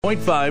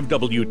.5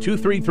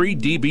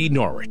 W233DB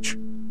Norwich.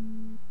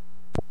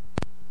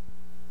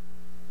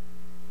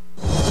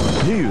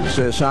 News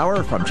this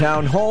hour from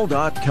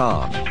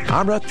townhall.com.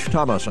 I'm Rich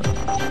Thomason.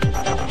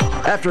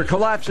 After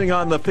collapsing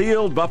on the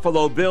field,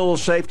 Buffalo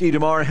Bills safety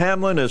Damar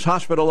Hamlin is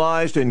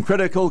hospitalized in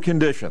critical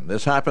condition.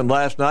 This happened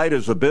last night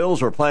as the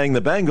Bills were playing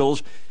the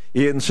Bengals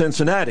in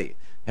Cincinnati.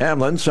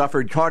 Hamlin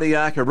suffered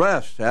cardiac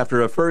arrest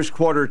after a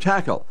first-quarter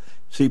tackle.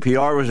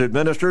 CPR was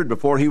administered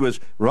before he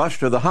was rushed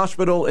to the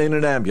hospital in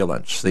an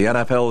ambulance. The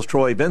NFL's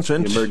Troy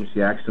Vincent. The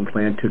emergency action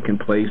plan took in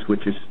place,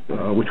 which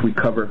we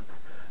cover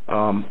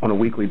on a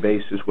weekly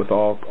basis with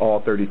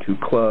all 32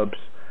 clubs.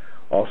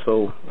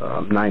 Also,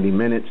 90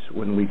 minutes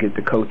when we get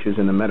the coaches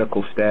and the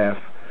medical staff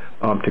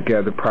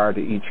together prior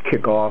to each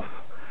kickoff.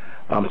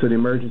 So the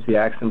emergency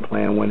action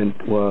plan went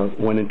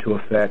into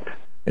effect.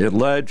 It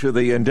led to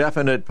the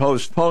indefinite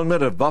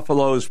postponement of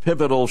Buffalo's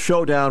pivotal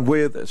showdown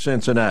with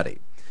Cincinnati.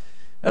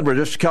 And we're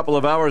just a couple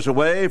of hours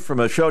away from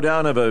a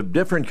showdown of a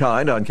different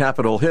kind on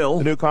Capitol Hill.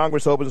 The new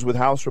Congress opens with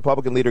House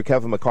Republican leader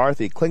Kevin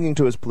McCarthy clinging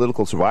to his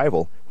political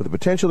survival, with the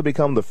potential to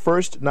become the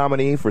first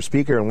nominee for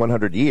Speaker in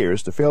 100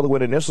 years to fail to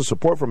win initial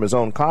support from his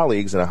own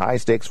colleagues in a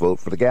high-stakes vote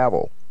for the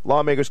gavel.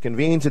 Lawmakers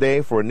convene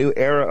today for a new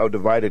era of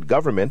divided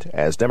government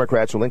as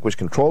Democrats relinquish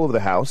control of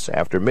the House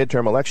after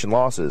midterm election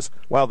losses.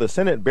 While the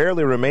Senate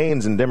barely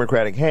remains in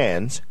Democratic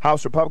hands,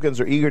 House Republicans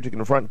are eager to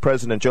confront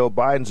President Joe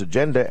Biden's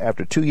agenda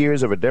after 2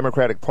 years of a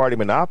Democratic Party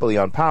monopoly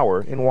on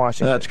power in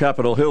Washington. That's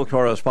Capitol Hill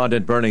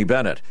correspondent Bernie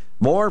Bennett.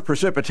 More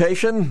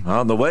precipitation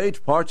on the way to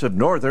parts of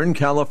Northern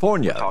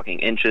California. Talking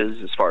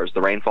inches as far as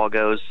the rainfall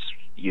goes.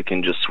 You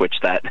can just switch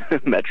that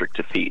metric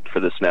to feet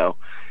for the snow.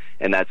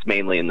 And that's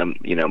mainly in the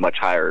much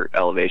higher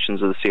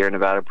elevations of the Sierra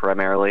Nevada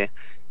primarily.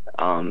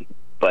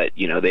 But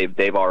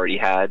they've already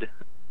had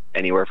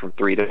anywhere from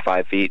 3 to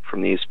 5 feet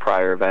from these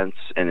prior events,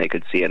 and they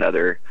could see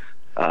another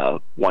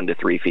 1 to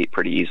 3 feet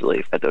pretty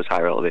easily at those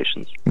higher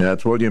elevations.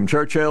 That's William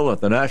Churchill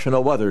at the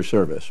National Weather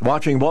Service.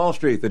 Watching Wall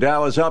Street, the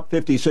Dow is up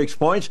 56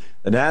 points,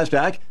 the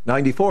NASDAQ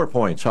 94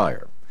 points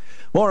higher.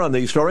 More on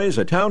these stories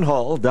at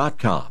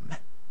townhall.com.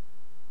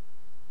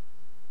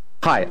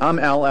 Hi, I'm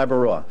Al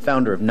Abaroa,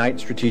 founder of Knight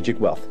Strategic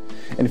Wealth.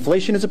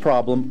 Inflation is a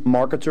problem,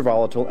 markets are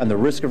volatile, and the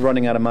risk of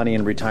running out of money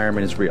in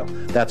retirement is real.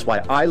 That's why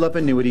I love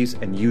annuities,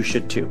 and you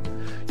should too.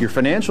 Your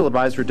financial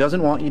advisor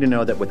doesn't want you to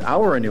know that with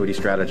our annuity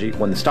strategy,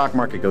 when the stock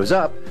market goes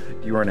up,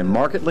 you earn a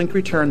market-linked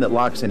return that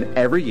locks in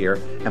every year,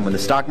 and when the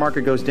stock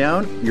market goes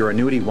down, your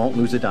annuity won't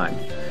lose a dime.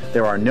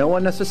 There are no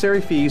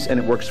unnecessary fees, and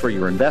it works for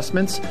your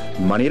investments,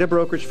 money at a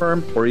brokerage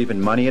firm, or even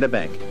money at a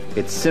bank.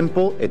 It's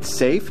simple, it's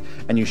safe,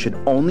 and you should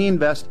only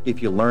invest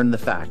if you learn the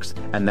facts.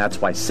 And that's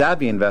why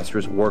savvy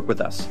investors work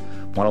with us.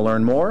 Want to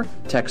learn more?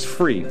 Text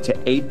FREE to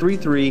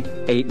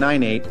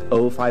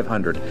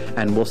 833-898-0500,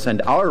 and we'll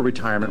send our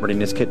retirement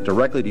readiness kit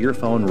directly to your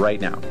phone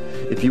right now.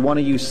 If you want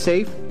to use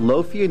safe,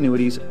 low-fee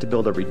annuities to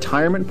build a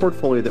retirement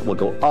portfolio that will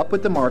go up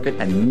with the market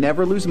and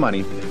never lose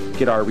money,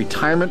 get our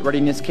retirement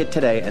readiness kit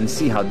today and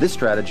see how this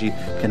strategy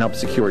can help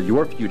secure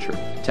your future.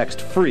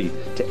 Text FREE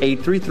to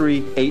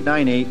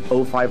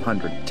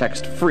 833-898-0500.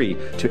 Text FREE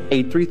to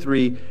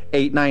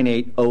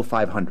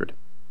 833-898-0500.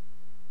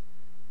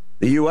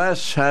 The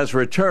U.S. has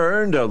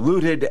returned a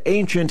looted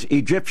ancient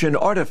Egyptian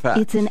artifact.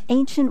 It's an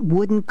ancient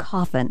wooden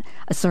coffin,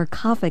 a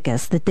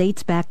sarcophagus that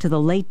dates back to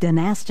the late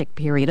dynastic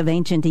period of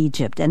ancient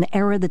Egypt, an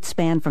era that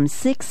spanned from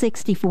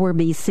 664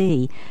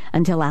 B.C.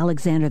 until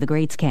Alexander the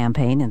Great's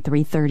campaign in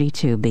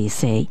 332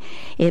 B.C.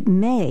 It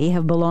may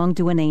have belonged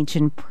to an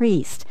ancient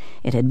priest.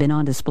 It had been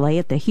on display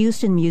at the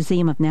Houston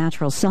Museum of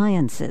Natural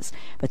Sciences,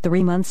 but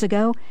 3 months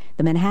ago,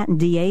 the Manhattan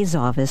DA's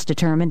office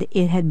determined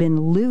it had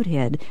been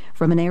looted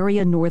from an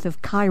area north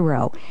of Cairo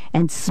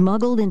and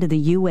smuggled into the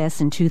U.S.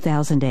 in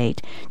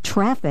 2008,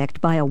 trafficked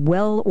by a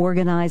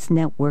well-organized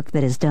network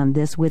that has done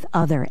this with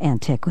other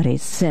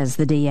antiquities, says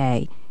the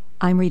DA.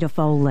 I'm Rita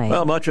Foley.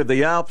 Well, much of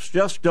the Alps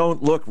just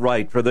don't look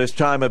right for this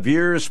time of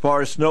year.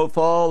 Sparse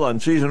snowfall,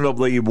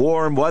 unseasonably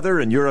warm weather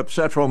in Europe's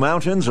central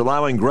mountains,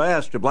 allowing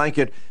grass to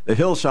blanket the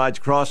hillsides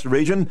across the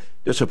region.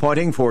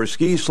 Disappointing for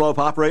ski slope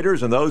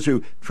operators and those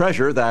who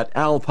treasure that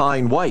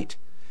alpine white.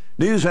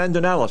 News and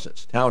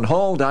analysis,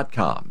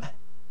 townhall.com.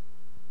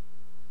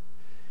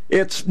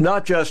 It's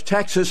not just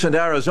Texas and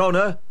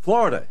Arizona.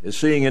 Florida is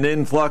seeing an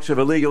influx of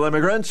illegal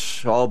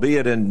immigrants,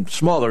 albeit in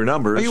smaller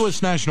numbers. A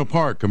U.S. national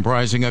park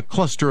comprising a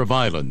cluster of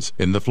islands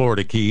in the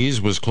Florida Keys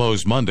was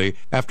closed Monday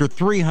after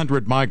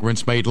 300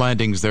 migrants made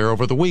landings there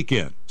over the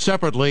weekend.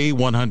 Separately,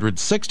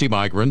 160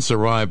 migrants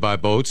arrived by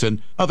boats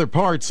in other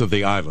parts of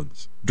the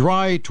islands.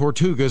 Dry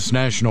Tortugas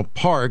National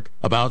Park,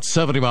 about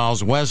 70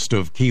 miles west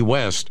of Key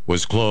West,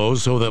 was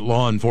closed so that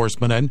law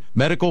enforcement and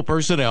medical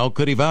personnel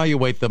could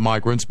evaluate the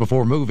migrants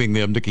before moving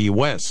them to Key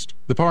West.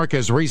 The park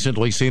has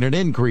recently seen an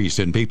increase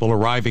in people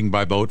arriving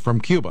by boat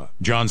from Cuba.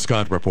 John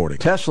Scott reporting.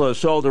 Tesla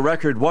sold a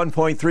record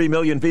 1.3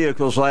 million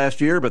vehicles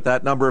last year, but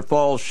that number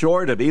falls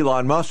short of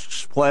Elon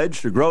Musk's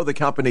pledge to grow the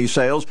company's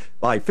sales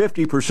by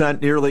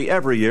 50% nearly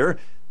every year.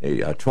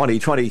 The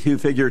 2022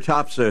 figure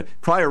tops a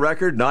prior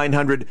record,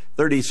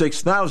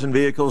 936,000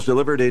 vehicles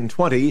delivered in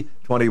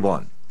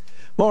 2021.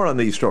 More on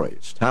these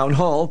stories,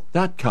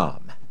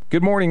 townhall.com.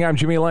 Good morning, I'm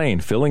Jimmy Lane,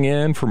 filling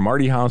in for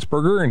Marty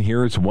Hausberger, and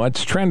here's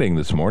what's trending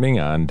this morning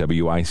on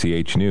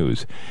WICH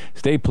News.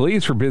 State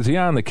police were busy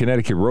on the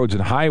Connecticut roads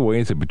and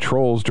highways at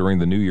patrols during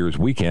the New Year's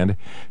weekend.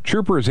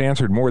 Troopers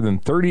answered more than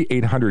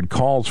 3,800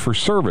 calls for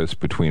service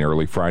between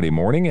early Friday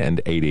morning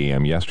and 8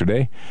 a.m.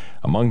 yesterday.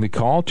 Among the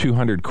call,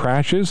 200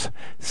 crashes,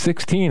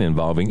 16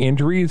 involving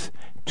injuries,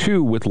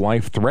 2 with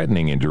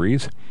life-threatening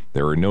injuries.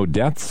 There are no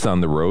deaths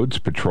on the roads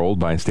patrolled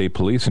by state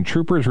police, and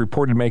troopers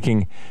reported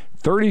making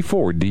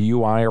 34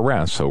 DUI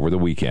arrests over the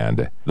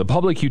weekend. The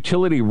Public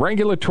Utility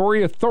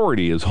Regulatory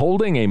Authority is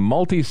holding a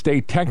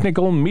multi-state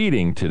technical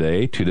meeting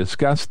today to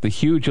discuss the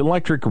huge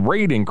electric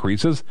rate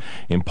increases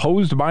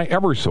imposed by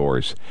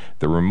Eversource.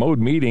 The remote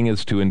meeting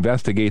is to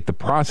investigate the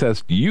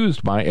process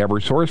used by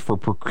Eversource for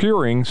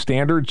procuring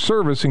standard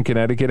service in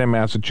Connecticut and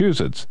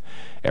Massachusetts.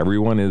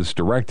 Everyone is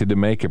directed to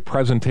make a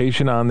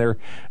presentation on their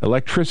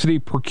electricity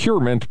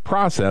procurement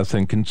process,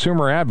 and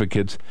consumer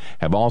advocates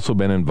have also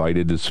been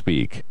invited to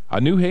speak.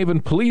 A New Haven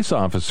police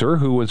officer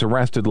who was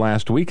arrested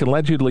last week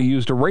allegedly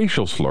used a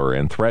racial slur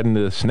and threatened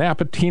to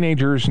snap a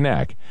teenager's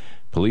neck.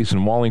 Police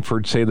in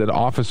Wallingford say that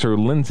Officer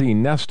Lindsay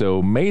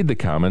Nesto made the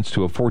comments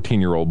to a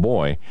 14-year-old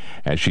boy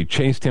as she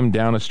chased him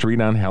down a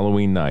street on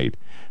Halloween night.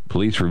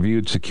 Police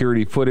reviewed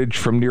security footage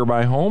from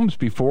nearby homes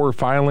before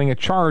filing a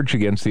charge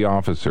against the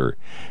officer.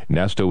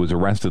 Nesto was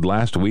arrested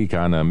last week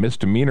on a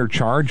misdemeanor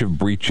charge of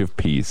breach of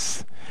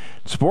peace.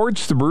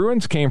 Sports, the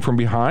Bruins came from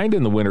behind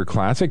in the Winter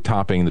Classic,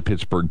 topping the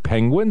Pittsburgh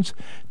Penguins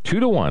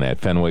 2-1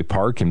 at Fenway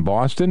Park in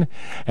Boston.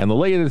 And the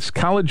latest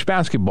college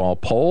basketball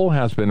poll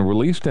has been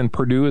released, and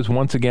Purdue is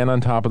once again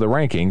on top of the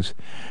rankings.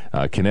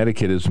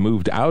 Connecticut has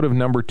moved out of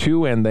number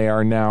 2, and they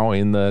are now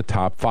in the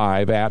top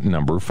 5 at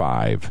number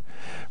 5.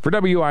 For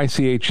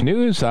WICH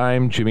News,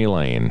 I'm Jimmy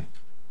Lane.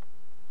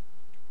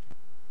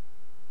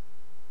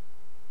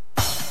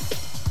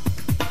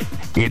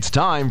 It's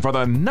time for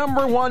the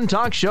number one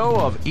talk show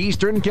of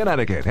Eastern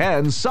Connecticut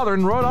and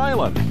Southern Rhode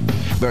Island.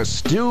 The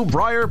Stu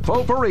Bryer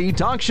Potpourri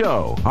Talk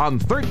Show on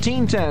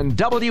 1310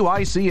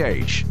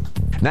 WICH.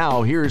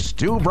 Now here's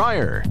Stu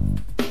Bryer.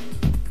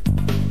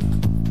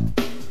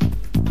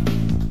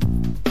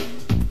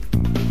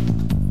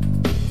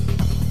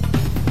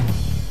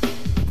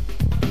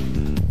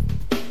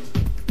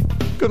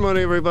 Good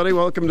morning, everybody.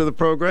 Welcome to the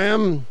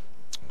program.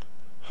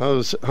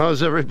 How's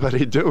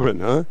everybody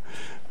doing, huh?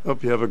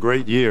 Hope you have a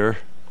great year.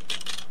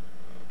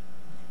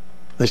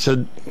 I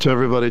said to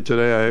everybody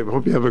today, I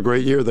hope you have a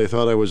great year. They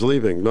thought I was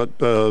leaving. But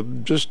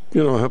just,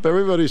 hope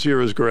everybody's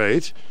year is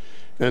great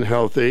and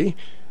healthy.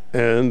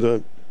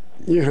 And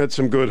you had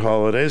some good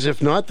holidays.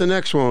 If not, the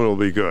next one will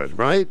be good,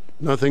 right?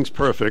 Nothing's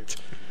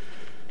perfect.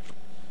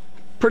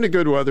 Pretty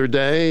good weather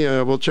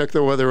day. We'll check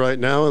the weather right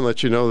now and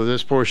let you know that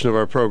this portion of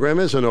our program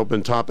is an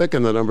open topic,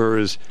 and the number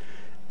is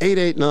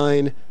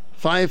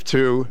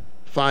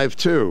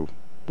 889-5252.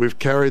 We've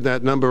carried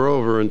that number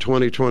over in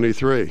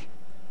 2023.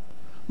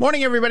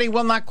 Morning, everybody.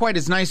 Well, not quite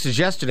as nice as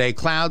yesterday.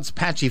 Clouds,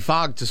 patchy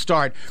fog to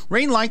start.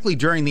 Rain likely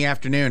during the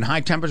afternoon. High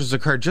temperatures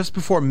occur just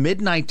before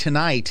midnight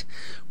tonight,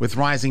 with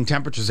rising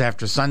temperatures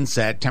after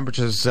sunset.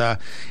 Temperatures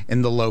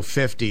in the low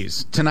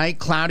 50s. Tonight,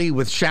 cloudy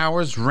with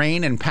showers,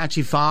 rain, and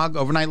patchy fog.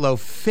 Overnight low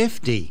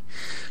 50.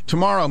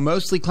 Tomorrow,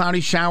 mostly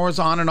cloudy showers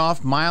on and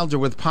off, milder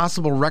with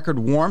possible record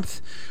warmth.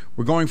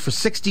 We're going for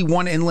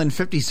 61 inland,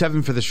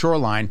 57 for the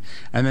shoreline.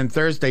 And then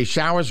Thursday,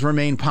 showers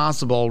remain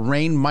possible.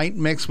 Rain might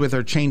mix with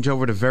or change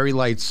over to very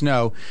light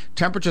snow.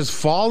 Temperatures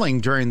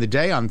falling during the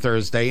day on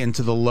Thursday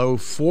into the low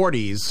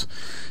 40s.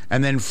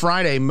 And then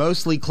Friday,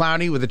 mostly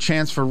cloudy with a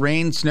chance for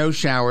rain, snow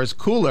showers,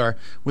 cooler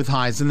with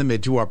highs in the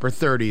mid to upper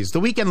 30s.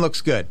 The weekend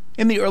looks good.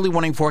 In the Early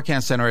Warning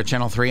Forecast Center at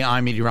Channel 3,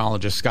 I'm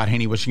meteorologist Scott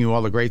Haney, wishing you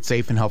all a great,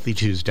 safe, and healthy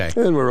Tuesday.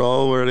 And we're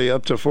already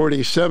up to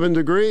 47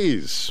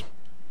 degrees.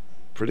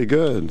 Pretty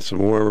good. Some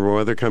warmer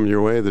weather coming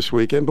your way this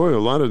weekend. Boy, a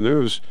lot of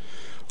news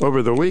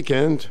over the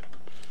weekend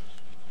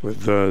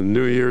with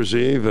New Year's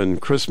Eve and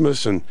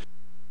Christmas. And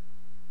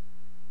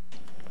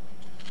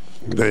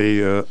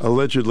they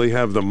allegedly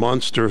have the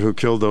monster who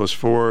killed those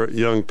 4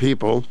 young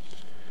people.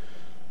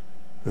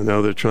 And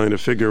now they're trying to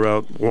figure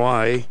out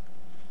why.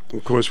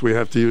 Of course, we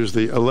have to use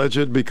the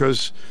alleged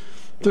because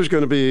there's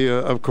going to be,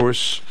 of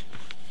course,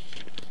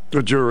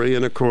 a jury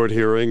and a court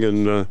hearing,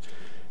 and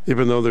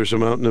even though there's a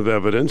mountain of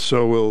evidence,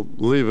 so we'll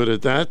leave it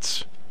at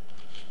that.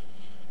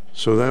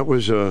 So that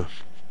was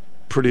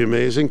pretty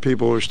amazing.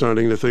 People are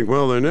starting to think,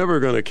 well, they're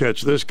never going to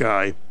catch this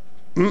guy,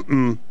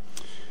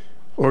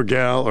 or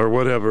gal, or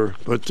whatever.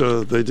 But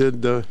they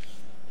did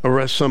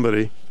arrest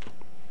somebody.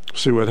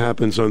 See what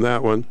happens on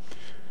that one.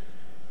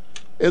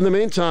 In the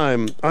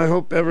meantime, I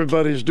hope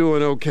everybody's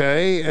doing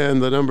okay,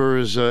 and the number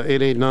is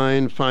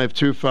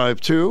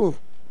 889-5252.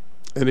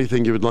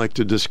 Anything you would like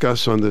to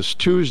discuss on this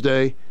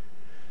Tuesday?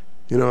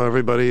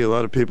 Everybody, a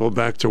lot of people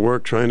back to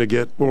work, trying to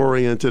get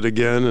oriented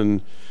again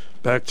and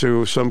back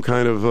to some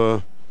kind of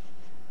a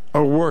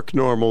work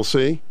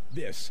normalcy.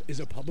 This is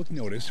a public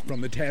notice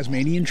from the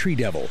Tasmanian Tree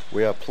Devil.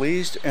 We are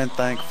pleased and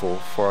thankful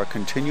for our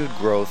continued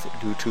growth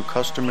due to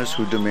customers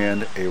who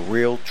demand a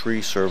real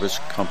tree service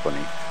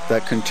company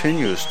that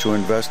continues to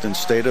invest in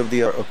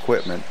state-of-the-art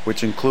equipment,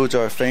 which includes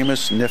our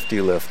famous Nifty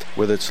Lift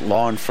with its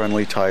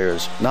lawn-friendly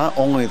tires. Not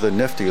only the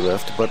Nifty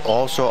Lift, but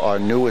also our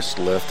newest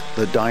lift,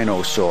 the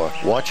Dinosaur.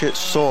 Watch it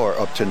soar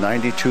up to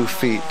 92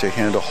 feet to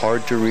handle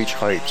hard-to-reach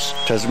heights.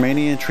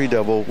 Tasmanian Tree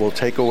Devil will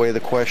take away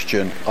the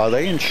question, are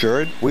they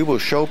insured? We will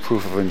show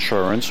proof of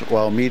insurance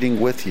while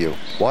meeting with you.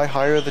 Why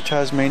hire the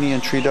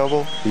Tasmanian Tree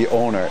Devil? The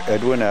owner,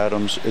 Edwin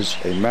Adams, is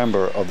a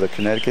member of the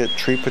Connecticut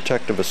Tree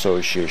Protective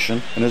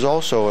Association and is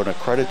also an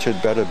accredited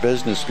Better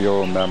Business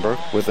Bureau member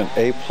with an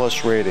A+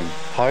 rating.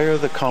 Hire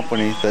the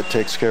company that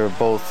takes care of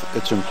both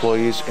its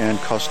employees and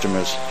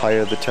customers.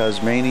 Hire the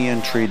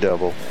Tasmanian Tree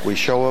Devil. We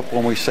show up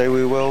when we say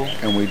we will,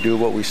 and we do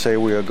what we say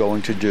we are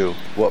going to do.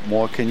 What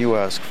more can you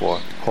ask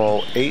for?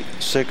 Call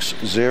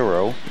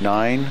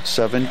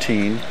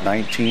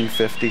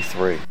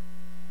 860-917-1953.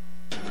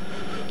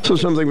 So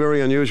something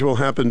very unusual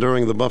happened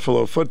during the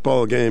Buffalo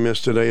football game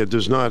yesterday. It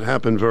does not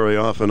happen very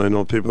often. I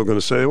know people are going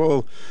to say,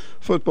 well,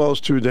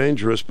 football's too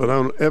dangerous, but I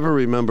don't ever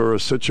remember a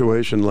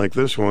situation like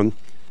this one.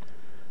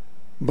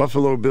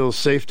 Buffalo Bills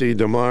safety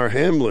Damar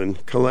Hamlin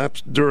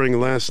collapsed during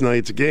last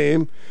night's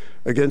game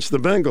against the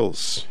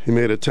Bengals. He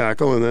made a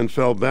tackle and then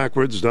fell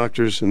backwards.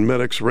 Doctors and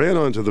medics ran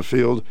onto the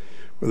field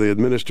where they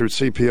administered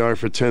CPR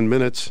for 10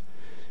 minutes.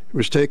 He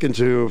was taken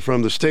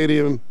from the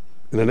stadium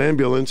in an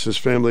ambulance. His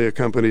family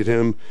accompanied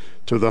him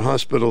to the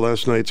hospital.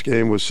 Last night's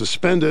game was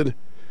suspended.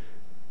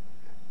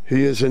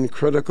 He is in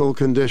critical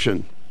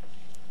condition.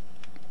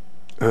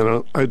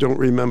 And I don't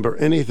remember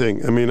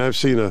anything. I mean, I've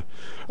seen a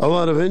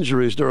lot of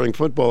injuries during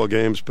football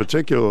games,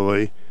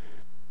 particularly,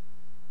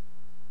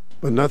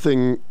 but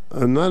nothing,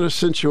 not a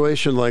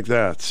situation like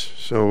that.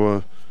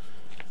 So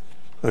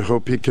I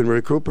hope he can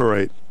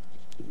recuperate.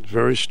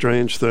 Very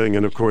strange thing.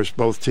 And, of course,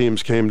 both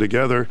teams came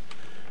together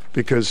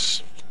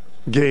because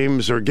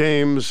games are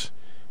games,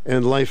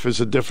 and life is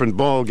a different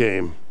ball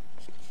game.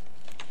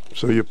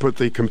 So you put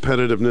the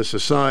competitiveness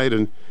aside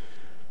and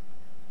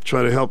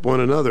try to help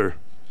one another.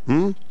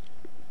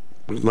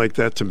 Would like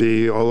that to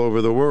be all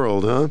over the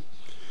world, huh?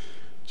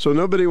 So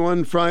nobody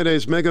won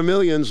Friday's Mega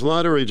Millions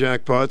lottery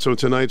jackpot, so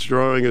tonight's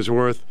drawing is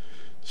worth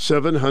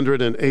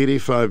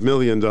 $785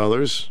 million,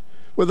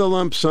 with a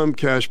lump sum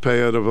cash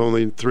payout of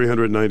only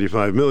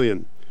 $395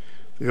 million.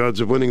 The odds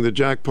of winning the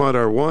jackpot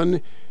are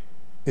 1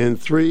 in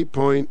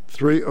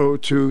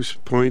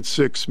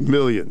 3.302.6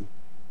 million.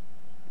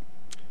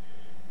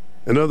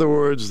 In other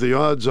words, the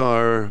odds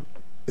are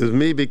is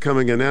me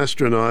becoming an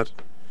astronaut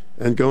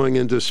and going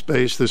into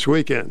space this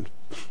weekend.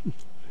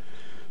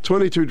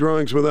 22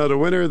 drawings without a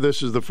winner.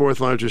 This is the fourth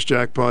largest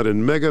jackpot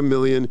in Mega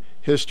Million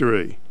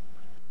history.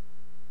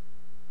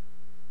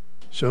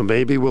 So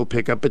maybe we'll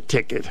pick up a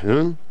ticket,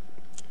 huh?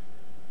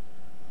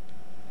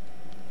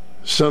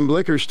 Some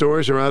liquor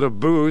stores are out of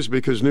booze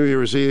because New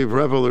Year's Eve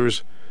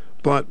revelers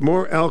bought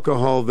more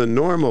alcohol than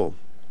normal.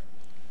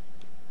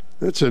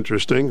 That's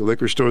interesting.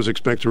 Liquor stores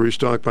expect to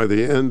restock by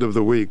the end of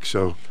the week,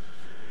 so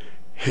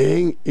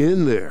hang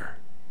in there.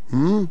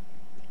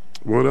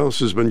 What else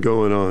has been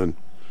going on?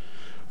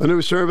 A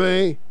new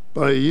survey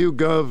by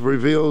YouGov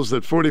reveals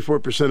that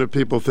 44% of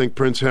people think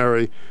Prince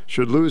Harry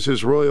should lose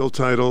his royal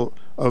title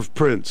of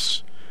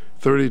Prince.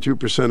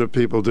 32% of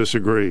people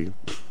disagree.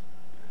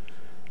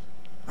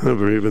 I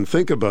never even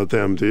think about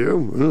them, do you?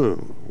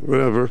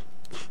 Whatever.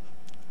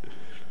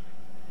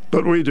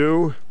 But we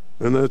do,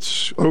 and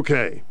that's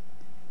okay.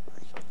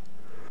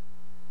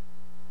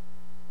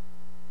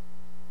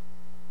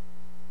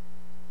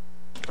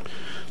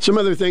 Some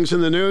other things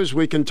in the news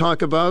we can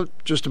talk about,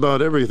 just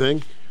about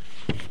everything.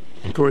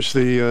 Of course,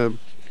 the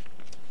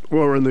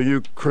war in the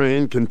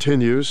Ukraine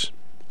continues.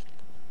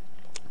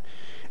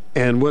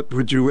 And what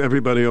would you,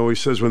 everybody always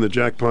says when the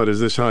jackpot is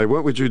this high,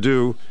 what would you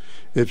do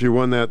if you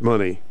won that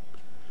money?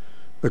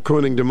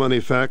 According to Money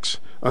Facts,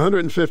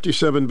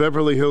 157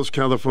 Beverly Hills,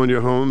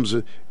 California homes,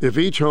 if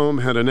each home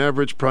had an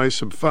average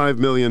price of $5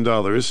 million,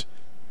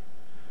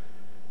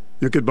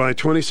 you could buy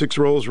 26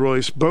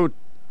 Rolls-Royce boat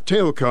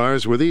tail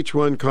cars with each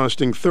one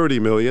costing $30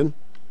 million.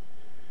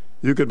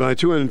 You could buy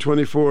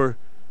 224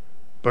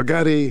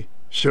 Bugatti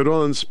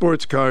Chiron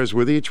sports cars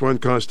with each one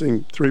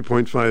costing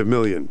 $3.5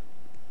 million.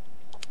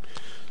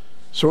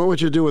 So what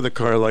would you do with a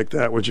car like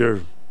that? Would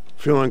you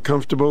feel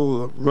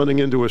uncomfortable running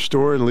into a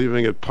store and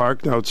leaving it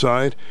parked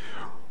outside?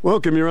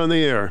 Welcome, you're on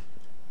the air.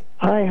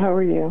 Hi, how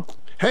are you?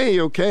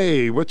 Hey,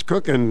 okay. What's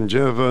cooking? Did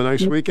you have a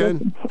nice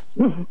weekend?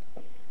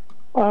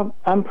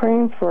 I'm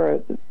praying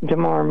for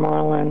Damar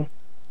Marlin.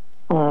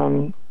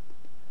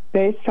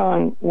 Based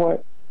on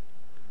what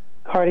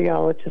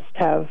cardiologists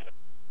have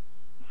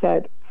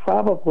said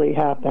probably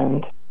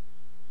happened,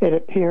 it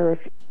appears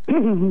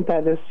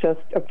that it's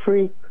just a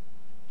freak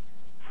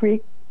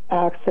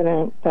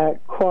accident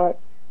that caught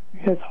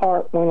his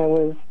heart when it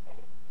was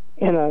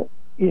in a,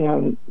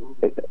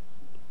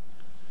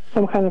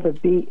 some kind of a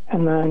beat,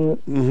 and then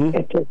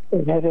it just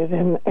hit it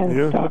and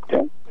stopped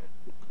it.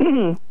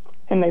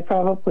 And they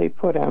probably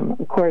put him,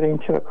 according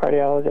to a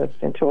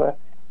cardiologist, into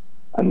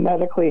a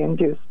medically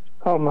induced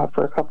coma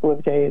for a couple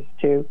of days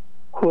to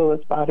cool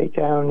his body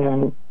down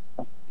and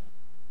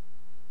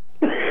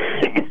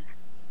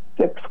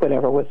fix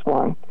whatever was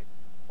wrong.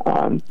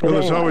 Well,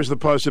 there's always the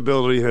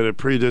possibility he had a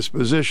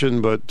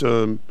predisposition, but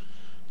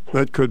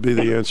that could be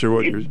the answer,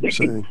 what you're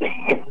saying.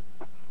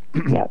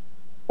 Yeah.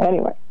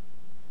 Anyway,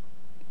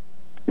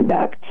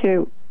 back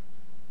to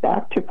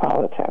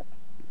politics.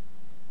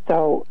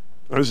 So,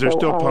 is there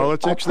still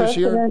politics this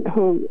year? A president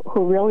who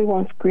really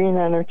wants green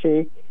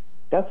energy,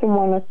 doesn't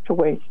want us to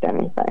waste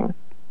anything,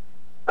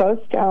 goes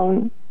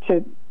down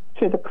to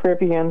the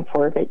Caribbean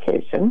for a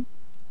vacation,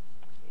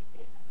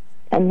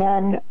 and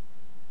then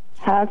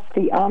has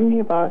the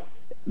omnibus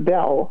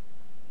bill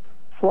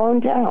flown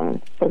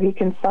down so he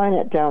can sign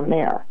it down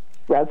there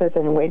rather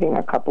than waiting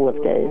a couple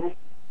of days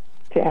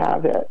to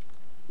have it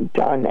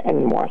done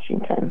in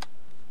Washington.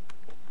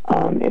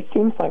 It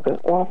seems like an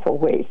awful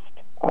waste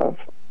of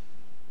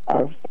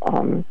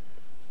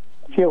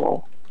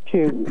fuel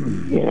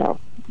to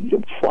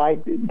fly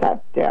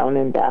that down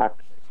and back.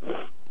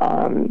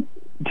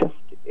 Just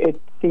it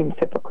seems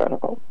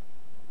hypocritical.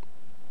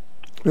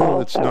 Well,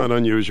 also, it's not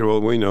unusual.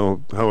 We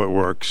know how it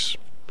works.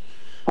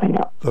 I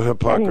know the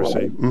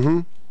hypocrisy.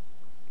 Anyway,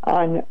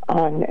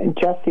 on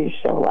Jesse's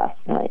show last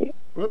night.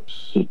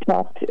 Whoops. He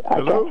talked.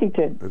 Hello? I guess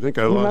he did. I think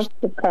I he lost.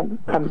 Must have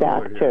come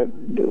back to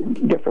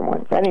different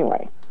ones.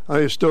 Anyway.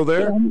 Are you still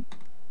there?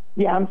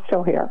 Yeah, I'm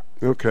still here.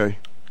 Okay.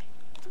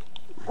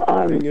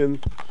 Hang in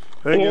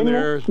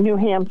there. New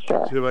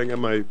Hampshire. See if I can get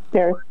my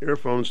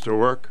earphones to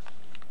work.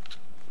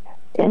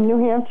 In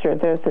New Hampshire,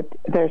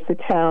 there's a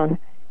town.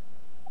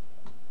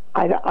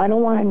 I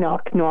don't want to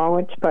knock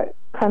Norwich, but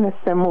kind of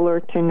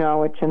similar to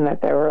Norwich in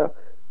that there are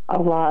a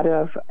lot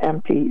of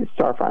empty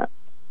storefronts.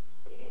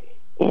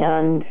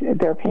 And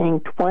they're paying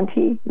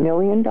 $20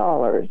 million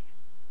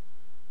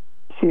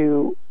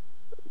to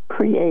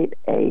create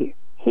a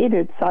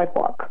heated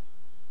sidewalk.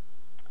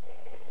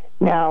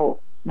 Now,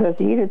 the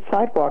heated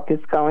sidewalk is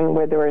going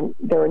where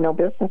there are no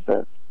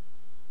businesses.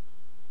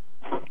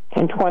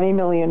 And $20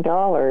 million,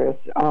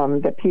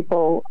 the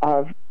people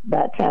of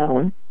that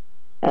town,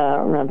 I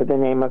don't remember the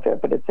name of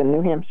it, but it's in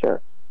New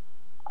Hampshire,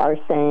 are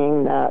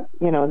saying that,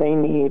 they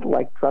need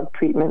like drug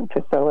treatment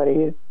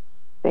facilities,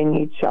 they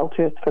need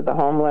shelters for the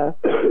homeless.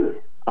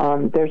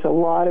 There's a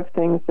lot of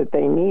things that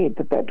they need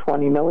that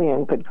 $20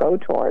 million could go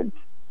towards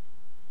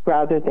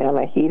rather than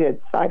a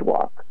heated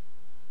sidewalk.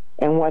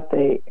 And what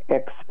they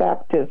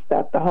expect is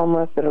that the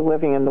homeless that are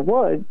living in the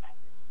woods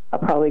are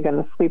probably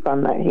going to sleep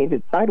on that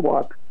heated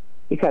sidewalk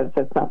because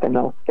there's nothing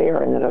else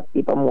there and it'll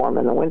keep them warm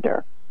in the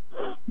winter.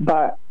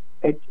 But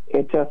it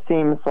just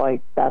seems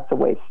like that's a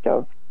waste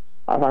of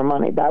our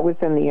money. That was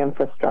in the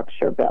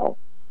infrastructure bill.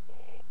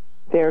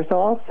 There's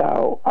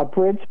also a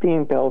bridge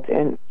being built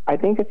in, I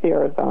think it's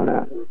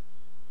Arizona,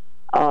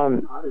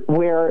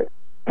 where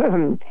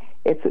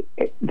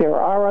there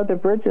are other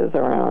bridges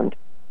around,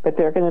 but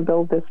they're going to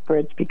build this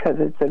bridge because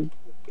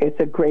it's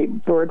a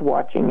great bird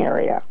watching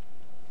area,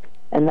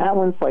 and that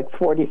one's like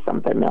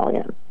 40-something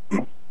million.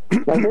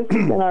 Now this is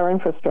in our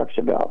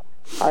infrastructure bill.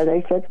 Are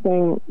they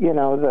fixing,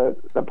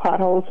 the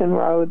potholes in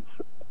roads?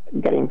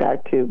 Getting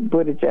back to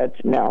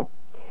Buttigieg, no.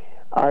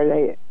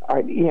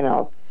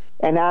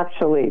 And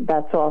actually,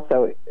 that's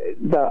also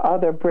the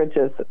other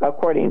bridges,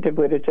 according to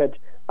Buttigieg,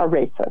 are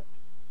racist.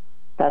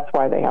 That's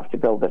why they have to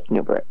build this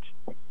new bridge.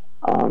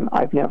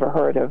 I've never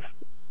heard of,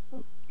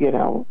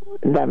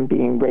 them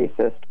being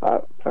racist,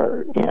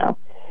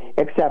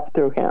 except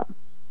through him.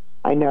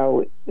 I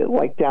know,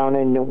 like down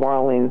in New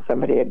Orleans,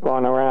 somebody had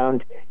gone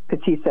around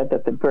because he said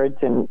that the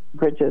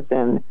bridges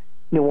in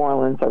New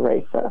Orleans are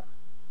racist.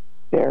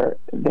 They're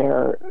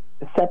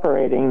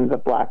separating the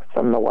blacks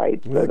from the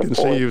whites. I can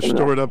see you've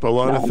stored up a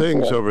lot of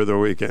things over the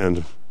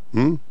weekend.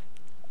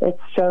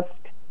 It's just,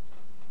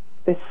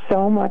 there's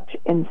so much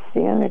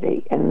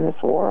insanity in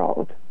this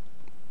world.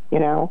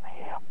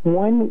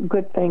 One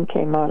good thing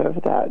came out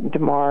of that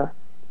DeMar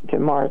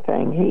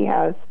thing. He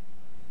had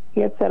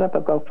set up a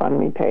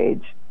GoFundMe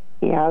page.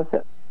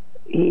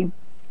 He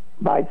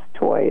buys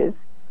toys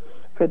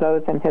for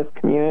those in his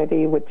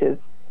community, which is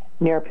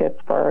near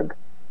Pittsburgh,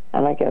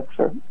 and I guess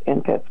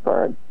in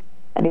Pittsburgh.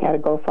 And he had a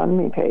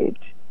GoFundMe page,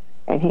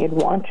 and he had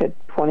wanted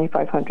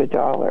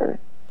 $2,500.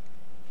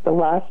 The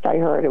last I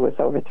heard, it was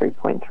over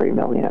 $3.3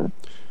 million.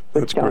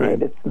 That's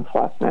donated since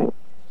last night.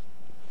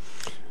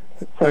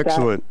 So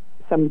excellent.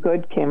 Some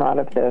good came out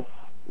of this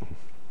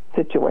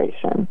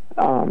situation.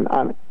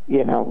 I'm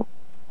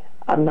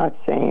not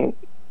saying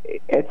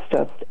it's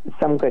just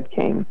some good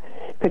came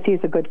because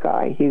he's a good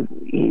guy.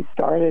 He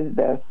started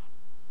this.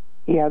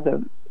 He has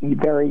a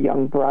very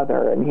young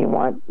brother, and he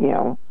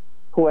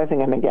who wasn't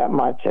going to get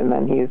much, and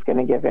then he's going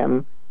to give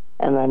him,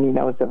 and then he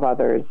knows of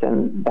others,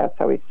 and that's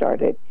how he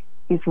started.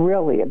 He's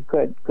really a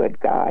good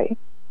guy,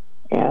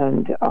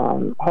 and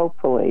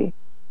hopefully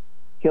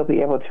he'll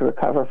be able to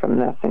recover from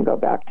this and go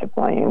back to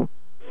playing.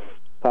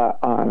 But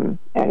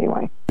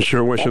anyway.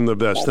 Sure wish him the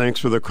best. Thanks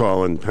for the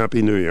call, and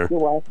Happy New Year. You're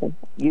welcome.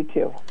 You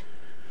too.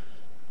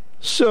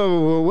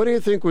 So, what do you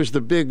think was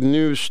the big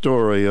news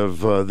story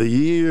of the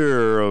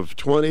year of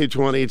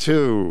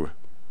 2022?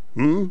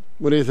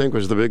 What do you think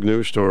was the big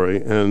news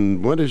story?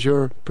 And what is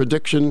your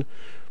prediction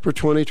for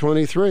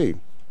 2023? It'd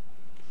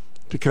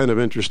be kind of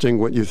interesting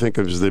what you think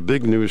of the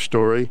big news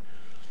story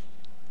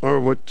or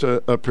what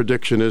a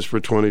prediction is for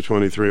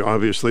 2023.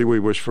 Obviously, we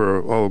wish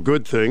for all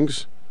good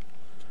things.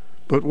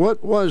 But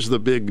what was the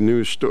big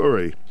news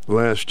story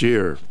last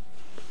year,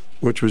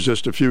 which was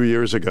just a few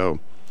years ago?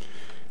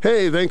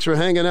 Hey, thanks for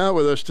hanging out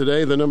with us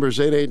today. The number's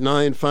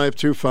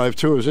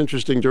 889-5252. It was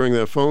interesting during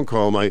that phone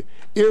call. My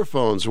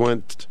earphones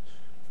went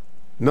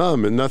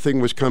numb and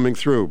nothing was coming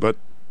through. But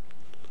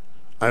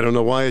I don't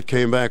know why it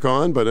came back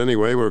on. But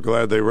anyway, we're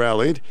glad they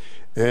rallied.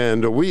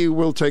 And we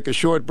will take a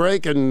short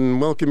break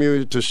and welcome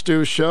you to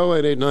Stu's show,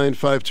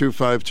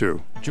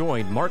 889-5252.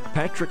 Join Mark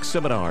Patrick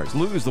Seminars.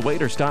 Lose the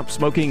weight or stop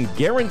smoking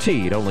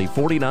guaranteed. Only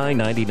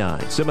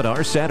 $49.99.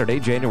 Seminar Saturday,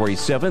 January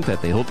 7th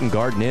at the Hilton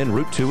Garden Inn,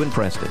 Route 2 in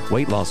Preston.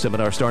 Weight loss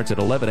seminar starts at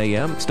 11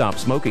 a.m. Stop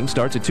smoking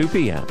starts at 2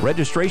 p.m.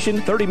 Registration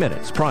 30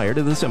 minutes prior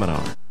to the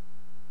seminar.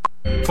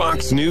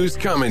 Fox News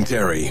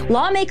commentary.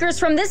 Lawmakers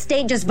from this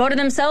state just voted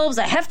themselves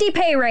a hefty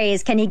pay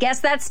raise. Can you guess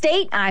that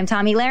state? I'm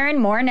Tommy Lahren.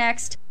 More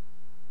next.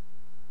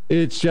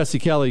 It's Jesse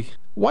Kelly.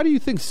 Why do you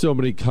think so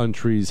many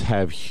countries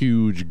have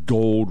huge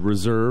gold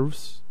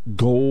reserves?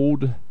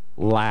 Gold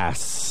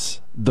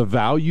lasts. The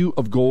value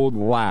of gold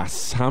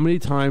lasts. How many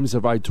times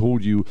have I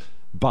told you,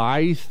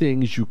 buy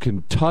things you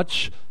can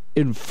touch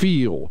and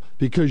feel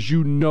because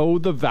you know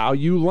the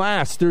value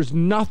lasts. There's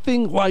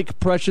nothing like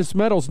precious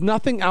metals.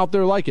 Nothing out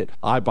there like it.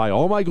 I buy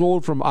all my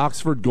gold from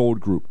Oxford Gold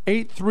Group.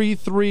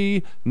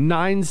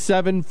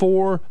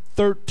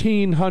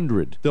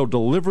 833-974-1300. They'll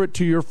deliver it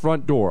to your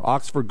front door.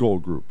 Oxford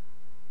Gold Group.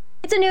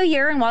 It's a new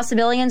year, and while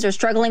civilians are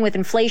struggling with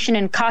inflation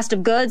and cost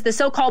of goods, the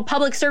so-called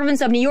public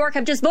servants of New York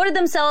have just voted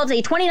themselves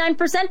a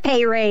 29%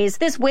 pay raise.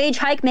 This wage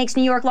hike makes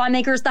New York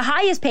lawmakers the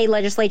highest paid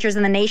legislatures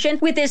in the nation.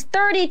 With this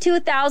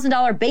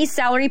 $32,000 base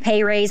salary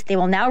pay raise, they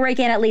will now rake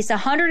in at least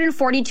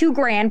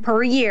 $142,000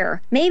 per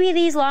year. Maybe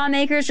these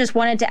lawmakers just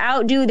wanted to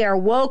outdo their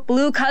woke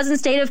blue cousin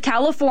state of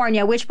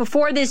California, which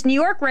before this New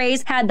York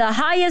raise had the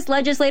highest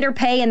legislator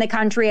pay in the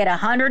country at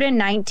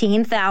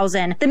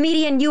 $119,000. The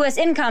median U.S.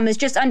 income is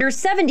just under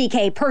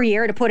 $70,000 per year.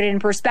 To put it in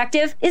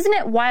perspective, isn't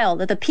it wild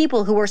that the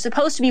people who were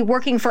supposed to be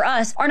working for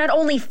us are not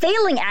only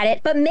failing at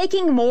it, but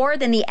making more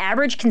than the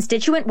average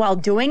constituent while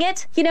doing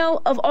it? You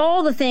know, of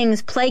all the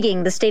things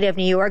plaguing the state of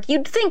New York,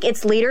 you'd think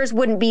its leaders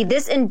wouldn't be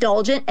this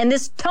indulgent and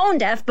this tone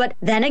deaf, but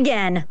then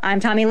again. I'm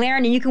Tommy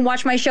Lahren, and you can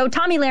watch my show,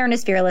 Tommy Lahren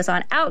is Fearless,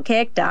 on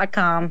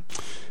Outkick.com.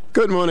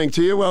 Good morning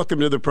to you. Welcome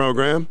to the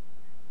program.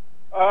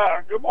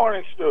 Good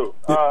morning, Stu.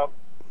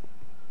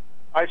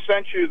 I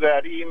sent you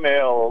that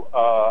email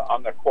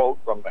on the quote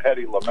from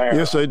Hedy Lamarr.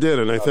 Yes, I did,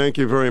 and I thank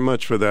you very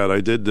much for that.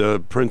 I did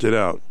print it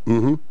out.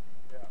 Mm-hmm.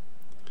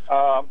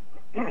 Yeah.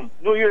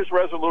 New Year's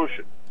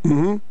resolution.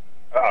 Mm-hmm.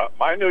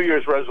 My New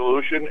Year's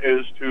resolution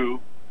is to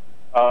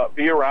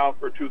be around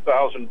for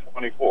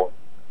 2024.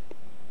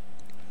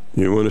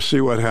 You want to see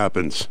what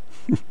happens?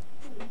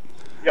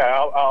 Yeah,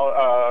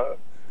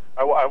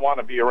 I want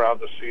to be around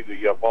to see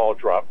the ball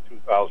drop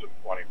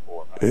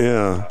 2024.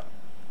 Yeah.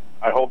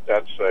 I hope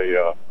that's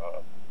a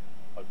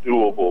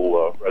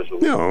doable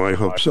resolution. Yeah, I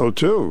hope so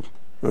too.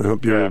 I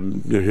hope you're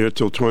here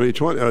till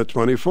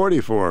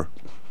 2044.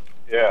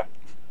 Yeah.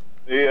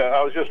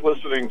 I was just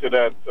listening to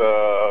that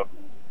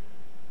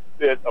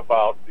bit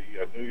about the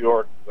New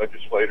York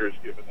legislators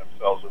giving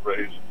themselves a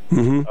raise.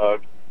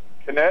 Mm-hmm.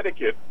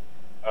 Connecticut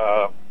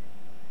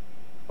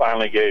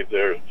finally gave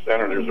their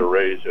senators a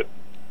raise. I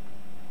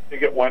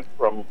think it went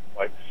from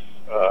like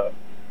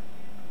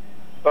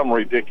some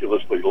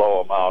ridiculously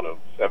low amount of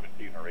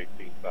 17 or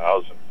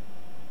 18,000,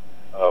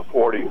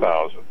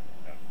 40,000,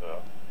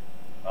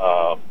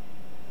 and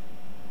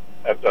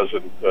that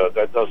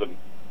doesn't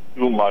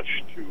do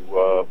much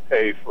to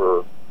pay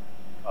for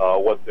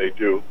what they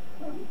do.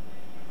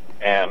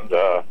 And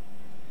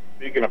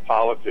speaking of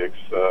politics,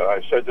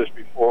 I've said this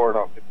before, and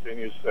I'll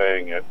continue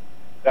saying it.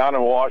 Down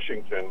in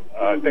Washington,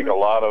 I think a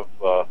lot of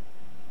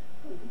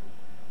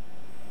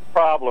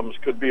problems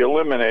could be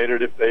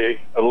eliminated if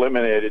they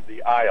eliminated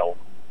the aisle.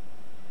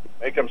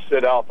 Make them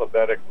sit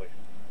alphabetically,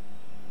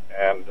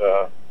 and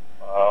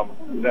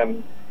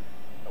then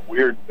a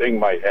weird thing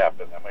might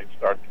happen. They might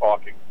start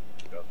talking.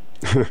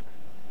 That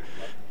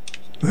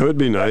would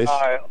be nice.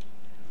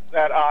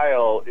 That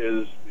aisle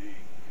is,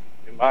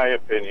 in my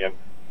opinion,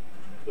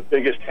 the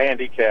biggest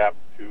handicap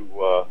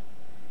to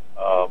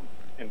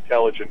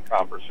intelligent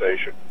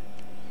conversation.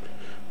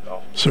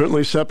 So.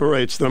 Certainly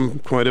separates them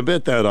quite a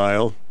bit, that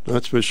aisle.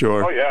 That's for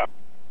sure. Oh, yeah.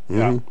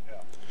 Mm-hmm.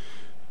 Yeah.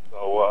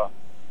 So,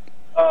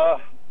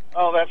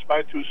 that's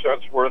my 2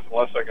 cents worth,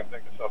 unless I can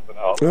think of something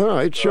else. All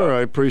right, sure.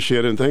 I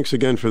appreciate it. And thanks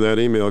again for that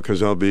email,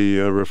 because I'll be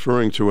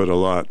referring to it a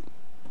lot.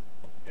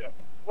 Yeah.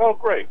 Well,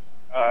 great.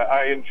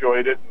 I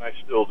enjoyed it, and I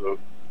still do.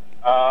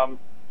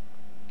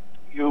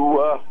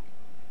 You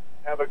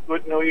have a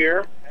good New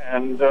Year,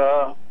 and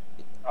I'll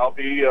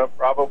be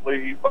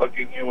probably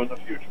bugging you in the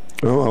future.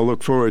 Oh, I'll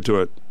look forward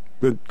to it.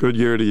 Good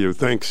year to you.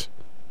 Thanks.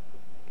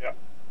 Yeah.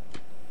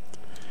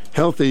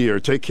 Healthy year.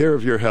 Take care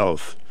of your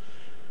health.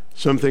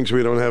 Some things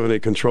we don't have any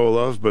control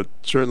of, but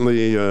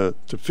certainly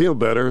to feel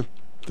better,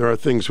 there are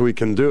things we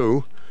can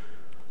do.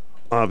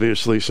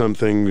 Obviously, some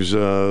things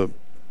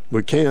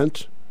we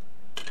can't,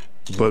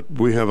 but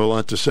we have a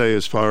lot to say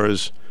as far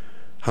as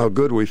how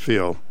good we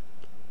feel.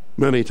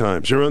 Many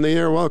times. You're on the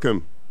air.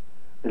 Welcome.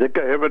 I think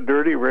I have a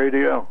dirty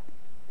radio.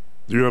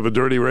 Do you have a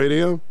dirty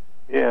radio?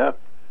 Yeah.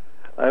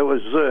 I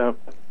was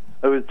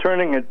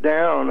turning it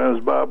down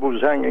as Bob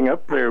was hanging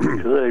up there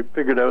because I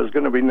figured I was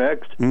going to be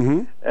next.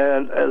 Mm-hmm.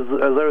 And as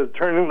I was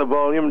turning the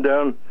volume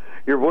down,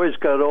 your voice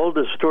got all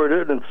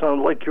distorted and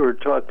sounded like you were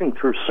talking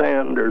through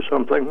sand or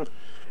something.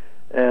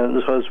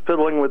 And so I was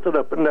fiddling with it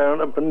up and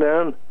down, up and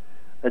down.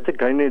 I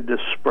think I need to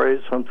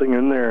spray something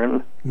in there.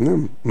 And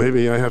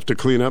maybe I have to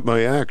clean up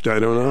my act. I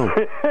don't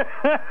know.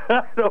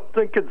 I don't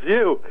think it's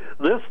you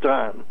this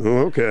time.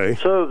 Okay.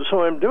 So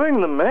I'm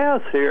doing the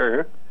math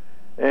here,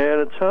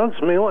 and it sounds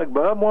to me like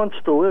Bob wants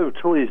to live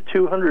till he's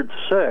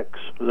 206.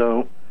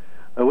 So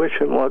I wish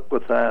him luck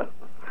with that.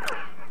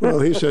 Well,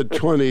 he said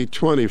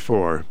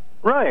 2024.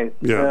 Right.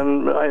 Yeah.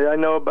 And I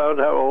know about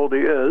how old he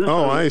is.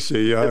 Oh, I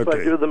see. Yeah, if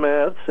I do the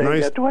math,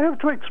 nice. Do I have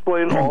to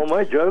explain all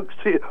my jokes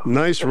to you?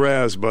 Nice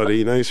razz,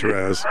 buddy. Nice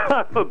razz.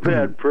 I'm a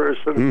bad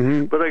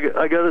person, but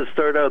I got to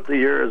start out the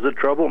year as a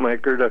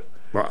troublemaker to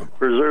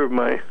preserve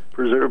my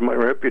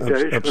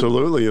reputation.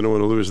 Absolutely. You don't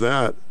want to lose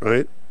that,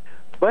 right?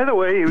 By the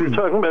way, he was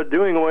talking about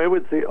doing away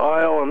with the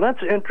aisle, and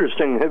that's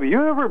interesting. Have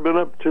you ever been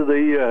up to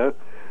the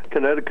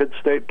Connecticut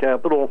State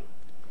Capitol?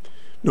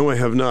 No, I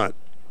have not.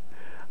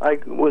 I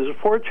was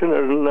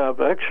fortunate enough.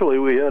 Actually,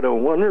 we had a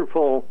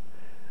wonderful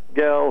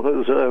gal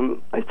who's,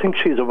 I think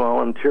she's a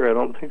volunteer. I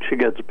don't think she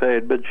gets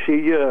paid, but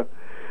she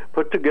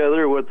put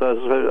together with us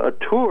a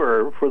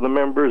tour for the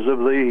members of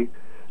the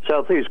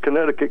Southeast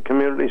Connecticut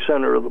Community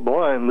Center of the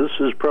Blind. This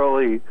is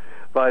probably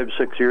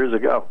 5-6 years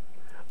ago,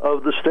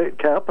 of the state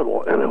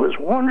capitol, and it was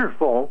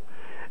wonderful.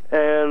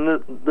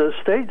 And the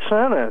state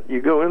senate,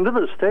 you go into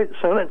the state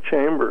senate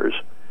chambers,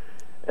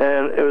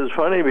 and it was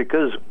funny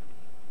because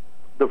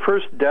the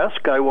first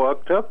desk I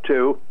walked up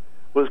to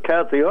was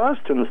Kathy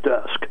Austin's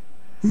desk.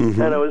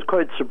 And I was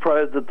quite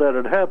surprised that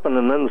had happened.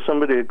 And then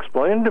somebody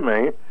explained to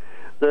me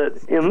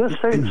that in the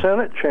state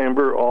senate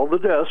chamber, all the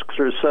desks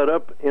are set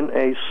up in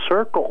a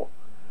circle.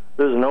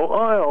 There's no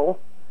aisle.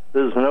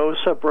 There's no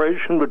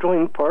separation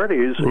between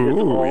parties.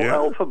 It's all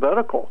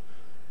alphabetical.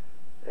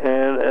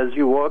 And as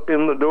you walk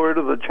in the door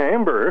to the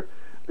chamber,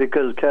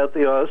 because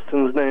Kathy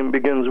Austin's name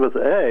begins with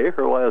A,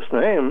 her last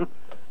name,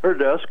 her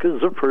desk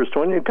is the first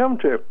one you come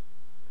to.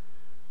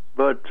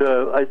 But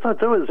I thought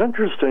that was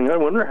interesting. I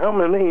wonder how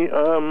many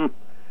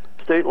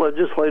state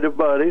legislative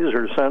bodies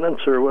or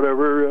senates or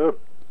whatever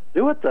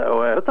do it that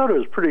way. I thought it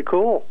was pretty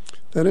cool.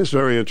 That is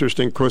very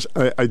interesting. Of course,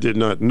 I did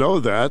not know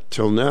that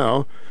till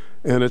now.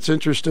 And it's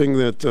interesting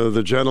that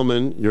the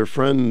gentleman, your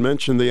friend,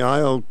 mentioned the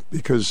aisle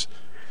because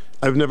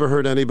I've never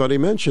heard anybody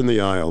mention the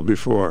aisle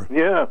before.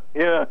 Yeah.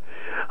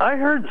 I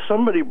heard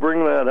somebody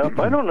bring that up.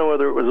 I don't know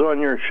whether it was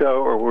on your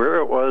show or where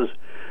it was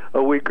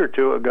a week or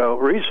two ago.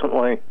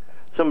 Recently,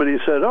 somebody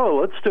said, "Oh,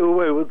 let's do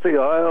away with the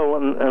aisle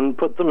and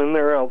put them in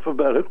there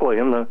alphabetically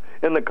in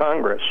the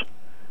Congress."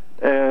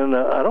 And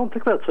I don't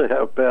think that's a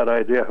half bad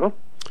idea. Huh?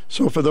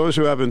 So for those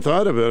who haven't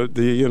thought of it,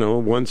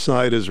 one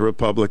side is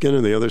Republican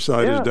and the other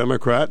side is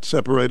Democrat,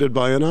 separated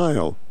by an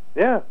aisle.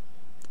 Yeah.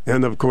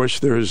 And of course,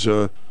 there's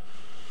a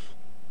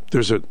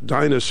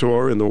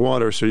dinosaur in the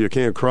water, so you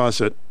can't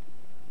cross it.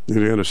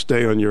 You're going to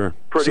stay on your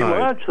Pretty side.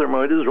 much, there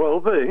might as well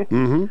be.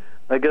 Mm-hmm.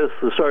 I guess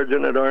the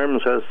sergeant at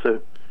arms has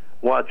to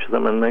watch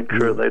them and make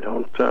sure they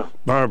don't.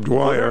 Barbed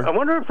wire. I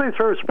wonder if they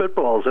throw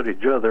spitballs at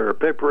each other or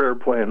paper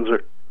airplanes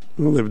or.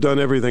 Well, they've done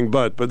everything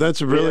but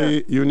that's a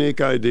really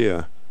unique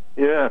idea.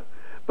 Yeah,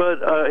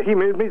 but he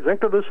made me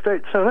think of the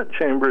state senate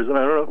chambers, and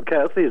I don't know if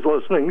Kathy's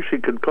listening; she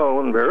could call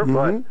and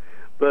verify. Mm-hmm.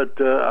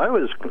 But I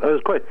was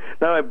quite.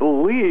 Now I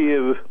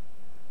believe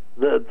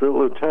that the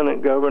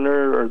lieutenant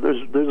governor, or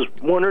there's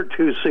one or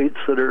two seats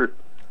that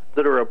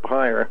are up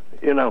higher,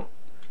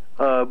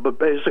 but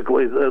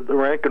basically the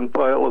rank and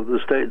file of the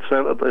state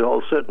senate, they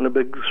all sit in a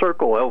big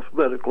circle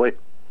alphabetically.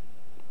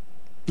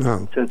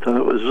 Oh. So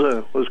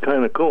it was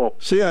kind of cool.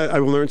 See, I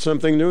learned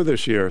something new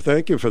this year.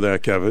 Thank you for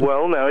that, Kevin.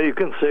 Well, now you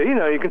can see.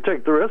 Now you can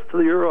take the rest of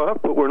the year off,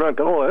 but we're not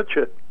going to let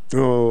you.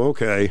 Oh,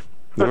 okay.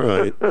 All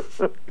right.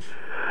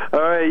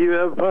 All right, you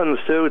have fun,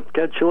 Stu.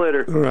 Catch you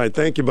later. All right,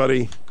 thank you,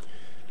 buddy.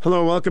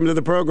 Hello, welcome to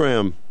the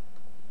program.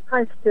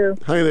 Hi, Stu.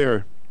 Hi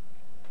there.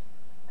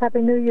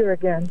 Happy New Year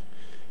again.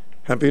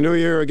 Happy New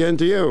Year again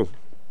to you.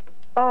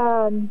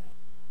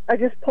 I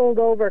just pulled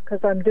over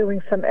because I'm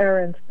doing some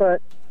errands,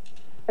 but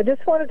I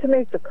just wanted to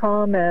make the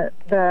comment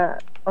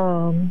that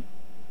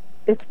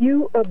if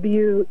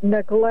you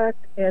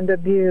neglect and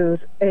abuse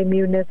a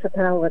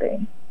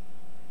municipality,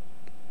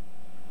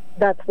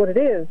 that's what it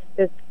is.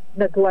 It's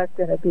neglect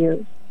and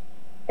abuse.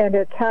 And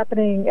it's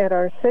happening at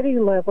our city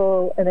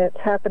level, and it's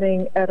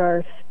happening at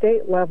our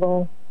state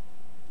level.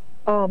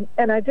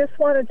 And I just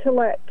wanted to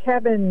let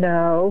Kevin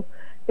know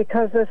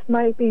because this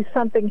might be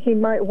something he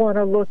might want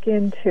to look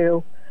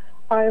into.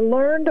 I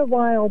learned a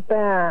while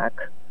back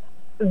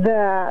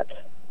that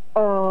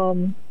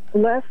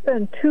less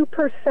than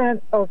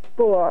 2% of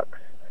books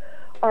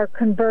are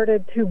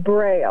converted to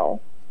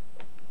Braille.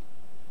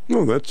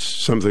 Oh, that's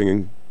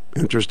something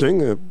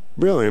interesting.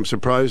 Really, I'm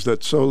surprised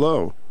that's so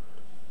low.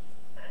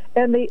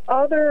 And the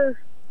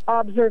other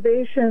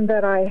observation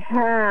that I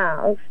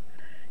have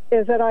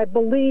is that I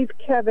believe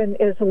Kevin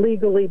is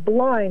legally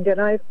blind,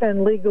 and I've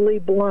been legally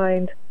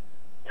blind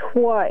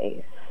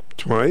twice.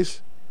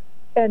 Twice?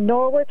 And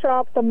Norwich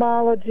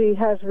Ophthalmology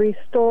has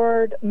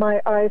restored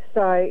my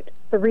eyesight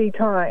 3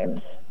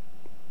 times.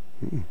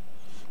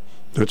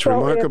 That's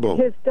remarkable.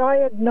 His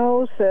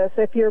diagnosis,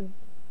 if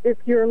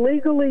you're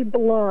legally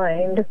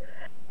blind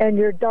and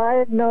your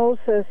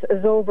diagnosis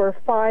is over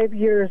 5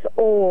 years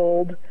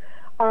old,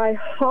 I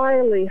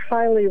highly,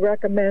 highly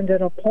recommend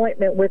an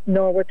appointment with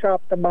Norwich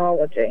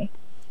Ophthalmology.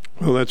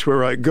 Well, that's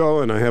where I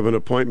go, and I have an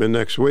appointment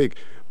next week.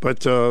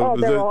 But they're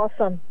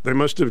awesome. They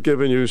must have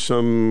given you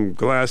some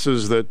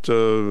glasses that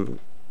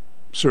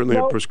certainly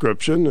a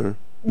prescription, or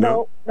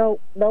no? No.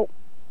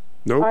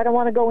 I don't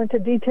want to go into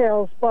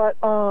details, but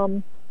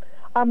I'm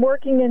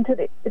working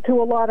into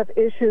a lot of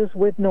issues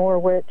with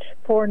Norwich,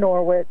 for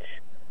Norwich.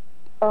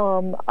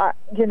 Running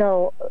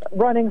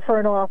for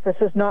an office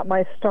is not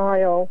my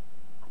style,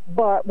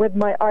 but with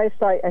my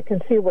eyesight, I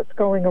can see what's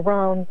going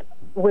around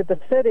with the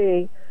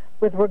city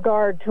with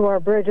regard to our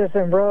bridges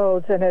and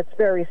roads, and it's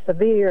very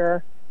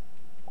severe.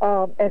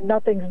 And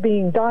nothing's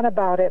being done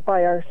about it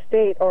by our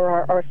state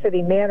or our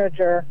city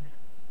manager.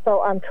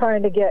 So I'm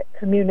trying to get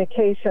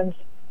communications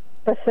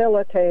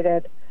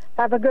facilitated.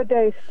 Have a good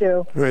day, Stu.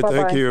 All right, Bye-bye.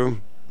 thank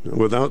you.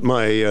 Without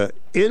my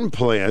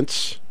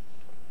implants,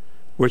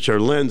 which are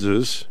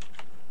lenses,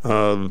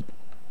 I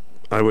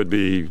would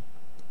be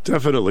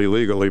definitely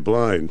legally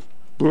blind.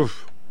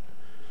 Oof.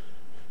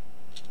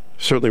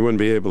 Certainly wouldn't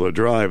be able to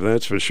drive,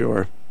 that's for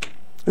sure.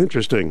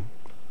 Interesting.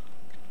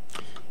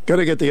 Got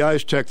to get the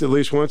eyes checked at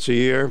least once a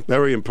year.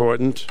 Very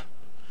important.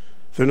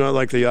 They're not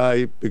like the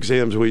eye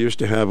exams we used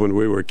to have when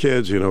we were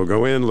kids.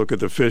 Go in, look at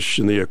the fish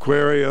in the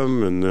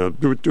aquarium, and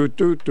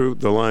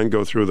the line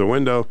go through the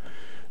window.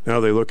 Now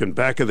they look in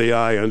back of the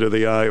eye, under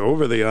the eye,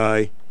 over the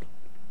eye.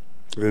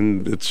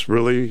 And it's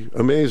really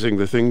amazing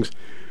the things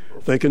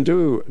they can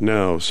do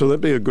now. So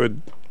that'd be a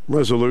good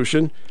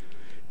resolution.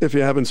 If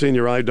you haven't seen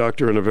your eye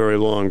doctor in a very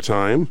long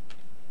time,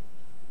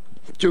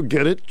 to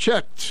get it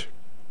checked.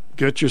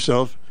 Get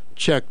yourself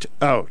checked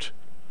out.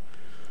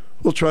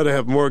 We'll try to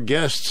have more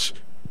guests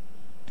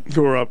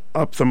who are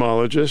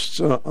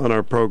ophthalmologists on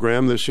our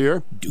program this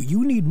year. Do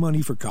you need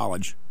money for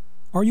college?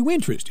 Are you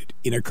interested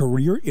in a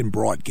career in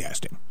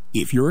broadcasting?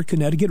 If you're a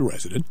Connecticut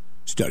resident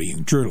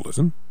studying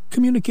journalism,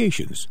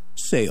 communications,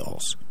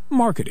 sales,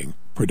 marketing,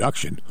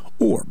 production,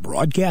 or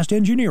broadcast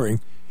engineering,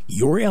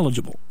 you're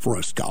eligible for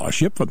a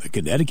scholarship from the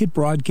Connecticut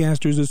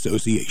Broadcasters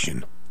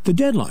Association. The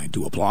deadline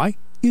to apply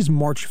is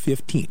March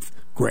 15th.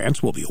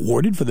 Grants will be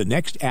awarded for the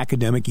next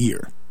academic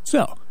year.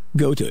 So,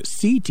 go to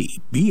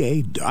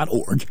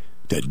ctba.org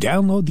to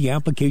download the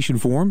application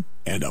form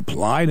and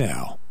apply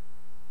now.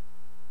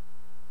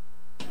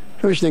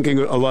 I was thinking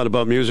a lot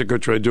about music,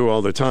 which I do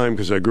all the time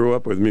because I grew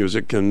up with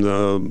music,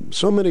 and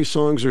so many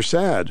songs are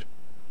sad.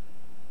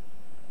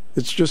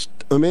 It's just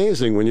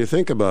amazing when you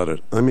think about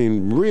it. I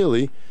mean,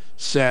 really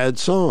sad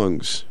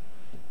songs.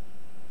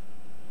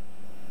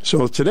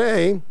 So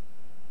today,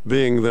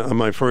 being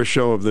my first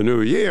show of the new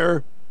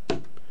year,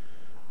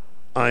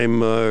 I'm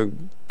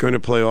going to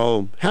play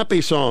all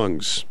happy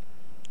songs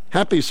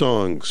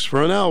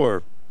for an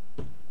hour.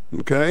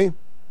 Okay?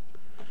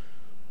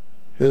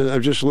 And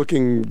I'm just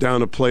looking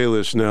down a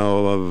playlist now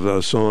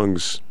of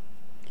songs.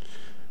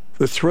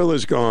 The Thrill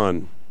Is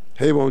Gone.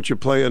 Hey, won't you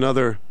play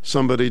another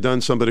Somebody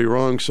Done Somebody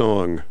Wrong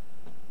song?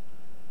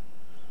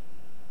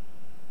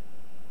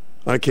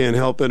 I Can't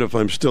Help It If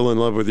I'm Still in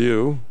Love with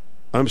You.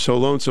 I'm So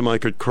Lonesome I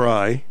Could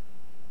Cry.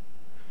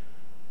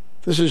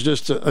 This is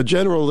just a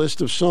general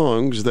list of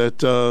songs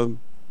that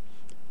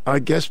I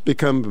guess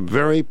become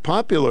very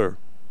popular.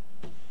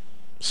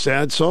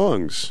 Sad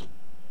songs.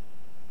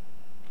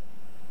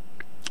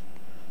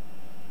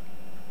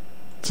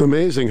 It's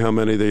amazing how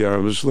many they are. I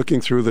was looking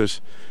through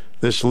this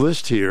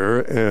list here,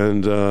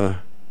 and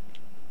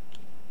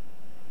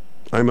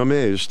I'm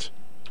amazed.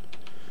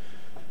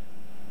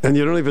 And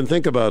you don't even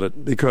think about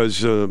it because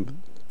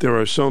there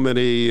are so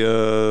many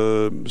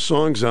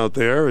songs out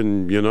there,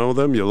 and you know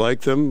them, you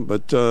like them,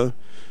 but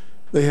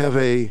they have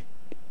a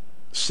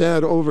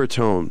sad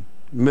overtone.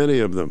 Many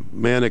of them.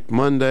 Manic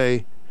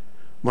Monday,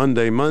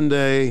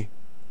 Monday.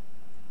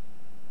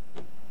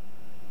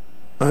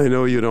 I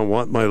Know You Don't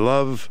Want My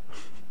Love.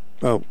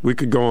 Well, we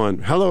could go on.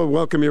 Hello,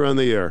 welcome. You're on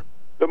the air.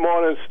 Good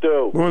morning,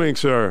 Stu. Morning,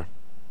 sir.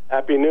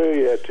 Happy New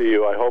Year to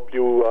you. I hope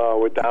you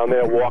were down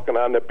there walking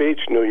on the beach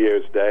New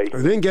Year's Day.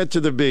 I didn't get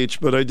to the beach,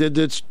 but I did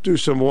do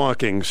some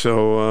walking,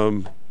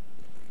 so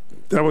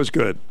that was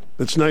good.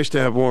 It's nice to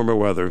have warmer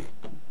weather.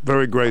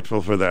 Very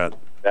grateful for that.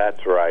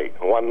 That's right.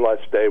 One less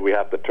day we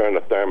have to turn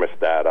the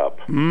thermostat up.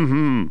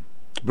 Mm-hmm.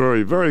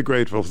 Very, very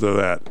grateful for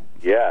that.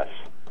 Yes.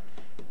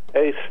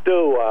 Hey,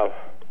 Stu,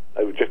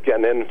 I was just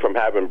getting in from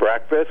having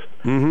breakfast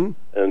and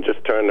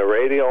just turned the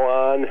radio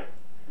on.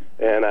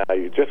 And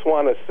I just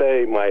want to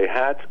say my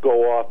hats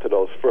go off to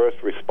those first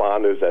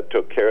responders that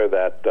took care of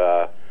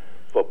that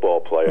football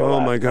player. Oh,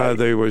 my God,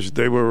 they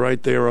were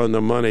right there on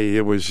the money.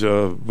 It was,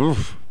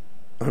 oof.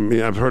 I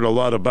mean, I've heard a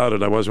lot about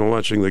it. I wasn't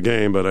watching the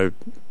game, but I've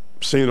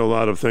seen a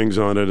lot of things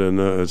on it, and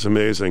it's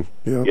amazing.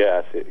 Yeah.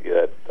 Yes, it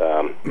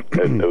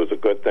was a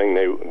good thing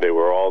they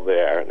were all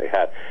there,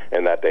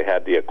 and that they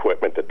had the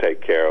equipment to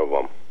take care of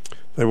them.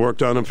 They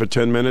worked on him for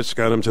 10 minutes,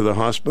 got him to the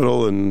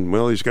hospital, and,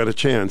 well, he's got a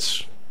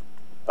chance.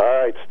 All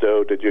right,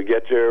 Stu, did you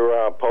get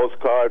your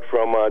postcard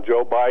from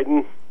Joe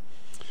Biden?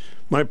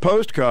 My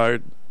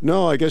postcard?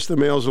 No, I guess the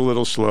mail's a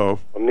little slow.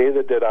 Well,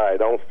 neither did I.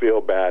 Don't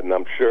feel bad, and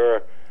I'm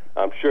sure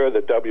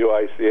the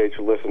WICH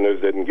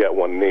listeners didn't get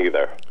one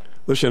neither.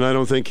 Listen, I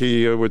don't think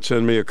he would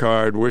send me a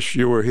card. Wish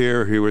you were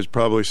here. He would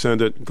probably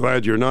send it.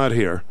 Glad you're not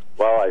here.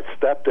 Well, I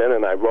stepped in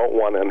and I wrote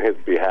one on his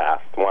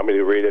behalf. Want me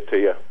to read it to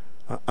you?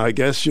 I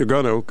guess you're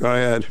going to. Go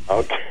ahead.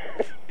 Okay.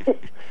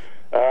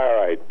 All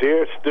right.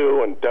 Dear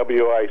Stu and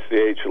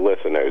WICH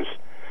listeners,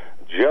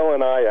 Jill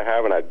and I are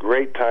having a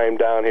great time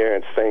down here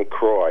in St.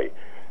 Croix.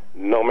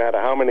 No matter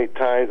how many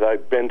times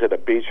I've been to the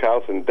beach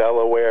house in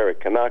Delaware, it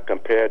cannot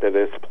compare to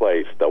this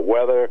place. The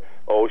weather,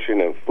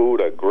 ocean, and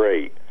food are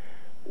great.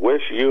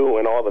 Wish you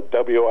and all the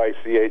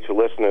WICH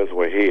listeners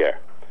were here.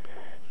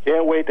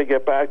 Can't wait to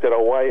get back to the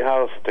White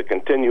House to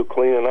continue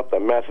cleaning up the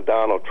mess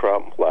Donald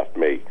Trump left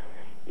me.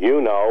 You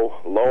know,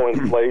 low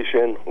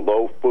inflation,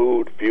 low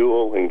food,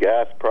 fuel, and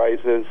gas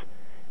prices,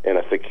 and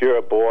a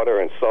secure border,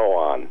 and so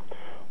on.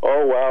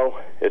 Oh, well,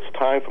 it's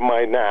time for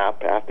my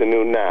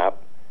afternoon nap.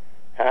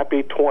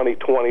 Happy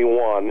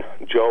 2021,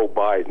 Joe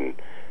Biden.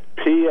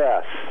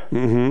 P.S.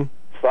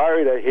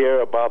 Sorry to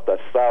hear about the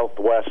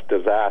Southwest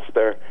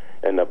disaster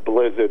and the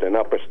blizzard in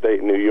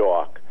upstate New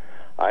York.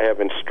 I have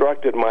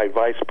instructed my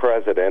vice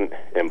president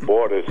and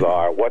border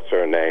czar, what's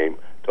her name,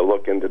 to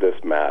look into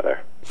this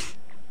matter.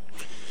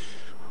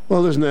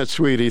 Well, isn't that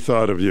sweet he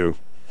thought of you?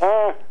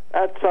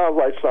 That sounds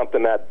like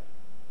something that,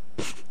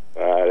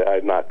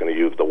 I'm not going to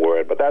use the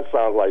word, but that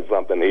sounds like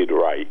something he'd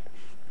write.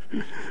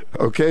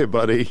 Okay,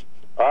 buddy.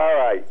 All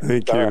right.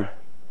 Thank you.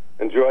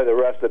 Enjoy the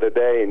rest of the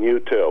day, and you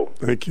too.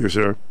 Thank you,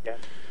 sir. Yeah.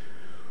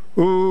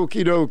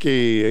 Okie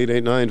dokie.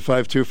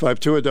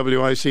 889-5252 at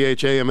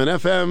WICH AM and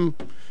FM.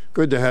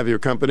 Good to have your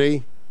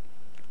company.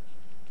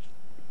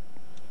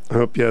 I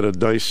hope you had a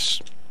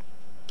nice...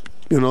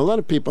 a lot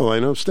of people I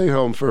know stay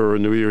home for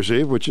New Year's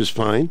Eve, which is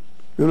fine.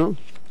 No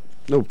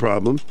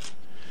problem.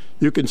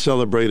 You can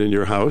celebrate in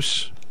your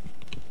house.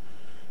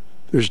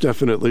 There's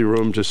definitely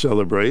room to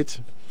celebrate.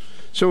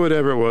 So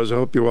whatever it was, I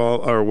hope you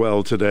all are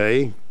well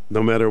today,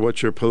 no matter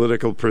what your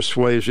political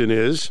persuasion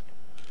is,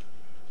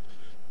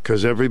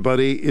 because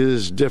everybody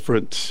is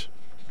different.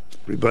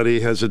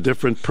 Everybody has a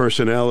different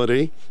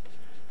personality.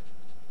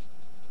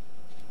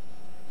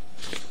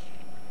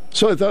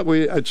 So I thought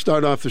I'd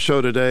start off the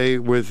show today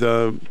with,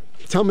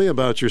 tell me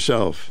about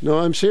yourself. No,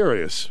 I'm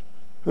serious.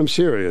 I'm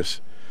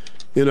serious.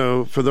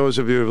 For those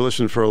of you who have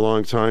listened for a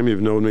long time,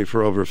 you've known me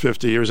for over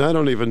 50 years. I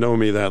don't even know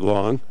me that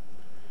long.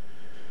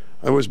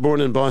 I was born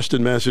in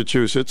Boston,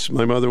 Massachusetts.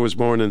 My mother was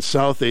born in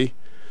Southie,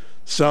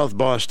 South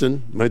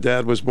Boston. My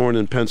dad was born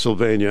in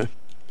Pennsylvania.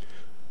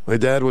 My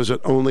dad was an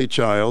only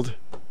child.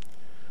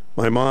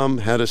 My mom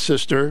had a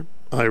sister,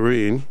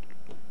 Irene.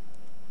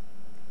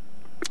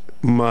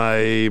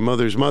 My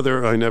mother's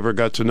mother I never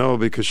got to know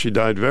because she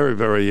died very,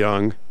 very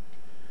young.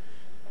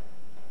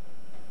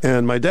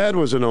 And my dad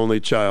was an only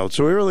child,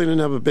 so we really didn't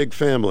have a big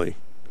family.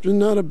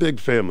 Not a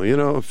big family.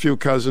 A few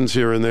cousins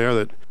here and there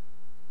that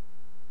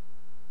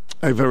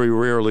I very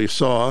rarely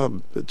saw.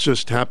 It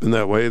just happened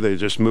that way. They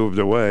just moved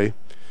away.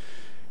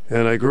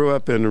 And I grew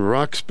up in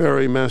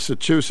Roxbury,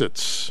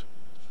 Massachusetts.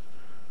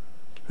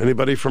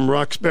 Anybody from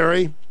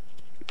Roxbury?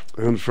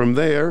 And from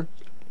there,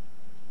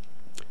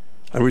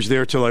 I was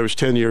there till I was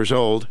 10 years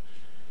old.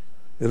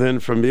 And then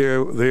from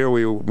there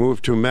we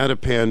moved to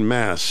Mattapan,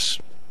 Mass.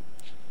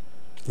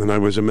 And I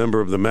was a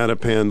member of the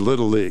Mattapan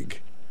Little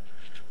League.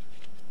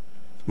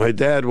 My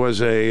dad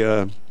was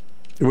it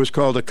was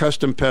called a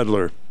custom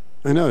peddler.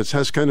 I know it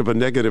has kind of a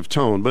negative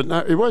tone, but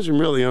it wasn't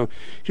really.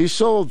 He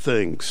sold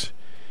things.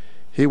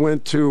 He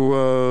went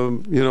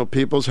to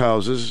people's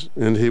houses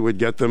and he would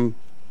get them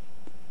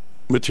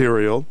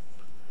material,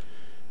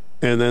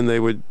 and then they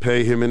would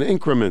pay him in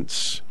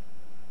increments.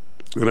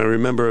 And I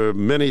remember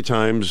many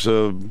times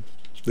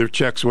their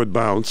checks would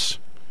bounce,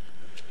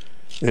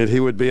 and he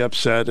would be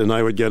upset, and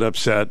I would get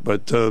upset.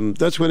 But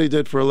that's what he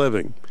did for a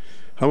living.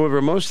 However,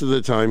 most of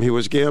the time he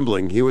was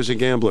gambling. He was a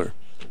gambler.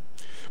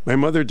 My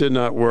mother did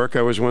not work.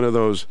 I was one of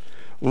those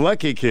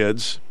lucky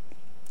kids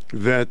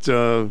that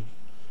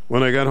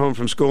when I got home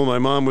from school, my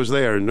mom was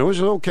there. And it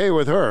was okay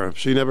with her.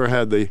 She never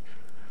had the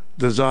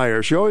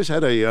desire. She always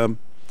had a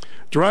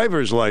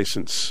driver's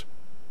license.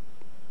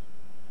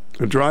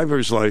 A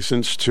driver's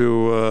license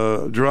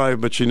to drive,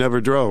 but she never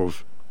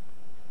drove.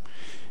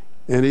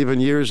 And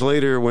even years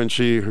later, when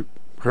she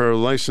her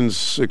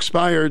license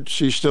expired,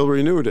 she still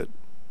renewed it.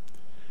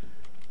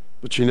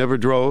 But she never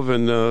drove,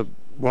 and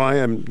why,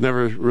 I'm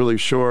never really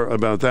sure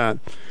about that.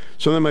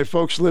 So then my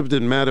folks lived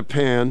in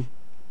Mattapan,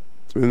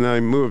 and I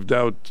moved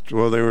out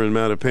while they were in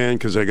Mattapan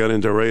because I got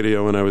into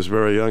radio when I was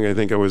very young. I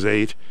think I was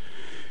 8.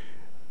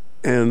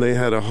 And they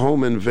had a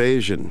home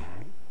invasion,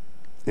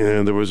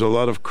 and there was a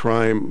lot of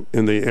crime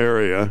in the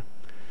area.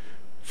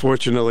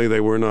 Fortunately, they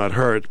were not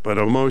hurt, but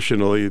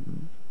emotionally,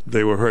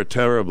 they were hurt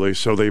terribly,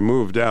 so they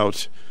moved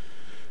out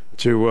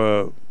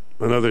to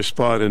another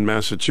spot in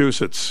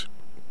Massachusetts.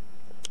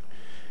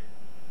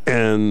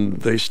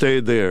 And they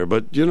stayed there.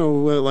 But, you know,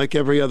 like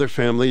every other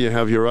family, you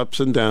have your ups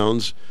and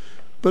downs.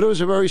 But it was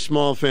a very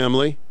small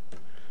family.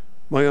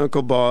 My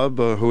Uncle Bob,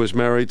 who was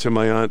married to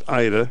my Aunt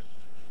Ida,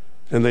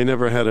 and they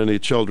never had any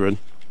children.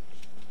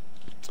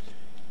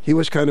 He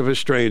was kind of a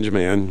strange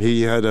man.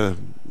 He had a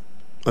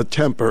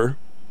temper,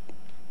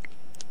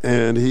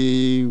 and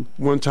he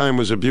one time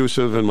was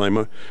abusive, and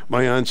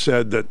my aunt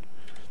said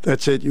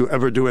that's it, you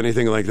ever do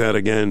anything like that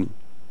again,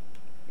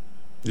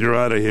 you're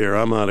out of here,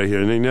 I'm out of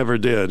here. And he never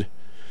did.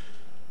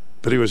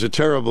 But he was a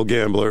terrible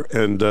gambler,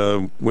 and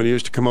when he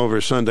used to come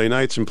over Sunday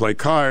nights and play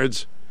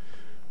cards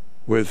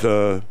with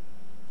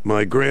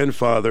my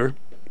grandfather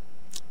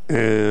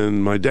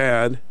and my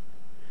dad,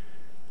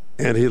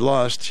 and he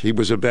lost, he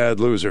was a bad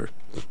loser.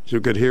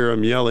 You could hear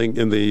him yelling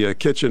in the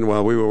kitchen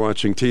while we were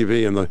watching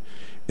TV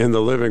in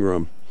the living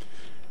room.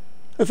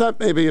 I thought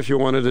maybe if you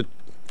wanted to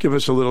give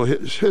us a little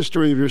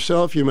history of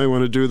yourself, you may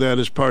want to do that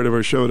as part of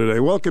our show today.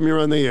 Welcome, you're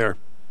on the air.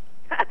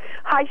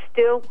 Hi,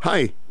 Stu.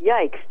 Hi.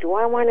 Yikes, do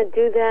I want to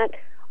do that?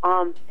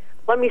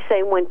 Let me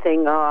say one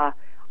thing. I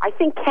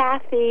think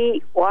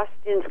Kathy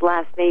Austin's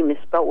last name is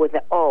spelled with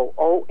an O,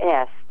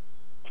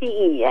 O-S-T-E-N.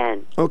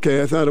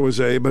 Okay, I thought it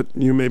was A, but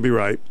you may be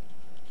right.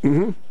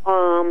 Mm-hmm.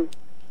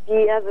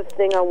 The other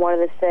thing I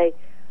wanted to say,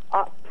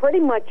 pretty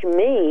much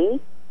me,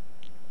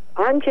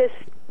 I'm just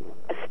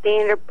a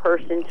standard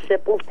person,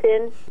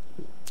 simpleton,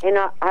 and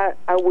I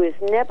was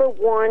never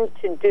one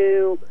to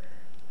do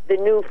the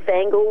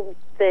newfangled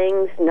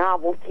things,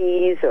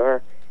 novelties,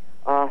 or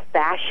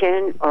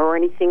fashion, or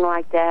anything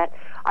like that.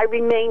 I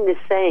remain the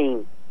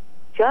same,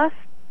 just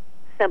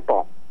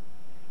simple.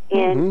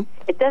 And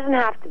it doesn't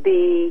have to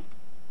be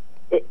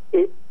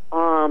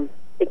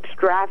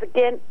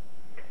extravagant,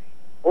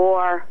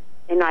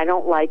 and I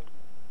don't like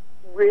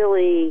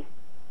really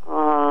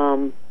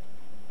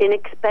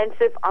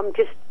inexpensive. I'm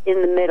just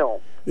in the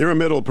middle. You're a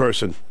middle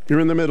person. You're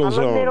in the middle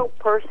zone. I'm a middle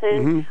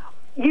person.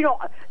 You know,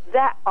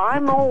 that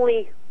I'm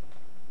only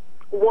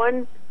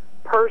one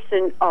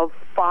person of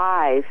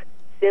 5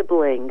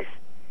 siblings,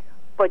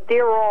 but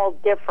they're all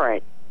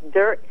different.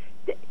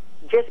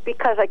 Just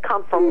because I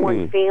come from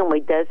one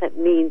family doesn't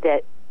mean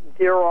that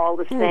they're all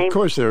the same. Of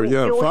course they're, 5.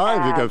 You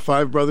got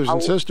 5 brothers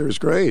and sisters.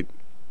 Great.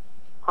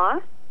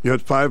 Huh? You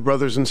had 5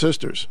 brothers and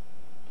sisters.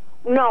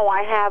 No,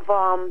 I have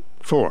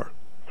 4.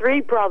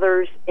 3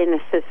 brothers and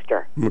a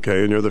sister.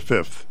 Okay, and you're the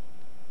 5th.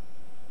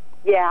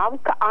 Yeah,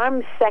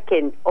 I'm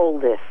second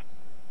oldest.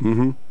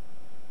 Mm-hmm.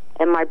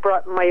 And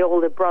my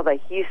older brother,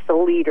 he's the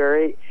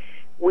leader,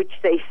 which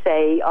they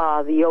say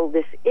the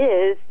oldest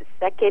is. The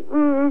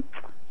second,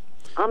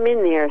 I'm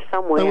in there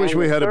somewhere.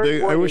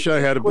 I wish I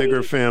had a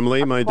bigger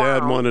family. My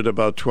dad wanted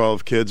about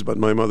 12 kids, but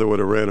my mother would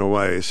have ran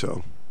away.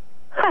 So.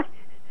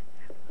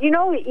 You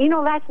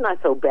know that's not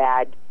so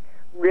bad,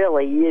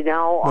 really. You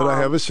know. But I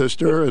have a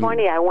sister. It's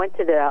funny. I went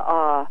to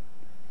the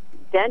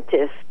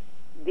dentist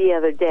the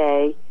other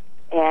day,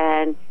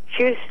 and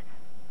she was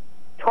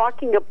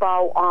talking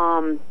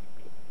about.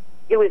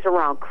 It was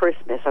around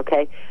Christmas,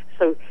 okay?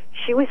 So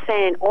she was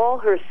saying all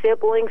her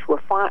siblings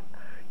were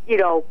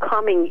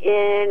coming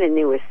in, and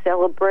they were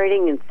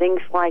celebrating and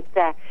things like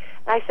that.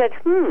 And I said,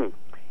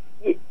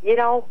 you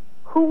know,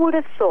 who would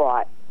have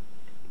thought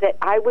that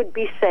I would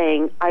be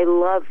saying I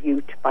love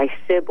you to my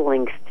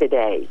siblings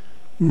today?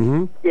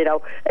 Mm-hmm. You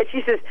know, and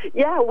she says,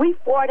 yeah, we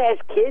fought as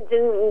kids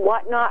and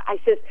whatnot. I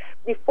says,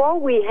 before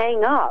we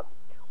hang up,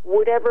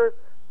 whatever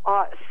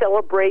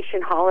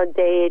celebration,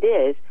 holiday it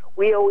is,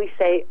 we always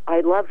say,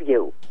 I love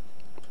you.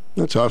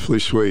 That's awfully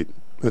sweet.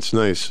 That's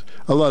nice.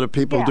 A lot of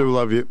people do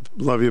love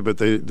you, but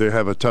they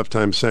have a tough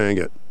time saying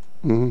it.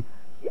 Mm-hmm.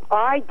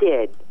 I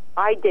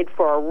did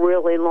for a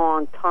really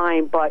long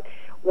time, but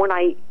when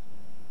I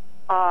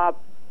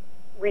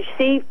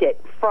received it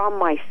from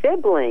my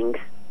siblings,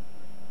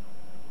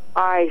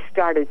 I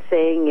started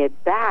saying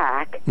it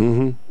back,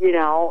 you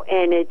know,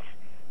 and it's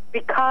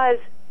because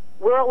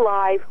we're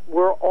alive,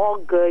 we're all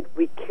good,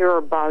 we care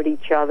about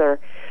each other,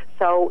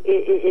 so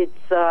it's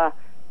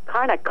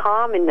kind of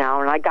common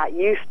now, and I got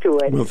used to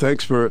it. Well,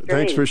 thanks for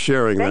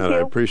sharing that. I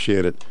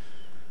appreciate it.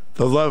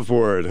 The love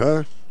word,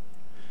 huh?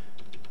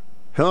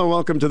 Hello,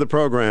 welcome to the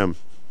program.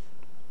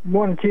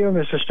 Morning to you,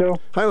 Mr. Stu.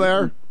 Hi,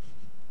 Larry.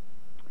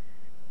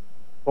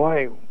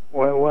 Boy,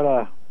 what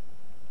I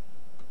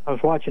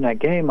was watching that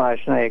game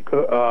last night.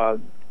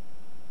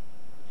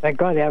 Thank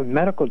God they have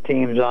medical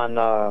teams on.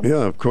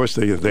 Yeah, of course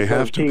they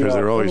have to, because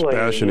they're always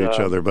bashing each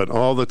other. But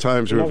all the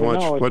times we've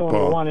watched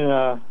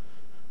football,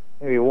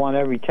 maybe one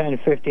every 10,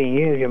 15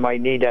 years you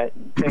might need that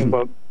thing.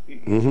 But,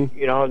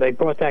 you know, they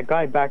brought that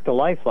guy back to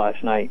life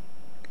last night.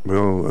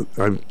 Well,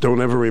 I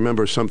don't ever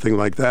remember something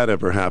like that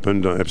ever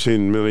happened. I've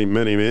seen many,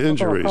 many injuries. It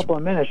took a couple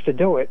of minutes to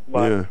do it,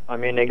 but, yeah. I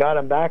mean, they got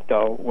him back,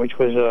 though, which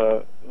was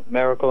a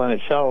miracle in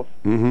itself.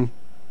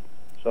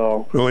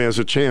 So. Well, he has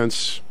a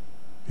chance.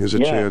 He has a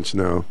chance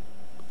now.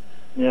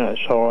 Yeah,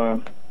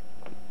 so,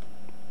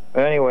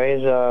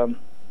 anyways,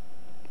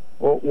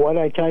 what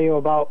I tell you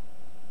about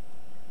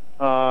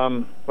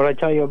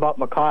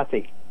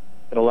McCarthy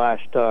for the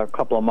last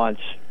couple of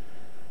months?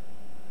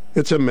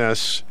 It's a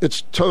mess.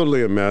 It's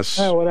totally a mess.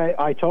 Yeah, well,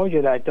 I told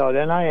you that, though,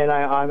 didn't I? And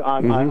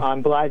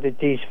I'm glad that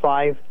these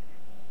 5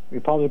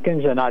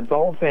 Republicans are not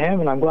voting for him,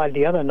 and I'm glad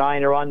the other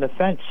 9 are on the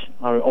fence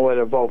on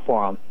whether to vote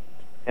for him.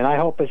 And I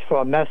hope it's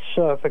for a mess,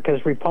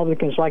 because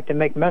Republicans like to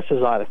make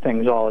messes out of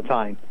things all the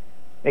time.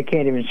 They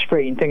can't even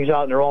straighten things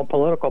out in their own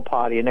political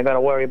party, and they're going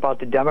to worry about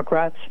the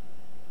Democrats.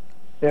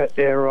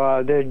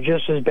 They're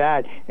just as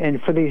bad.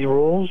 And for these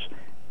rules,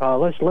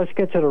 let's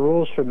get to the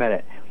rules for a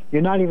minute.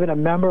 You're not even a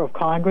member of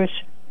Congress,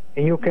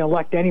 and you can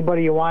elect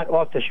anybody you want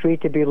off the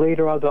street to be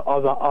leader of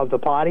the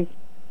party,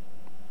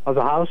 of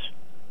the House.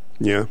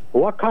 Yeah.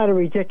 What kind of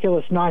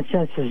ridiculous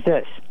nonsense is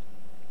this?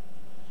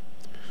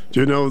 Do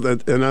you know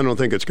that? And I don't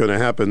think it's going to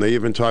happen. They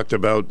even talked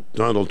about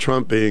Donald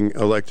Trump being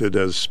elected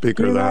as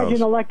Speaker of the House. Can you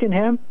imagine electing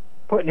him,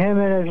 putting him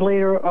in as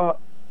leader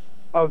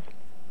of?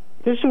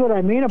 This is what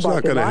I mean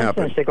about the nonsense.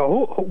 Happen. They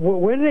go,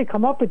 where do they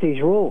come up with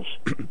these rules?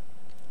 I'm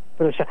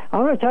going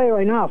to tell you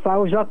right now, if I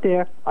was up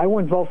there, I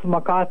wouldn't vote for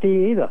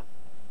McCarthy either.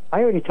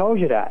 I already told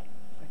you that.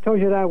 I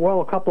told you that,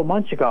 well, a couple of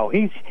months ago.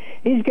 He's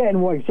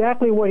getting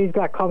exactly what he's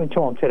got coming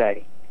to him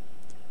today.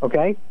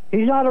 Okay?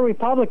 He's not a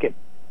Republican.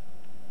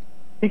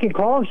 He can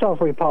call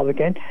himself a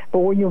Republican, but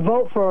when you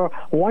vote for a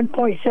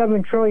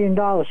 $1.7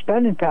 trillion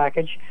spending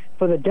package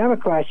for the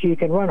Democrats so you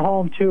can run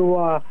home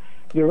to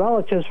your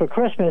relatives for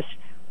Christmas,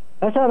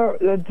 that's not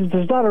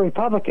a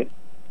Republican.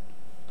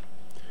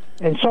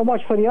 And so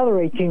much for the other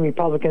 18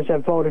 Republicans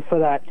that voted for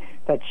that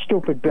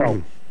stupid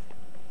bill.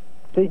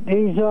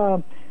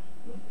 That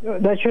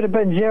should have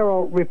been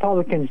 0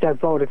 Republicans that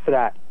voted for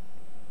that.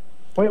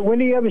 When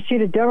do you ever see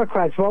the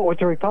Democrats vote with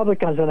the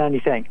Republicans on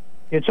anything?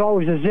 It's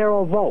always a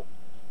 0 vote.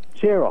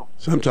 0.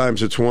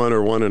 Sometimes it's 1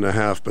 or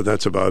 1.5, but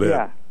that's about it.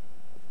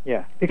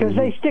 Yeah. Because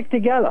they stick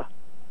together.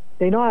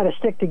 They know how to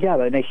stick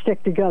together, and they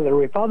stick together. The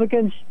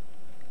Republicans,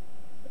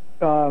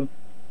 they're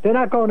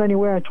not going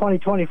anywhere in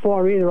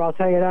 2024 either. I'll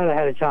tell you that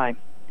ahead of time.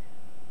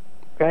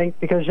 Okay,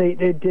 because they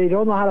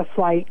don't know how to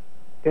fight.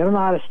 They don't know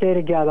how to stay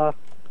together.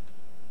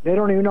 They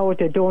don't even know what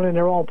they're doing in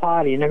their own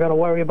party, and they're going to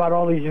worry about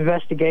all these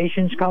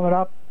investigations coming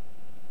up,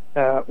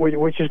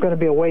 which is going to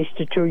be a waste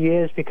of 2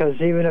 years,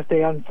 because even if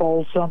they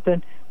unfold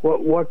something,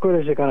 what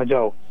good is it going to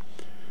do?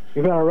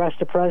 You're going to arrest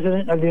the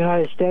President of the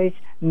United States?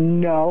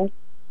 No.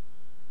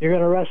 You're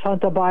going to arrest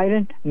Hunter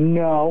Biden?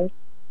 No.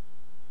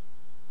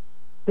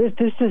 This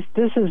is,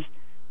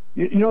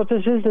 you know what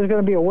this is? There's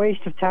going to be a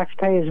waste of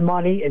taxpayers'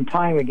 money and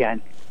time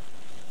again.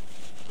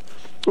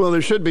 Well,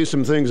 there should be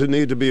some things that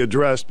need to be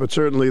addressed, but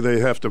certainly they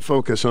have to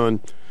focus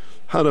on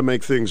how to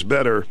make things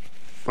better,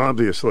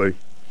 obviously.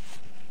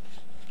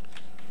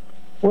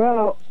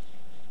 Well,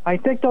 I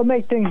think they'll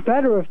make things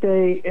better if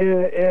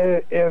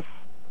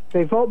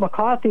they vote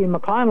McCarthy and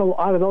McConnell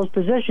out of those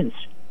positions.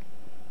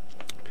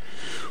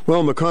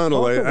 Well,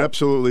 McConnell, I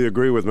absolutely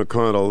agree with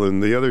McConnell.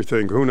 And the other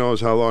thing, who knows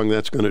how long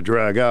that's going to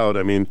drag out.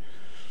 I mean,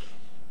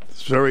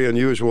 it's very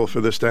unusual for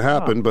this to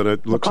happen, but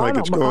it looks like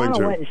it's going to.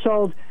 McConnell went and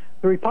sold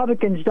the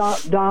Republicans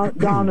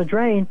down the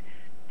drain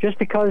just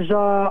because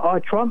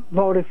Trump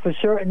voted for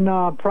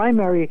certain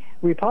primary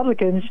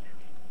Republicans,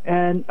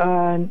 and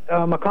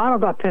McConnell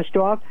got pissed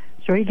off,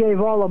 so he gave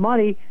all the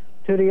money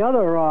to the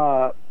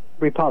other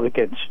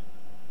Republicans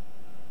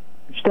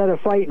instead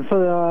of fighting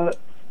for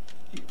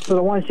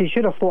the ones he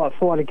should have fought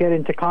for to get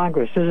into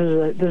Congress. This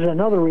is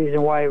another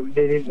reason why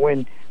they didn't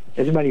win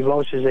as many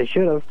votes as they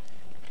should have.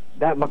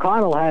 That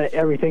McConnell had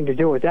everything to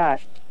do with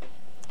that.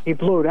 He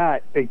blew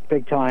that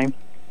big time,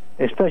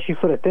 especially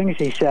for the things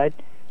he said.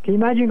 Can you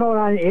imagine going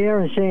on air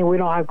and saying we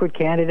don't have good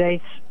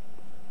candidates?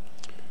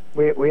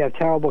 We have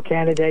terrible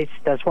candidates.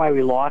 That's why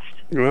we lost.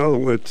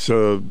 Well,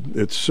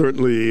 it's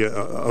certainly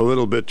a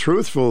little bit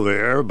truthful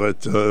there,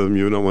 but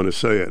you don't want to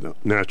say it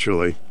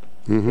naturally.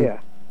 Mm-hmm. Yeah.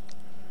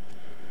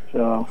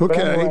 So, okay. But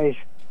anyways,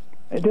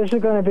 this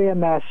is going to be a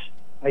mess.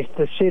 I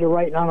see the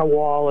writing on the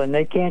wall, and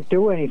they can't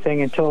do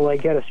anything until they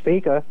get a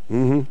speaker.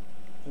 Mm-hmm.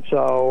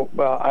 So,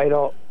 I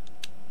don't.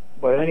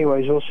 But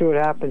anyways, we'll see what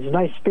happens.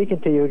 Nice speaking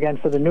to you again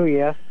for the new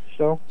year.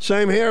 So.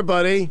 Same here,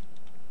 buddy.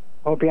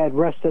 Hope you had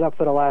rested up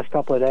for the last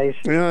couple of days.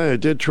 Yeah, I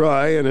did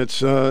try, and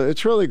it's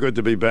really good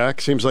to be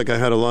back. Seems like I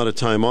had a lot of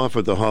time off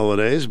with the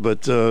holidays,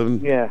 but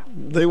yeah,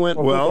 they went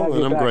well,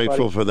 and I'm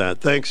grateful for that.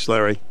 Thanks,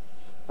 Larry.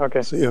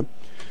 Okay. See ya.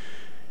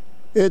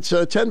 It's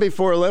 10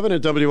 before 11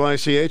 at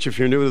WICH if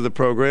you're new to the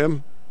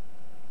program.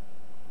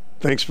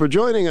 Thanks for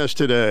joining us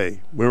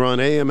today. We're on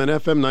AM and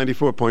FM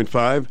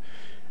 94.5,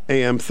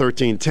 AM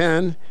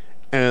 1310,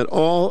 and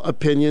all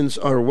opinions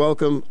are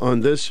welcome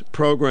on this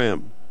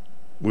program.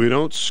 We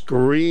don't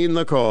screen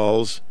the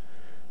calls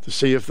to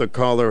see if the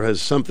caller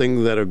has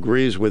something that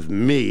agrees with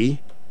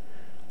me,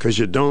 because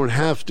you don't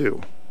have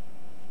to.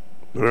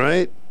 All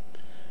right?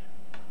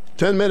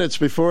 10 minutes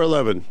before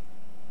 11.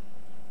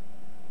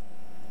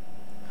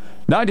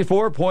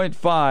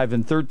 94.5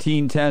 and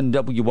 1310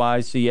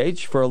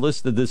 WICH. For a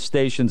list of this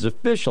station's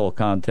official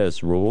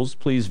contest rules,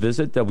 please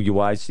visit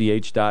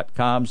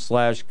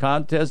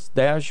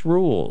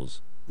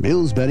WICH.com/contest-rules.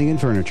 Bill's Bedding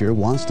and Furniture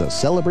wants to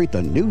celebrate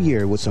the new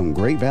year with some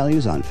great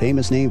values on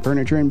famous name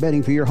furniture and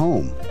bedding for your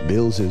home.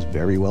 Bill's is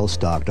very well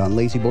stocked on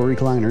Lazy Boy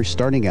recliners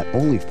starting at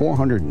only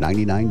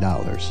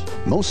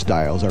 $499. Most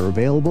styles are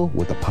available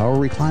with a power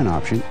recline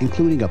option,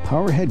 including a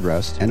power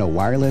headrest and a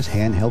wireless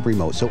handheld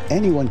remote, so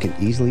anyone can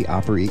easily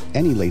operate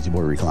any Lazy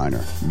Boy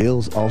recliner.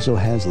 Bill's also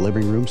has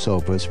living room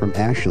sofas from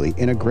Ashley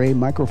in a gray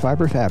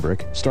microfiber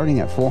fabric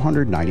starting at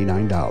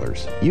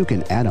 $499. You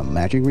can add a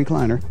matching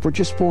recliner for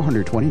just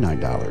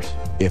 $429.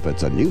 If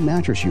it's a new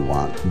mattress you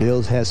want,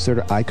 Bill's has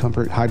Certa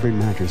iComfort Hybrid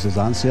mattresses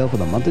on sale for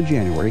the month of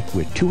January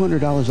with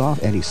 $200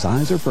 off any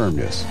size or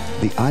firmness.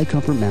 The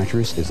iComfort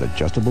mattress is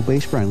adjustable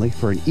base friendly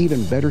for an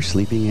even better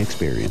sleeping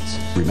experience.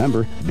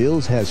 Remember,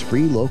 Bill's has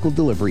free local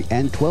delivery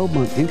and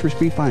 12-month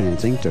interest-free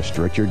financing to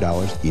stretch your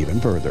dollars even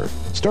further.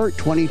 Start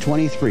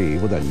 2023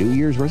 with a New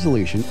Year's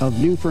resolution of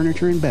new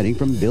furniture and bedding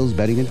from Bill's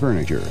Bedding and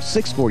Furniture,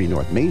 640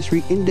 North Main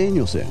Street in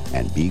Danielson,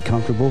 and be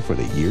comfortable for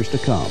the years to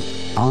come.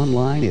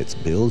 Online, it's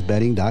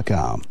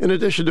billsbedding.com. In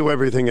addition to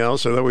everything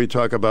else, I thought we'd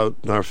talk about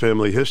our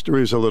family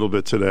histories a little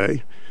bit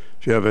today.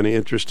 If you have any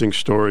interesting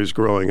stories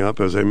growing up,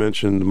 as I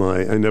mentioned,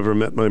 I never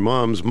met my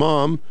mom's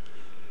mom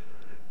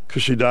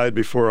because she died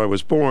before I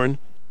was born.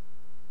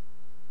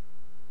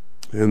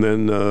 And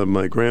then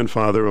my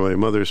grandfather, my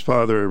mother's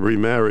father,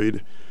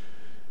 remarried.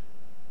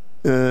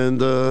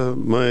 And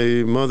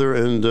my mother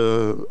and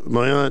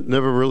my aunt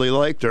never really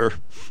liked her.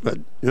 But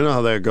you know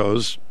how that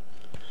goes.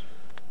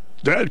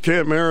 Dad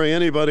can't marry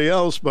anybody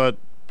else, but...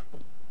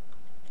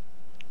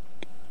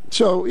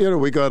 So,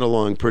 we got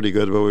along pretty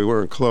good, but we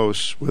weren't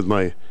close with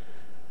my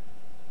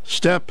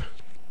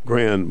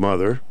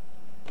step-grandmother.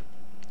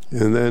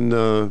 And then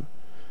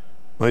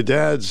my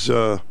dad's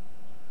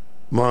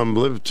mom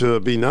lived to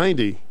be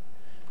 90.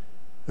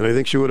 And I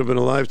think she would have been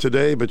alive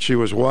today, but she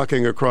was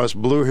walking across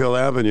Blue Hill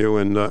Avenue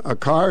and a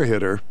car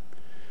hit her.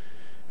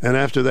 And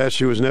after that,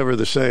 she was never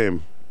the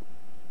same.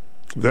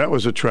 That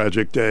was a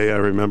tragic day, I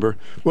remember.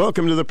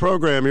 Welcome to the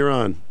program. You're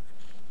on.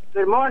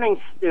 Good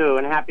morning, Stu,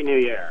 and Happy New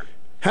Year.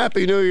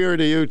 Happy New Year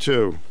to you,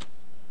 too.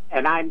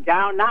 And I'm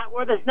down, not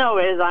where the snow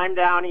is, I'm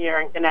down here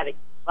in Connecticut.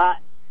 But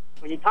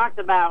when you talked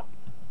about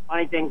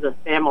funny things with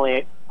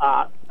family,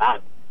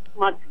 about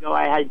months ago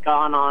I had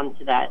gone on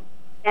to that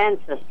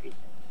Ancestry thing.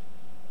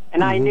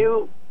 And I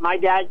knew my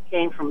dad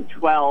came from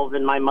 12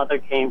 and my mother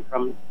came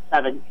from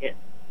 7 kids.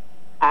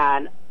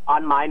 And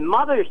on my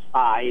mother's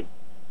side,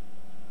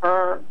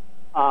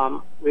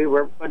 we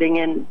were putting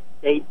in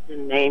dates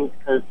and names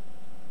because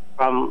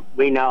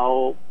we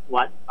know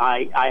what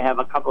I have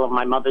a couple of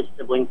my mother's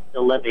siblings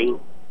still living,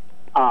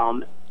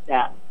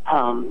 that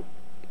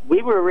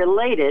we were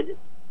related,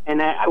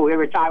 and I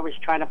was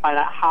trying to find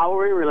out how we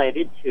were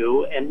related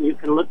to, and you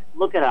can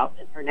look it up.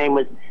 Her name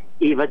was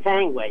Eva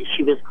Tangway.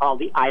 She was called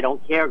the I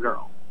Don't Care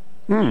Girl.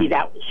 It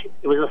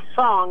was a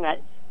song that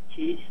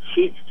she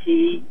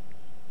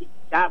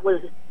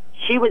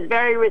was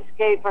very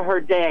risque for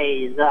her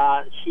days.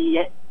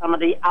 Some of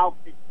the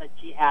outfits that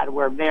she had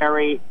were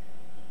very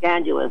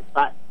scandalous,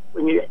 but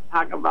when you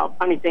talk about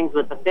funny things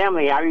with the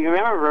family, I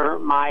remember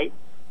my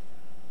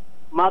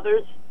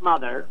mother's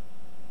mother,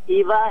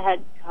 Eva,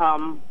 had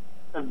come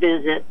to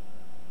visit.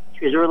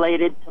 She was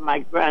related to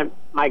my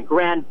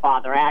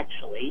grandfather,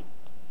 actually,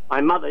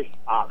 my mother's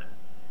father,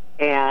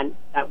 and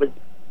that was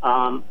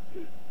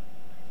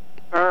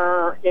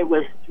her. It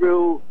was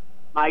through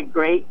my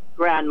great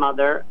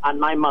grandmother on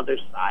my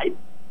mother's side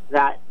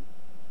that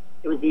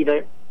it was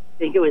I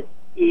think it was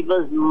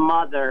Eva's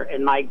mother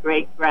and my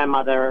great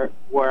grandmother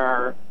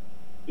were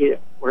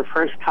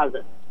first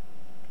cousins.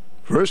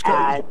 First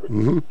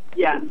cousins?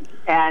 Yeah.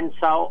 And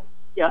so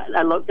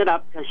I looked it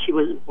up because she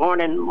was born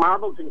in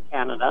Marbleton,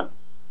 Canada,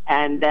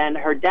 and then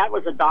her dad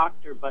was a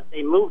doctor, but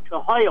they moved to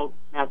Holyoke,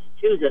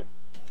 Massachusetts,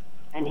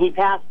 and he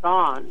passed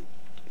on,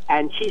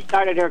 and she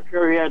started her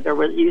career. There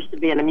used to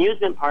be an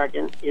amusement park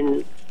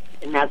in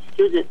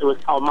Massachusetts. It was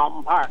called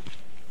Mountain Park,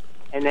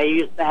 and they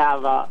used to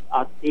have a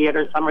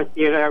theater, summer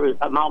theater. It was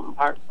the Mountain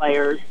Park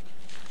Players,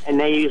 and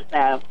they used to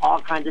have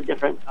all kinds of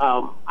different.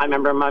 I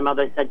remember my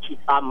mother said she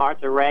saw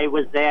Martha Ray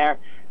was there.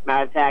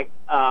 Matter of fact,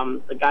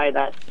 the guy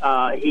that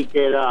he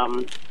did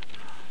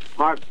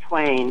Mark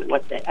Twain,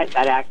 that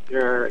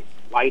actor,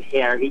 white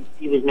hair.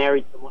 He was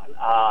married to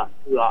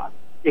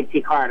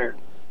Dixie Carter.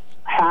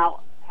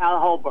 Hal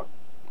Holbrook.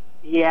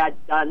 They used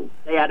to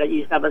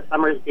have a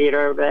summer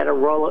theater. They had a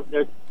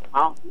Mountain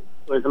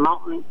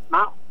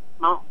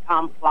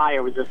Tom Flyer.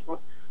 It was this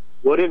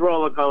wooded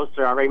roller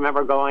coaster. I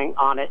remember going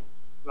on it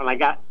when I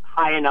got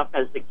high enough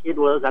as the kid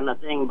was on the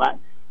thing, but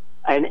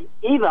And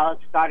Eva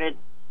started,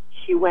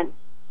 she went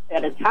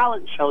at a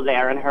talent show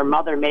there, and her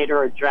mother made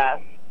her a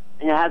dress,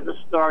 and it has the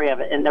story of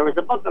it. And there was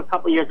a book a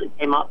couple years that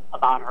came up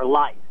about her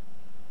life.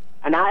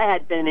 And I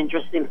had been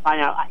interested in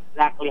finding out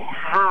exactly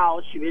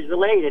how she was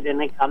related, and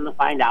they come to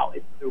find out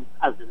it's through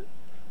cousins.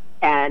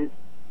 And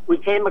we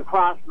came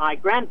across, my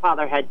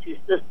grandfather had 2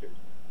 sisters,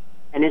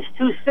 and his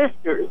 2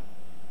 sisters,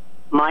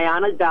 my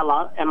Aunt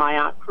Adela and my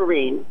Aunt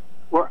Corrine,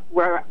 were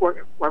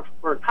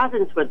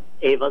cousins with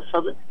Ava.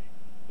 So that,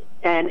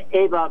 and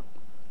Eva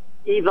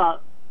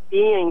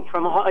being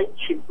from Holyoke,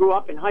 she grew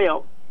up in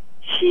Holyoke.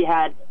 She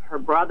had a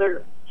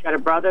brother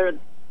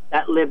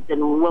that lived in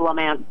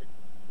Willimantic.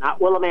 Not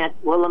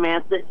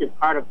Willimantic is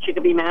part of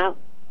Chicopee, Mass.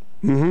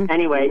 Mm-hmm.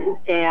 Anyway,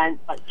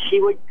 but she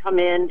would come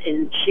in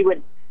and she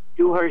would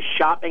do her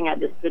shopping at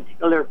this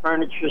particular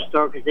furniture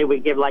store because they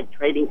would give like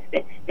trading.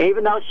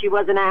 Even though she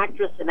was an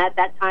actress, and at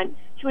that time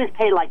she was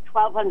paid like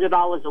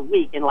 $1,200 a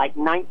week in like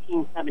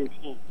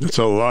 1917. That's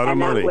a lot of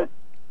money.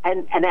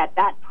 And at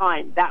that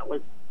time, that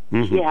was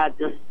she had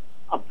this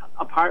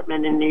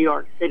apartment in New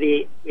York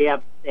City. They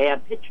have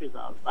pictures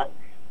of, but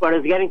what I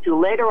was getting to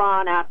later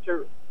on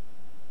after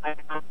my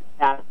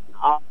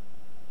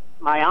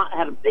aunt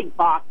had a big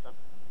box of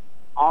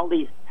all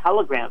these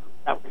telegrams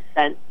that were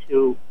sent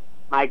to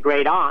my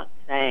great aunt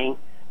saying,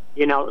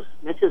 you know,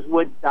 Mrs.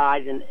 Wood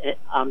died, and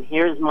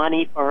here's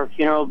money for her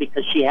funeral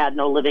because she had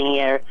no living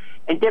heir,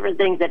 and different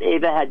things that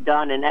Ava had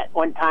done. And at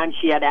one time,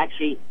 she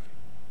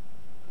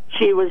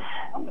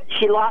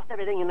lost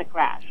everything in the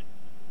crash.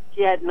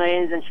 She had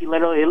millions, and she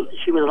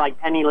was like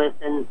penniless,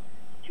 and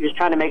she was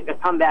trying to make a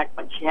comeback,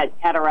 but she had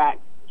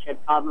cataracts. She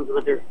had problems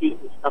with her feet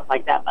and stuff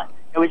like that. But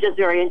it was just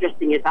very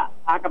interesting to talk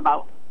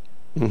about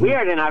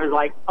weird, and I was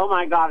like, oh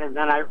my God. And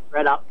then I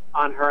read up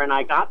on her, and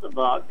I got the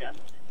book, and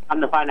come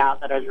to find out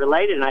that I was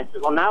related. And I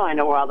said, well, now I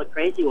know where all the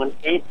crazy ones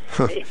came.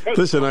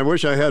 Listen, I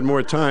wish I had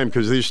more time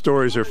because these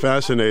stories are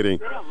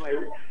fascinating.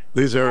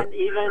 These are... And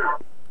even,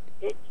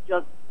 it's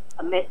just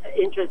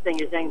interesting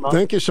you're saying about.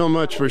 Thank you so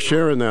much for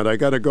sharing that. I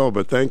got to go,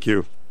 but thank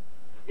you.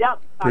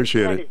 Yep.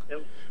 Appreciate it.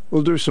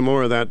 We'll do some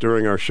more of that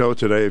during our show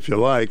today if you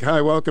like.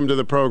 Hi, welcome to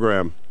the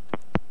program.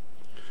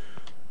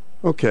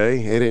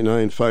 Okay,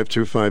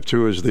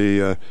 889-5252 is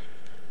the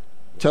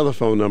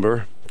telephone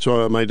number.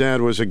 So my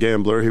dad was a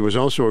gambler. He was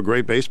also a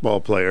great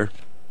baseball player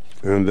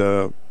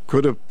and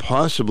could have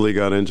possibly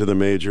got into the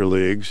major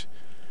leagues.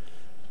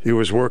 He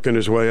was working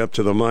his way up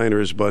to the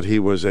minors, but he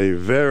was a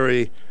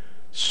very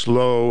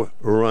slow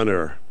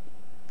runner.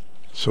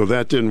 So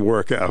that didn't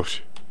work out.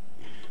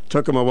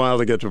 Took him a while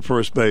to get to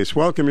first base.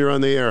 Welcome, you're on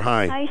the air.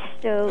 Hi. Hi,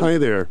 Stu. Hi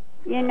there.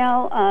 You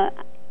know,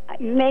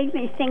 you made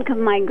me think of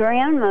my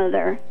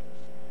grandmother,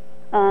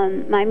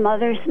 my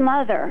mother's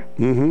mother.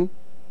 Mm-hmm.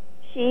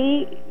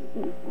 She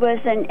was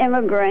an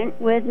immigrant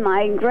with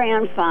my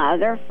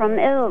grandfather from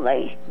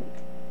Italy.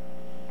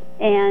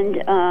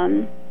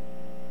 And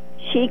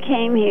she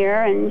came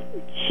here, and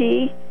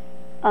she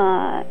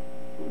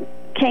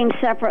came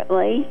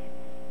separately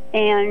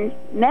and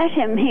met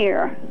him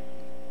here.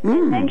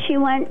 And then she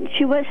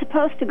was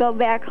supposed to go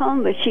back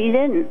home, but she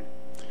didn't.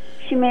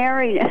 She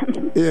married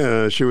him.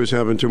 Yeah, she was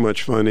having too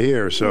much fun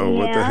here, so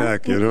what the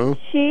heck, you know?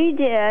 She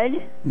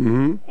did.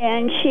 Mm-hmm.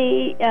 And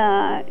she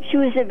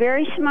was a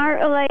very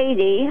smart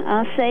lady,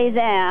 I'll say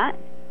that.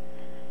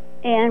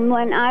 And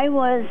when I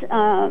was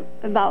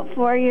about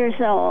 4 years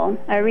old,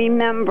 I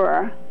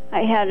remember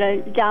I had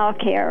a doll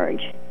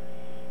carriage.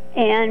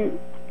 And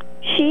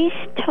she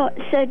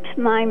said to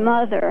my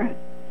mother,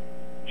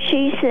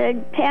 she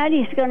said,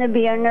 Patty's going to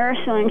be a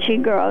nurse when she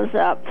grows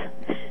up.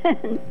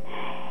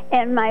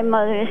 And my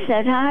mother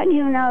said, how do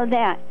you know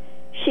that?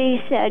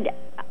 She said,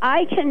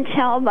 I can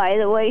tell by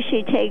the way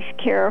she takes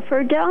care of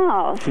her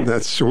dolls.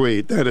 That's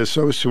sweet. That is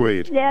so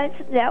sweet.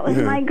 That was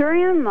my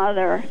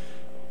grandmother.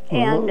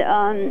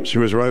 And she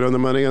was right on the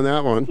money on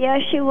that one. Yeah,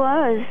 she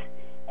was.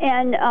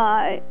 And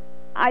I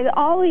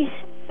always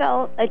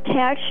felt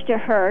attached to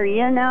her,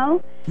 you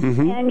know?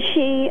 Mm-hmm. And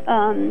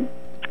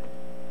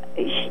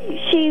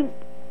she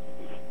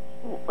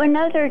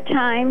another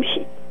time,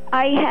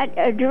 I had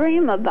a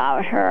dream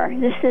about her.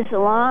 This is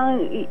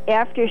long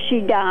after she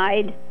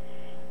died,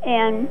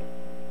 and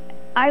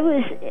I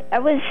was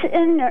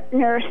in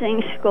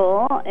nursing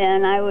school,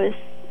 and I was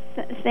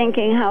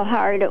thinking how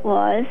hard it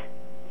was,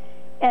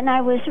 and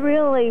I was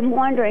really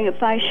wondering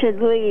if I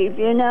should leave,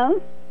 you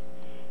know.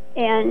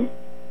 And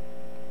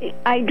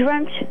I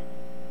dreamt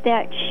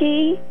that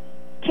she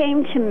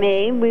came to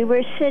me. We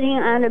were sitting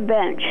on a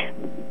bench.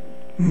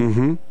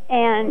 Mm-hmm.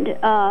 And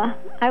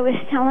I was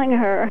telling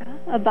her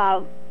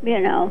about, you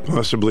know,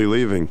 possibly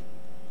leaving.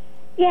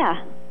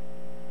 Yeah,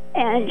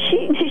 and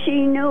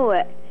she knew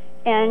it,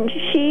 and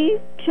she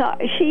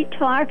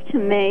talked to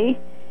me,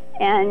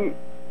 and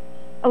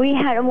we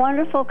had a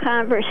wonderful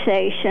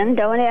conversation.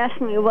 Don't ask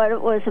me what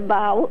it was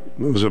about.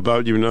 It was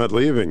about you not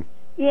leaving.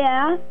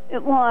 Yeah,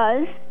 it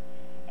was,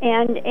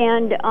 and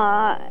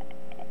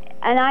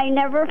I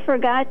never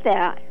forgot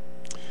that.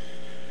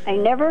 I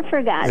never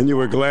forgot. And you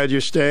were glad you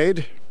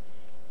stayed?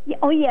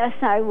 Oh, yes,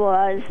 I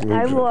was. Okay.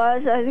 I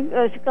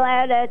was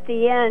glad at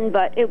the end,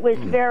 but it was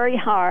very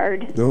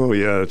hard. Oh,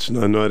 yeah, it's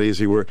not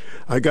easy work.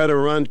 I got to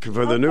run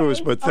for the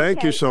news, but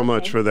thank you so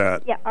much for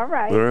that. Yeah, all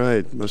right. All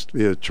right. Must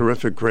be a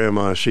terrific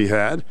grandma she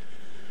had.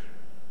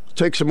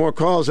 Take some more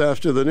calls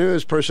after the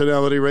news.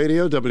 Personality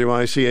Radio,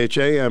 WICH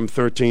AM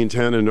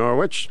 1310 in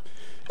Norwich.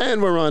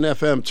 And we're on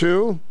FM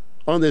 2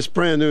 on this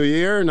brand new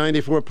year,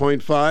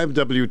 94.5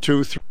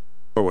 W2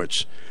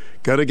 Norwich.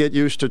 Got to get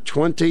used to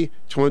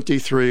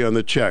 2023 on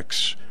the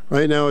checks.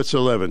 Right now it's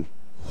 11.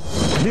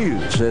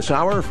 News this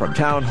hour from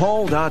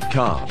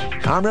townhall.com.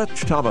 I'm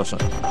Rich Thomason.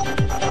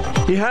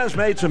 He has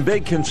made some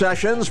big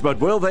concessions, but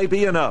will they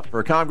be enough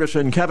for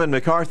Congressman Kevin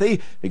McCarthy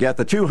to get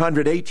the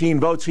 218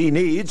 votes he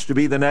needs to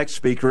be the next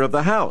Speaker of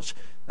the House?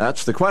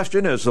 That's the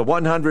question as the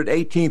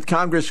 118th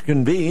Congress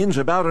convenes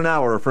about an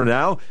hour from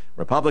now.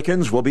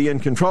 Republicans will be in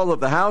control of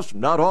the House.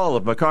 Not all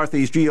of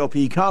McCarthy's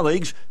GOP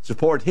colleagues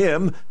support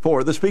him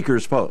for the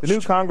Speaker's post. The new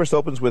Congress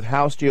opens with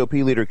House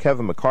GOP leader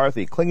Kevin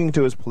McCarthy clinging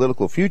to his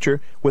political future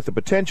with the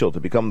potential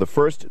to become the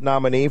first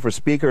nominee for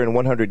Speaker in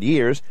 100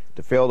 years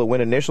to fail to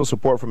win initial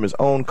support from his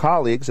own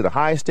colleagues at a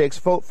high-stakes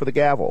vote for the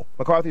gavel.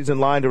 McCarthy's in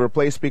line to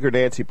replace Speaker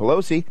Nancy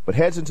Pelosi, but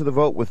heads into the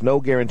vote with no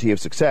guarantee of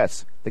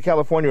success. The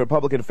California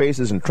Republican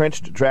faces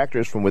entrenched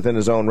detractors from within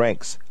his own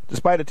ranks.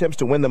 Despite attempts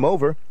to win them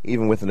over,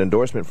 even with an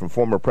endorsement from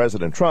former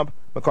President Trump,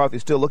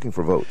 McCarthy's still looking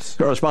for votes.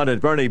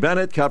 Correspondent Bernie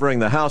Bennett covering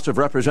the House of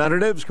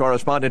Representatives.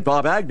 Correspondent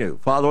Bob Agnew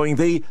following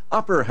the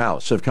upper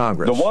house of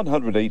Congress. The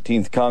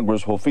 118th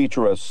Congress will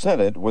feature a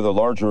Senate with a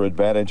larger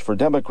advantage for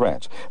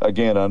Democrats,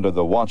 again under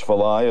the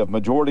watchful eye of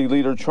Majority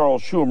Leader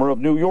Charles Schumer of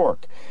New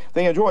York.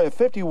 They enjoy a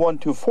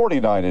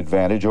 51-49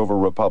 advantage over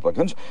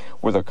Republicans,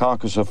 with a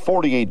caucus of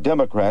 48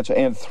 Democrats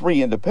and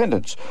 3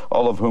 independents,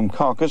 all of whom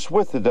caucus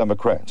with the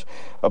Democrats.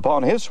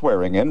 Upon his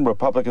swearing-in,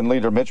 Republican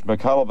leader Mitch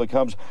McConnell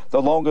becomes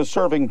the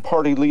longest-serving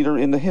party leader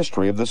in the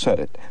history of the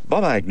Senate.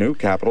 Bob Agnew,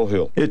 Capitol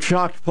Hill. It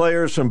shocked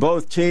players from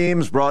both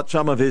teams, brought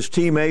some of his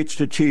teammates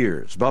to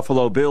tears.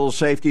 Buffalo Bills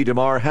safety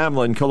Damar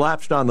Hamlin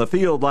collapsed on the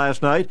field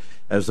last night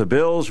as the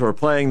Bills were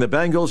playing the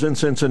Bengals in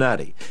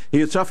Cincinnati. He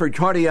had suffered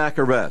cardiac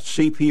arrest.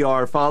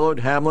 CPR followed.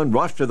 Hamlin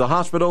rushed to the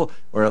hospital,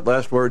 where at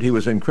last word he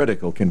was in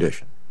critical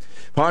condition.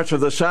 Parts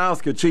of the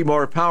South could see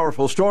more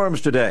powerful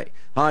storms today.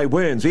 High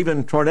winds,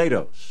 even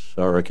tornadoes,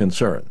 are a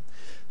concern.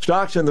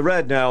 Stocks in the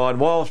red now on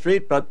Wall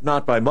Street, but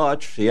not by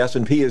much. The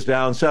S&P is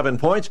down 7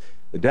 points.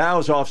 The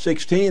Dow's off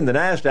 16. The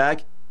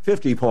NASDAQ,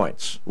 50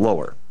 points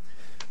lower.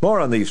 More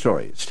on these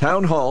stories,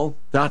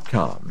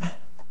 townhall.com.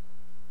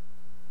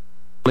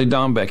 Lee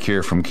Dombeck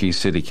here from Key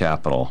City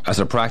Capital. As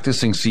a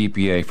practicing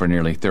CPA for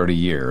nearly 30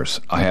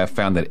 years, I have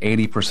found that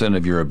 80%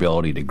 of your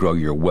ability to grow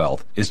your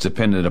wealth is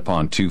dependent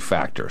upon 2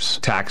 factors: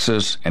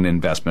 taxes and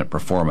investment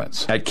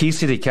performance. At Key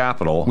City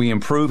Capital, we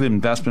improve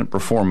investment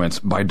performance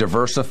by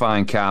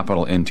diversifying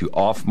capital into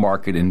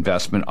off-market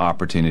investment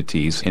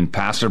opportunities in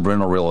passive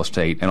rental real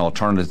estate and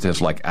alternatives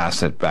like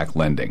asset-backed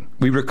lending.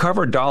 We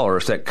recover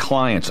dollars that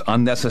clients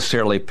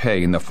unnecessarily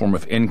pay in the form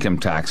of income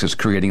taxes,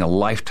 creating a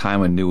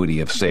lifetime annuity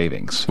of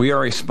savings. We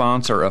are a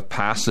sponsor of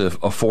passive,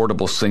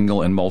 affordable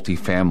single and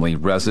multifamily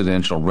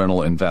residential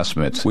rental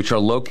investments, which are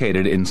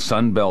located in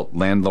Sunbelt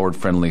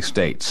landlord-friendly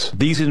states.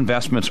 These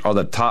investments are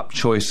the top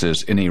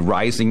choices in a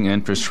rising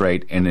interest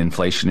rate and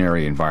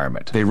inflationary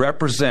environment. They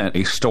represent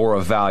a store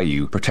of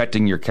value,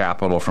 protecting your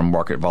capital from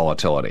market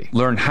volatility.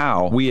 Learn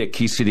how we at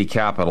Key City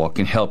Capital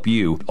can help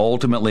you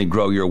ultimately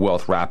grow your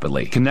wealth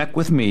rapidly. Connect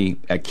with me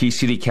at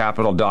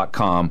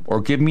keycitycapital.com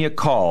or give me a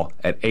call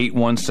at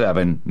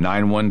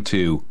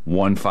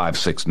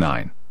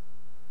 817-912-1569.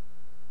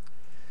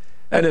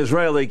 An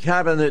Israeli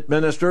cabinet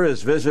minister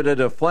has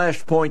visited a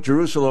Flashpoint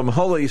Jerusalem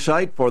holy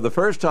site for the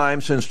first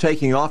time since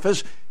taking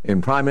office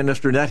in Prime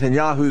Minister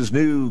Netanyahu's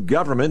new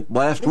government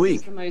last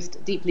week. This is the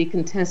most deeply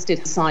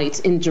contested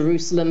site in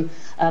Jerusalem.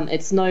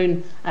 It's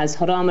known as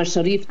Haram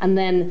al-Sharif, and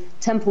then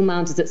Temple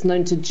Mount, as it's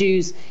known to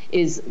Jews,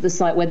 is the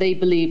site where they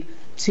believe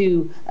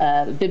 2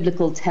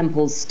 biblical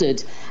temples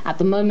stood. At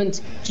the moment,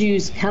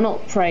 Jews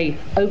cannot pray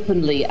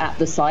openly at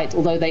the site,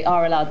 although they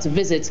are allowed to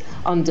visit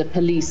under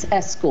police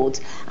escort.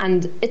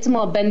 And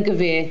Itamar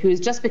Ben-Gvir, who has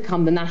just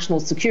become the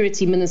National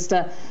Security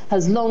Minister,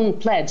 has long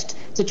pledged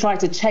to try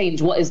to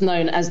change what is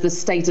known as the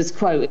status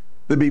quo.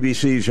 The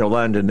BBC's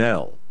Yolanda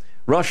Nell.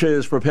 Russia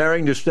is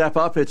preparing to step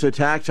up its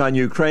attacks on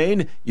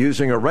Ukraine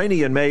using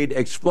Iranian-made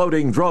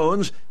exploding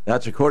drones.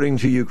 That's according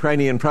to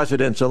Ukrainian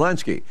President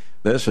Zelensky.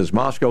 This as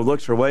Moscow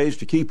looks for ways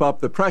to keep up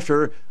the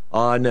pressure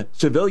on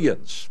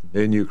civilians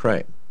in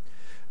Ukraine.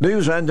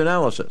 News and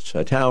analysis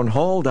at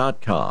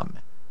townhall.com.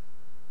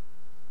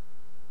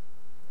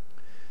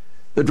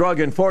 The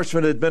Drug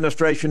Enforcement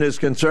Administration is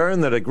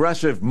concerned that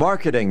aggressive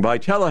marketing by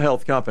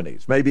telehealth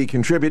companies may be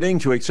contributing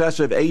to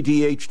excessive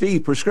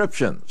ADHD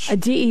prescriptions. A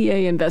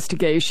DEA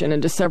investigation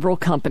into several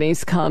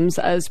companies comes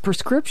as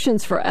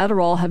prescriptions for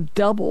Adderall have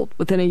doubled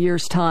within a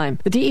year's time.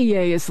 The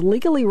DEA is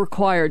legally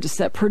required to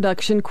set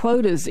production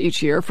quotas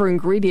each year for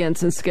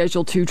ingredients in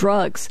Schedule II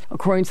drugs.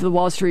 According to the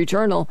Wall Street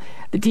Journal,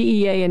 the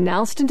DEA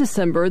announced in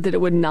December that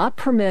it would not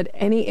permit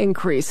any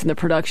increase in the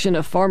production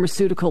of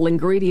pharmaceutical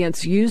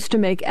ingredients used to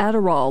make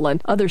Adderall and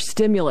other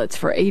stimulants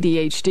for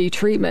ADHD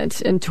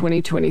treatment in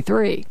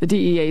 2023. The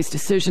DEA's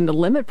decision to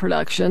limit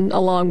production,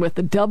 along with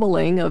the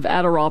doubling of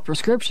Adderall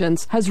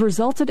prescriptions, has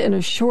resulted in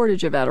a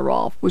shortage of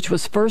Adderall, which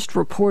was first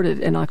reported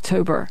in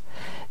October.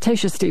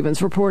 Tasha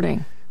Stevens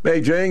reporting.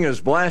 Beijing is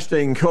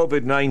blasting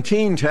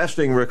COVID-19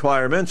 testing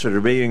requirements that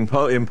are being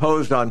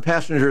imposed on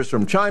passengers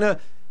from China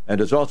and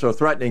is also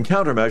threatening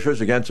countermeasures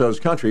against those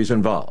countries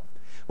involved.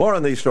 More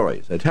on these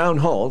stories at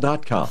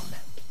townhall.com.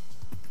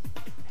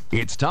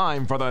 It's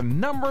time for the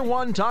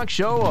 #1 talk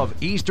show of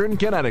Eastern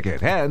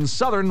Connecticut and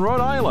Southern Rhode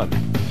Island.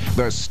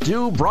 The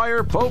Stu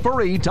Bryer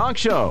Potpourri Talk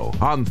Show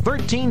on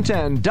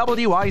 1310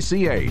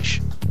 WICH.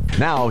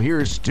 Now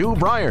here's Stu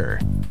Bryer.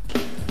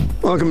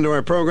 Welcome to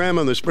our program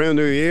on this brand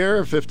new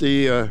year.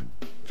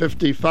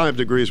 55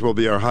 degrees will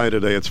be our high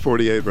today. It's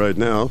 48 right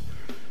now.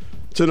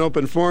 It's an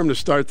open forum to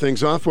start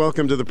things off.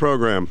 Welcome to the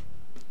program.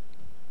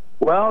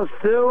 Well,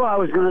 Stu, I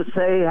was going to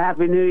say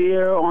Happy New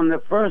Year on the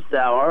first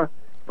hour,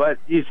 but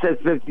you said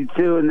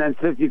 52 and then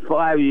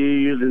 55 you're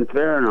using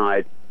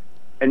Fahrenheit.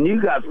 And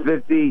you got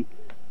 50,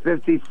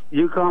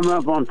 you come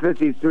up on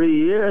 53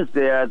 years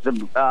there at the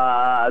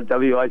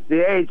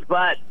WICH,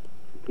 but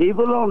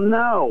people don't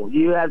know.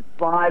 You had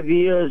 5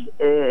 years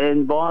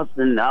in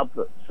Boston, up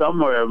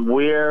somewhere,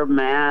 Weir,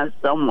 Mass,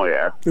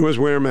 somewhere. It was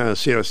Weir,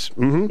 Mass, yes.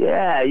 Mm-hmm.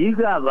 Yeah, you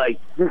got like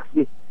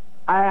 60.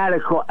 I had a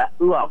call.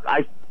 Look,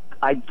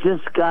 I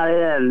just got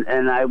in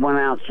and I went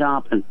out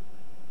shopping,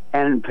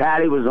 and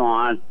Patty was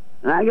on.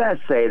 And I got to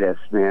say this,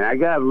 man. I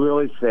got to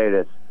really say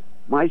this.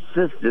 My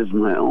sister's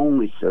my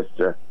only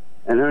sister,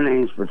 and her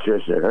name's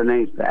Patricia. Her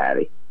name's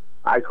Patty.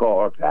 I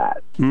call her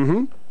Pat.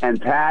 Mm-hmm.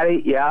 And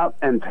Patty,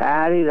 and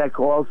Patty that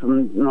calls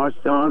from North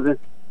Stonington,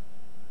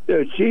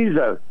 dude, she's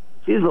a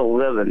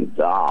living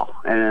doll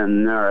and a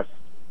nurse.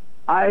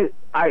 I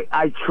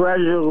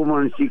treasure her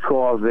when she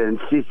calls in.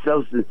 She's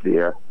so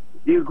sincere.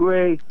 Do you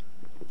agree?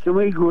 Can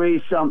we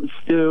agree something,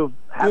 Stu?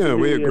 Yeah,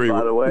 we agree.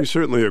 By the way. We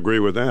certainly agree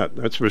with that.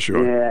 That's for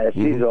sure. Yeah,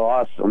 she's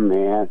awesome,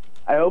 man.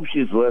 I hope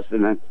she's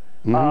listening.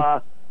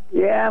 Mm-hmm.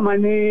 Yeah, my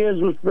New Year's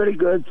was pretty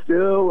good,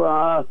 Stu.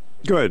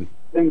 Good.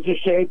 Things are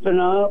shaping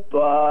up.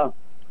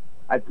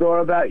 I thought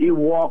about you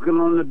walking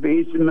on the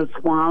beach in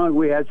Misquamish.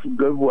 We had some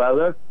good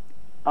weather.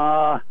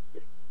 I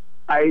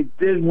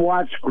did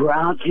watch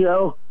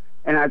Groucho,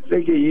 and I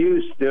think of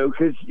you, Stu,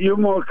 because you're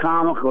more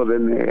comical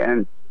than me.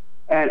 And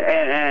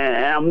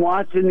I'm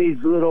watching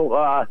these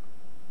little.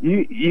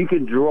 You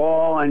can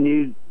draw and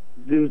you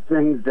do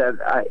things that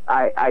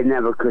I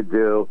never could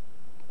do,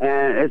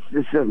 and it's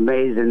just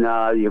amazing.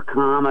 Your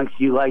comics,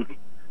 you like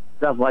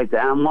stuff like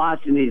that. I'm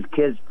watching these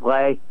kids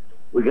play.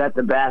 We got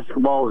the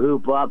basketball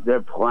hoop up.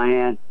 They're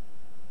playing.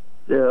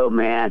 So,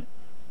 man,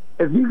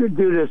 if you could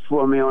do this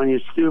for me on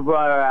your Stu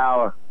Bryer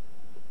Hour,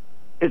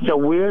 it's a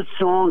weird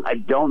song. I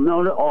don't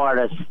know the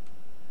artist,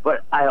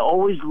 but I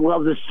always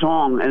loved the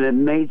song, and it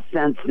made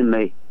sense to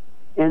me.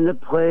 In the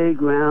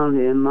playground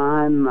in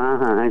my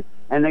mind.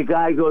 And the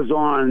guy goes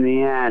on in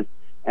the end,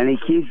 and he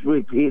keeps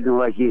repeating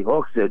like he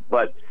hooks it,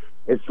 but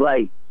it's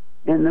like,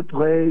 in the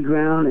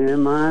playground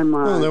in my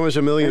mind. Oh, that was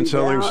a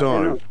million-selling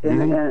song.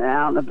 And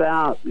out and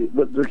about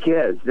with the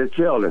kids, the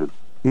children.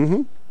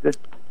 Mm-hmm. Do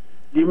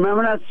you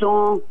remember that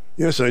song?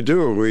 Yes, I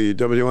do.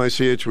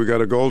 WICH, we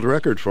got a gold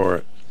record for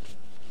it.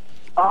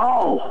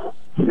 Oh,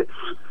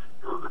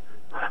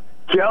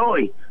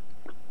 Joey,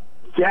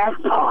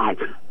 jackpot.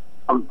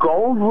 A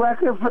gold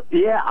record for,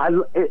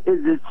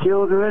 the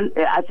children.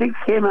 I think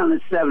it came out in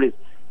the 70s.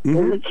 Mm-hmm.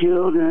 And the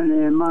children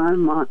in my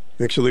mind.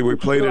 Actually, we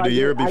played it a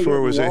year before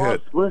it was a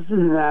hit.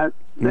 Listen to that,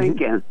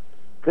 thinking,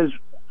 because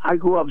I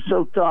grew up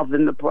so tough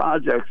in the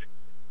projects.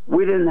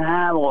 We didn't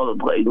have all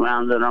the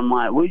playgrounds in our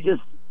mind. We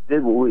just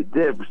did what we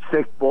did.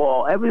 Stick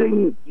ball,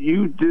 everything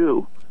you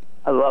do.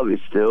 I love you,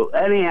 Stu.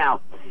 Anyhow,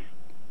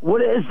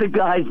 what is the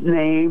guy's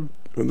name?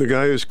 The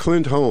guy is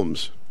Clint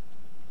Holmes.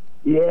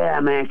 Yeah,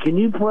 man. Can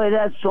you play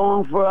that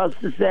song for us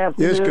this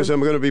afternoon? Yes, because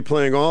I'm going to be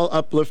playing all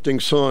uplifting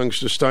songs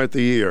to start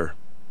the year.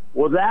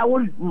 Well, that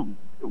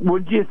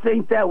would you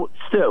think that would,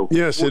 Stu?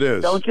 Yes, it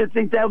is. Don't you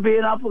think that would be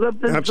an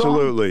uplifting song?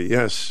 Absolutely,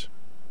 yes.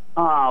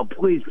 Oh,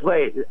 please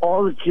play it.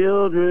 All the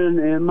children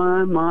in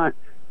my mind.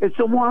 It's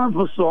a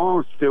wonderful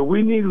song, Stu.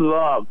 We need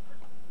love.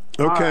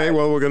 Okay, right.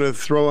 Well, we're going to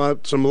throw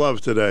out some love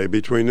today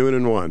between noon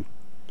and 1.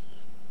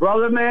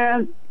 Brother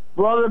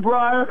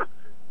Bryer,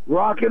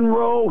 rock and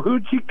roll,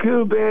 hoochie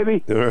coo,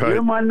 baby. All right.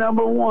 You're my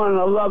 #1.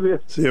 I love you.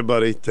 See you,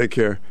 buddy. Take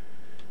care.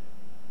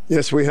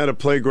 Yes, we had a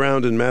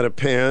playground in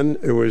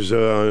Mattapan. It was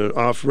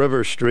off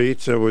River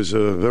Street. It was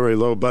a very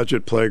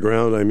low-budget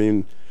playground. I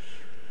mean,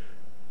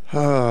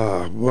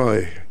 Ah,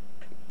 boy.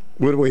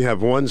 What do we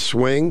have, one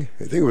swing?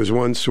 I think it was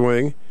one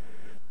swing.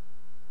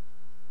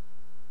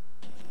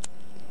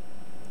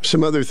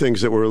 Some other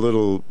things that were a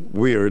little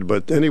weird,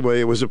 but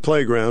anyway, it was a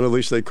playground. At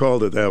least they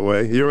called it that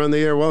way. You're on the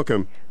air.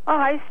 Welcome. Oh,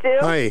 hi, Stu.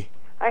 Hi.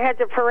 I had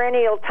the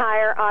perennial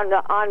tire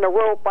on the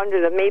rope under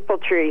the maple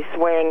tree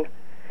swing.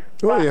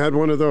 Oh, you had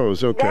one of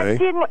those. Okay. That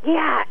didn't.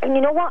 Yeah, and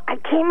you know what? I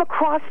came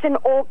across an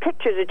old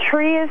picture. The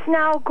tree is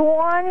now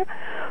gone,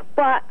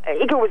 but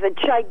it was a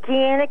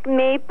gigantic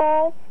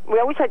maple. We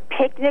always had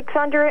picnics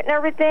under it and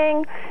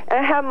everything. And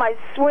I had my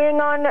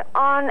swing on it.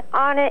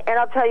 And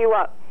I'll tell you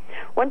what.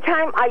 One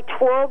time I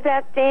twirled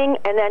that thing,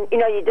 and then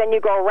you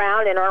go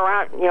around and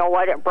around. You know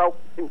what? It broke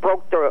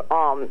the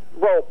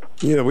rope.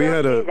 Yeah, we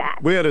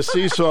had a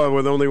seesaw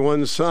with only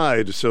one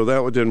side, so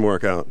that one didn't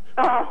work out.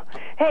 Oh,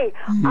 hey,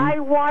 I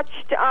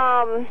watched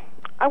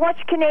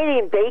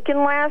Canadian Bacon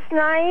last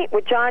night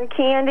with John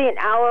Candy and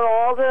Alan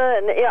Alda,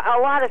 and a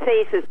lot of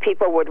faces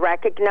people would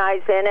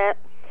recognize in it.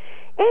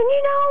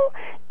 And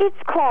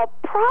it's called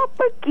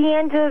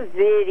propaganda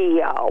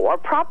video or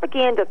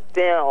propaganda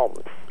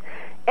films.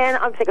 And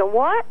I'm thinking,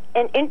 what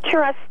an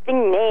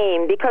interesting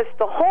name, because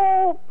the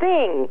whole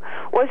thing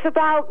was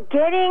about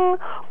getting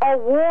a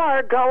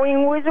war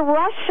going with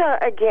Russia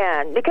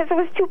again, because it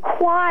was too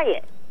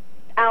quiet.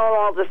 Alan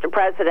Alda's the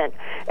president.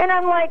 And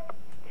I'm like,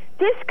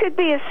 this could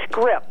be a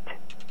script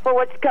for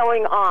what's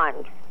going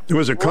on. It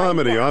was a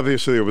comedy.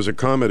 Obviously, it was a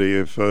comedy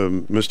if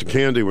Mr.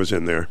 Candy was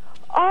in there.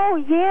 Oh,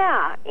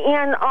 yeah.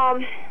 And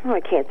I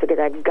can't think of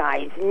that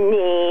guy's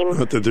name.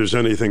 Not that there's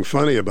anything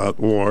funny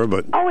about war,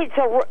 but... Oh, it's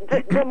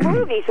the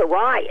movie's a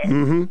riot.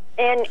 Mm-hmm.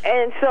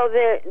 And so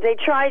they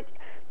tried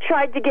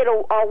to get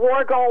a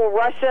war going with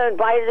Russia,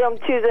 invited them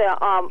to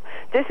the,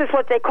 this is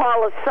what they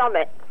call a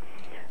summit.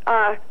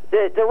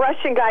 The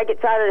Russian guy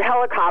gets out of the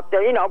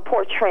helicopter,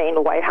 portraying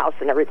the White House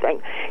and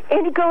everything.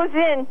 And he goes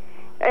in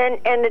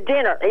and the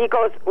dinner, and he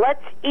goes,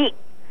 let's eat.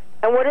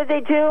 And what did they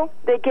do?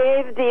 They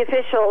gave the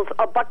officials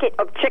a bucket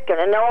of chicken,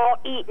 and they're all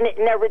eating it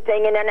and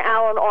everything. And then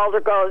Alan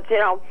Alda goes,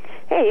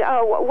 hey,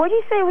 what do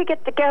you say we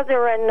get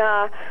together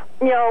and,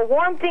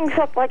 warm things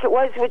up like it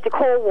was with the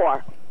Cold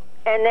War?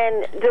 And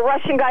then the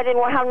Russian guy didn't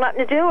want to have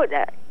nothing to do with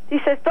it. He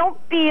says, don't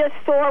be a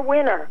sore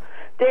winner.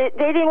 They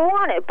didn't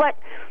want it. But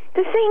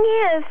the thing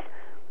is,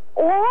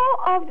 all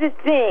of the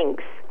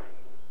things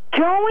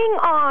going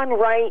on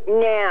right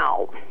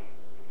now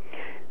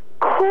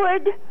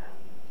could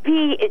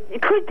be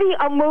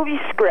a movie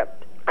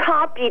script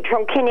copied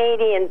from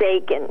Canadian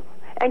Bacon.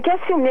 And guess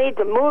who made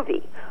the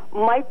movie?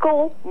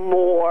 Michael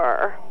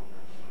Moore.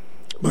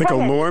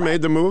 Michael Moore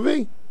made the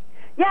movie?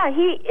 Yeah,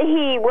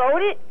 he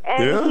wrote it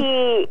and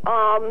he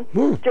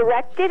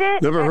directed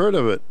it. Never heard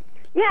of it.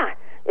 Yeah,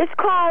 it's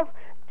called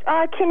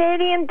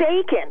Canadian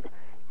Bacon,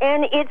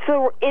 and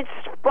it's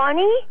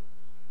funny,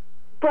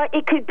 but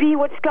it could be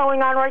what's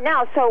going on right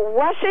now. So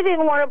Russia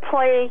didn't want to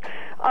play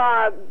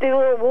the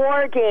little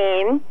war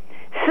game.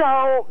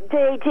 So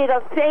they did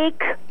a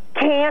fake,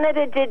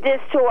 Canada did this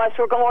to us,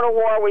 we're going to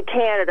war with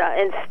Canada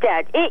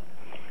instead.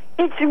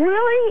 It's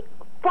really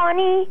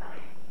funny,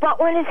 but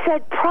when it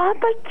said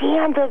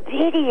propaganda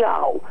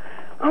video,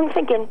 I'm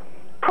thinking,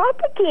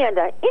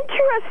 propaganda,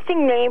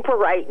 interesting name for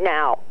right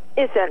now,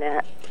 isn't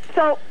it?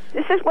 So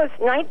this was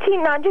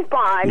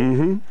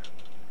 1995,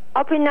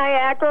 up in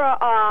Niagara,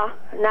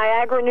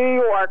 New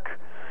York,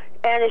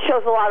 and it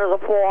shows a lot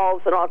of the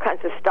falls and all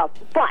kinds of stuff.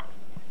 But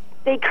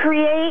they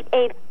create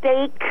a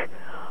fake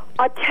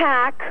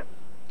attack.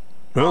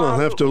 Well, I'll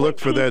have to look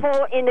for that.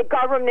 People in the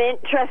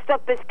government dressed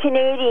up as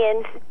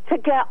Canadians to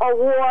get a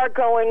war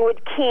going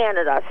with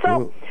Canada.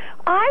 So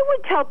I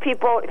would tell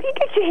people, if you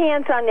get your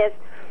hands on this,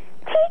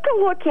 take a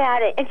look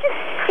at it and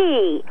just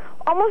see,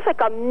 almost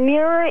like a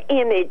mirror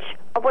image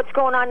of what's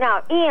going on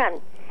now.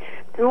 And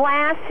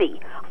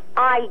Lassie,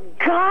 I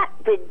got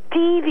the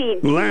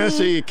DVD.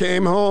 Lassie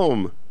came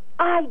home.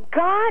 I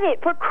got it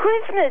for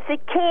Christmas.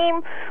 It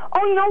came.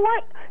 Oh, you know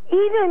what?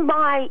 Even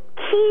my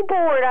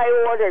keyboard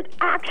I ordered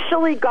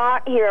actually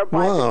got here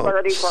by the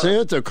 31st.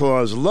 Santa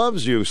Claus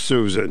loves you,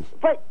 Susan.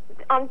 But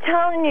I'm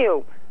telling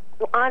you,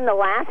 on the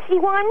Lassie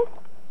one,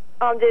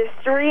 there's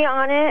 3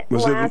 on it.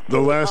 Was it the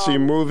Lassie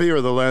movie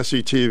or the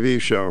Lassie TV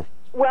show?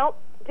 Well,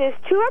 there's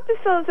 2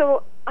 episodes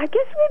of, I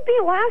guess it would be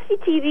a Lassie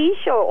TV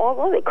show,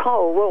 although they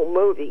call it a little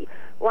movie.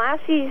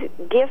 Lassie's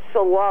Gifts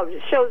of Love.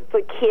 It shows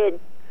the kid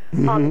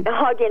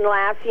hugging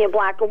Lassie in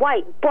black and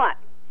white. But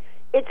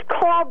it's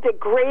called The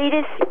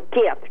Greatest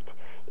Gift.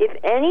 If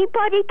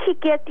anybody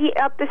could get the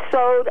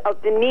episode of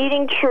The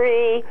Meeting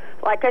Tree,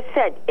 like I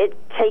said, it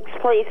takes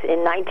place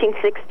in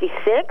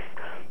 1966.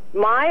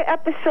 My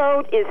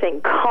episode is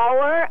in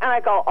color, and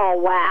I go, oh,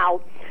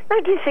 wow.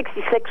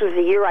 1966 was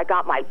the year I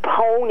got my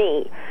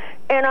pony.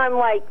 And I'm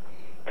like,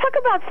 talk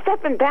about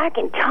stepping back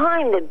in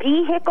time, the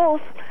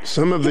vehicles.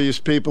 Some of these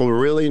people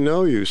really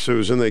know you,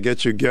 Susan. They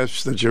get you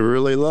gifts that you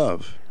really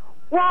love.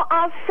 Well,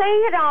 I'll say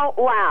it out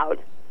loud,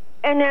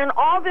 and then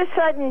all of a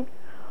sudden,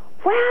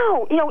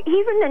 wow,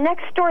 even the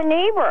next door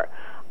neighbor,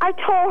 I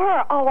told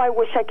her, I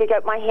wish I could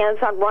get my hands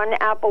on Run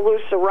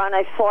Appaloosa Run.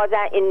 I saw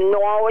that in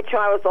Norwich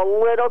when I was a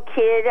little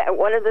kid at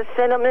one of the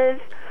cinemas.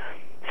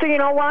 So you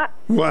know what?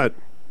 What?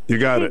 You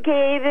got it. She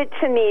gave it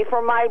to me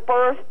for my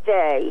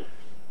birthday.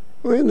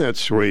 Well, isn't that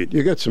sweet?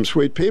 You got some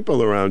sweet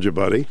people around you,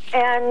 buddy.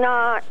 And,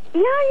 I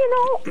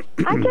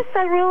guess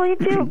I really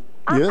do.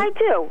 Yeah?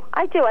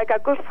 I do. I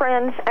got good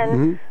friends.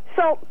 And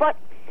so, but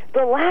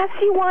the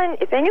Lassie one,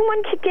 if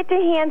anyone could get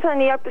their hands on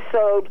the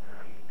episode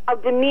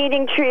of the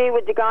meeting tree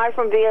with the guy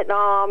from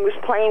Vietnam whose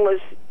plane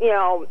was,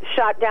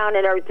 shot down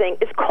and everything,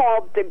 it's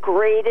called The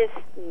Greatest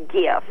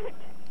Gift.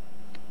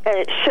 And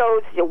it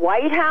shows the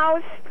White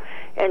House,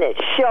 and it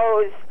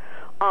shows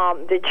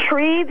the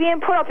tree being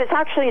put up. It's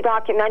actually a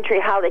documentary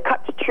how they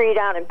cut the tree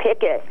down and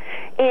pick it.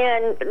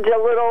 And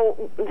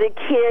the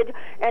kid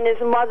and his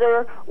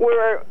mother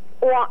were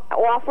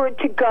offered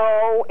to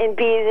go and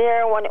be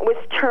there when it was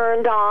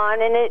turned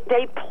on, and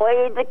they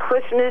played the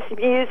Christmas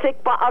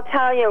music. But I'll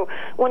tell you,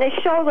 when they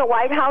show the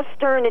White House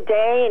during the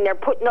day and they're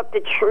putting up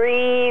the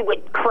tree with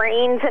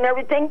cranes and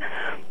everything,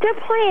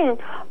 they're playing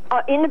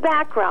in the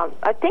background.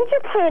 I think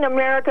they're playing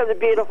America the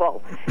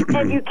Beautiful,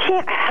 and you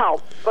can't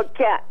help but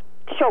get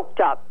choked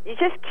up. You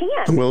just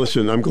can't. Well,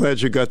 listen, I'm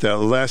glad you got that.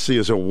 Lassie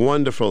is a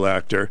wonderful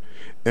actor,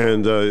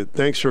 and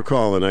thanks for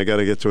calling. I got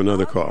to get to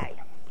another call.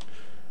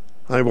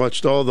 I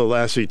watched all the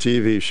Lassie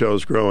TV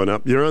shows growing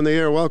up. You're on the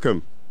air.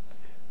 Welcome.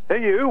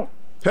 Hey, you.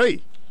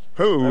 Hey.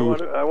 Who?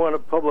 I want to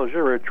publish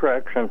a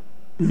retraction.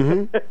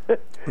 Mm-hmm. A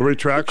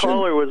retraction? The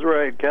caller was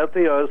right.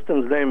 Kathy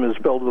Austin's name is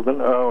spelled with an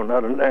O,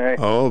 not an A.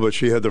 Oh, but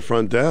she had the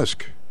front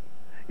desk.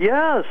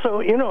 Yeah,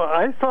 so,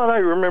 I thought I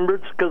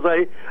remembered because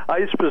I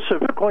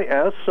specifically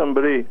asked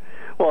somebody,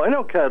 well, I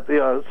know Kathy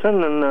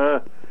Austin,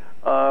 and,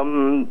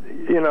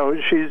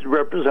 she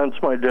represents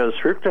my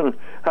district, and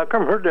how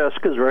come her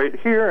desk is right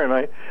here? And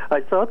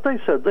I thought they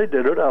said they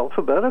did it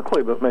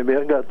alphabetically, but maybe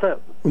I got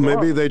that wrong.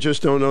 Maybe they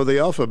just don't know the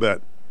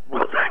alphabet.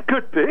 Well, that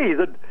could be.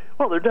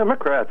 They're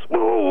Democrats.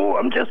 Oh,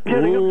 I'm just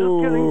kidding,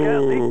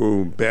 Kathy.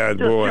 Ooh, bad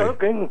just boy.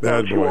 Joking.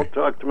 Bad She boy. won't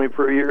talk to me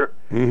for a year.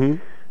 Mm-hmm.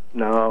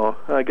 No,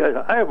 I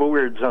have a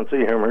weird sense of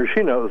humor.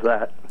 She knows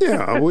that.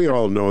 Yeah, we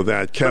all know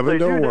that, Kevin.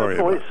 Don't worry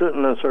about it. They definitely sit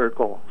in a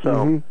circle.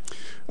 So,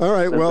 all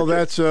right. Well,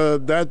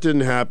 that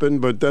didn't happen,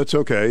 but that's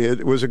okay.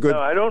 It was a good. No,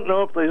 I don't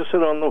know if they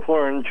sit on the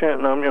floor and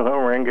chant Nam Myoho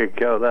Renge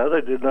Kyo. That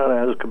I did not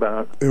ask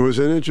about. It was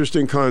an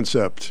interesting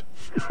concept.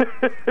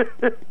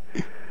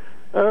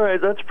 All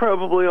right, that's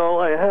probably all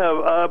I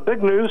have.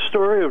 Big news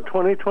story of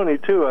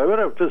 2022, I would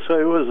have to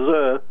say,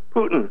 was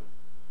Putin.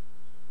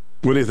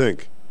 What do you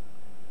think?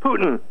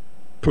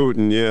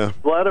 Putin, yeah.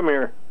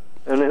 Vladimir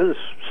and his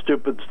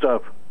stupid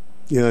stuff.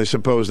 Yeah, I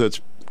suppose that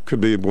could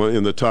be one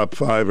in the top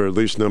 5, or at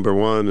least number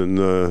 1. And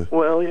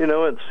well,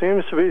 it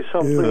seems to be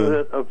something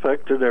that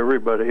affected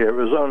everybody. It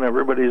was on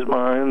everybody's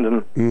mind,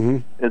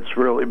 and it's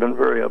really been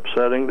very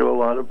upsetting to a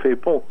lot of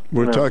people.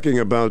 We're talking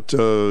about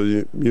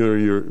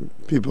your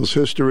people's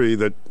history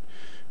that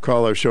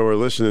call our show or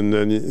listen.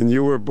 And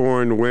you were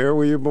born. Where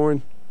were you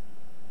born?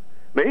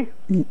 Me?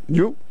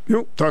 You?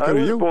 Talking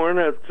to you? I was born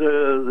at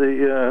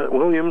the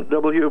William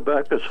W.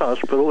 Backus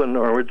Hospital in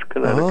Norwich,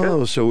 Connecticut.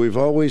 Oh, so we've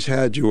always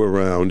had you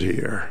around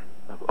here.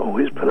 I've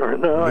always been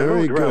around. No, I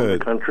moved around the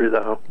country,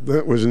 though.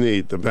 That was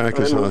neat, the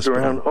Backus I moved Hospital.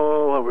 around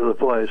all over the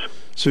place.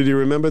 So do you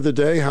remember the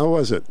day? How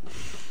was it?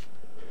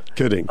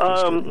 Kidding.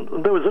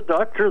 There was a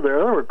doctor there.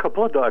 There were a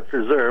couple of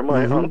doctors there.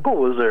 My uncle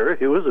was there.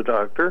 He was a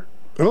doctor.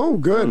 Oh,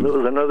 good. And there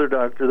was another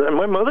doctor there.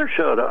 My mother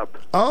showed up.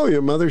 Oh,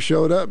 your mother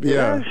showed up?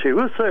 Yeah. She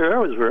was there.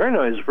 It was very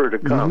nice for her to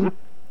come.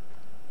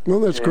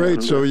 Well, that's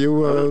great. So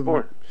you...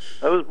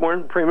 I was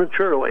born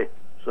prematurely,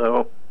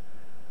 so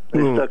they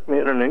stuck me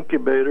in an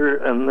incubator,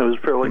 and it was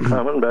fairly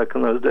common back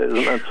in those days,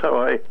 and that's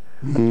how I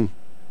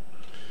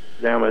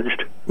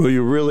damaged. Well,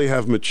 you really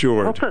have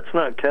matured. I hope that's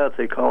not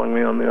Kathy calling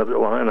me on the other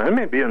line. I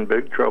may be in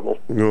big trouble.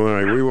 All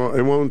right.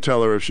 I won't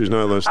tell her if she's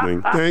not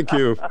listening. Thank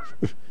you.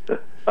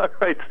 All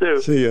right,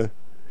 Stu. See ya.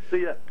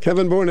 See ya.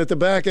 Kevin Bourne at the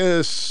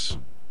Backus.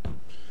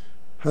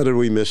 How did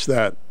we miss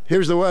that?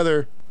 Here's the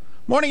weather.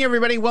 Morning,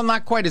 everybody. Well,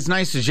 not quite as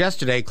nice as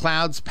yesterday.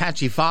 Clouds,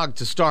 patchy fog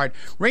to start.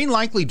 Rain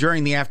likely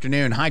during the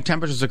afternoon. High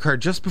temperatures occur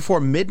just before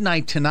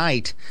midnight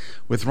tonight,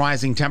 with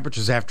rising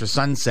temperatures after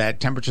sunset.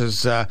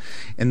 Temperatures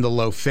in the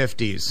low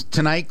 50s.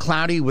 Tonight,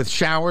 cloudy with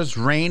showers,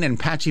 rain, and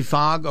patchy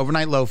fog.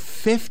 Overnight low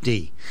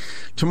 50.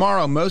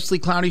 Tomorrow, mostly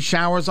cloudy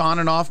showers on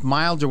and off,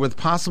 milder with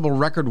possible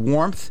record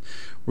warmth.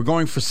 We're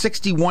going for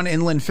 61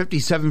 inland,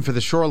 57 for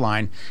the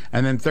shoreline.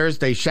 And then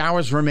Thursday,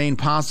 showers remain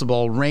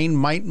possible. Rain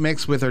might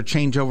mix with or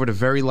change over to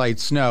very light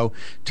snow.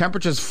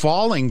 Temperatures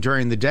falling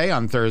during the day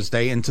on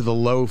Thursday into the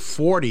low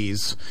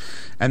 40s.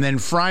 And then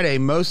Friday,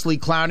 mostly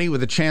cloudy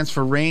with a chance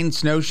for rain,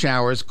 snow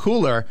showers,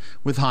 cooler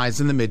with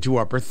highs in the mid to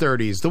upper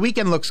 30s. The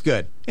weekend looks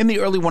good. In the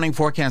Early Warning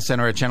Forecast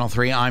Center at Channel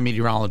 3, I'm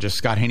meteorologist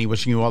Scott Haney,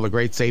 wishing you all a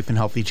great, safe, and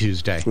healthy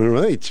Tuesday. All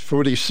right,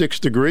 46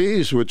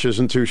 degrees, which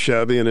isn't too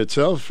shabby in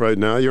itself right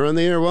now. You're on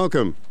the air.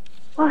 Welcome.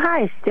 Well,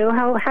 hi, Stu.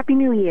 Happy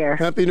New Year.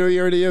 Happy New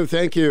Year to you.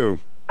 Thank you.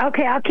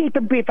 Okay, I'll keep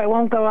it brief. I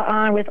won't go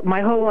on with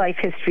my whole life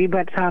history,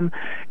 but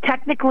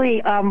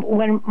technically,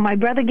 when my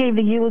brother gave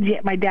the eulogy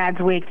at my dad's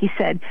wake, he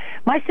said,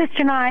 my sister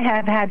and I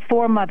have had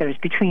 4 mothers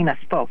between us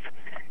both.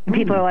 And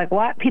people are like,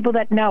 what? People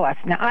that know us.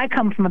 Now, I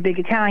come from a big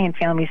Italian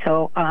family,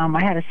 so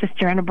I had a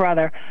sister and a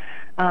brother.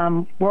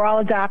 We're all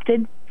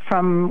adopted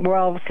we're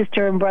all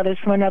sister and brothers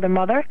from another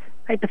mother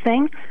type of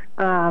thing.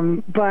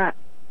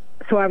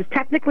 So I was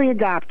technically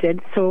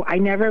adopted, so I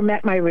never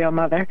met my real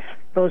mother.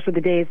 Those were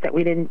the days that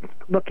we didn't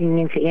looking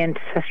into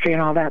ancestry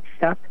and all that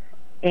stuff.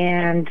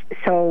 And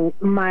so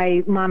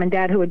my mom and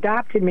dad who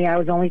adopted me, I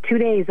was only 2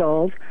 days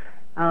old,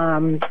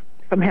 from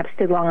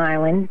Hempstead, Long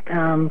Island,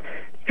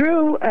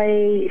 through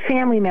a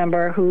family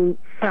member who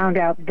found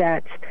out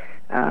that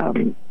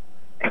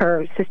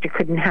her sister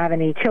couldn't have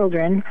any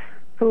children,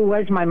 who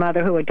was my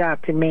mother who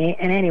adopted me.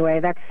 And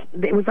anyway,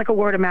 it was like a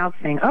word of mouth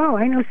thing. Oh,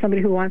 I know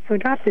somebody who wants to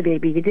adopt a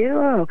baby. You do?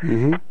 Oh,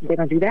 They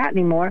don't do that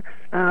anymore.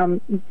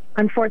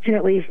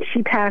 Unfortunately,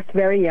 she passed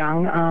very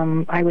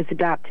young. I was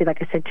adopted,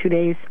 like I said, 2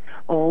 days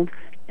old.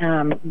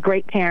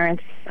 Great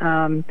parents.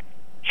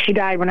 She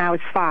died when I was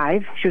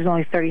 5. She was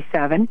only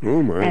 37.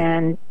 Oh, my.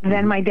 And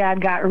then my dad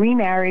got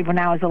remarried when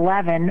I was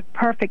 11.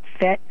 Perfect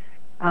fit.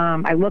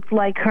 I looked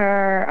like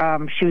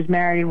her. She was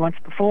married once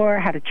before,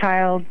 had a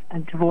child,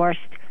 and divorced.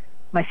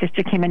 My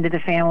sister came into the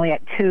family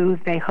at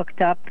 2. They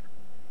hooked up,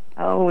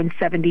 in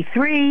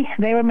 73.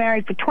 They were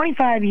married for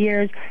 25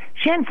 years.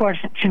 She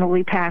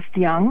unfortunately passed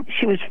young.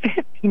 She was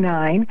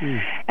 59,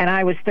 and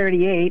I was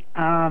 38.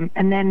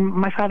 And then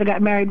my father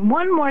got married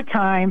one more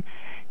time,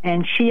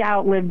 and she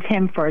outlived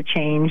him for a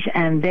change,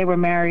 and they were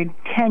married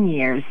 10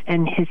 years.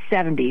 In his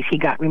 70s, he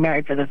got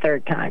remarried for the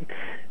 3rd time.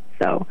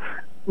 So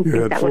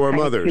you had 4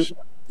 mothers.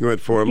 You had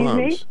 4 Excuse moms.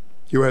 me?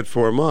 You had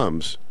 4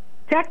 moms.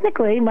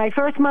 Technically, my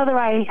first mother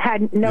I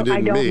don't know.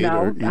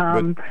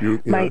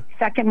 My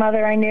second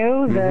mother I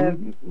knew,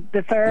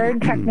 the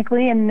third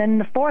technically, and then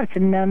the 4th,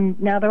 and then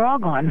now they're all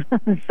gone.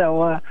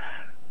 So,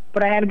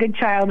 but I had a good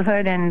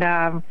childhood, and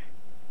I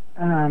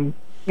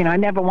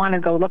never wanted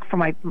to go look for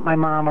my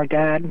mom or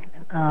dad.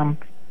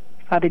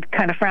 They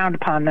kind of frowned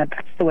upon that.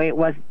 That's the way it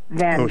was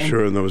then. Oh,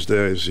 sure, in those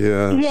days,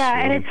 yeah. Yeah,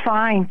 and it's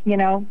fine,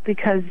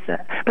 because.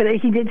 But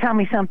he did tell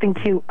me something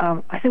too.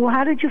 I said, "Well,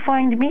 how did you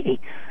find me?"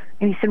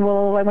 And he said,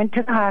 well, I went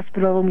to the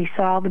hospital and we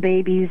saw the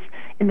babies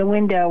in the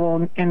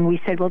window, and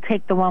we said, we'll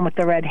take the one with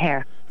the red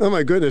hair. Oh,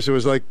 my goodness. It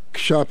was like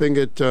shopping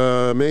at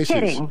Macy's.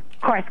 Kidding.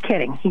 Of course,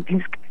 kidding.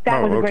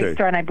 That was a great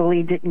store, and I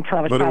believed it until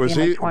I was probably in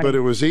my 20s. But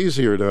it was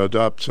easier to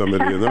adopt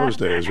somebody in those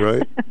days,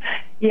 right?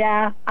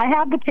 Yeah. I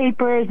have the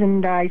papers,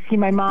 and I see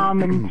my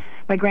mom and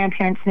my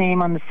grandparents'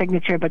 name on the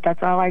signature, but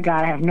that's all I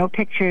got. I have no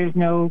pictures,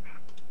 no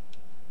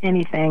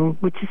anything,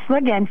 which is,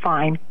 again,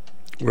 fine.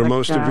 Were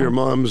most of your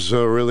moms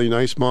really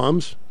nice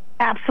moms?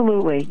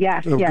 Absolutely,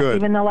 yes, yes. Good.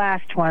 Even the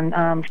last one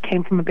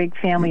came from a big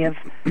family of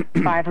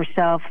 5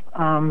 herself.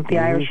 The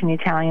Irish and the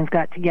Italians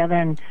got together,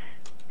 and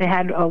they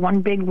had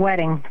one big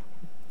wedding.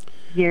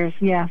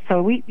 Yeah.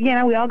 So we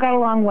all got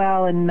along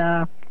well,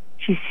 and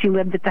she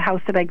lived at the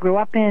house that I grew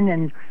up in,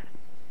 and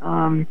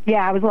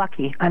I was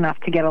lucky enough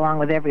to get along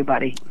with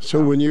everybody.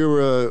 So when you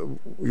were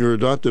your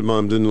adopted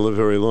mom didn't live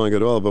very long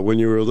at all, but when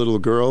you were a little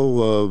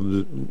girl,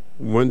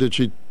 when did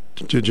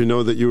you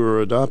know that you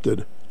were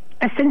adopted?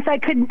 Since I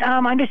could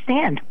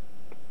understand.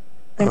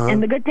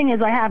 And the good thing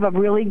is I have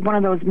one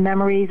of those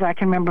memories. I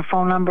can remember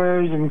phone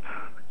numbers and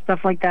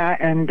stuff like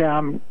that.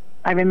 And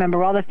I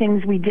remember all the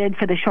things we did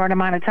for the short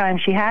amount of time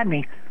she had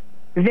me,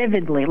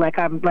 vividly. Like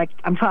I'm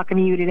talking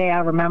to you today,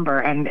 I remember.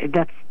 And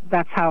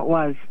that's how it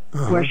was,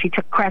 where she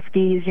took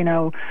Kresge's,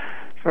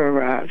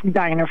 for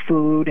diner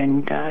food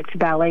and to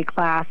ballet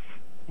class.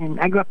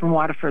 And I grew up in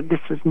Waterford. This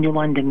was New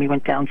London. We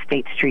went down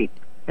State Street.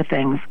 The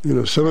things.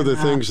 Some of the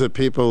things that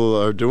people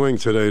are doing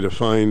today to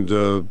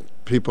find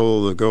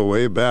people that go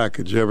way back.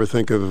 Did you ever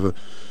think of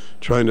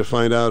trying to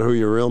find out who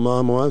your real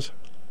mom was?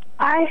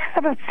 I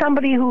have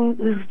somebody who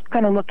is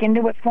going to look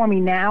into it for me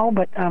now,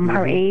 but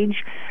her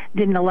age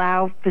didn't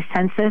allow the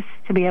census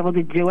to be able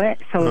to do it,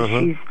 so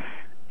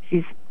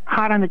she's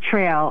hot on the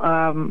trail.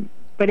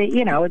 But it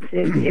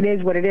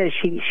is what it is.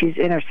 She's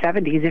in her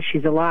 70s if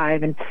she's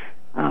alive, and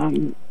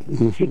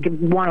she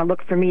could want to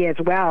look for me as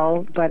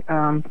well, but.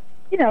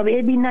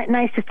 It'd be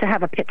nice just to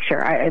have a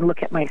picture. I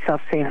look at myself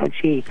saying, oh,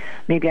 gee,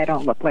 maybe I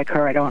don't look like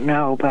her. I don't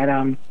know. But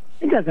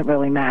it doesn't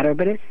really matter.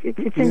 But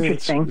it's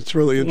interesting. It's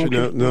really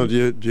interesting. Now,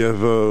 do you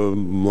have a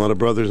lot of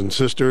brothers and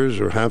sisters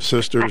or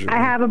half-sisters? I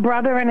have a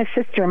brother and a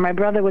sister. My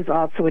brother was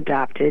also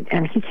adopted,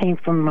 and he came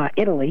from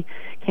Italy,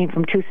 came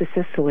from Tusa,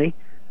 Sicily.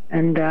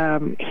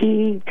 And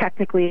he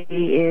technically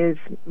is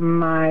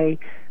my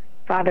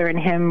father and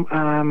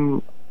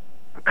him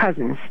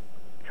cousins.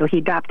 So he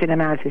adopted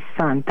him as his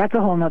son. That's a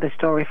whole other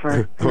story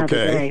for another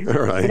day. All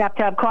right. We'd have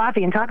to have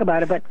coffee and talk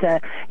about it. But,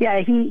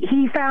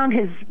 he found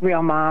his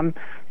real mom.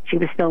 She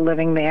was still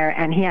living there.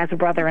 And he has a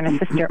brother and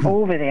a sister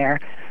over there.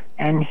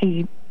 And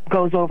he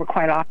goes over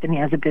quite often. He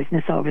has a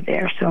business over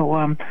there.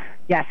 So,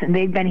 yes, and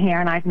they've been here,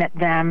 and I've met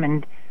them.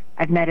 And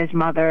I've met his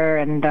mother.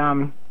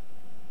 And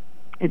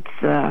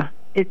it's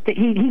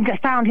he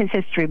found his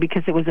history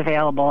because it was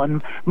available,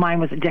 and mine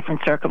was a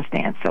different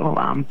circumstance.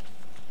 So,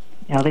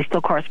 they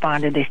still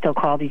corresponded. They still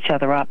called each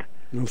other up.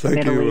 Well,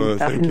 thank you Like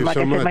so I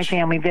said, much. my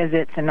family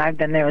visits, and I've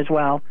been there as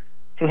well,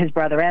 to his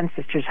brother and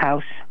sister's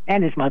house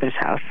and his mother's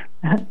house.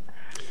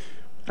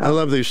 I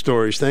love these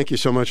stories. Thank you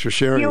so much for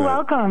sharing. You're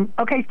welcome.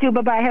 Okay, Stu,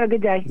 bye-bye. Have a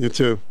good day. You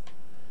too.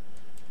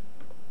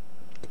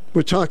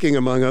 We're talking,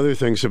 among other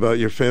things, about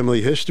your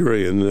family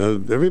history, and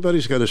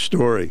everybody's got a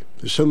story.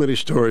 There's so many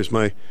stories.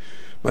 My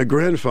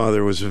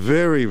grandfather was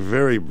very,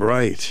 very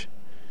bright,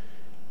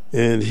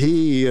 and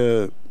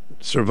he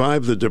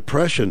survived the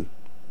Depression.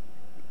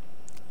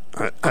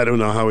 I don't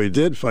know how he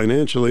did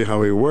financially,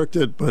 how he worked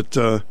it, but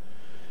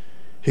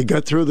he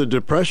got through the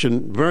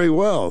Depression very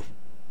well.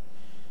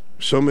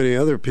 So many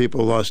other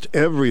people lost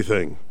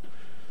everything.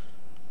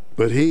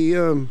 But he,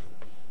 and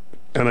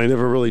I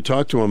never really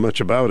talked to him much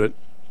about it.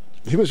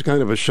 He was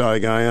kind of a shy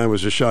guy. I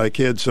was a shy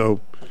kid, so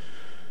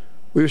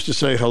we used to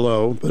say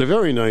hello. But a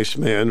very nice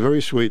man,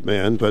 very sweet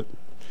man, but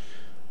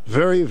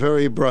very,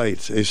 very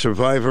bright, a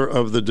survivor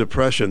of the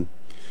Depression.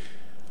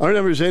 Our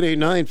number is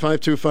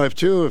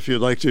 889-5252 if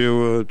you'd like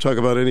to talk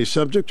about any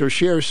subject or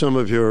share some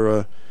of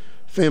your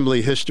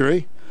family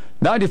history.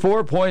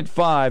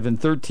 94.5 and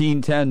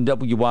 1310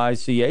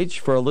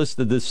 WICH. For a list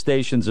of this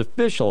station's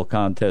official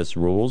contest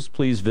rules,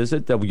 please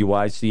visit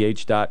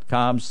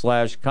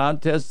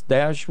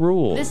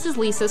wich.com/contest-rules. This is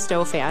Lisa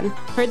Stofan.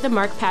 Heard the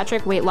Mark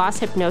Patrick weight loss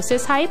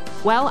hypnosis hype?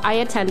 Well, I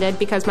attended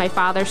because my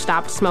father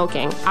stopped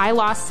smoking. I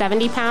lost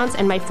 70 pounds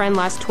and my friend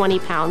lost 20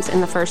 pounds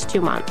in the first 2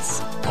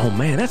 months. Oh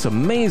man, that's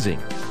amazing.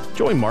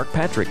 Join Mark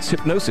Patrick's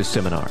hypnosis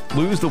seminar.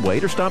 Lose the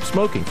weight or stop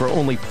smoking for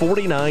only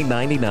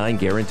 $49.99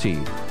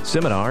 guaranteed.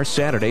 Seminar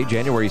Saturday,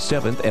 January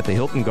 7th at the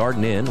Hilton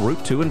Garden Inn,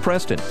 Route 2 in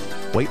Preston.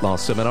 Weight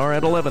loss seminar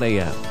at 11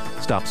 a.m.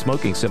 Stop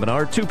smoking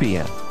seminar 2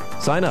 p.m.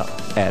 Sign up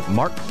at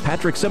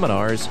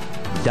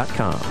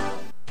markpatrickseminars.com.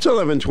 It's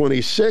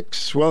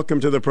 11:26. Welcome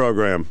to the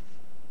program.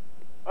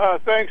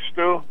 Thanks,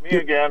 Stu. Me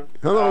again.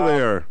 Hello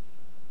there.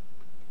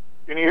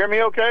 Can you hear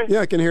me okay? Yeah,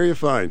 I can hear you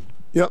fine.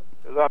 Yep.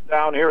 'Cause I'm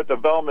down here at the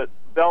Velvet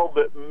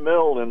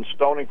Mill in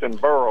Stonington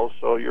Borough,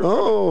 so you're...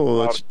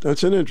 Oh,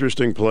 that's an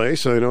interesting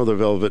place. I know the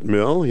Velvet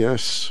Mill,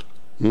 yes.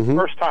 Mm-hmm.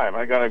 First time.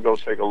 I got to go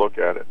take a look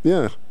at it.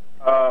 Yeah.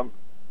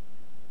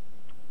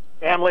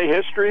 Family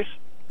histories?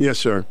 Yes,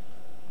 sir.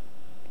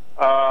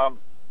 Well,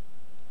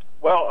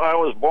 I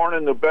was born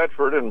in New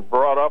Bedford and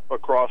brought up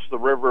across the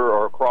river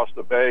or across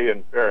the bay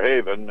in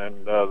Fairhaven,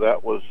 and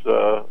that was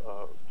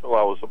till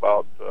I was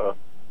about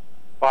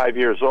 5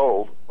 years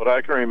old. But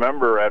I can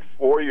remember at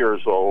 4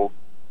 years old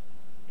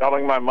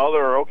telling my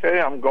mother, okay,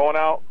 I'm going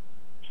out,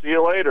 see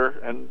you later,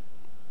 and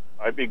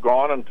I'd be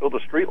gone until the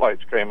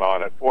streetlights came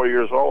on at 4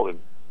 years old, and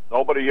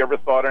nobody ever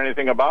thought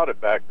anything about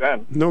it back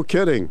then. No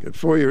kidding. At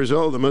 4 years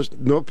old,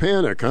 no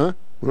panic, huh?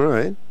 All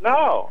right.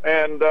 No,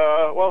 and,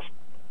 well,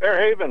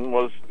 Fairhaven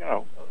was,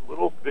 a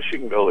little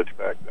fishing village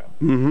back then,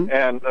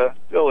 and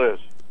still is,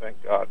 thank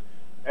God.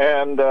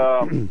 And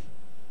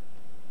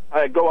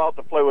I'd go out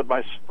to play with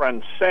my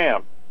friend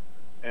Sam,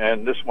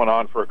 and this went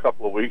on for a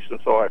couple of weeks, and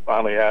so I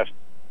finally asked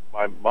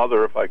my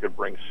mother if I could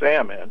bring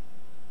Sam in.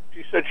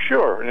 She said,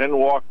 sure, and in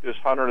walked this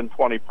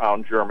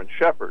 120-pound German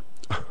Shepherd.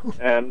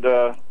 And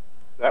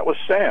that was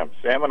Sam.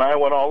 Sam and I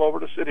went all over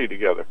the city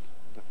together.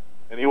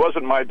 And he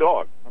wasn't my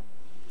dog.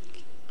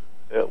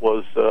 It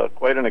was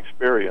quite an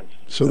experience.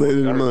 So they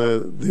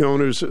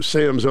didn't,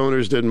 Sam's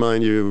owners didn't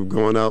mind you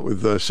going out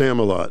with Sam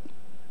a lot?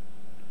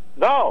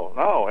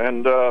 No,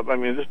 and I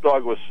mean, this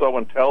dog was so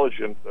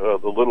intelligent. The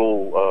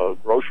little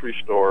grocery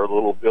store, the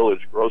little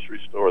village grocery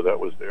store that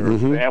was there,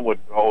 Sam would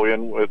go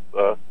in with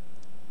a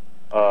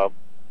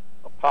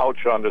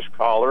pouch on his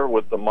collar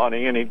with the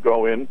money, and he'd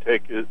go in,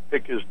 pick his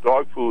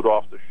dog food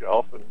off the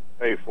shelf and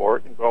pay for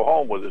it, and go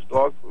home with his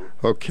dog food.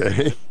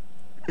 Okay.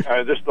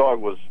 This dog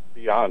was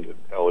beyond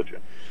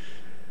intelligent.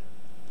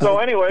 So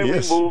anyway,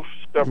 we moved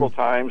several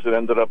times. It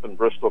ended up in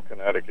Bristol,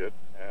 Connecticut,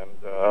 and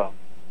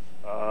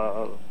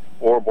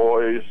 4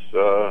 boys,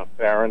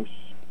 parents,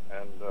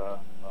 and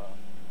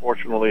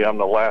fortunately I'm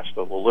the last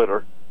of the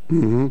litter.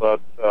 But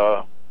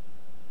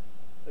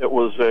it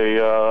was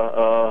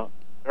a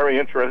very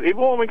interesting.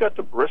 Even when we got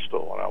to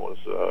Bristol, when I was,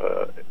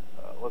 I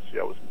was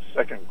in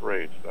 2nd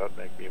grade, so that would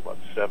make me about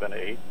 7,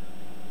 8.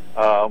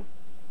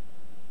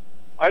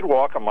 I'd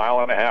walk 1.5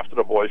 miles to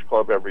the boys'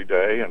 club every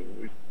day,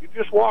 and you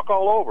just walk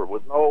all over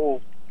with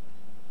no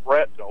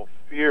threat, no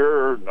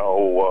fear,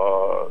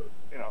 no,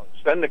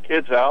 send the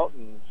kids out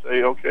and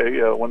say,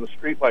 okay, when the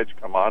streetlights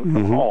come on,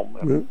 come home.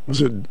 And,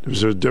 it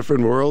was a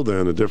different world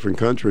then, a different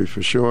country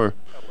for sure.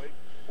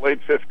 Late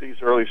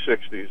 50s, early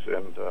 60s,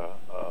 and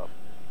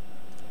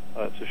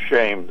it's a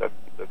shame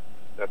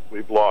that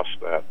we've lost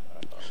that.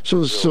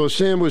 So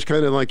Sam was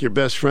kind of like your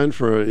best friend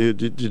for you.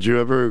 Did you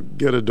ever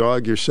get a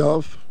dog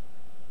yourself?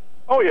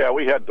 Oh, yeah,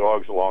 we had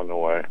dogs along the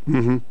way.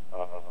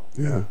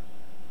 Yeah.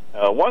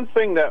 One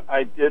thing that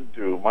I did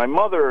do, my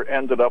mother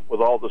ended up with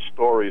all the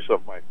stories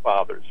of my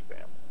father's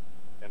family.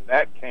 And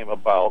that came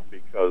about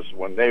because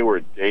when they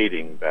were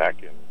dating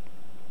back in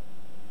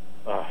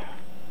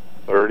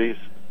 30s,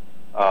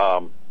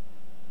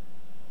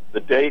 The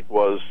date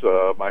was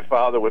my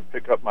father would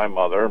pick up my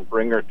mother and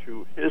bring her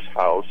to his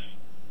house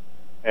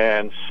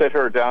and sit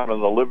her down in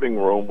the living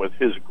room with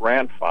his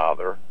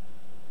grandfather,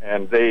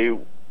 and they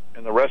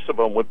and the rest of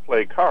them would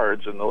play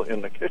cards in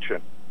the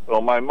kitchen. So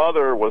my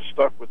mother was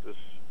stuck with this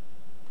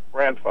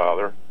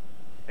grandfather,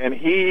 and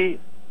he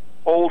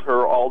told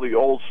her all the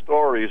old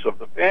stories of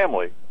the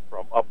family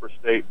from upper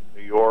state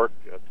New York,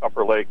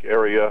 Tupper Lake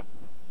area,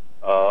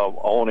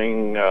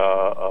 owning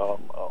the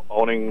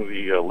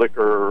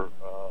liquor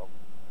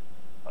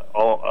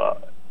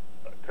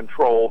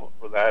control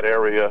for that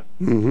area.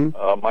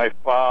 Mm-hmm. My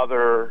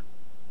father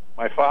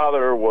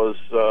was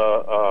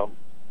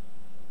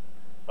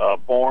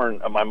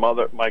born.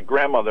 My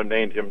grandmother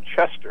named him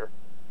Chester,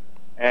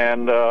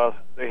 and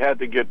they had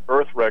to get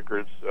birth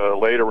records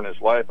later in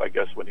his life. I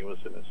guess when he was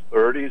in his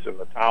 30s, and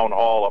the town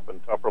hall up in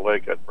Tupper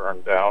Lake had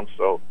burned down.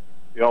 So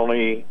the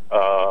only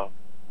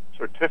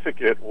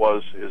certificate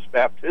was his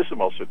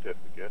baptismal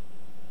certificate.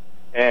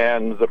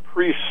 And the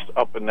priest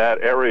up in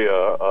that area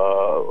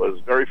was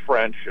very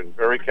French and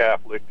very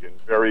Catholic and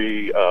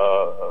very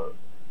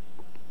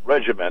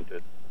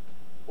regimented.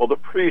 Well, the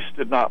priest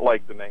did not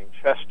like the name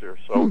Chester,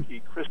 so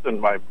he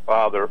christened my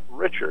father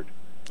Richard.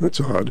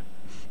 That's odd.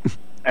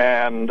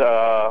 And,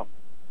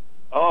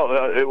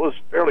 it was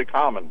fairly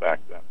common back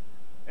then.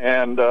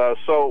 And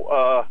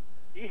so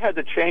he had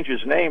to change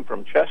his name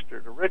from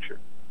Chester to Richard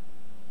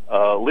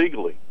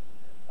legally.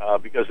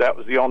 Because that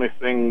was the only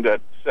thing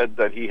that said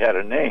that he had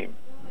a name.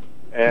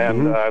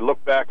 And I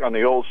look back on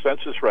the old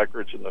census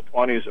records in the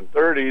 20s and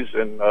 30s,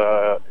 and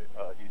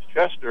he's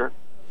Chester,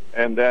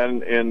 and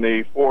then in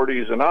the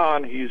 40s and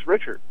on, he's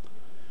Richard.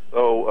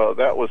 So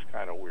that was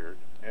kind of weird.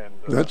 And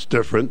that's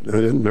different. I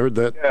didn't heard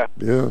that.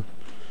 Yeah.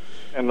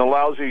 And the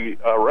lousy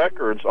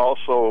records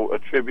also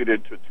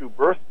attributed to two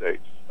birth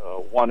dates,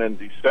 one in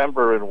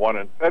December and one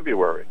in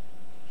February.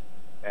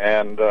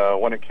 And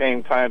when it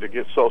came time to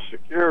get Social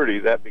Security,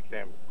 that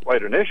became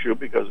quite an issue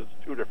because it's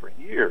 2 different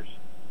years.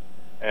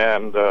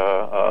 And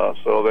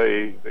so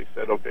they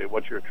said, okay,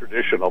 what's your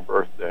traditional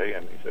birthday?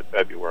 And he said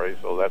February,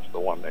 so that's the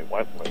one they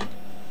went with.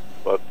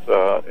 But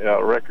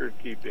record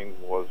keeping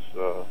was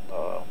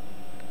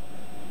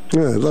I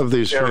love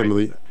these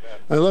family.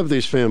 I love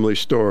these family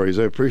stories.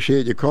 I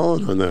appreciate you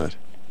calling on that.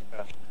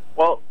 Yeah.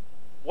 Well,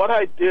 what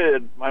I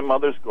did, my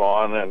mother's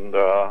gone, and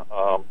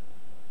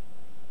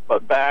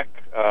but back,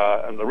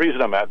 and the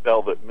reason I'm at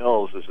Velvet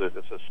Mills is that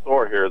it's a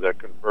store here that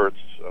converts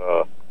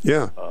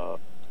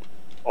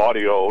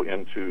audio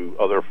into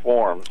other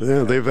forms.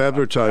 Yeah, they've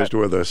advertised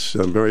with us.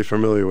 I'm very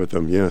familiar with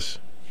them, yes.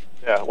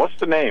 Yeah, what's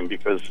the name?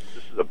 Because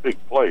this is a big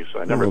place.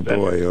 I never been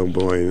here. Oh,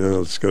 boy.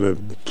 No, it's going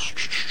to...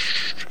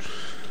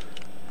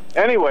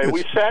 Anyway,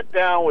 we sat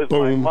down with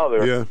my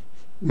mother. Yeah.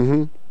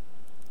 Mm-hmm.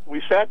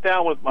 We sat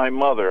down with my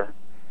mother,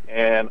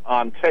 and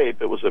on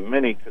tape, it was a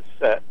mini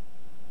cassette,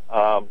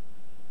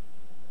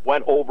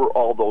 went over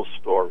all those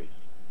stories.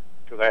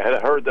 Because I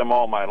had heard them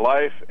all my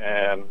life,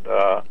 and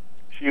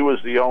she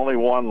was the only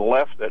one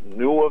left that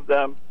knew of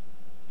them.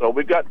 So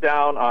we got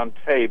down on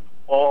tape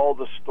all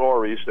the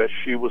stories that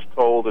she was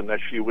told and that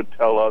she would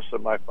tell us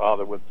and my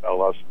father would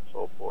tell us and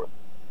so forth.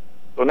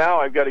 So now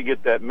I've got to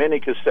get that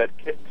mini cassette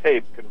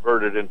tape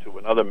converted into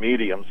another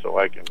medium so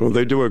I can... Well,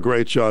 they do a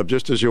great job.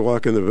 Just as you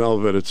walk in the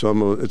Velvet, it's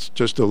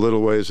just a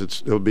little ways.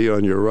 It'll be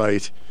on your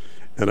right.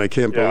 And I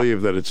can't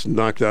believe that it's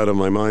knocked out of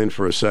my mind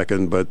for a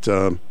second, but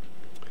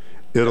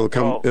it'll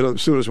come.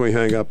 As soon as we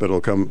hang up,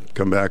 it'll come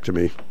back to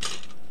me.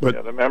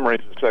 But the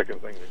memory's the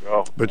second thing to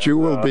go. But you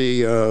will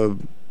be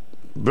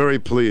very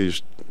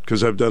pleased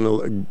because I've got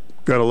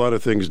a lot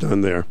of things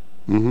done there.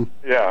 Mm-hmm.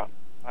 Yeah,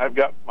 I've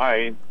got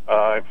my.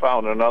 I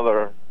found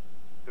another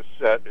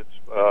cassette. It's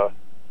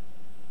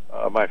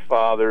my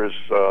father's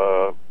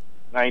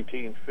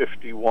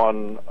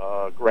 1951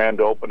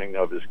 grand opening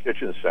of his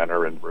kitchen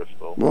center in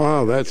Bristol.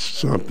 Wow, that's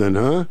something,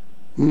 huh?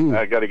 Mm.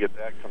 I got to get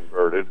that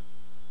converted.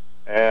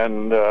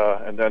 And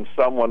then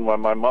someone, when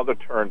my mother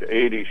turned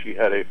 80, she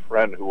had a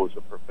friend who was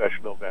a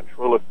professional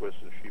ventriloquist,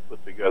 and she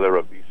put together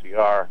a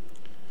VCR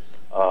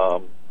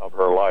of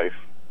her life,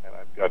 and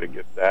I've got to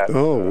get that.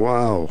 Oh,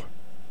 wow.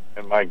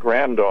 And my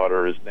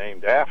granddaughter is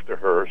named after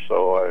her,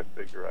 so I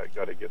figure I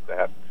got to get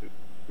that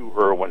to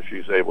her when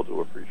she's able to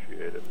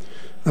appreciate it.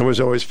 I was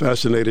always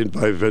fascinated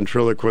by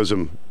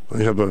ventriloquism.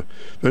 I have a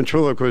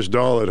ventriloquist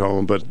doll at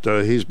home, but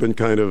he's been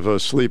kind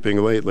of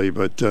sleeping lately,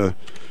 but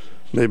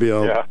maybe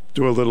I'll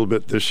do a little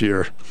bit this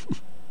year.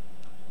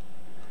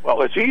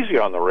 Well, it's easy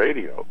on the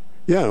radio.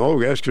 Yeah,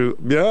 actually,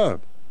 yeah.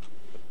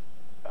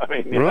 I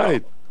mean,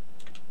 right.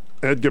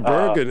 Edgar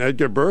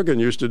Bergen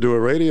used to do a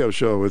radio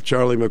show with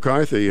Charlie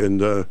McCarthy,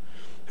 and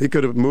he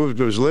could have moved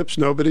his lips,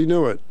 nobody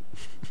knew it.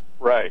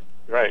 Right.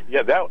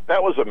 Yeah,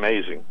 that was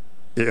amazing.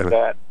 Yeah.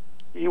 That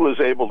he was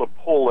able to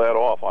pull that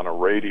off on a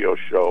radio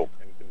show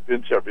and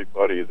convince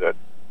everybody that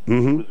he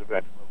was a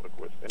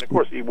ventriloquist. And, of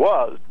course, he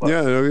was. But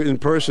yeah, in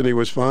person he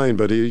was fine,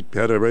 but he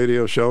had a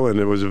radio show, and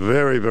it was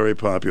very, very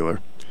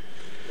popular.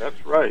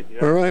 That's right.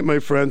 Yeah. All right, my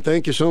friend.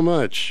 Thank you so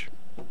much.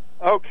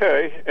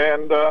 Okay,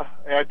 and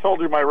I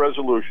told you my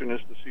resolution is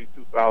to see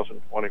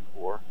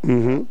 2024.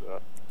 Mm-hmm.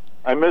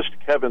 I missed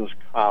Kevin's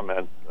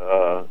comment.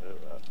 I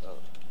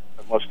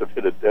must have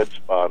hit a dead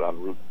spot on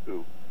Route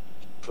 2.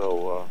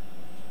 So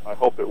I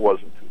hope it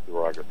wasn't too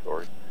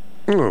derogatory.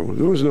 Oh,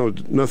 there was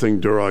nothing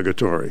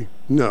derogatory.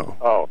 No.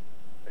 Oh.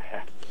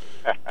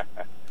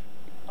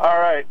 All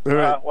right. All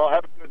right. Well,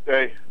 have a good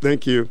day.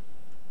 Thank you.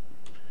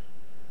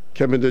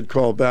 Kevin did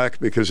call back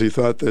because he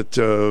thought that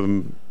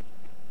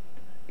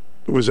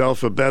it was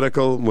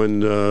alphabetical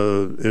when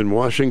in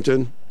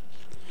Washington,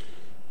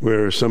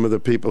 where some of the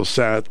people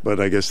sat, but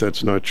I guess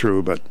that's not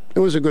true. But it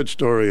was a good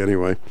story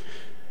anyway.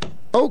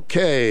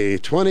 Okay,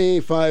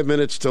 25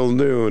 minutes till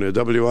noon at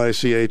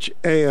WICH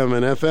AM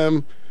and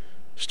FM.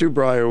 Stu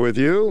Bryer with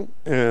you,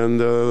 and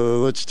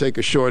let's take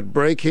a short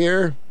break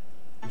here.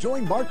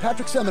 Join Mark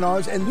Patrick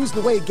seminars and lose the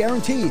weight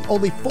guaranteed.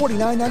 Only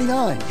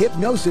 $49.99.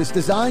 Hypnosis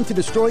designed to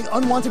destroy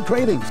unwanted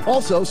cravings.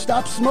 Also,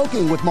 stop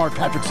smoking with Mark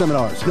Patrick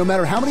seminars. No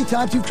matter how many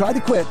times you've tried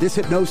to quit, this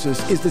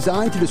hypnosis is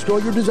designed to destroy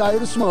your desire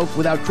to smoke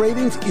without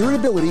cravings,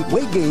 irritability,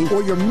 weight gain,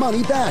 or your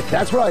money back.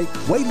 That's right.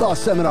 Weight loss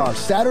seminar,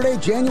 Saturday,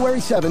 January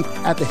 7th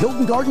at the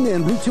Hilton Garden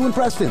Inn, Route 2 in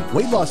Preston.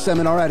 Weight loss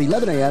seminar at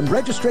 11 a.m.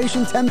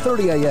 Registration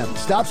 10:30 a.m.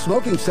 Stop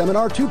smoking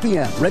seminar 2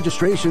 p.m.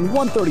 Registration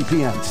 1:30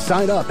 p.m.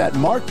 Sign up at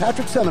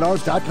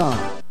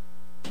markpatrickseminars.com.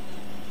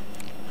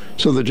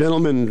 So the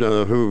gentleman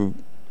who,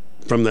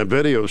 from that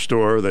video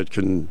store that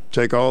can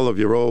take all of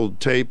your old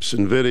tapes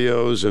and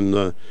videos,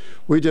 and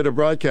we did a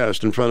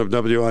broadcast in front of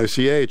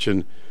WICH,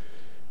 and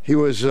he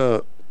was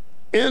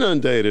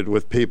inundated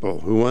with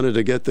people who wanted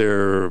to get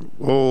their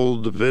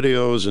old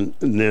videos, and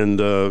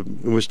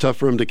it was tough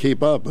for him to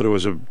keep up, but it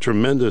was a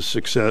tremendous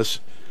success.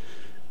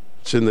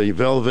 It's in the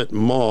Velvet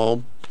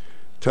Mall.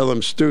 Tell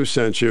him Stu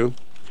sent you.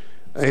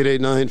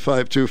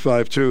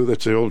 889-5252.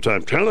 That's the old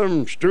time. Tell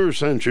him Stu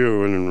sent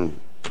you. And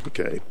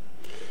okay.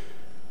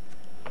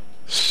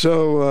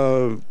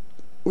 So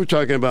we're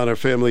talking about our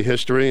family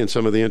history and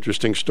some of the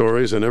interesting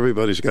stories, and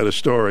everybody's got a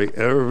story.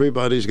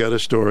 Everybody's got a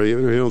story.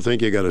 Even if you don't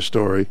think you got a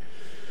story,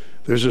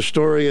 there's a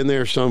story in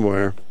there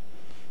somewhere.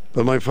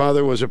 But my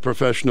father was a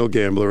professional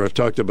gambler. I've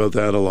talked about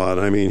that a lot.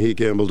 I mean, he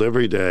gambled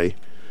every day.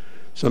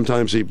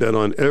 Sometimes he bet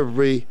on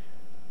every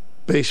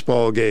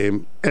baseball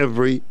game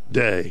every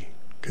day.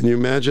 Can you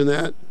imagine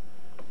that?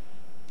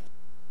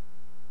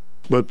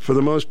 But for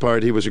the most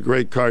part, he was a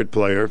great card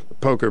player,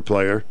 poker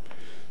player,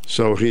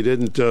 so he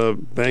didn't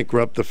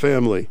bankrupt the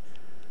family.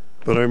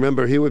 But I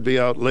remember he would be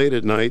out late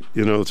at night,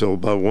 till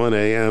about 1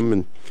 a.m.,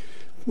 and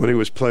when he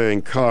was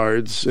playing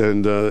cards,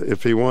 and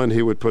if he won,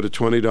 he would put a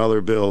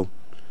 $20 bill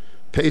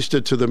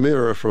pasted to the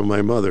mirror from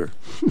my mother,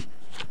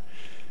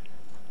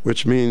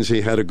 which means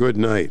he had a good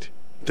night.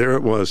 There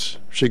it was.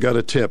 She got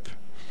a tip.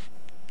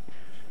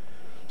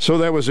 So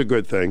that was a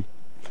good thing.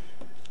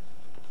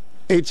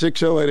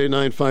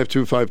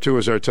 860-889-5252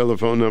 is our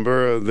telephone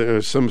number.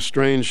 There's some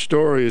strange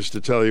stories to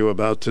tell you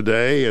about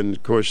today, and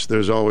of course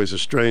there's always a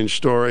strange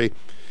story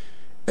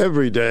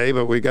every day,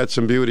 but we got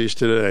some beauties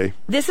today.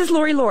 This is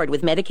Lori Lord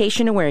with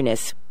Medication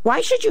Awareness.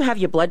 Why should you have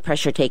your blood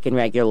pressure taken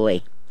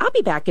regularly? I'll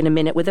be back in a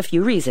minute with a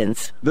few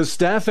reasons. The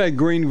staff at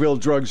Greenville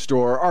Drug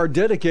Store are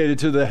dedicated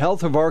to the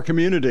health of our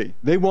community.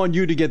 They want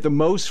you to get the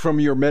most from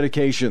your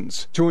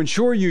medications. To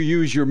ensure you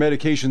use your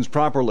medications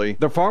properly,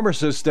 the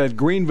pharmacists at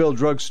Greenville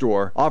Drug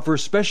Store offer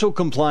special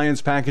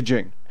compliance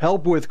packaging,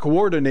 help with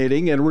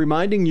coordinating and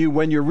reminding you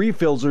when your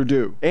refills are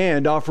due,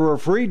 and offer a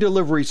free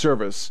delivery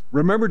service.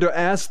 Remember to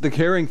ask the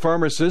caring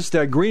pharmacist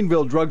at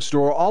Greenville Drug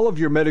Store all of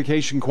your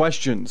medication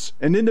questions.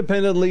 An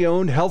independently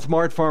owned Health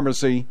Mart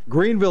pharmacy,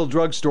 Greenville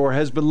Drug Store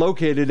has been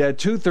located at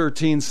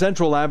 213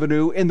 Central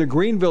Avenue in the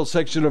Greenville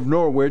section of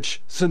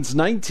Norwich since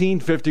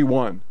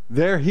 1951.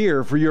 They're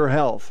here for your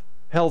health.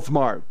 Health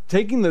Mart,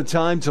 taking the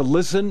time to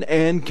listen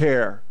and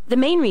care. The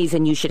main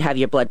reason you should have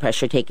your blood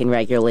pressure taken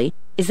regularly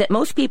is that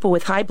most people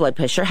with high blood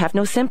pressure have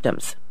no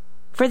symptoms.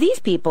 For these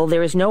people,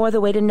 there is no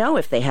other way to know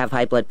if they have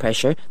high blood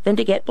pressure than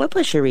to get blood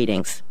pressure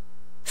readings.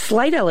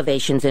 Slight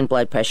elevations in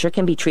blood pressure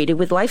can be treated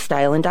with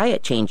lifestyle and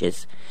diet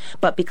changes.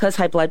 But because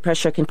high blood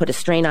pressure can put a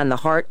strain on the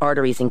heart,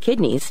 arteries, and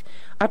kidneys,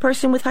 a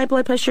person with high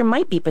blood pressure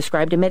might be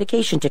prescribed a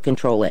medication to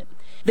control it.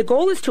 The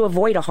goal is to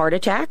avoid a heart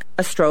attack,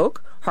 a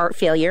stroke, heart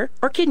failure,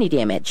 or kidney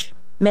damage.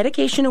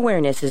 Medication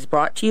Awareness is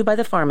brought to you by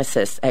the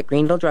pharmacists at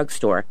Greenville Drug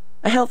Store,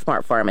 a Health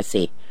Mart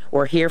pharmacy.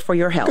 We're here for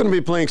your help. We're going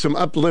to be playing some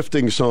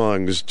uplifting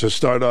songs to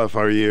start off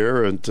our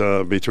year and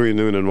between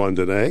noon and 1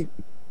 today,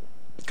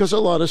 because a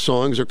lot of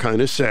songs are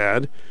kind of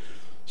sad,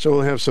 so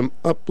we'll have some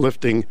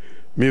uplifting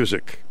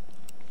music.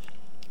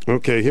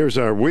 Okay, here's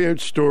our weird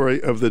story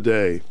of the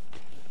day.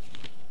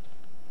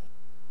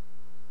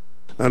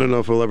 I don't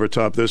know if we'll ever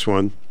top this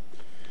one.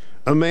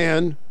 A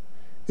man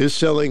is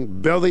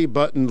selling belly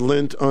button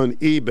lint on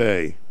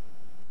eBay.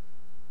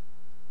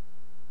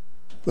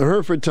 The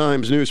Hereford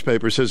Times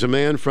newspaper says a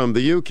man from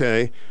the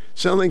UK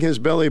selling his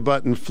belly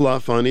button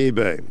fluff on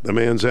eBay. The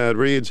man's ad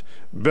reads,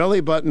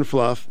 belly button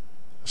fluff,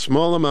 a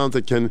small amount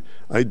that can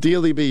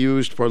ideally be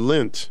used for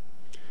lint.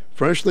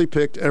 freshly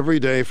picked every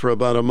day for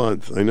about a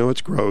month, I know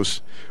it's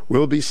gross,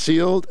 will be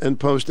sealed and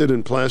posted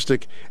in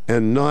plastic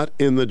and not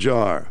in the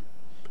jar.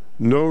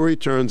 No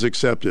returns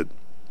accepted.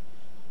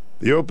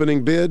 The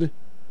opening bid,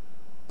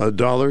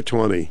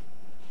 $1.20.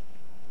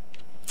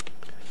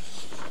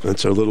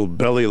 That's our little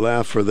belly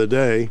laugh for the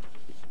day.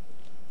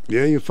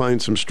 Yeah, you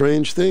find some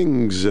strange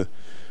things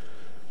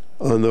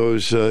on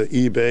those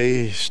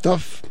eBay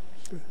stuff.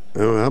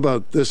 How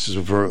about this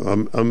for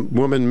a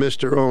woman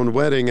missed her own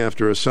wedding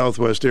after a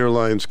Southwest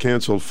Airlines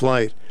canceled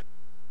flight.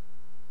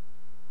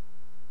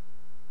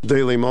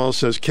 Daily Mall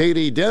says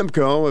Katie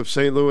Demko of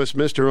St. Louis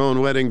missed her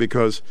own wedding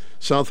because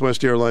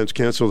Southwest Airlines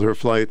canceled her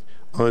flight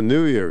on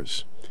New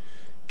Year's.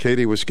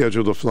 Katie was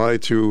scheduled to fly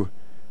to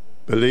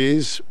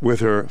Belize with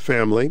her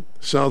family.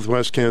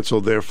 Southwest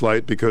canceled their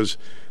flight because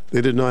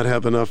they did not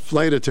have enough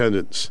flight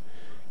attendants.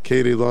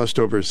 Katie lost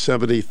over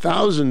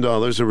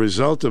 $70,000 as a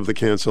result of the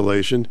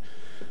cancellation.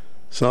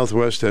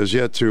 Southwest has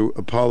yet to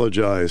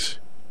apologize.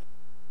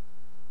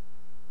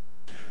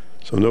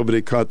 So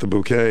nobody caught the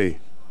bouquet.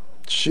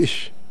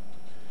 Sheesh.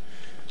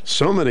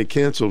 So many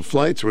canceled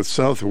flights with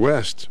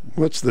Southwest.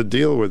 What's the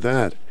deal with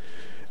that?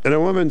 And a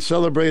woman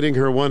celebrating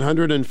her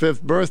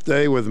 105th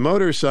birthday with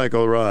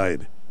motorcycle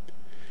ride.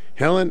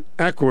 Helen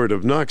Ackward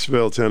of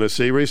Knoxville,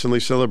 Tennessee, recently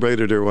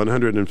celebrated her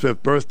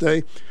 105th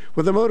birthday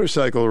with a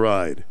motorcycle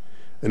ride.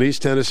 An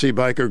East Tennessee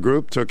biker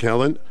group took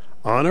Helen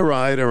on a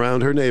ride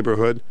around her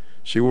neighborhood.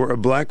 She wore a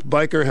black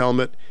biker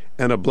helmet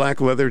and a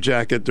black leather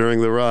jacket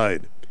during the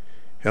ride.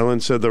 Helen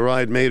said the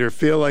ride made her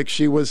feel like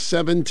she was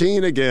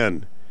 17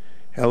 again.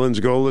 Helen's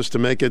goal is to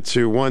make it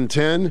to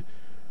 110.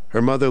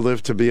 Her mother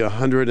lived to be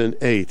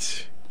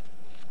 108.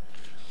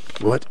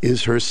 What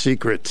is her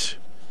secret?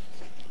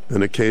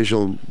 An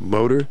occasional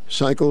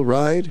motorcycle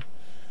ride?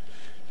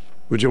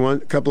 Would you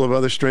want a couple of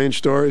other strange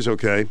stories?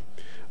 Okay.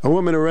 A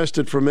woman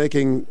arrested for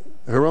making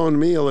her own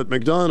meal at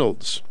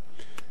McDonald's.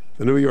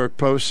 The New York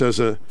Post says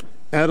a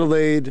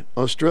Adelaide,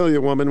 Australia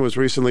woman was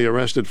recently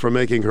arrested for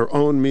making her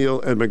own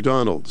meal at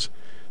McDonald's.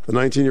 The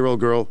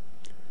 19-year-old girl,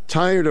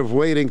 tired of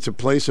waiting to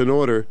place an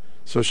order,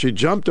 so she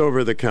jumped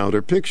over the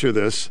counter, picture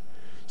this,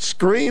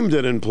 screamed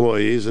at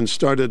employees, and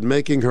started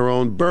making her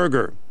own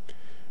burger.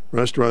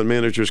 Restaurant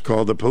managers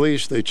called the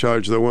police. They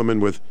charged the woman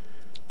with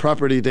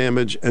property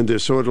damage and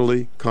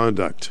disorderly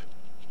conduct.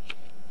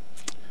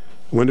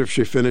 I wonder if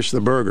she finished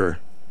the burger.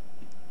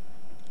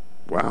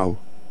 Wow.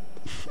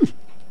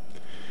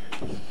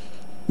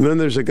 And then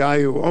there's a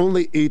guy who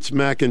only eats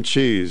mac and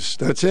cheese.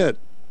 That's it.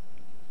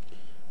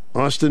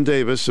 Austin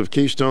Davis of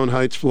Keystone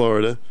Heights,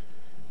 Florida,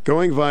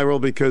 going viral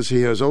because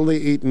he has only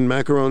eaten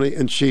macaroni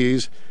and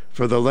cheese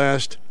for the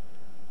last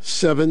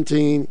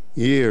 17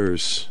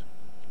 years.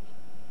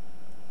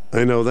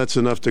 I know that's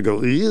enough to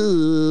go,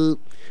 ew.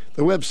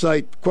 The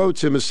website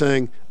quotes him as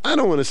saying, I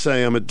don't want to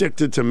say I'm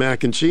addicted to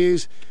mac and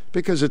cheese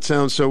because it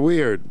sounds so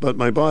weird, but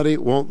my body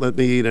won't let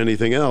me eat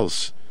anything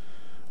else.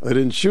 I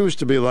didn't choose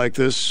to be like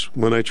this.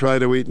 When I try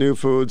to eat new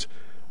foods,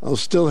 I'll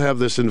still have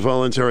this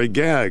involuntary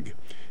gag.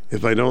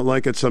 If I don't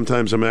like it,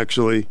 sometimes I'm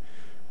actually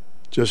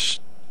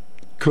just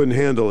couldn't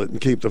handle it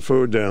and keep the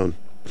food down.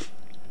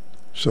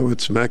 So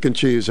it's mac and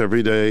cheese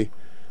every day,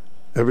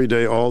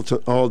 all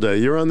day.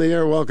 You're on the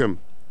air. Welcome.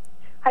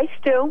 Hi,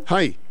 Stu.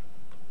 Hi.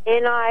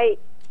 And I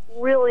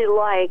really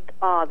like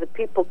the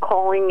people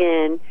calling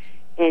in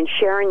and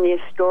sharing their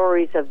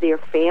stories of their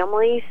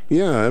families.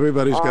 Yeah,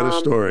 everybody's got a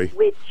story.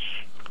 Which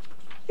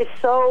is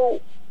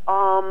so,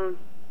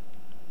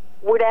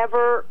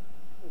 whatever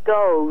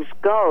goes,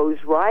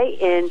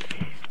 right? And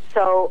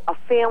so a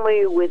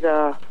family with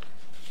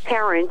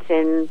parents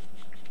and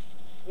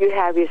you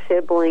have your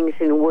siblings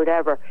and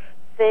whatever,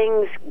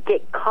 things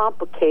get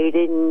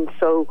complicated, and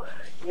so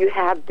you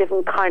have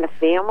different kind of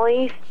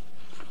families.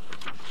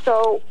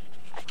 So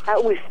I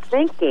was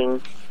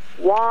thinking,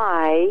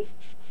 why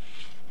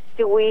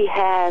do we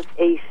have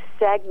a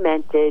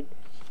segmented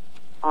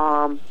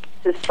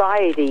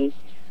society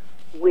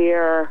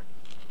where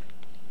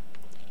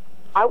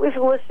I was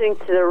listening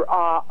to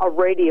a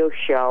radio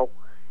show,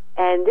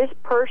 and this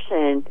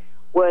person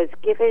was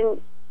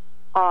given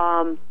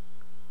an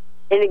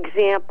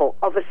example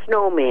of a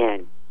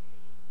snowman.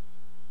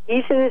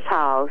 He's in his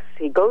house.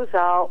 He goes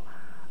out,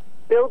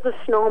 builds a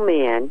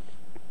snowman,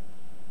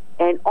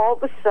 and all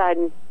of a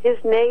sudden, his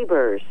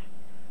neighbors,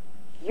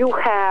 you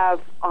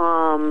have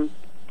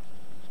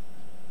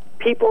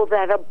people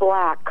that are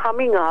black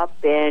coming up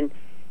and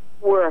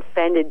were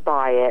offended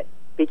by it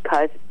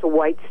because it's a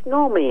white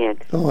snowman.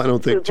 Oh, I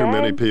don't think too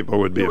many people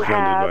would be offended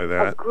by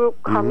that. A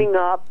group coming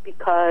up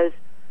because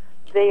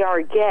they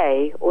are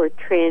gay or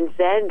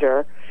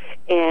transgender,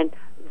 and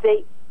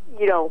they,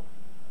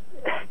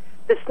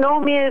 the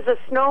snowman is a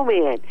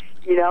snowman,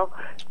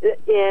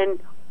 and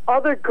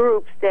other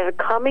groups that are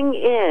coming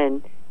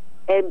in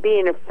and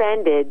being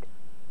offended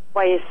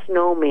by a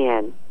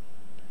snowman,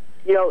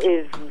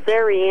 is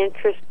very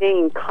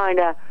interesting and kind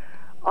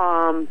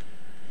of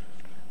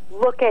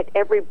look at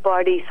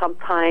everybody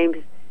sometimes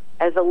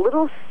as a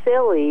little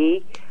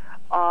silly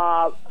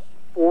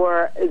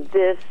for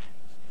this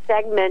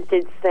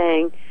segmented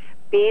thing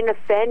being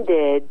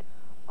offended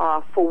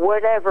for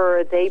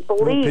whatever they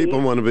believe. If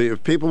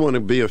people want to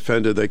be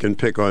offended, they can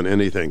pick on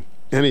anything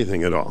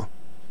at all,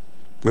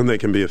 and they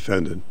can be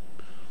offended.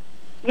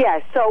 Yeah,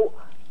 so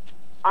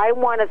I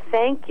want to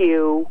thank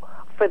you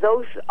for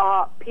those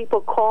people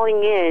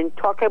calling in,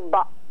 talking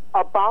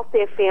about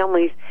their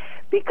families,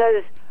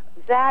 because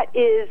that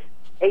is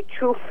a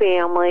true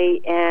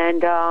family,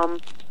 and that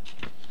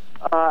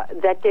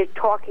they're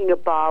talking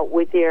about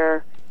with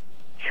their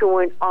true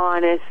and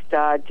honest,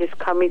 just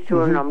coming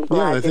through, and I'm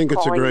glad. Yeah, I think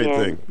it's a great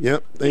thing.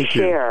 Yep, thank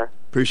you. Share.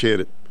 Appreciate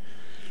it.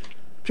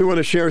 If you want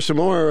to share some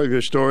more of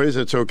your stories,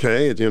 it's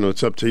okay.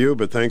 It's up to you,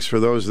 but thanks for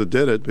those that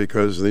did it,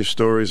 because these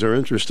stories are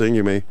interesting.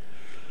 You may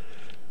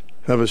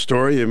have a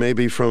story. You may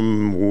be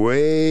from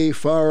way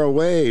far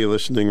away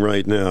listening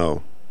right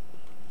now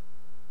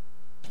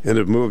and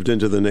have moved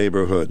into the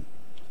neighborhood.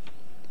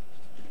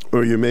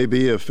 Or you may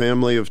be a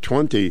family of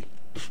 20.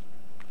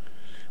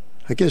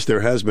 I guess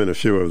there has been a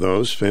few of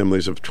those,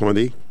 families of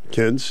 20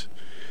 kids.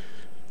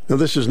 Now,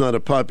 this is not a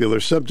popular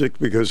subject,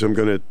 because I'm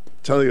going to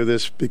tell you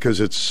this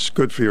because it's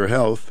good for your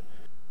health.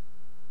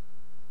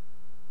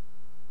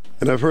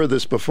 And I've heard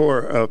this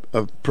before.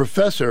 A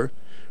professor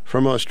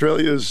from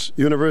Australia's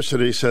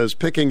university says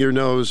picking your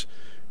nose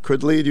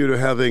could lead you to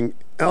having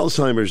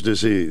Alzheimer's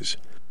disease.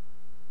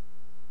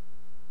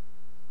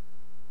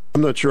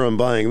 I'm not sure I'm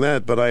buying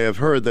that, but I have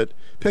heard that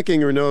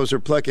picking your nose or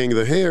plucking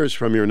the hairs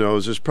from your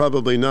nose is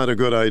probably not a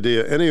good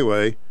idea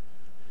anyway,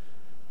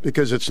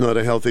 because it's not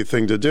a healthy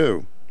thing to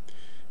do.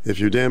 If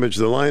you damage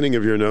the lining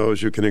of your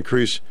nose, you can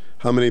increase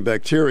how many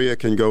bacteria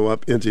can go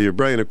up into your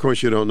brain. Of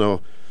course, you don't know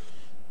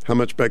how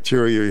much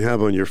bacteria you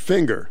have on your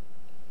finger.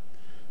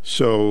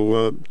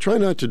 So try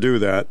not to do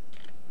that.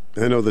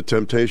 I know the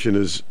temptation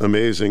is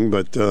amazing,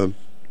 but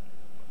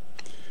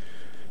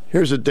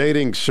here's a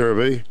dating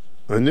survey.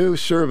 A new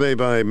survey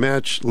by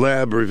Match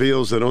Lab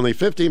reveals that only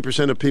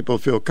 15% of people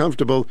feel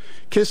comfortable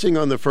kissing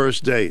on the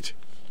first date.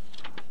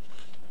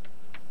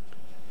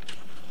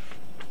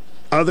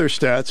 Other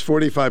stats,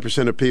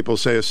 45% of people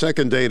say a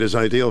second date is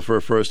ideal for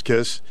a first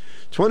kiss.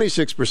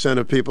 26%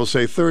 of people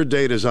say third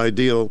date is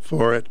ideal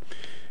for it.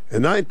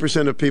 And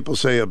 9% of people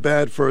say a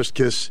bad first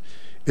kiss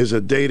is a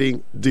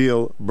dating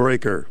deal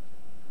breaker.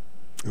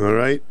 All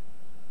right?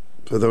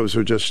 For those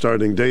who are just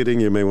starting dating,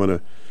 you may want to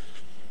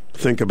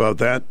think about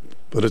that.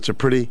 But it's a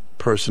pretty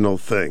personal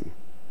thing.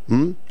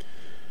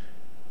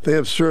 They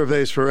have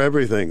surveys for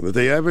everything. That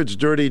the average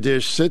dirty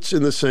dish sits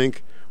in the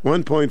sink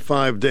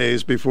 1.5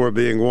 days before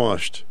being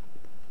washed.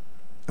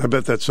 I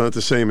bet that's not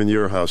the same in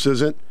your house,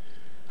 is it?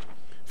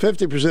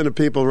 50% of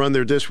people run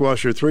their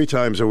dishwasher 3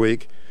 times a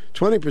week.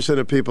 20%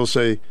 of people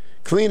say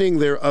cleaning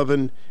their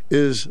oven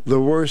is the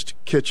worst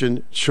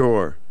kitchen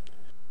chore.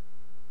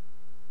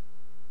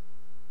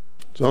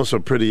 It's also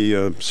pretty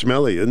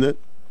smelly, isn't it?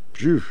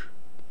 Phew.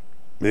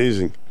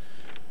 Amazing.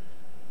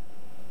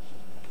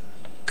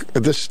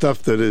 This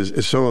stuff that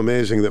is so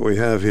amazing that we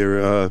have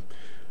here.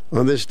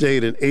 On this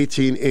date in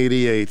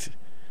 1888,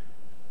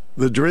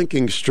 the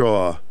drinking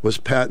straw was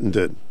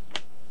patented.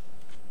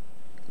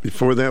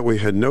 Before that, we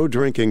had no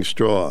drinking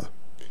straw.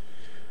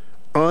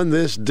 On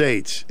this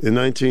date in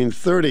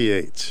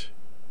 1938,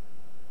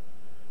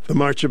 the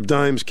March of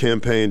Dimes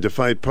campaign to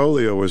fight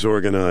polio was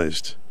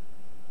organized.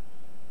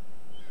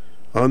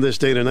 On this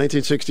date in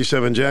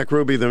 1967, Jack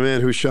Ruby, the man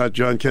who shot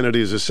John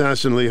Kennedy's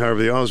assassin Lee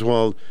Harvey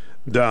Oswald,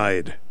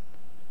 died.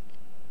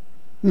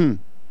 And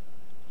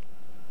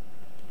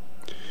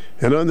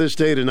on this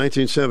date in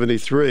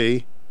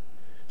 1973,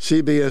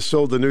 CBS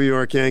sold the New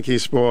York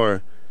Yankees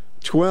for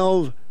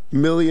 $12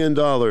 million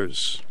to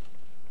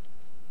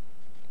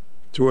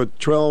a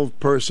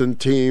 12-person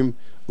team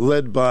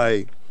led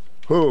by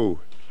who?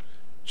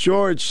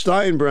 George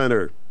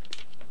Steinbrenner.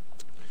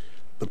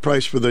 The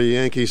price for the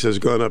Yankees has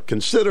gone up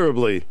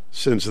considerably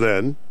since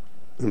then.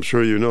 I'm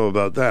sure you know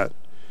about that.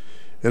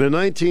 And in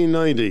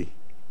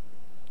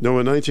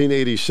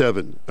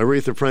 1987,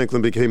 Aretha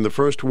Franklin became the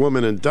first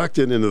woman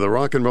inducted into the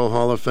Rock and Roll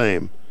Hall of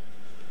Fame.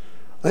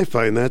 I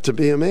find that to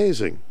be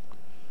amazing.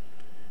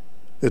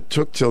 It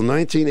took till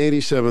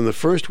 1987, the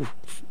first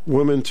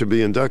woman to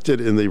be inducted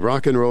in the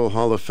Rock and Roll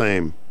Hall of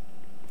Fame.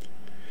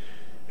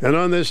 And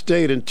on this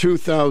date in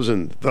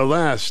 2000, the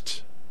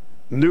last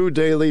new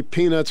daily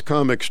Peanuts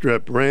comic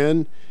strip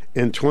ran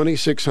in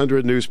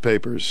 2,600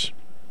 newspapers.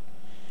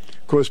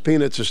 Of course,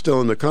 Peanuts are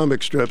still in the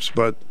comic strips,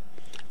 but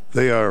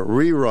they are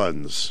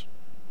reruns.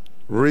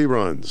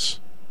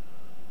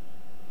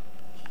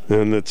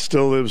 And it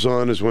still lives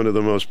on as one of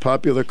the most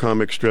popular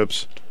comic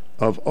strips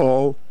of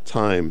all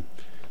time.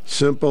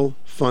 Simple,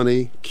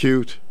 funny,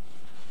 cute,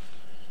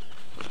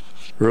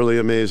 really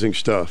amazing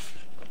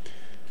stuff.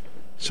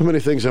 So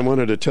many things I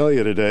wanted to tell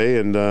you today,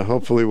 and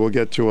hopefully we'll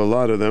get to a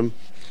lot of them.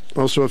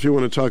 Also, if you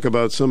want to talk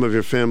about some of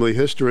your family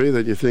history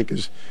that you think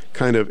is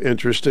kind of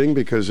interesting,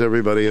 because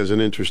everybody has an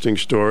interesting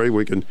story,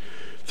 we can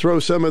throw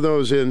some of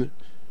those in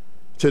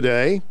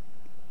today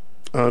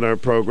on our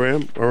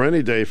program, or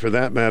any day for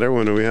that matter,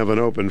 when we have an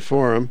open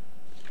forum.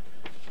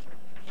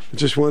 I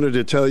just wanted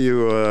to tell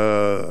you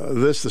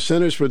this. The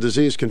Centers for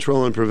Disease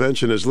Control and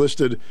Prevention has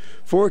listed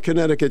 4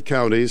 Connecticut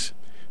counties,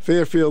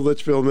 Fairfield,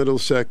 Litchfield,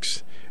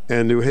 Middlesex,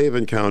 and New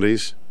Haven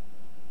counties,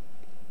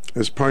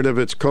 as part of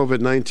its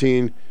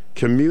COVID-19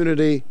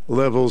 community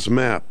levels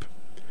map.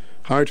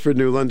 Hartford,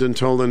 New London,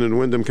 Tolan, and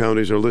Wyndham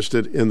counties are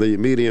listed in the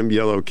medium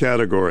yellow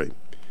category.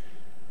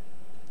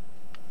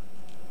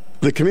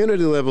 The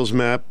community levels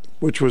map,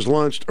 which was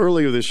launched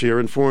earlier this year,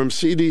 informs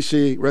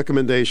CDC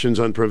recommendations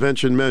on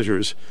prevention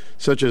measures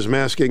such as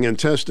masking and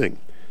testing.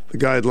 The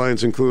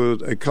guidelines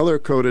include a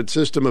color-coded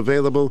system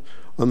available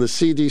on the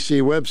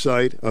CDC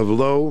website of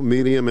low,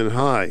 medium, and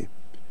high.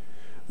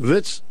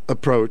 This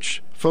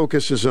approach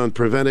focuses on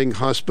preventing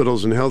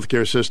hospitals and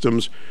healthcare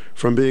systems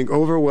from being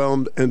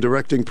overwhelmed and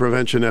directing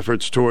prevention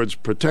efforts towards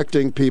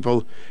protecting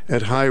people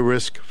at high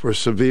risk for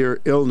severe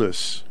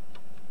illness.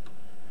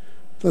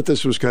 Thought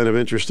this was kind of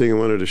interesting and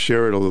wanted to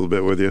share it a little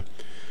bit with you.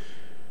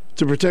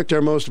 To protect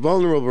our most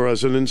vulnerable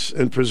residents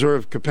and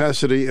preserve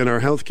capacity in our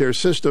healthcare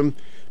system,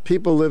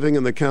 people living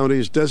in the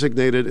counties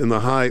designated in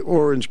the high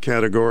orange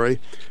category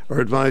are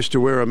advised to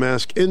wear a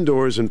mask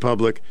indoors in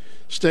public,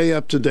 stay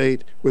up to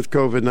date with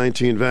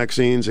COVID-19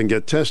 vaccines, and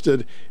get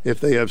tested if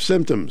they have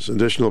symptoms.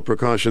 Additional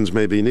precautions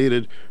may be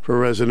needed for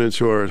residents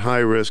who are at high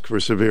risk for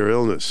severe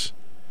illness.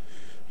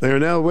 They are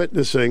now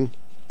witnessing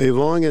a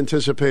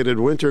long-anticipated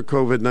winter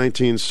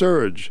COVID-19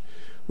 surge.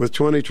 With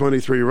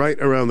 2023 right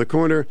around the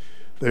corner,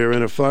 they are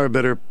in a far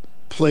better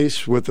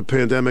place with the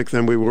pandemic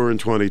than we were in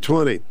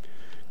 2020.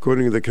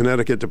 According to the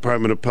Connecticut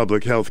Department of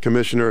Public Health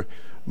Commissioner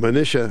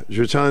Manisha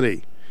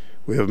Jutani,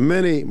 we have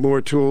many more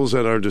tools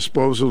at our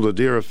disposal to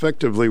deal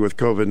effectively with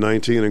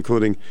COVID-19,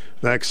 including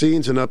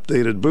vaccines and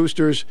updated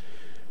boosters,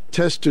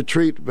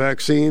 test-to-treat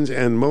vaccines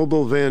and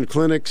mobile van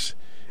clinics,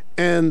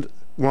 and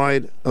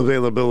wide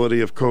availability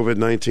of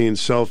COVID-19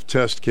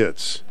 self-test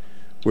kits,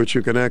 which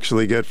you can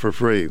actually get for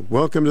free.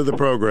 Welcome to the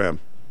program.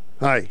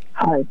 Hi.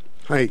 Hi.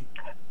 Hi.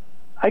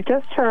 I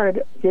just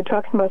heard you're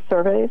talking about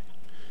surveys.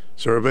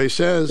 Survey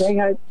says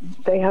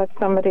they have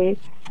somebody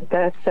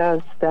that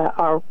says that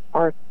our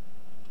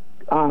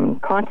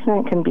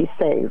continent can be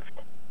saved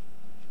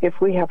if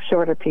we have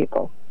shorter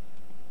people.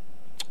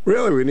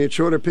 Really, we need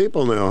shorter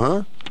people now,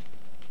 huh?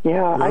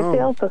 Yeah,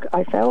 No.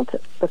 I failed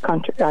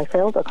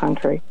the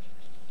country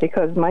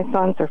because my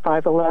sons are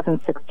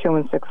 5'11", 6'2",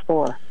 and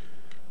 6'4".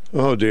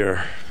 Oh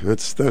dear,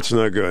 that's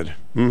not good.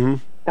 Mm-hmm.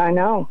 I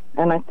know,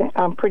 and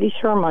I'm pretty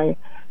sure my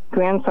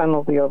grandson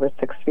will be over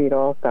 6 feet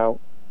also.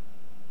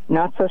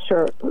 Not so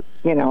sure, I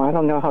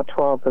don't know how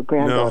tall the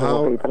granddaughter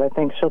will be, but I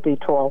think she'll be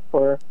tall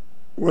for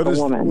a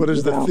woman. What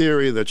is the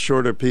theory that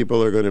shorter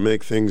people are going to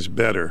make things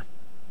better?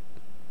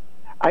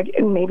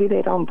 Maybe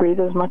they don't breathe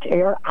as much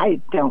air.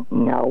 I don't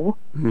know.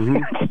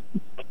 Mm-hmm.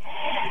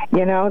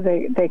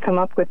 They come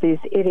up with these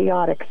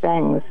idiotic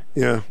things.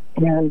 Yeah.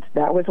 And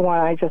that was one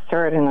I just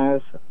heard, and I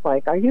was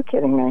like, are you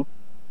kidding me?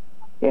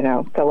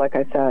 So like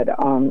I said,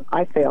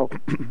 I failed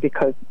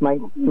because my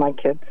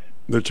kids,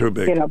 they're too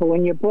big. But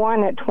when you're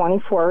born at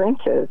 24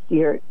 inches,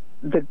 you're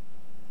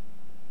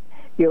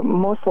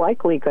most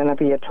likely going to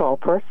be a tall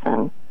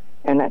person.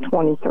 And at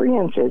 23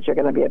 inches, you're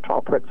going to be a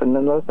tall person.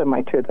 And those are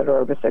my two that are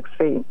over 6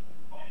 feet.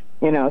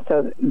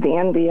 So the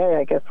NBA,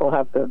 I guess, will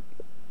have the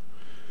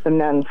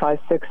men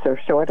 5'6" or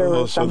shorter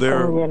or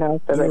something,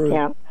 so they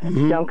can't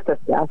dunk the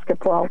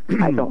basketball.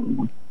 I don't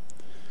know.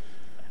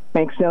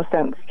 Makes no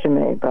sense to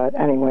me, but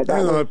anyway,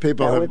 that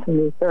was a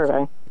new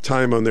survey.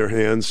 Time on their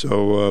hands,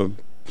 so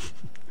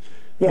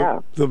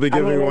they'll be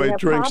giving away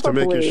drinks to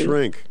make you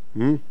shrink.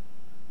 Hmm?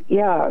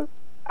 Yeah,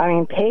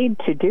 paid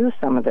to do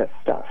some of this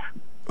stuff.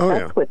 Oh,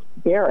 That's what's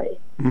scary,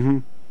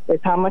 is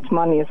how much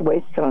money is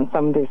wasted on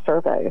some of these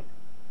surveys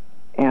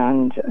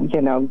and,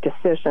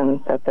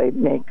 decisions that they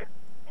make.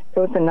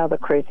 There was another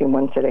crazy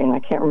one today, and I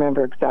can't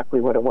remember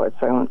exactly what it was,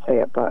 so I won't say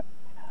it, but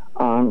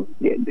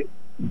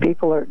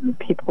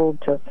people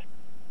just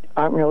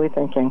aren't really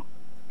thinking.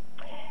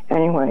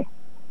 Anyway,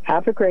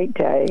 have a great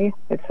day.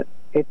 It's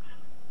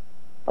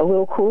a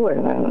little cooler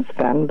than it's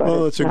been,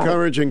 but it's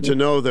encouraging to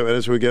know that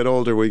as we get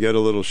older, we get a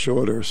little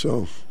shorter.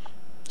 So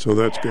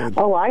that's good.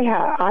 Oh, I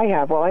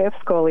have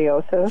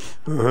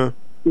scoliosis,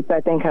 which I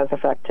think has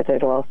affected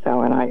it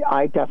also, and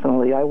I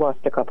definitely lost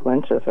a couple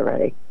inches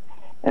already.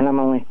 And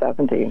I'm only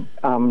 70.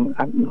 I'm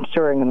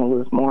sure I'm going to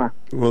lose more.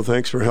 Well,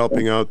 thanks for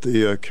helping out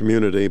the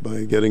community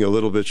by getting a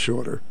little bit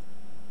shorter.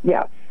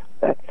 Yes,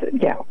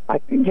 I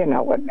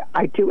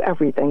do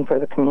everything for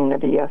the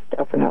community. Yes,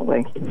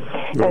 definitely.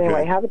 Okay.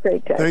 Anyway, have a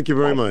great day. Thank you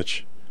very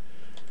much.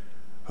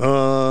 A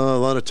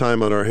lot of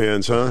time on our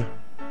hands, huh?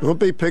 Don't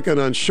be picking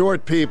on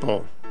short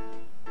people.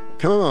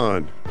 Come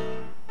on.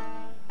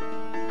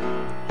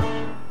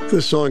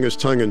 This song is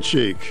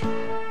tongue-in-cheek.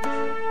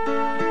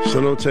 So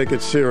don't take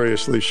it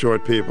seriously,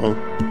 short people.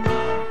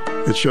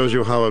 It shows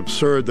you how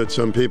absurd that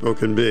some people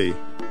can be.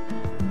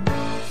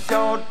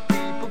 Short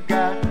people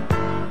got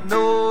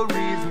no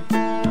reason.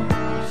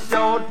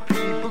 Short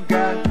people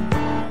got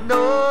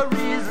no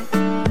reason.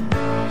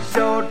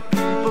 Short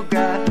people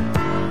got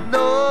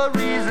no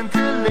reason to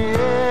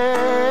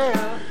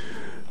live.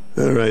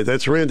 All right. right,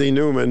 that's Randy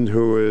Newman,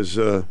 who is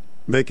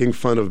making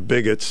fun of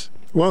bigots.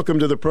 Welcome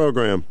to the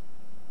program.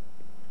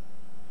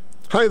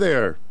 Hi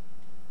there.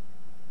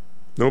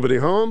 Nobody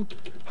home?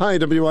 Hi,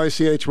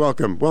 WICH,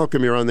 welcome.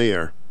 Welcome, you're on the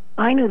air.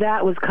 I knew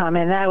that was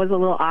coming. That was a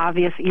little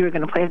obvious that you were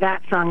going to play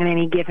that song at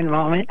any given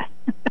moment.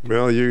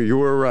 Well, you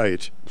were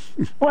right.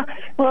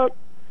 Well,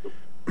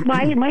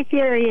 my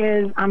theory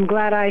is I'm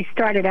glad I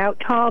started out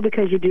tall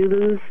because you do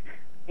lose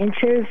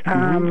inches.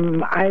 I've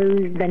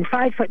been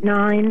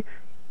 5'9".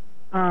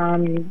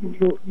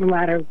 The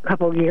latter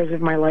couple of years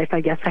of my life,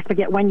 I guess. I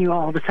forget when you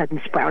all of a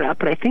sudden sprout up,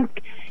 but I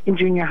think in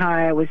junior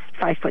high I was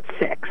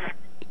 5'6".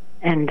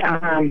 And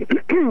I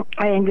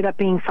ended up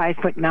being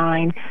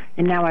 5'9",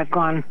 and now I've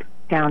gone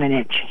down an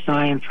inch, so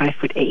I am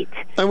 5'8".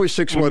 I was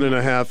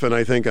 6'1.5", and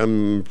I think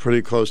I'm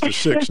pretty close to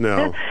 6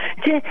 now.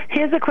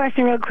 Here's a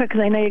question real quick,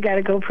 because I know you got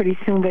to go pretty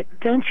soon, but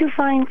don't you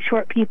find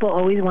short people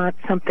always want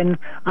something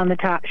on the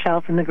top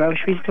shelf in the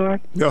grocery store?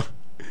 No.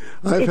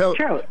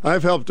 True.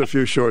 I've helped a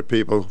few short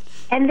people.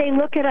 And they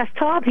look at us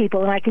tall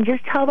people, and I can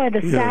just tell by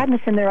the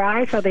sadness in their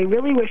eyes how they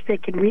really wish they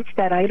could reach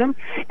that item.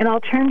 And I'll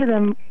turn to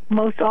them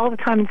most all the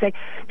time and say,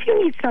 do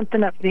you need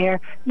something up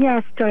there?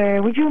 Yes,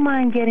 sir. Would you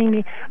mind getting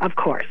me? Of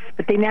course.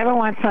 But they never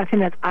want something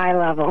that's eye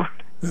level.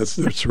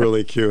 That's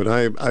really cute.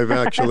 I've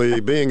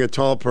actually, being a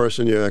tall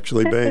person,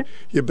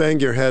 you bang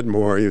your head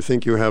more. You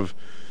think you have,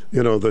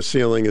 the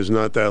ceiling is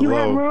not that low. You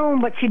have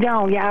room, but you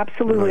don't. Yeah,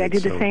 absolutely. Right, I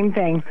do the same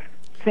thing.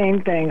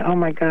 Same thing. Oh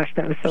my gosh,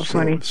 that was so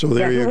funny. So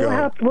there you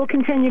go. We'll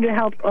continue to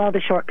help all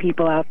the short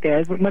people out there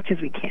as much as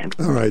we can.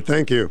 All right,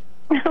 thank you.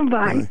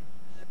 Bye.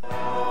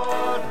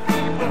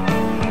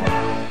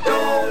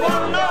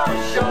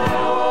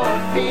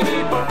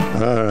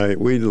 All right,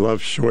 we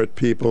love short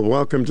people.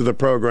 Welcome to the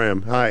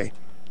program. Hi.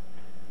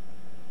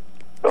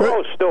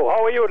 Hello, Stu.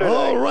 How are you today?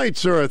 All right,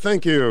 sir.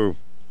 Thank you.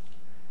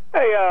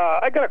 Hey,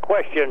 I got a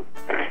question.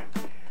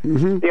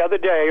 The other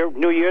day,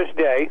 New Year's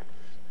Day,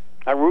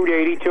 on Route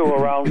 82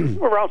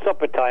 around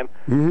supper time,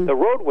 the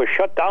road was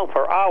shut down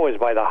for hours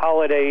by the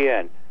Holiday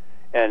Inn,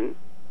 and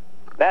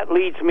that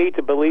leads me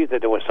to believe that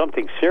there was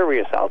something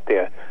serious out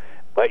there.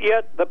 But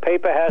yet the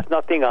paper has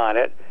nothing on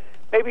it.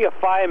 Maybe a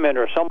fireman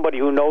or somebody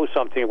who knows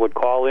something would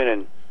call in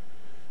and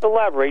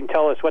elaborate and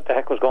tell us what the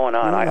heck was going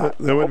on.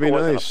 That would be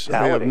nice.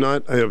 I have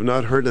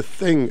not heard a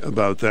thing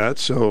about that,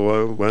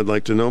 so I'd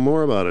like to know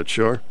more about it.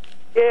 Sure.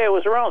 Yeah, it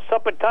was around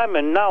supper time,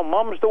 and now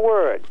mum's the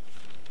word.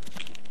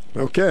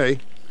 Okay.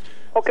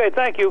 Okay,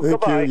 thank you. Thank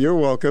Goodbye. you. You're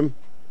welcome.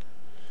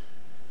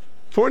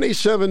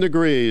 47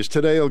 degrees.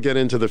 Today will get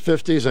into the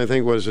 50s. I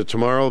think,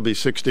 tomorrow will be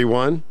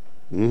 61.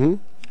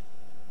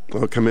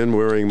 I'll come in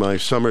wearing my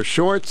summer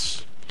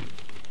shorts.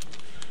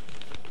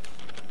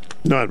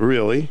 Not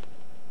really.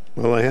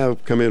 Well, I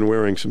have come in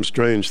wearing some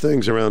strange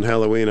things. Around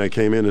Halloween, I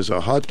came in as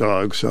a hot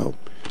dog, so...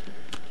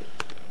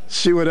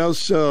 See what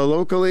else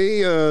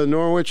locally.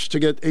 Norwich to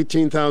get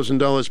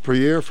 $18,000 per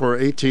year for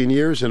 18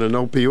 years in an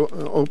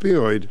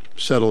opioid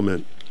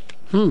settlement.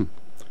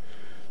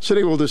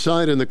 City will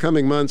decide in the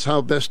coming months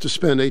how best to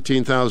spend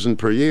 $18,000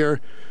 per year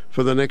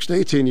for the next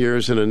 18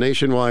 years in a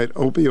nationwide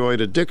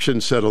opioid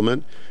addiction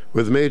settlement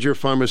with major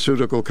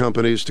pharmaceutical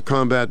companies to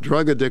combat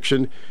drug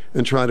addiction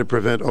and try to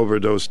prevent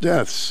overdose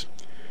deaths.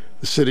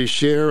 The city's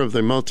share of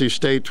the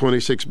multi-state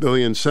 $26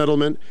 billion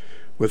settlement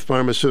with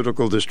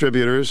pharmaceutical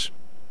distributors,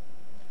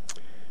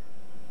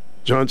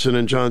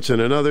 Johnson &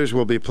 Johnson and others,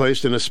 will be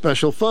placed in a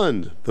special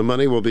fund. The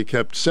money will be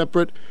kept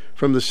separate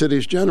from the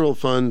city's general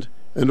fund,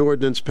 an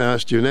ordinance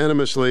passed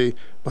unanimously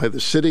by the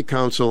City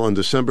Council on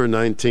December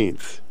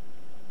 19th.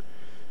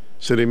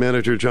 City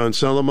Manager John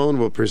Solomon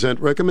will present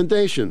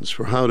recommendations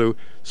for how to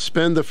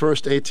spend the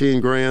first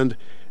 $18,000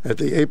 at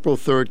the April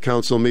 3rd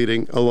Council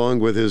meeting, along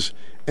with his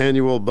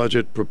annual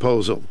budget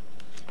proposal.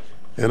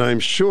 And I'm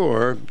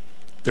sure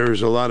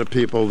there's a lot of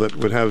people that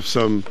would have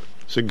some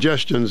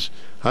suggestions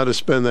how to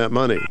spend that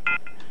money,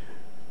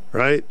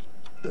 right?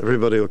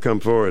 Everybody will come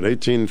forward.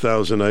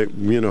 18,000,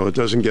 it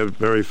doesn't get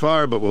very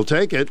far, but we'll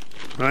take it,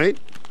 right?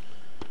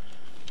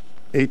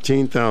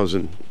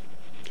 18,000.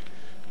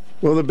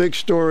 Well, the big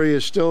story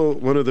is still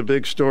one of the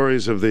big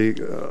stories of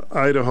the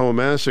Idaho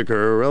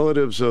massacre.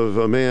 Relatives of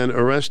a man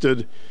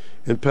arrested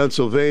in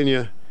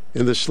Pennsylvania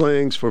in the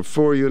slayings for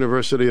 4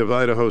 University of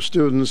Idaho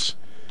students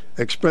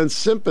expressed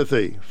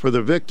sympathy for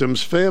the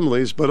victims'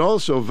 families, but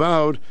also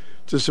vowed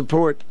to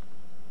support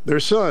their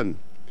son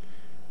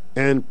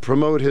and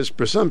promote his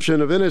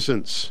presumption of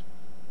innocence.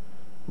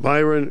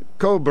 Byron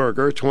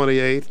Koberger,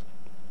 28,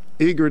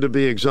 eager to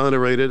be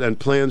exonerated, and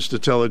plans to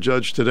tell a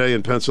judge today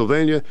in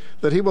Pennsylvania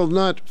that he will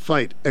not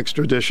fight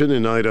extradition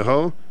in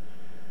Idaho.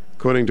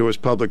 According to his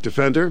public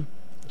defender,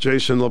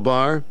 Jason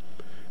Labar,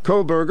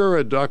 Koberger,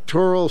 a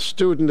doctoral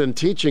student and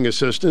teaching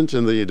assistant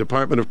in the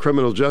Department of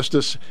Criminal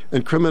Justice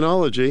and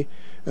Criminology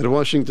at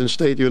Washington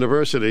State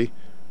University,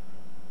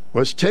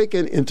 was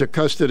taken into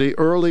custody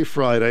early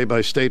Friday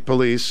by state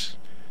police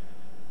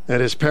at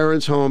his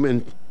parents' home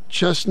in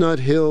Chestnut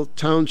Hill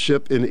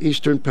Township in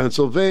eastern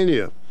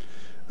Pennsylvania.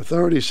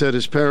 Authorities said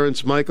his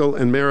parents, Michael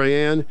and Mary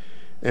Ann,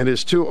 and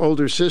his two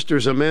older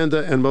sisters,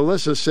 Amanda and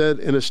Melissa, said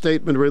in a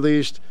statement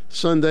released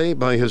Sunday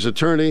by his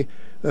attorney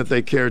that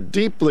they care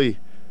deeply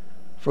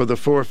for the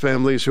four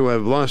families who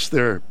have lost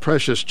their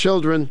precious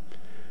children.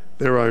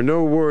 There are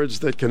no words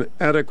that can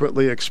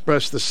adequately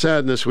express the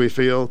sadness we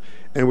feel,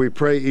 and we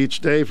pray each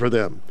day for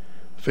them.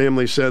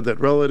 Family said that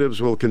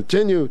relatives will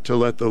continue to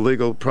let the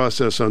legal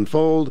process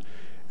unfold,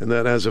 and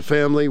that as a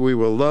family we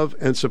will love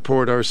and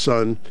support our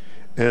son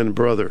and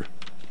brother.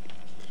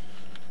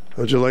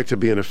 How'd you like to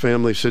be in a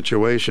family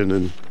situation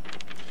and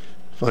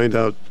find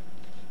out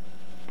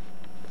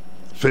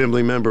a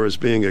family member is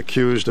being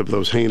accused of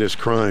those heinous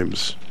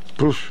crimes?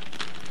 Poof.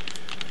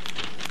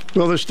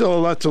 Well, there's still a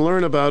lot to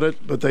learn about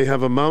it, but they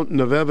have a mountain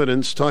of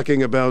evidence we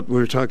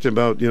were talking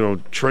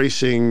about,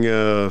 tracing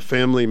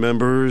family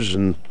members,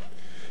 and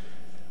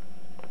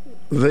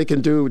they can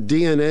do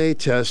DNA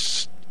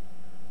tests.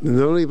 They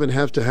don't even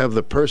have to have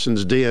the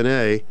person's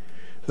DNA.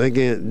 They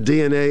get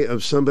DNA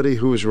of somebody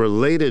who is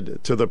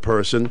related to the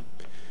person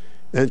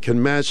and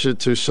can match it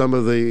to some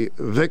of the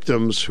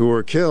victims who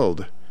were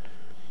killed.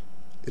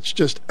 It's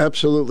just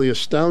absolutely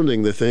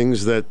astounding, the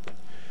things that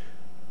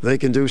they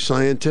can do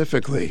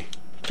scientifically.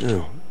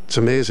 It's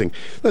amazing.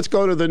 Let's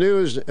go to the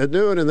news at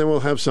noon, and then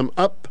we'll have some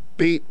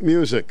upbeat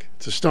music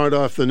to start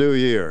off the new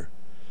year.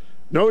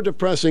 No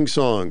depressing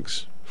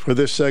songs for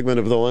this segment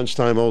of the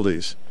Lunchtime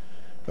Oldies.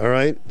 All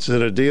right? Is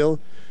it a deal?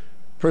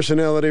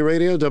 Personality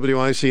Radio,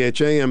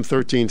 WICH AM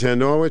 1310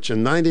 Norwich,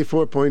 and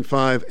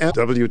 94.5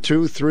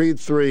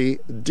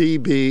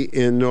 W233DB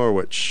in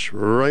Norwich.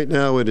 Right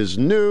now it is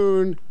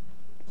noon.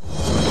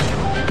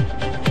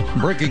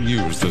 Breaking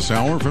news this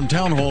hour from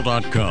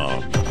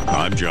townhall.com.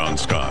 I'm John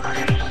Scott.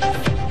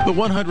 The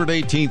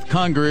 118th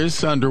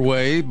Congress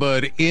underway,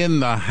 but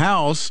in the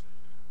House,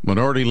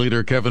 Minority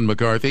Leader Kevin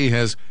McCarthy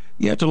has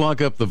yet to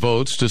lock up the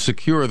votes to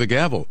secure the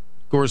gavel.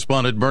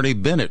 Correspondent Bernie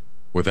Bennett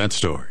with that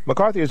story.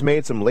 McCarthy has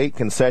made some late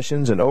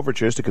concessions and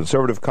overtures to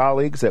conservative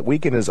colleagues that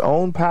weaken his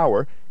own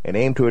power and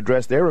aim to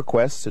address their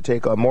requests to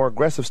take a more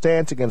aggressive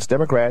stance against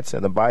Democrats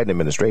and the Biden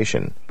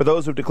administration. But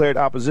those who've declared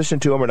opposition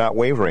to him are not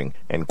wavering,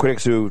 and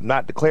critics who've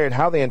not declared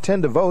how they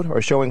intend to vote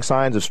are showing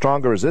signs of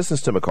stronger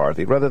resistance to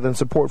McCarthy rather than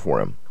support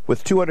for him.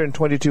 With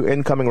 222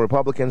 incoming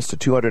Republicans to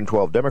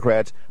 212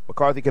 Democrats,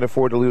 McCarthy can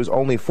afford to lose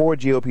only 4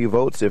 GOP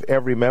votes if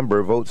every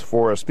member votes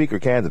for a Speaker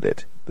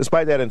candidate.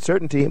 Despite that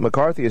uncertainty,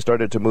 McCarthy has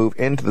started to move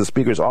into the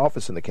Speaker's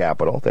office in the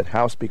Capitol that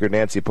House Speaker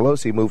Nancy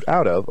Pelosi moved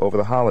out of over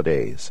the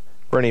holidays.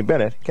 Bernie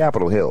Bennett,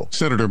 Capitol Hill.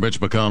 Senator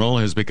Mitch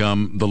McConnell has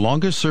become the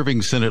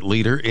longest-serving Senate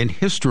leader in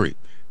history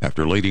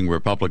after leading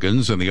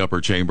Republicans in the upper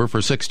chamber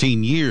for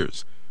 16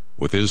 years.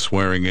 With his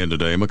swearing in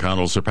today,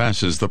 McConnell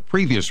surpasses the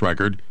previous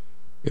record.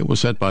 It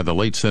was set by the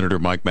late Senator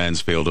Mike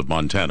Mansfield of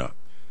Montana.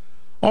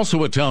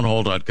 Also at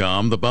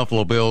townhall.com, the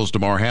Buffalo Bills'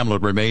 Damar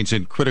Hamlin remains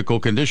in critical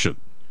condition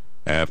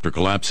after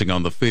collapsing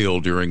on the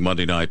field during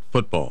Monday Night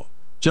Football.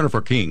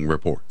 Jennifer King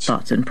reports.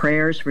 Thoughts and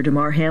prayers for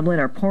Damar Hamlin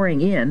are pouring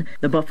in.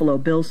 The Buffalo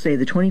Bills say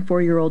the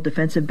 24-year-old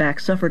defensive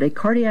back suffered a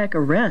cardiac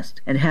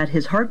arrest and had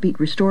his heartbeat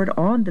restored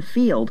on the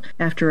field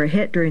after a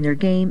hit during their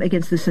game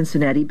against the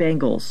Cincinnati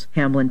Bengals.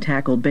 Hamlin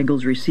tackled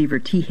Bengals receiver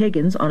T.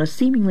 Higgins on a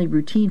seemingly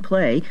routine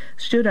play,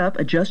 stood up,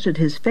 adjusted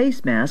his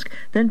face mask,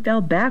 then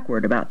fell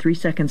backward about 3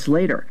 seconds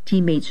later.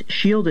 Teammates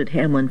shielded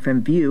Hamlin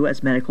from view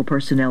as medical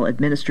personnel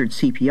administered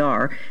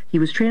CPR. He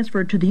was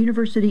transferred to the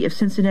University of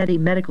Cincinnati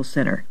Medical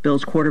Center.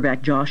 Bills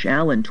quarterback Josh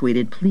Allen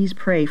tweeted, "Please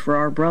pray for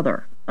our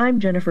brother." I'm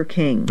Jennifer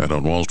King. And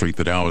on Wall Street,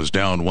 the Dow is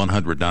down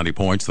 190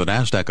 points, the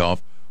Nasdaq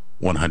off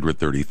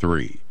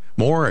 133.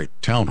 More at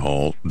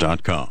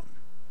townhall.com.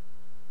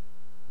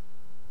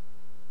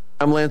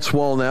 I'm Lance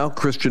Wallnau,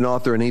 Christian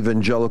author and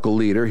evangelical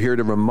leader, here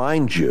to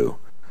remind you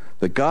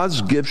that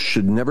God's gifts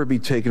should never be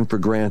taken for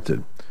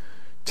granted.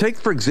 Take,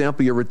 for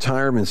example, your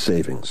retirement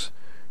savings.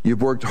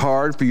 You've worked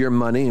hard for your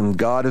money, and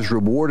God has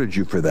rewarded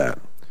you for that.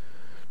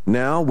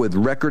 Now, with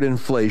record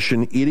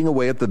inflation eating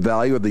away at the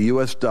value of the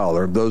U.S.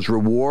 dollar, those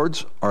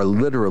rewards are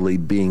literally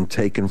being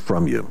taken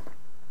from you.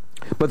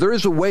 But there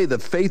is a way the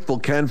faithful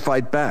can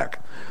fight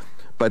back.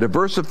 By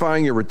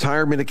diversifying your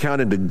retirement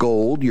account into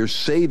gold, your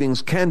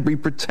savings can be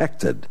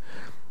protected.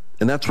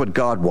 And that's what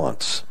God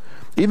wants.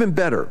 Even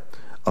better,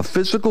 a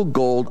physical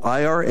gold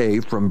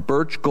IRA from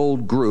Birch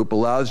Gold Group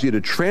allows you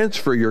to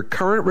transfer your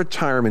current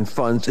retirement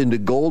funds into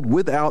gold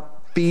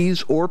without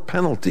fees or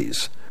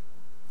penalties.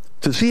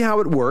 To see how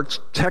it works,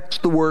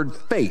 text the word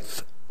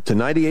FAITH to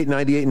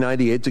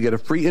 989898 to get a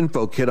free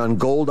info kit on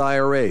gold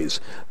IRAs.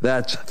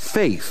 That's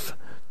FAITH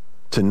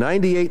to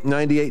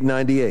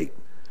 989898.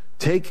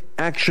 Take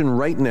action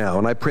right now,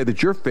 and I pray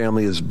that your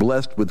family is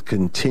blessed with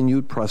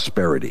continued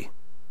prosperity.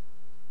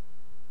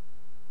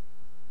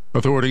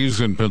 Authorities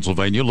in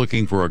Pennsylvania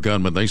looking for a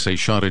gunman they say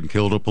shot and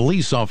killed a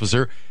police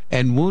officer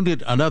and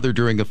wounded another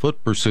during a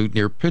foot pursuit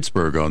near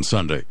Pittsburgh on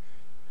Sunday.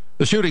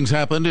 The shootings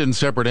happened in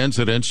separate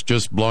incidents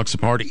just blocks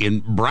apart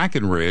in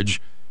Brackenridge,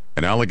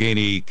 an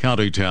Allegheny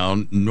County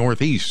town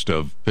northeast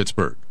of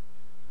Pittsburgh.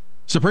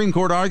 Supreme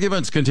Court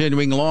arguments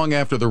continuing long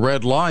after the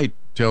red light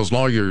tells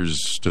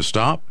lawyers to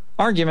stop.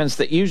 Arguments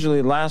that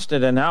usually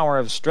lasted an hour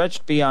have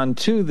stretched beyond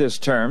 2 this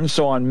term,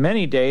 so on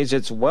many days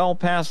it's well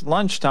past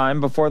lunchtime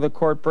before the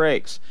court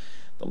breaks.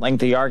 The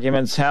lengthy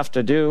arguments have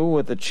to do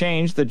with the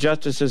change the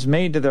justices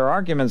made to their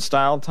argument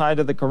style tied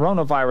to the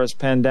coronavirus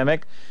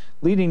pandemic,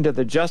 leading to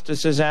the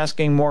justices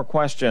asking more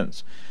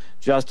questions.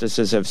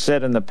 Justices have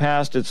said in the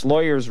past it's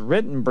lawyers'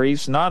 written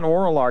briefs, not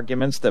oral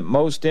arguments, that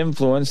most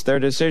influence their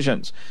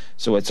decisions,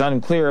 so it's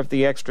unclear if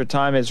the extra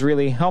time is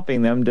really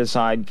helping them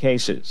decide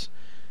cases.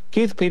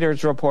 Keith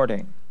Peters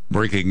reporting.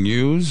 Breaking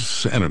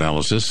news and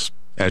analysis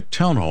at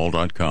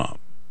townhall.com.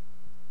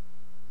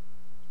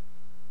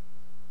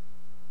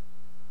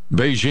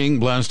 Beijing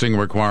blasting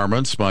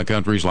requirements by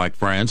countries like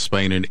France,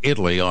 Spain, and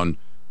Italy on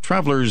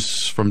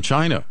travelers from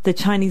China. The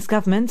Chinese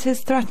government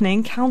is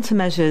threatening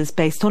countermeasures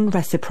based on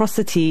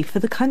reciprocity for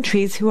the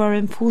countries who are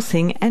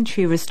enforcing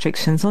entry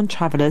restrictions on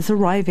travelers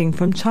arriving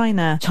from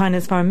China.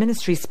 China's foreign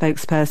ministry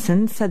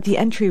spokesperson said the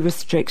entry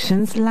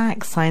restrictions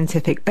lack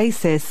scientific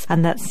basis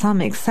and that some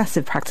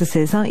excessive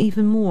practices are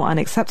even more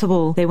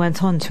unacceptable. They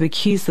went on to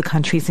accuse the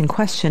countries in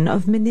question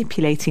of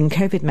manipulating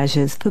COVID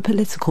measures for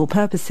political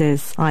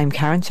purposes. I'm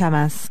Karen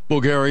Chamas.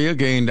 Bulgaria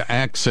gained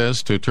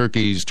access to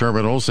Turkey's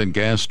terminals and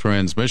gas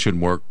transmission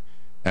work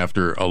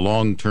after a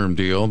long-term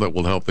deal that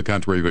will help the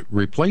country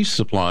replace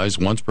supplies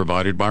once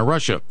provided by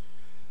Russia.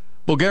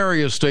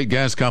 Bulgaria's state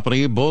gas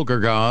company,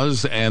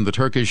 Bulgargaz, and the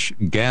Turkish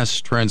gas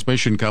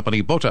transmission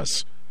company,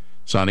 Botas,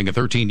 signing a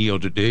 13-year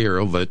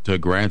deal that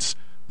grants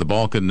the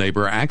Balkan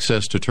neighbor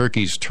access to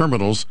Turkey's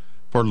terminals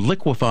for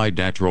liquefied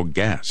natural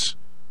gas.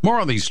 More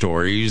on these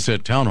stories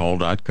at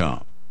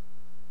townhall.com.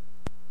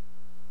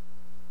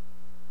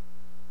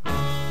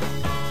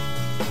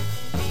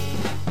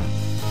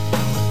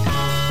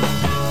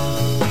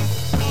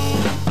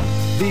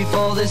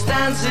 Before this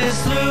dance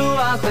is through,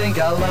 I think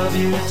I love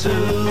you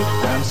too.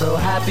 I'm so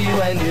happy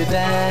when you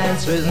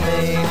dance with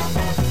me.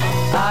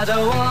 I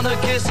don't want to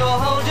kiss or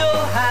hold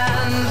your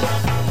hand.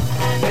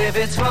 If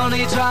it's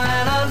funny, try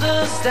and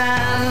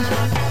understand.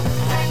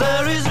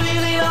 There is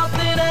really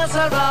nothing else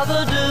I'd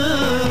rather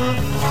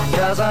do,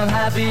 'cause I'm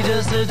happy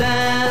just to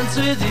dance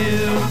with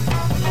you.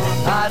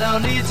 I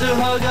don't need to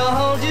hug or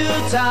hold you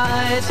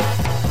tight.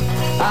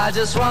 I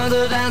just want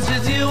to dance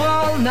with you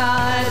all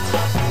night.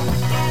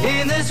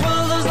 In this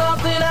world there's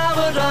nothing I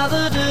would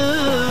rather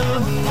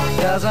do,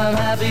 'cause I'm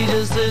happy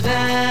just to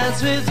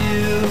dance with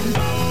you.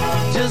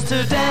 Just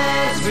to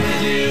dance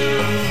with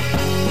you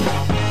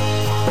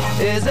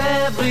is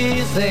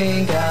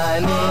everything I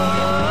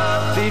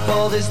need.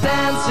 Before this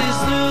dance is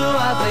through,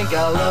 I think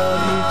I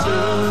love you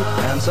too.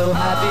 I'm so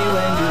happy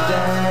when you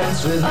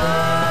dance with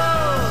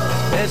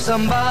me. If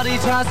somebody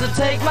tries to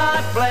take my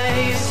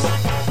place,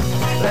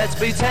 let's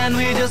pretend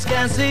we just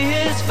can't see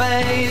his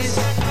face.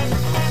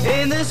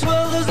 In this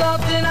world there's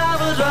nothing I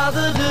would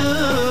rather do,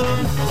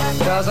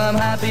 'cause I'm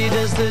happy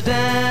just to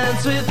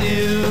dance with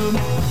you.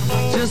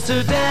 Just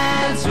to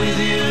dance with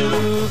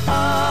you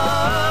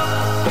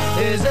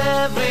is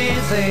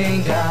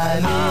everything I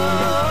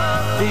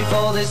need.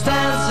 Before this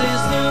dance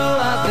is through,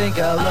 I think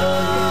I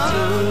love you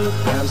too.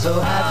 I'm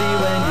so happy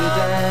when you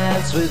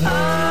dance with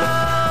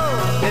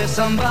me. If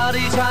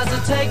somebody tries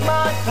to take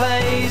my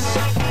place,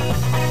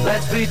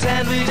 let's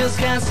pretend we just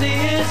can't see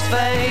his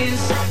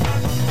face.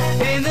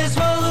 In this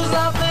world there's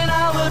nothing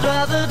I would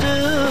rather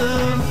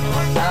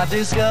do. I've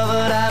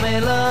discovered I'm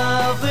in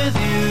love with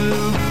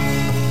you,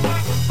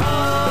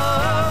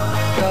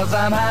 'cause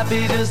I'm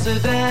happy just to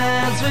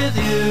dance with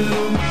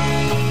you.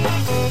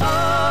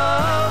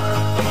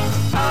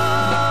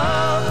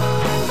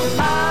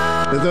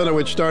 I thought I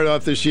would start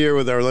off this year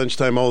with our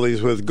Lunchtime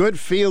Oldies with good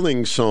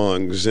feeling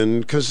songs,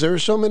 and because there are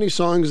so many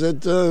songs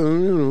that,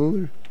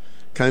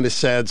 kind of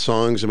sad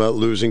songs about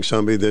losing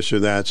somebody, this or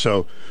that,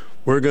 so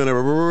we're going to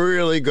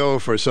really go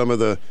for some of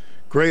the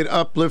great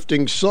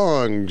uplifting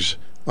songs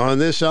on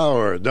this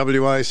hour.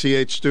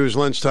 WICH Stu's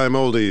Lunchtime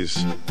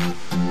Oldies.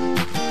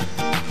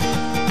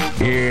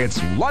 It's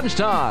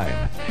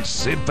lunchtime.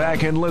 Sit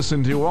back and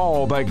listen to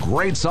all the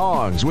great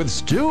songs with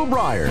Stu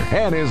Bryer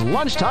and his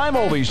Lunchtime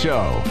Oldies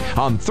Show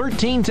on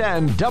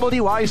 1310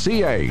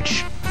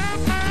 WICH.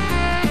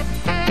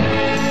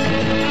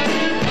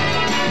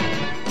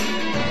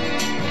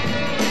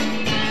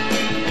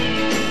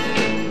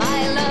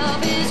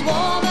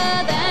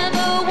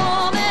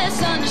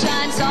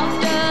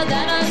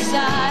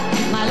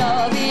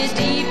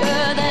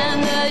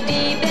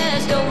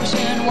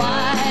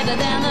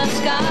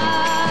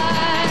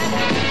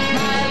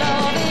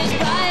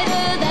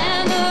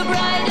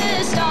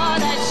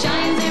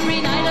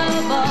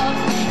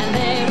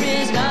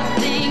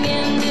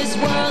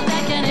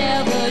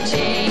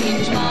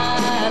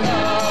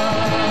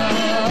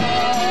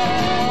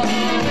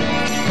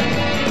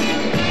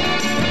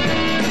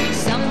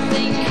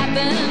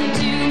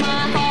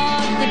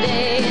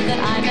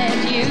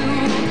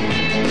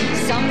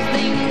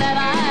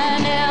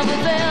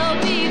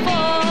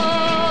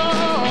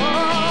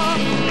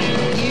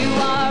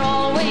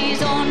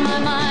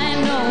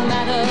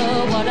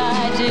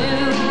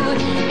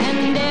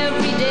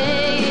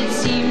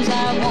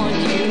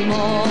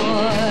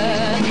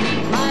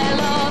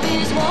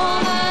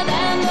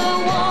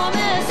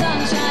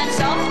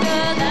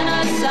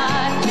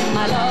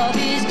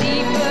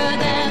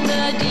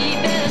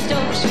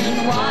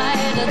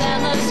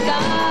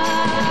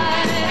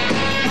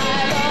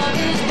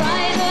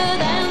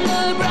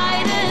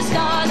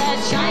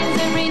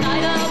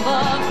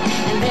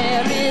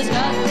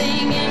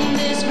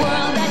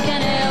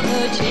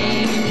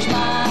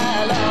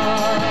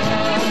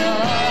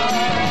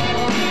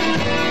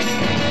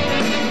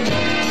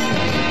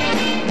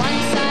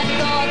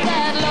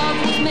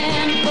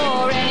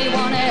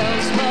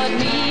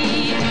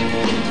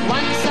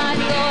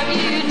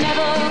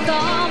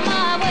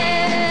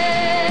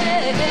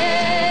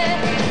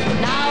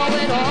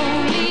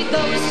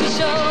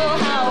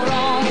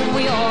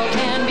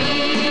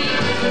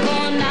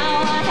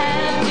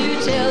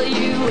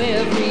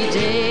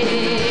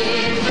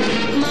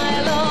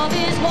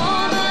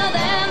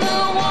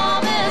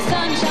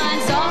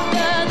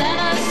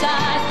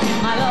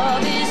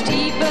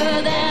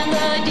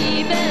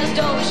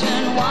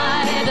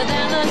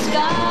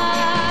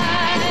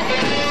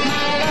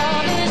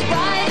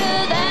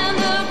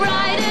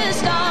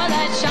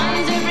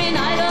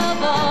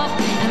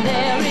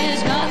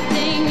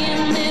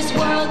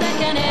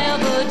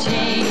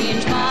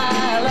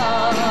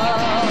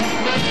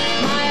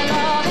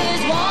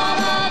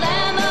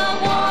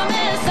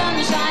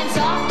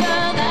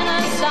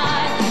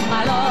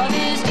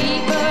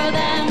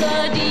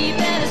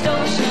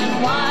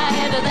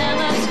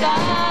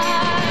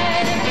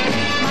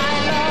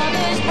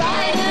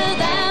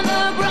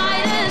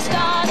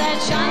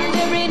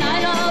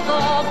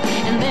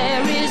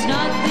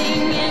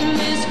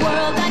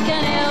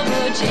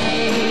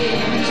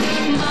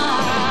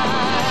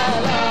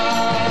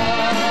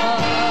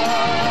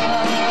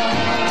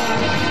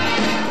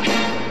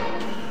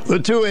 The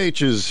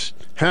 2H's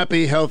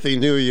happy, healthy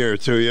New Year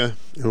to you.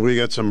 And we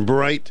got some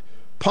bright,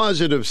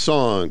 positive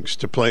songs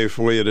to play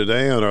for you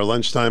today on our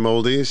Lunchtime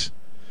Oldies.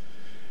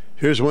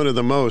 Here's one of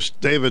the most,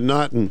 David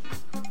Naughton.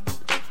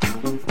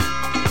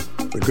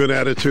 A good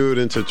attitude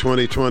into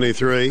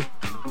 2023.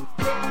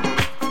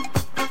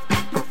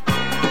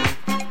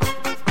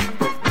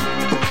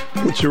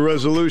 What's your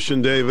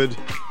resolution, David?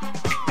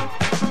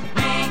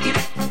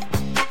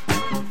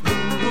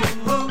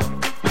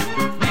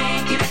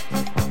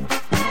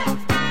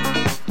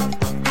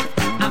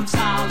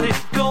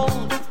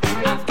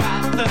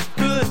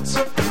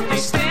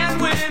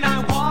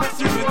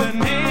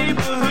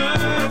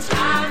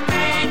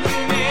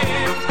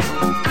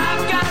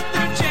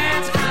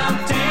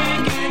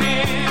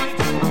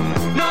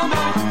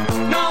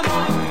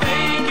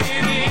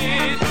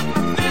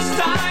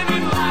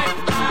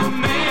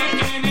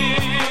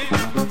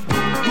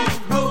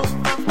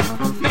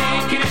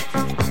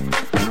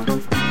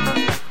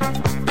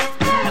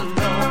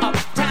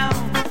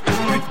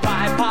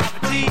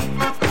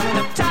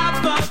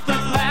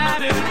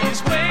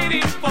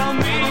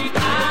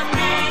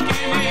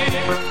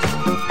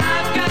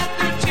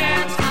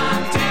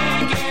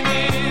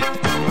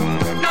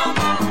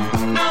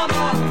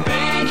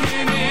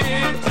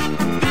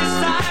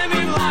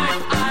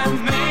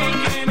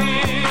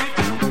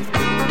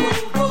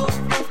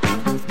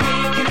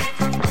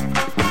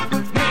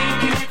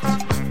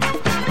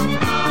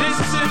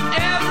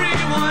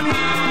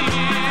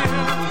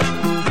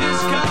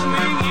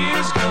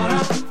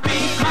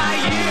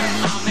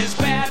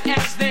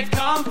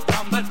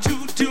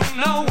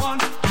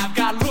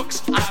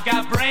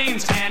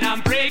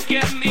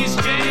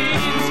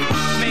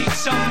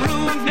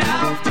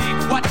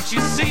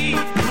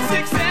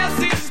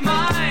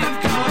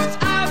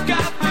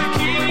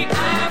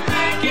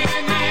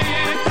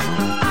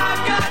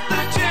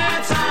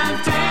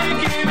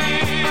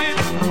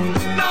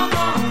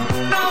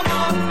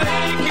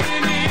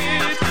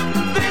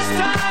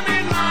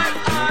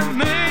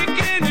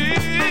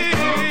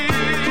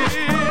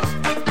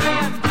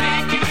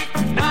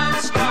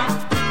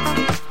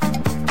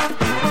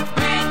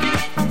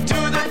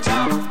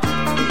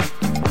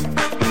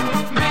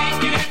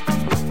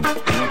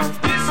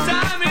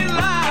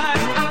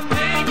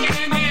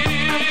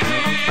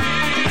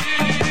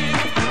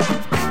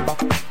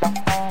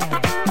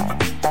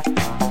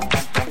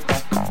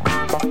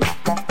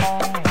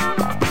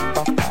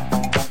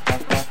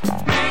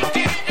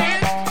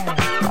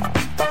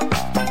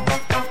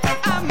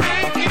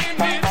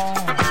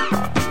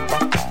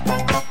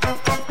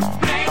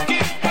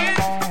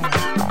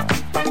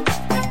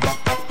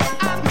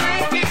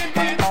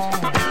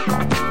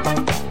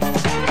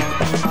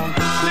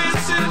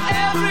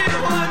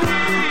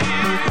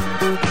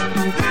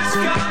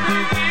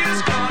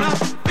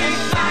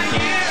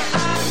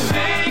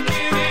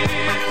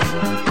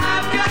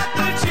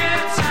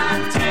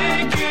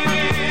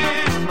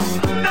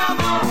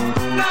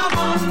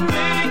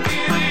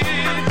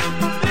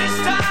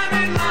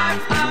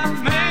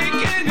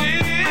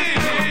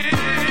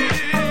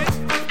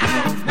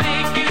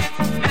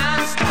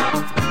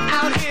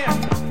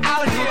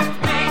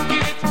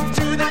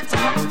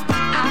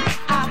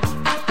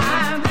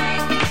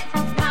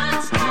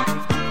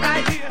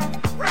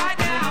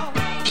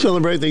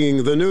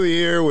 Celebrating the new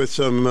year with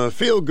some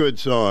feel-good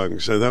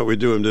songs. I thought we'd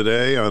do them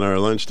today on our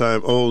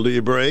Lunchtime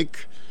Oldie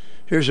break.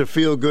 Here's a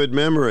feel-good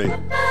memory.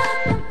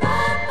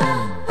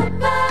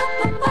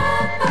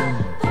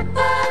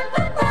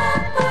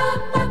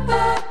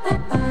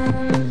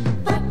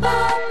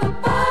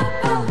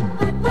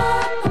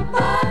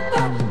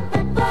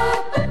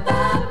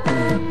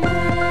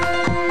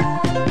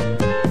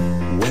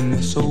 When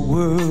this old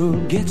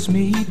world gets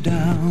me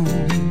down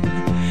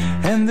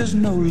and there's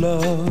no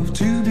love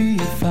to be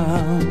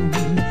found,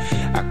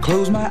 I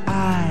close my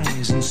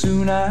eyes and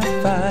soon I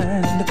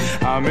find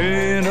I'm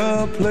in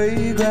a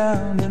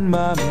playground in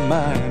my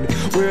mind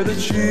where the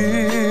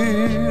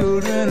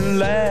children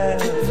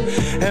laugh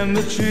and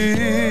the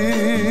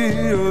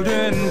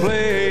children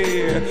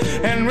play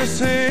and we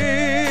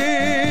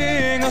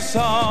sing a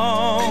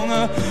song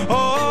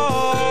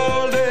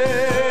all day.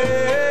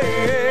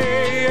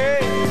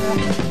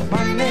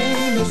 My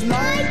name is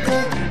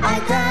Michael, I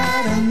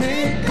got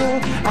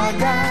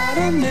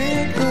a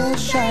nickel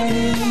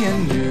shiny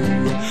and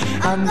new.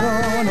 I'm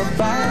gonna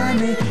buy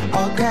me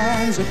all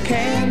kinds of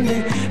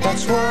candy,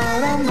 that's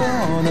what I'm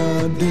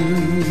gonna do.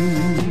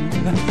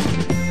 Oh,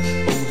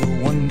 the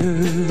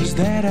wonders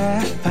that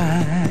I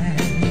find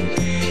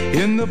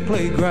in the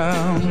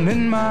playground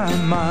in my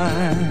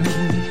mind,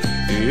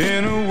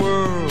 in a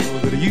world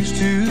that used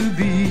to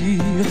be.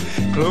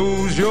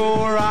 Close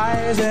your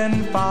eyes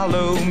and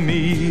follow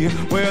me,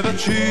 where the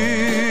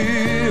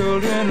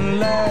children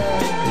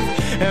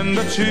laugh and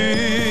the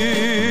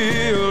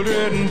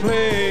children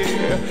play,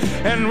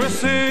 and we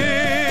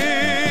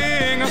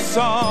sing a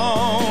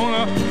song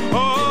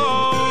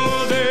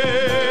all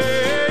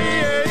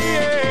day.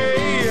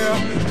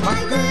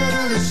 My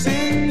girl is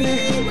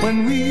Cindy,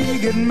 when we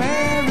get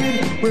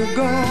married, we're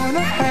gonna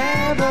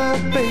have a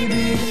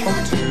baby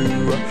or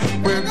two.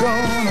 We're gonna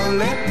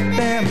let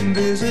them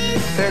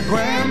visit their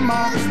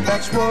grandma.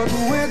 That's what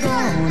we're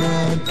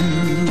gonna do.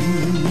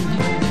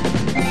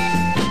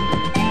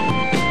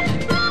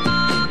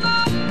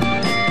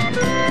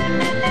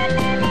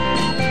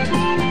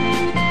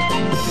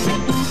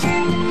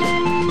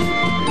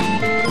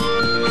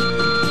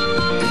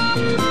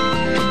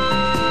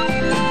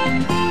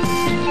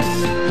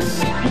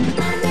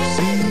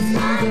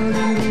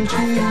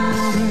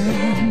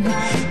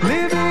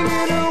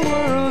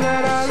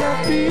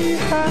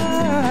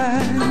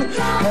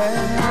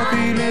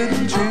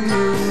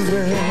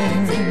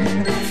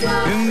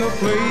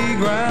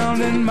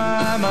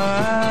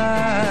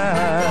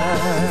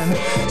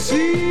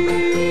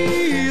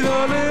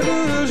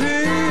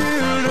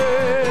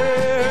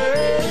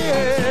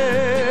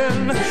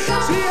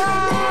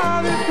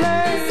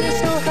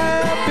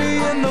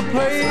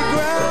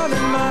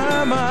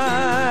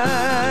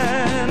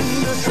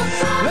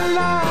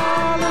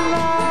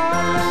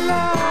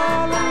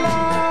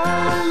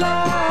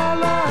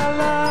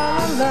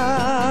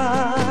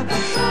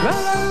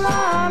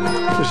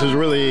 This is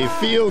really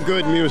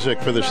feel-good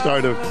music for the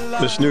start of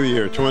this new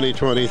year,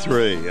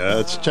 2023.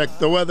 Let's check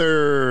the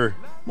weather.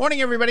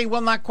 Morning, everybody.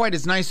 Well, not quite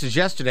as nice as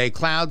yesterday.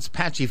 Clouds,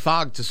 patchy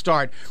fog to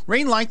start.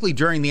 Rain likely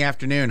during the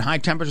afternoon. High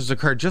temperatures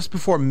occur just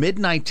before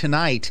midnight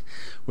tonight,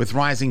 with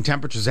rising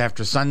temperatures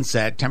after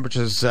sunset.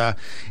 Temperatures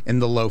in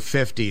the low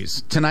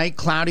 50s. Tonight,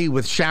 cloudy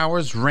with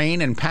showers,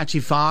 rain, and patchy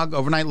fog.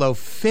 Overnight low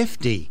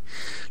 50.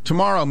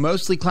 Tomorrow,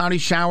 mostly cloudy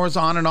showers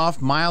on and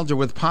off, milder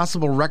with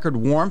possible record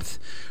warmth.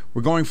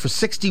 We're going for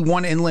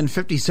 61 inland,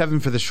 57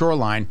 for the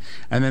shoreline.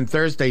 And then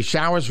Thursday,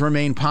 showers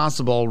remain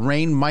possible.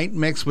 Rain might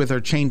mix with or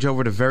change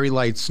over to very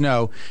light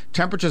snow.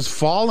 Temperatures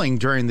falling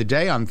during the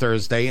day on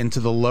Thursday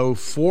into the low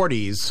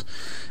 40s.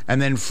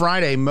 And then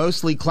Friday,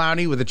 mostly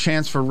cloudy with a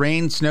chance for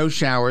rain, snow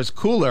showers,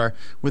 cooler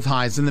with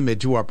highs in the mid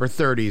to upper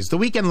 30s. The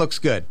weekend looks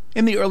good.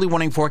 In the Early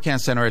Warning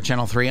Forecast Center at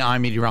Channel 3,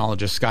 I'm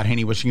meteorologist Scott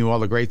Haney, wishing you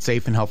all a great,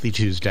 safe, and healthy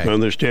Tuesday.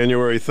 On this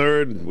January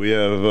 3rd, we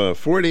have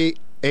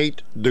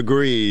 48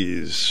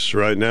 degrees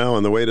right now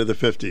on the way to the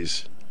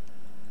 50s.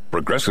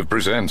 Progressive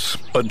presents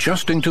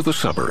Adjusting to the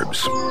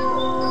Suburbs.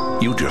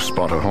 You just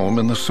bought a home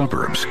in the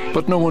suburbs,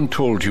 but no one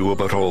told you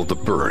about all the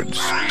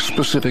birds,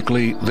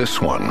 specifically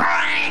this one,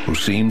 who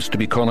seems to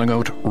be calling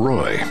out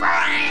Roy.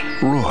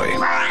 Roy.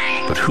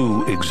 But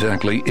who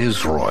exactly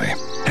is Roy?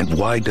 And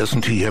why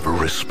doesn't he ever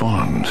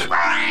respond?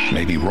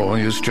 Maybe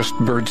Roy is just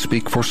bird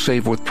speak for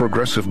save with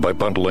Progressive by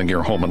bundling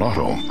your home and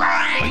auto.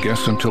 I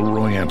guess until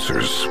Roy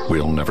answers,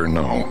 we'll never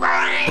know.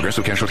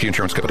 Progressive Casualty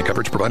Insurance Company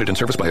coverage provided in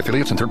service by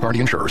affiliates and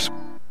third-party insurers.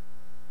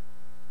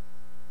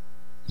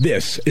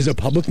 This is a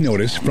public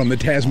notice from the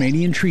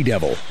Tasmanian Tree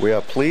Devil. We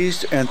are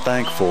pleased and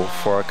thankful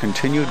for our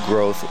continued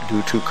growth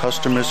due to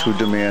customers who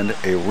demand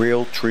a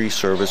real tree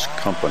service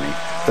company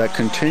that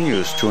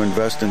continues to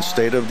invest in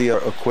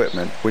state-of-the-art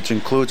equipment, which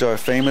includes our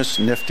famous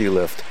Nifty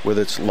Lift with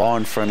its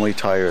lawn-friendly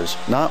tires.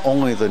 Not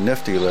only the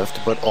Nifty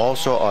Lift, but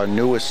also our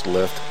newest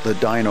lift, the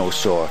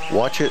Dinosaur.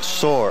 Watch it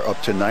soar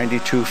up to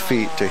 92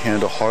 feet to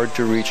handle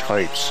hard-to-reach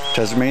heights.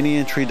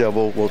 Tasmanian Tree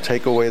Devil will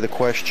take away the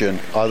question,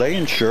 are they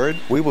insured?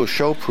 We will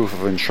show proof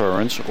of insurance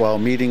while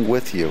meeting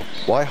with you.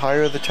 Why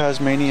hire the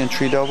Tasmanian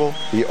Tree Devil?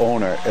 The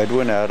owner,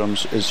 Edwin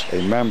Adams, is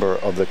a member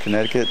of the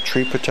Connecticut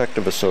Tree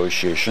Protective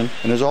Association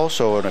and is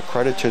also an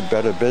accredited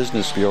Better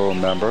Business Bureau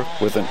member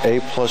with an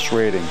A+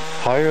 rating.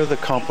 Hire the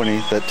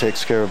company that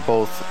takes care of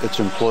both its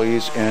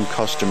employees and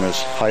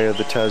customers. Hire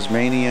the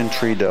Tasmanian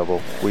Tree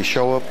Devil. We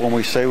show up when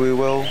we say we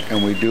will,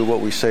 and we do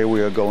what we say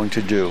we are going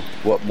to do.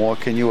 What more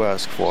can you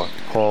ask for?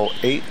 Call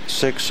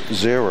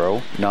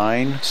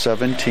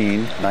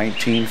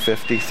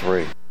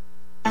 860-917-1953.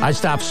 I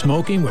stopped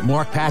smoking with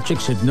Mark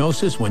Patrick's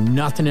hypnosis when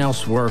nothing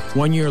else worked.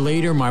 1 year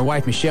later, my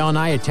wife Michelle and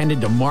I attended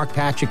the Mark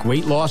Patrick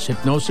Weight Loss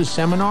Hypnosis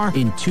Seminar.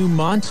 In 2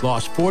 months,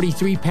 lost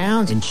 43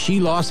 pounds, and she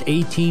lost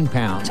 18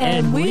 pounds.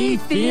 And we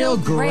feel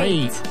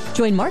great.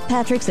 Join Mark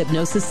Patrick's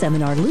Hypnosis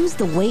Seminar. Lose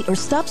the weight or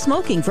stop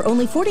smoking for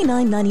only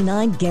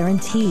 $49.99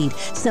 guaranteed.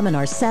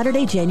 Seminar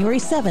Saturday, January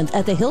 7th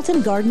at the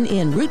Hilton Garden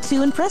Inn, Route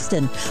 2 in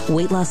Preston.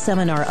 Weight Loss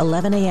Seminar,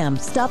 11 a.m.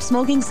 Stop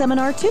Smoking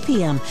Seminar, 2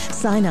 p.m.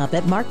 Sign up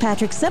at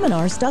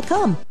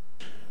markpatrickseminars.com.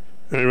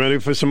 Are you ready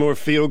for some more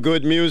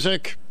feel-good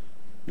music?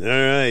 All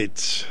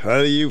right. How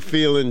are you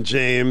feeling,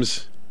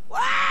 James? Wow!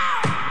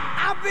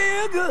 I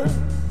feel good.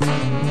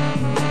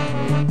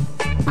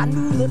 I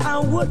knew that I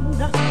wouldn't.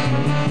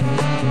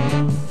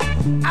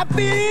 I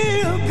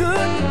feel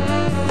good.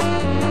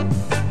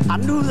 I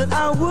knew that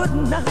I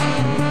wouldn't.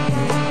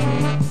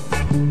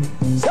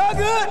 So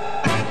good.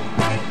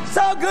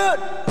 So good.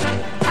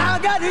 I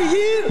got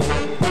you.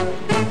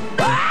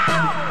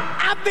 Wow!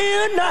 I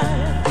feel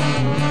nice.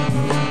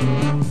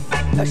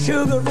 A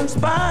sugar and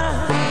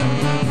spice.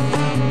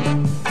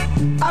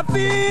 I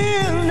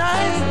feel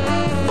nice.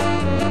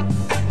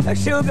 A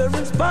sugar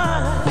and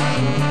spice.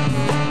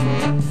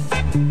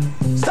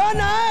 So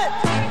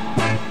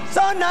nice,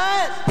 so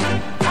nice.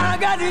 I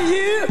got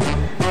you.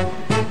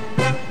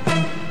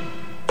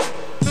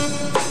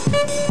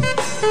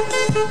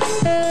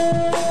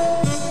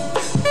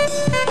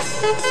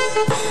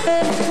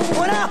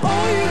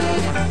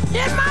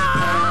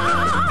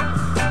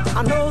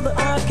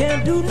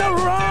 can't do no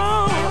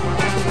wrong.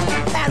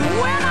 And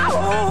when I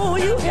hold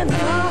you in my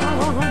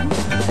arms,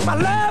 my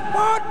love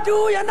won't do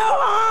you no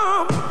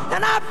harm.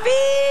 And I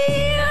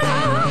feel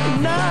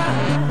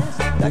nice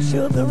like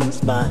sugar and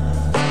spice.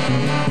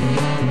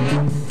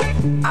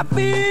 I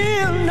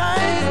feel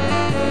nice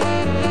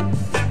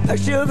like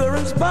sugar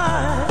and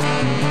spice.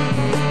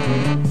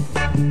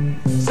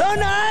 So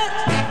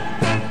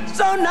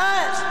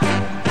nice,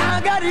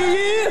 I got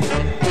you.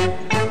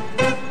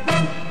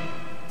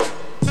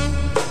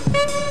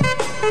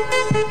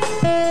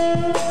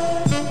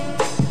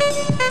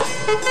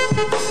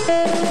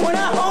 When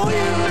I hold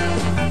you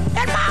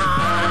in my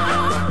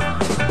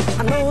arms,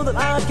 I know that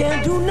I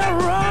can't do no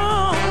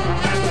wrong.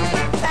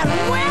 And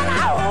when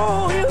I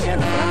hold you in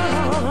my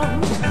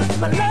arms,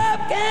 my love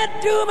can't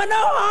do me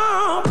no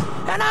harm.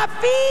 And I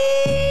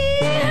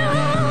feel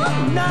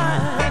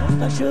nice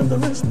like sugar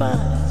and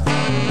spice.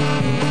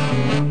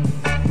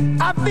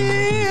 I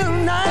feel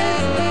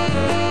nice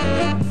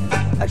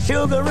like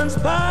sugar and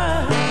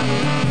spice.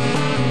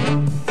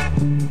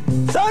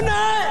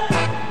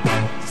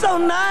 So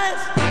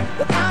nice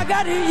that I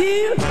got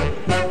you.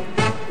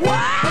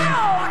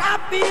 Wow, I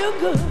feel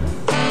good.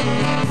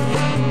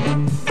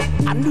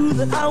 I knew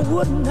that I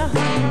would not.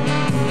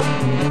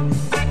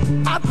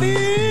 I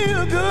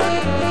feel good.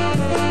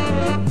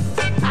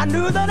 I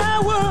knew that I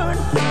would.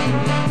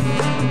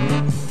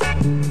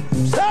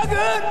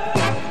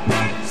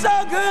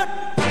 So good,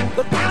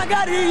 but I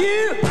got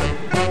you.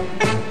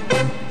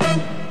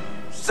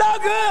 So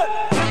good,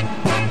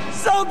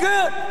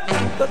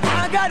 but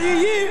I got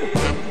you.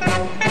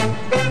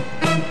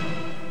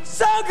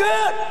 So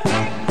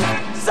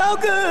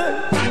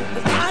good,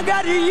 but I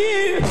got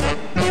you.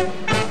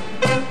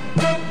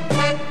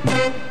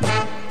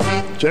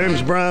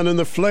 James Brown and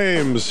the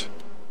Flames.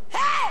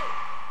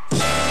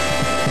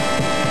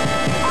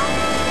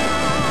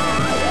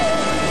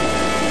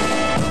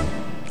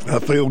 I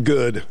feel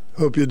good.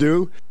 Hope you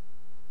do.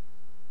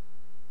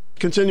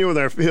 Continue with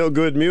our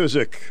feel-good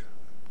music.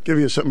 Give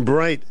you some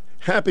bright,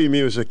 happy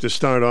music to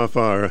start off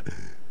our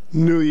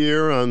new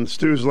year on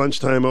Stu's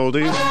Lunchtime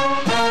Oldies.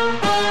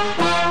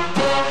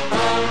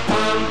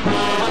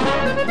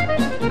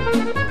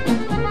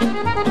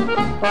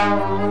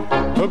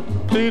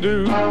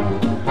 Hoop-dee-doo,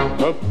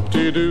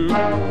 hoop-dee-doo.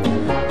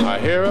 I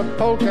hear a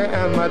polka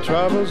and my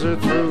troubles are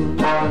through.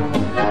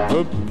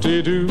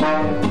 Hoop-dee-doo,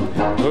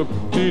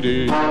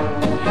 hoop-dee-dee.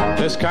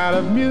 This kind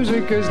of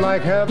music is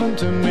like heaven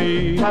to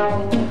me.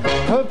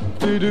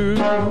 Hoop-dee-doo,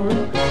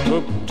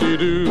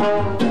 hoop-dee-doo.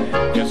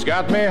 It's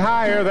got me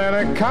higher than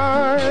a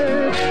kite.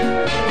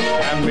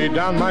 Hand me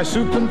down my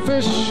soup and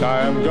fish. I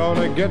am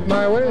gonna get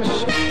my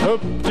wish.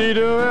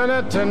 Hoop-dee-doo in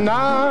it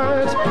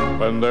tonight.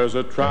 When there's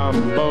a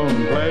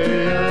trombone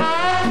playing,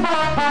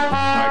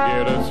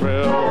 I get a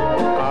thrill.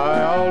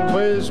 I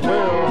always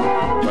will.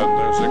 When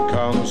there's a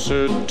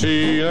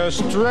concertina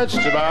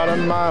stretched about a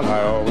mile,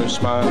 I always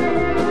smile,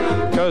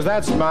 'cause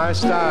that's my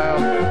style.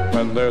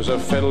 When there's a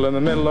fiddle in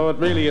the middle, oh, it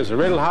really is a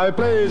riddle how he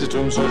plays a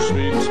tune so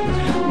sweet.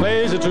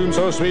 Plays a tune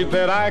so sweet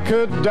that I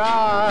could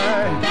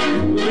die.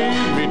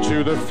 Lead me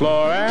to the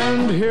floor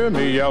and hear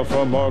me yell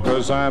for more,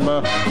 'cause I'm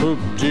a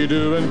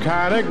hoop-dee-dooing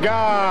kind of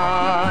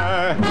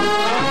guy.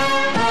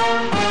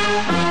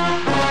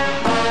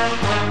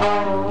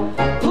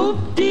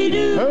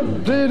 Hoop-dee-doo,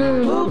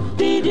 hoop-dee-doo,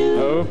 hoop-dee-doo,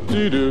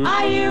 hoop-dee-doo.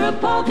 I hear a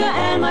polka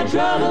and my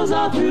troubles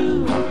are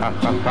through.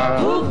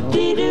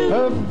 Hoop-dee-doo,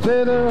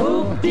 hoop-dee-doo,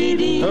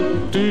 hoop-dee-dee,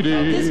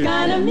 hoop-dee-dee. This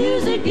kind of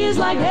music is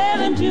like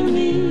heaven to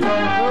me.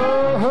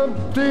 Oh,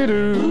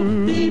 hoop-dee-doo,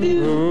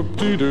 hoop-dee-doo,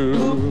 hoop-dee-doo,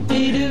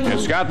 hoop-dee-doo.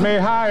 It's got me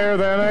higher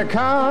than a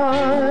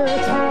kite.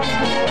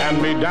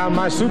 Hand me down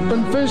my soup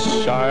and fish.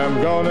 I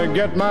am gonna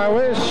get my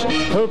wish.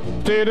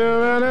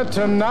 Hoop-dee-doo in it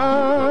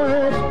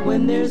tonight.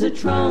 When there's a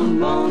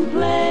trombone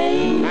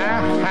playing,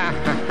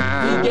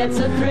 he gets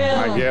a thrill.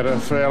 I get a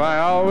thrill, I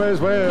always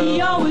will.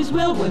 He always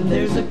will. When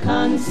there's a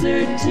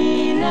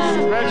concertina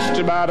stretched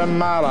about a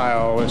mile, I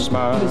always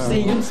smile. You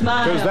see him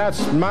smile, 'cause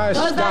that's my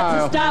style.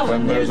 That's the style.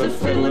 When there's a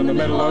fiddle in the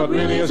middle, oh, it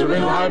really is a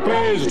riddle how he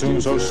plays a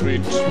tune so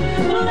sweet.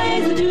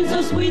 Plays a tune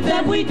so sweet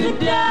that we could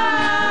die.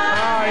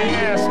 Ah,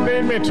 yes,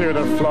 lead me to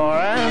the floor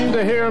and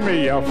hear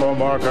me yell for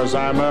more, 'cause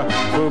I'm a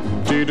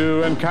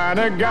hoop-dee-dooing kind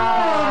of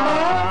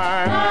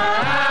guy.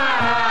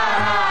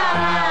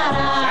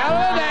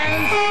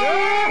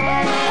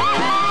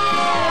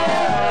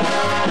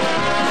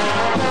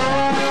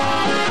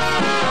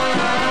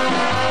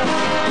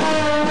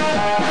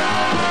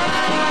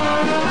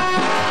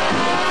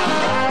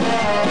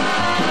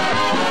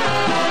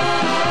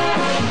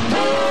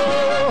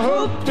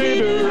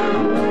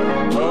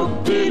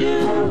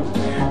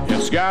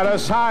 Got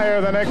us higher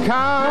than a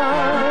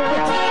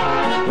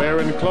kite. We're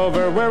in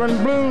clover, we're in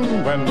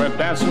bloom. When we're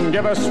dancing,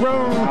 give us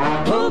room.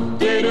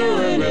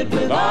 Hoop-dee-dooing it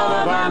with all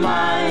of our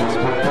might.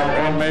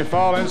 Rain may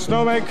fall and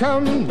snow may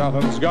come.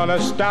 Nothing's gonna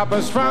stop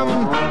us from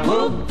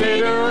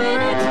hoop-dee-dooing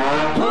it,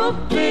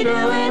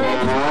 hoop-dee-dooing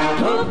it,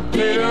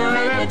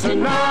 hoop-dee-dooing it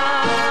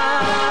tonight.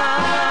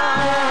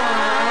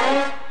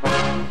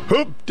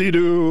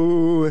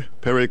 Hoop-dee-doo.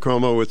 Perry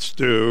Como with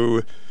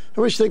Stu. I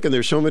was thinking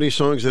there's so many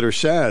songs that are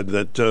sad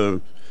that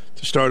to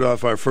start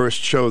off our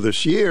first show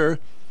this year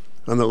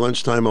on the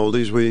Lunchtime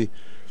Oldies, we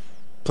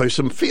play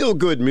some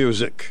feel-good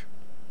music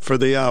for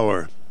the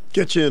hour.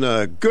 Get you in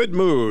a good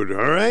mood,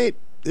 all right?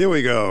 Here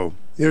we go.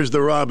 Here's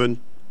the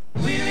Robin.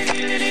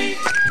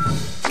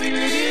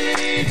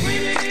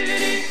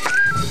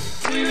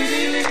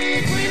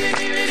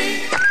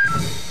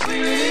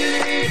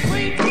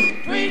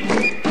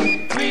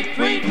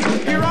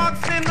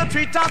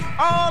 Treetop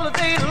all the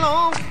day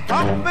long,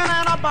 hopping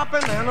and a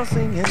bopping and a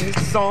singing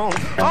his song.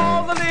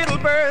 All the little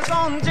birds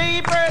on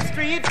Jaybird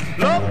Street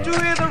love to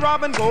hear the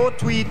robin go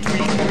tweet,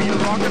 tweet, tweet.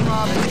 Rockin'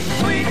 Robin,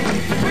 tweet,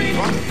 tweet,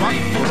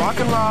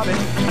 rockin' Robin,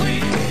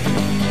 tweet,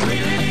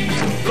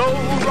 tweet. Blow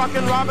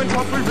rockin' Robin,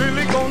 'cause we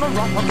really gonna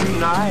rock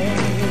tonight.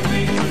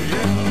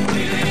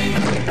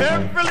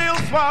 Every little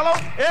swallow,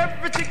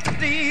 every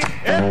chickadee,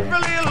 every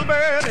little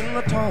bird in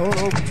the tall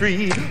oak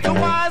tree, the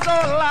wise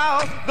or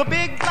loud, the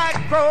big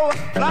black crow,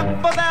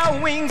 flap of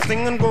their wings,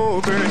 sing and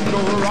go, bird, go,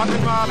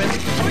 rockin' Robin,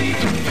 tweet,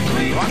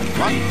 tweet,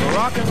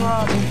 rockin'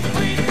 Robin,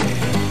 tweet,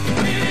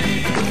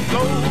 tweet.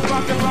 Slow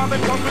rockin' Robin,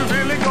 'cause we're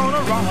really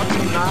gonna rock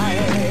tonight.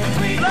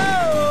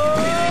 Slow.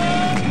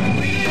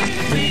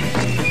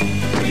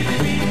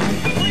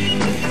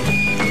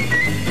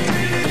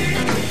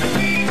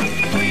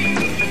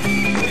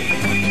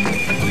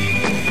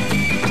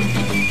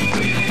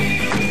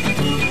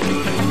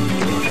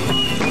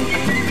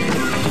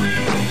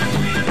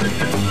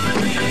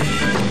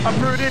 A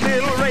pretty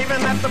little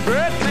raven at the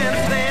birdman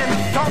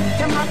stand taught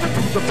him how to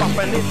do the bop,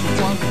 and it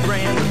was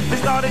grand. They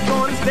started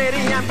going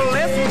steady and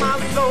bless my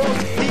soul.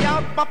 He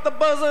out-bopped the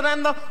buzzard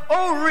and the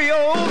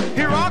oriole.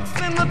 He rocks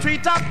in the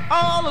treetop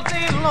all the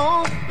day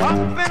long,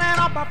 hopping and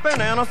a-bopping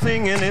and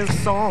a-singing his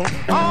song.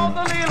 All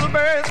the little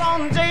birds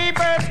on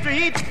Jaybird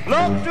Street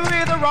love to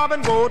hear the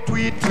robin go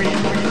tweet, tweet,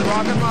 tweet.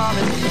 Rockin'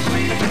 Robin,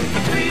 tweet,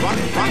 tweet,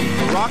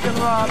 rockin'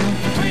 Robin,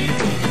 tweet.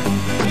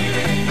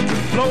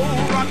 Slow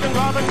rockin'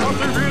 Robin, 'cause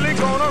we're really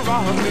gonna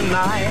rock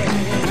tonight.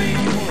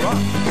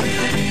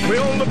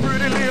 Well, the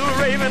pretty little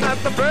raven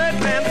at the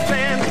birdman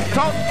stand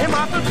taught him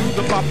how to do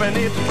the bop, and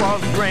it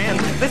was grand.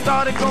 They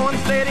started going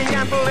steady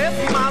and bless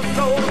my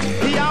soul.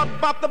 He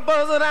out-bopped the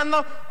buzzard and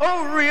the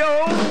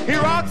oriole. He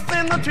rocks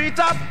in the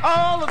treetop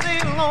all the day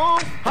long,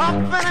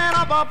 hopping and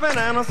a-bopping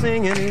and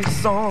a-singing his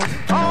song.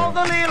 All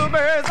the little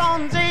birds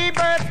on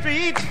Jaybird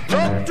Street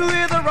love to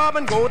hear the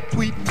robin go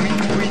tweet, tweet,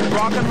 tweet.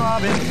 Rockin'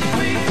 Robin,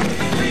 tweet.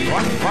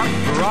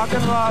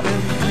 Rockin'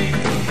 Robin,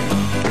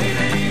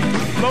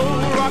 slow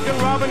rockin'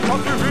 Robin,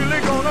 'cause we're really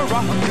gonna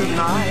rock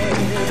tonight.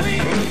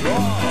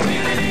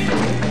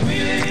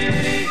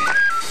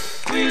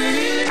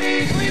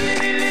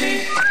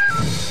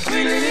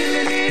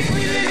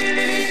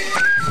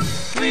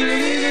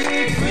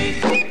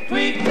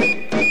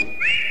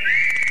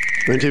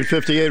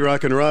 $1958,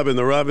 Rockin' Robin.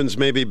 The Robins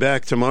may be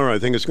back tomorrow. I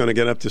think it's going to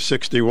get up to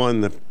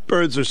 61. The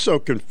birds are so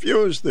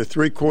confused. They're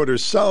 3/4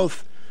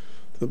 south.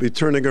 They'll be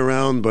turning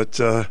around, but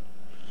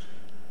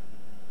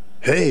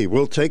hey,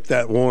 we'll take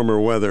that warmer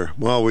weather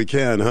while we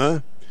can, huh?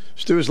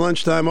 Stu's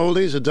Lunchtime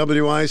Oldies at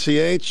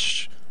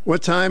WICH.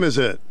 What time is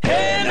it?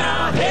 Hey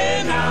now,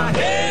 hey now,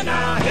 hey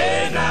now,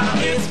 hey now,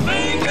 it's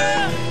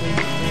finger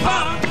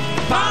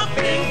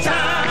popping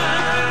time.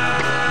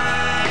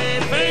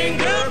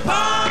 Finger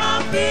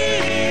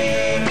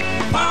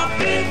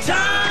popping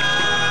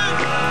time.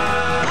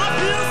 I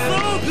feel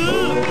so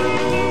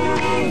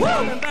good.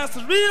 Woo! And that's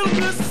a real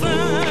good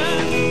sign.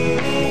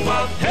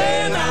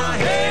 Hey now,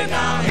 hey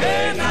now,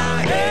 hey now,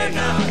 hey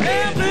now,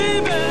 hey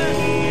baby,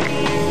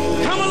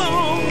 come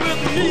along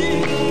with me.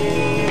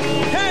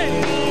 Hey,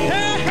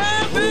 hey,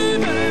 hey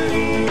baby,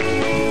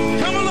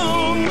 come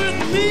along with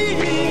me.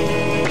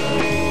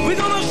 We're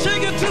gonna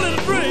shake it till it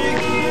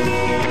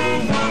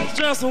breaks.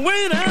 Just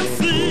wait and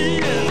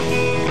see.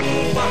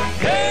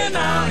 Hey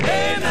now,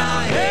 hey now,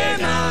 hey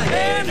now,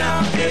 hey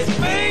now, it's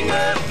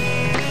finger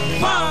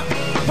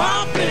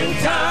popping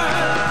time.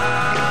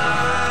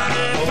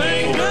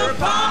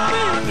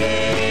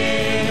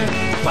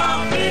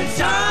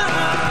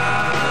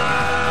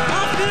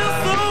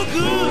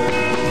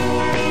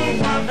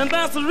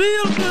 That's a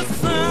real good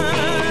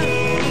sign.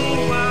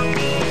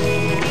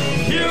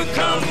 Here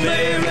comes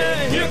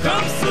Mary, here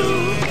comes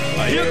Sue,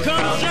 here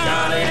comes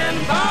Johnny and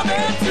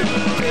Bobby too.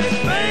 It's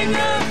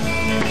finger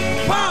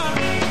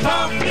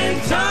popping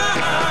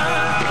time.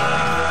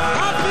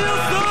 I feel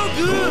so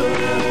good,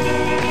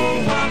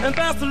 and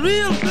that's a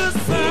real good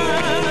sign.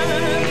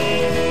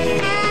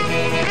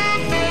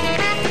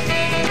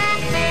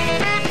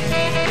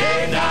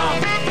 Hey now.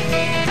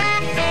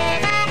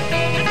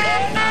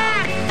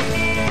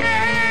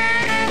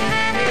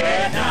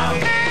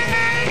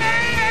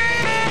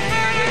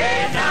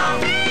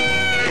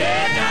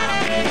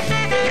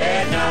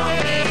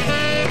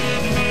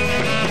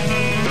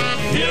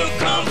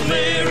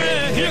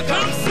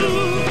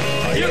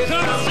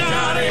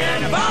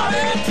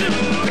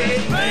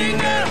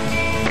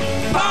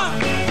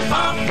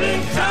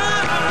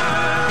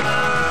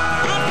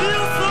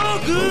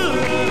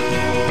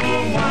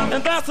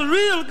 That's a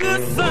real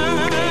good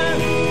sign.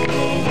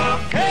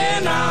 Hey!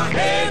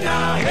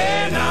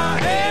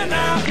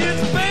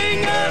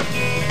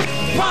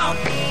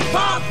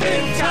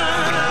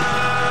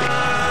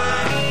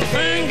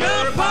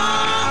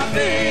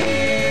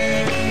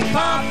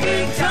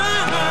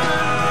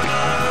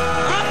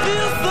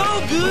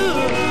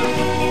 good,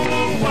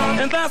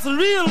 and that's a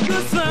real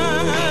good sign.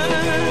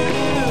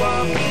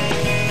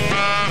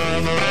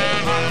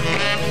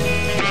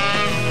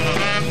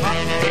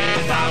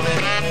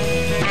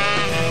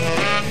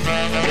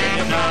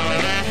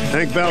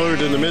 Hank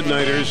Ballard and the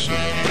Midnighters,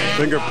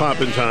 finger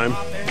poppin' time.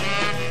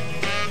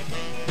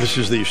 This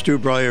is the Stu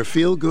Bryer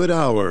Feel Good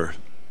Hour.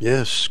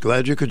 Yes,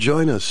 glad you could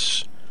join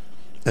us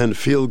and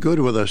feel good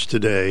with us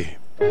today.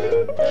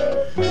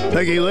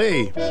 Peggy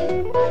Lee,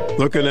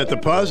 looking at the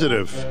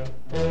positive.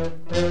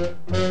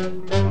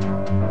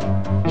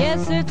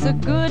 Yes, it's a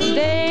good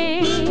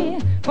day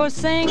for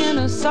singing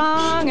a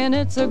song, and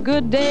it's a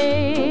good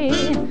day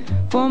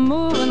for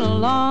moving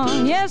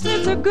along. Yes,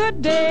 it's a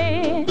good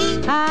day.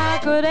 How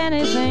could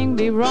anything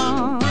be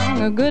wrong?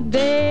 A good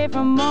day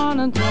from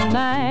morning till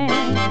night.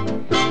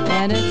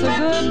 And it's a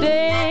good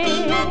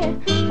day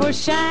for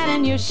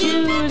shining your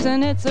shoes,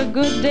 and it's a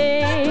good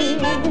day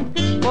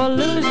for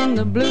losing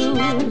the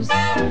blues.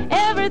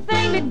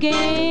 Everything to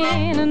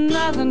gain and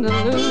nothing to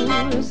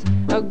lose.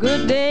 A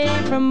good day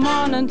from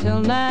morning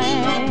till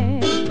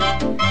night.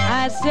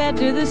 I said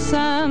to the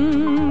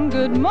sun,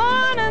 good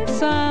morning,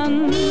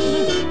 sun.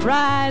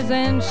 Rise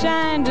and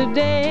shine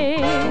today.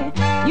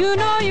 You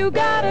know you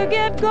gotta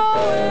get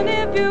going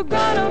if you're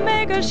gonna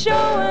make a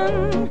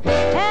showing.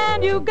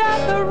 And you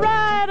got the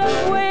right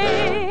of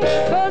way,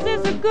 'cause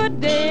it's a good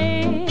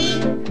day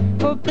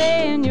for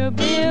paying your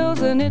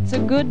bills, and it's a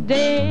good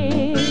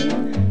day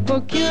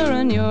for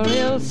curing your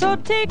ills. So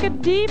take a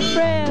deep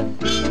breath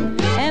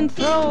and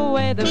throw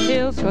away the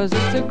pills, 'cause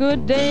it's a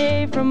good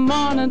day from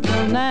morning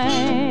till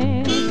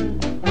night.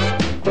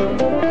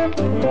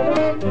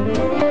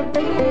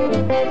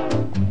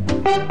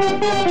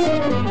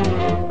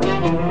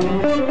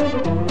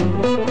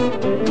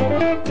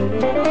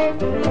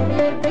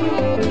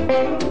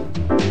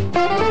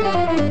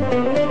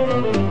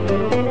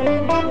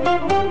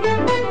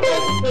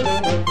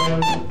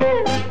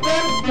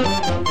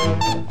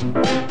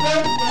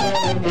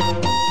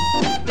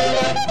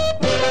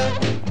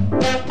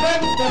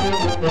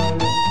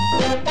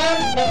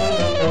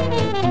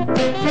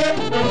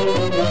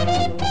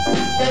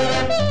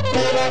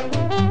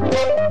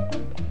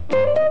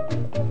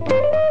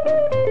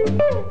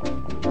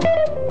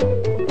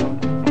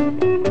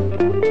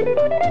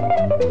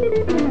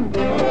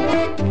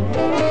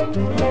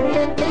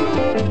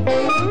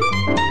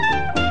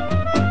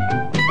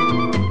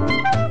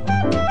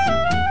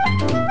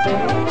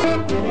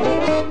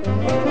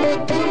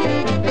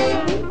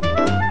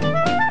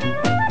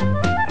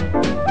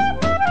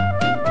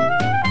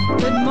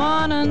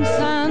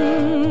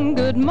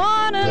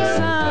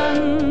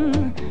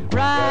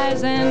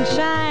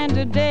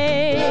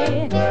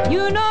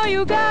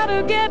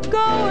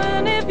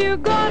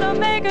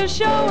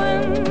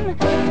 Showing,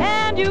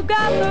 and you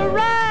got the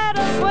right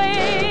of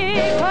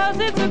way, 'cause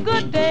it's a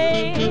good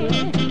day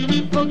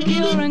for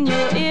curing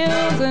your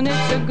ills, and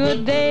it's a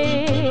good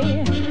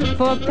day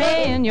for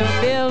paying your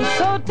bills.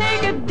 So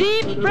take a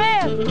deep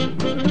breath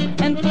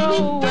and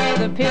throw away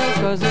the pills,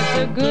 'cause it's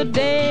a good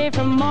day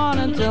from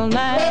morning till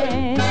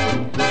night.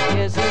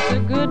 Yes, it's a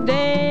good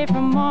day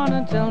from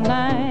morning till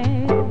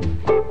night.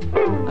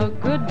 A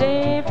good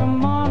day from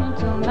morning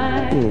till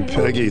night. Oh,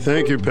 Peggy,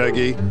 thank you,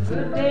 Peggy.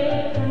 Good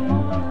day from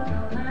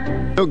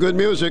Oh, good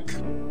music.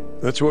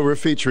 That's what we're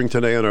featuring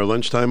today on our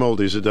Lunchtime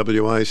Oldies at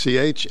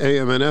WICH,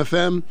 AM and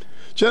FM.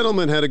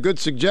 Gentleman had a good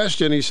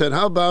suggestion. He said,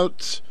 how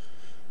about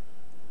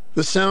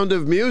The Sound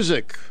of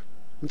Music?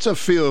 It's a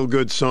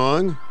feel-good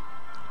song.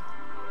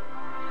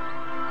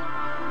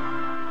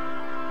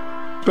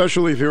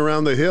 Especially if you're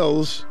around the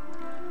hills.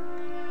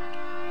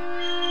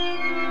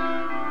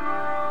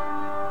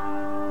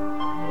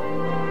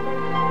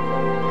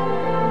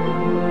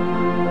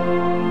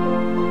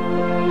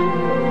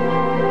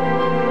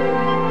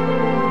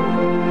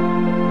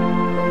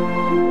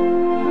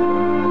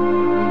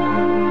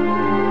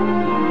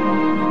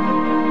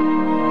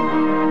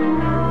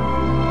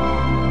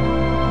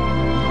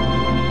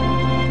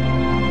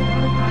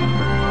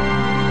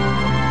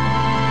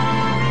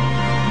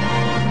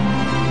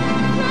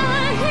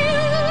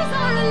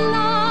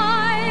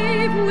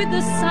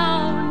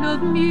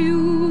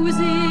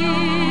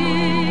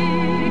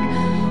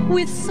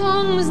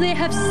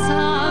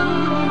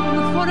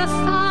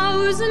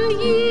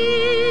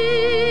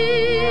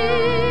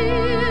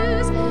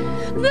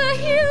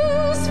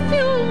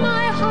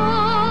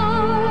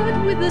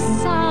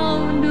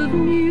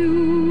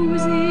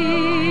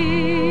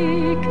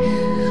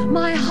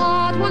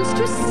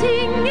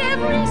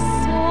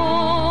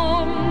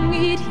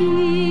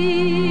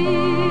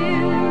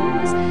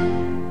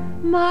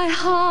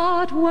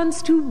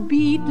 To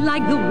beat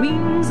like the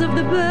wings of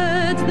the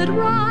birds that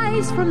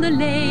rise from the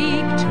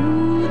lake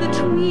to the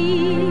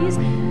trees.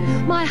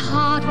 My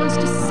heart wants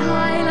to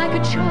sigh like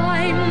a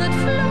chime that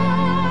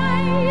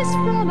flies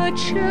from a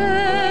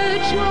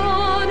church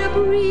on a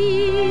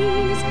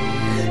breeze.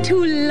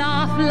 To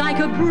laugh like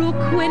a brook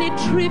when it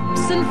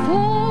trips and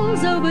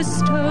falls over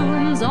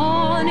stones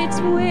on its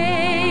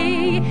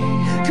way.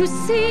 To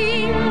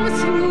sing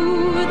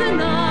through the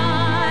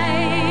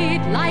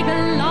night like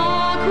a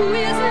lark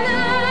with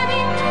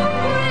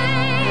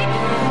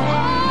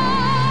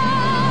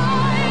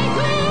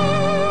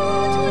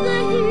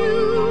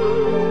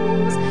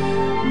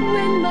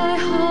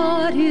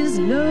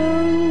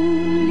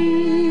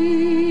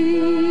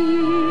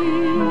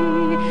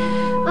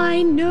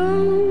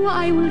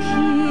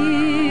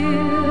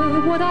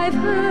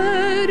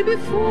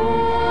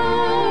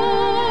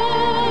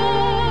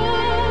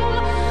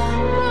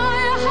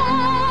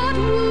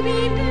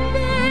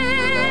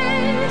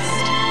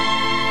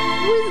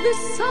the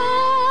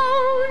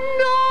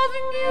sound of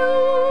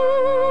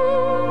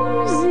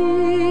music,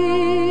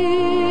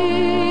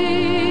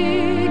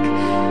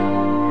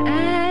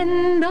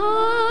 and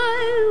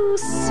I'll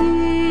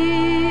sing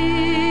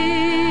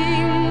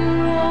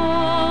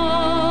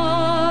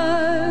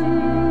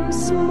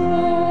once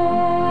more.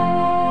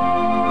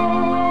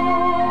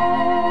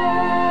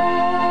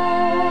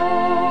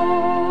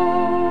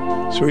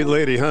 Sweet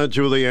lady, huh,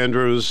 Julie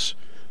Andrews?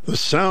 The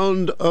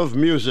sound of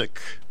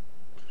music.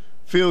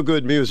 Feel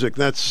good music.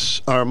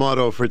 That's our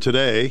motto for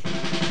today.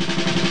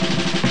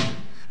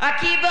 I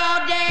keep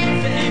on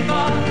dancing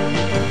for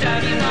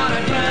Doug, you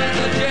gonna turn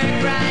the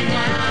jerk right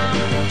now.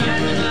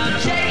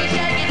 Shake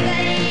it,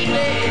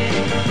 baby.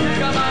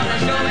 Come on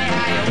and show me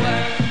how you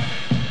work.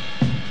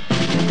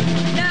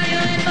 Now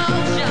you're in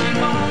motion,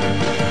 boy.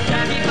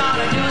 Doug, you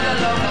gonna do the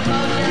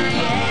locomotion,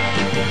 yeah.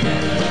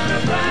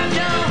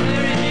 Don't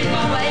hurry, make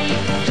my way.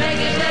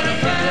 Shake it, turn the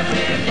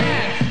pretty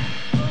dance.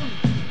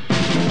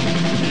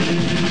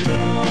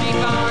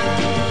 Keep on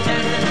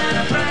dancing and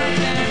a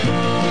practicing.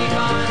 Keep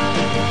on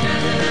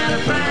dancing and a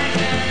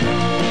practicing.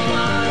 Keep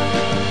on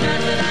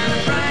dancing and a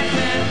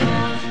practicing.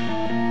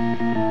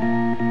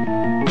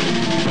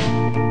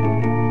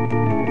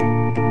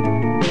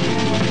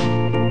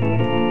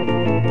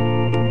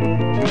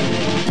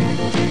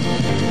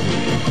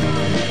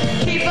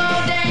 Keep on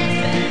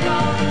dancing,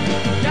 boy.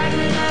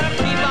 Dancing and a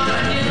keep on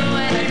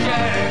doing a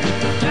jerk.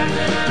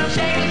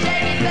 Shake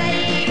it,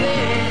 baby.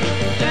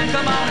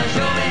 Come on and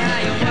show me how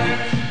you work.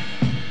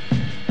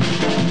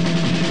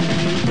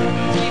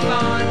 Keep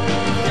on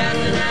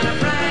dancing and a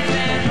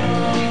practicing.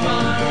 Keep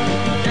on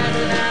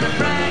dancing and a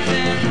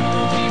practicing.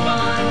 Keep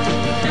on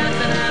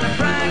dancing and a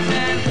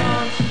practicing.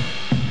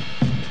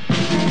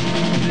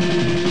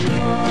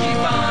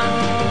 Keep on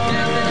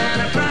dancing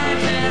and a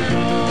practicing.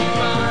 Keep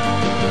on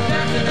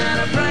dancing and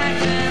a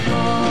practicing.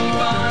 Keep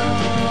on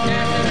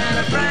dancing and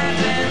a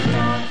practicing.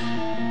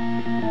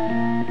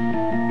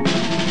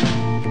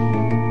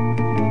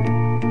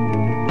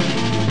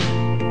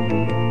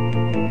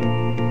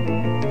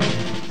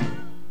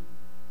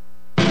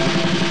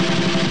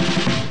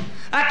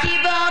 I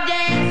keep on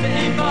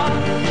dancing for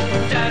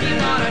Doug, you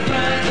gonna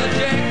turn the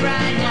jerk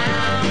right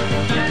now.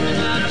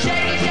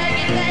 Shake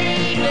it,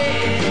 baby.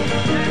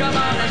 Come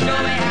on and show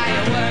me how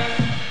you work.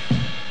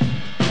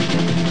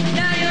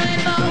 Now you're in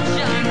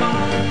motion,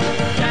 boy.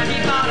 Doug, you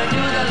gonna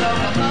do the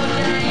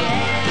locomotion,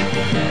 yeah.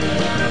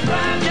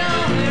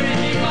 Don't hurry,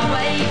 make my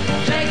way.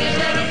 Shake it,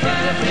 turn the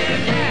pretty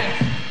dance.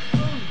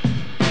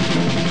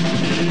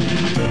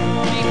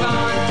 Keep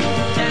on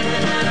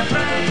dancing and a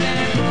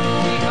practicing.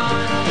 Keep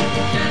on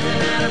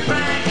dancing and a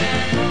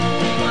practicing.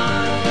 Keep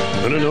on.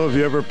 I don't know if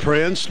you ever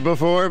pranced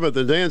before, but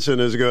the dancing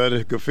is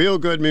good. Feel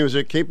good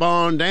music. Keep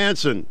on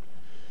dancing.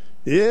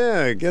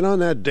 Yeah, get on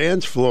that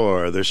dance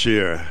floor this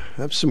year.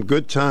 Have some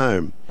good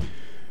time.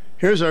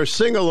 Here's our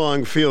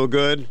sing-along feel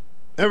good.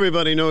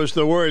 Everybody knows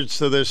the words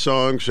to this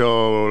song,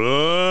 so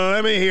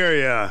let me hear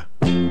ya.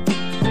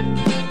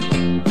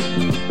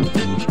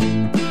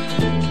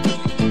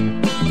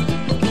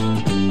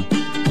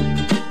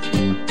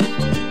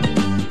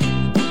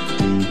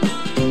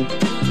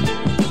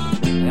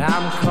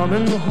 I'm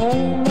coming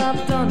home,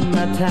 I've done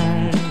my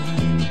time.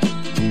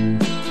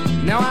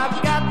 Now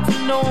I've got to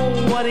know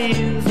what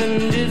is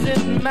and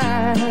isn't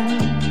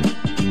mine.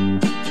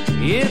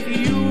 If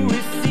you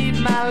receive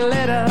my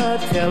letter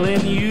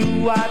telling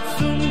you I'd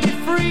soon be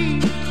free,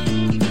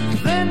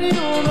 then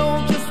you'll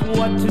know just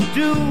what to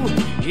do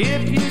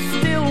if you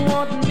still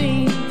want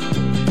me.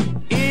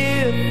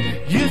 If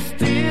you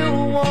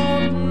still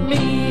want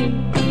me.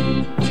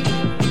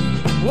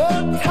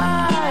 Whoa,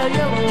 tie a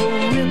yellow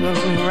ribbon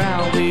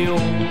around the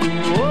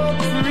old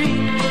tree.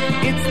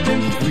 It's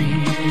been 3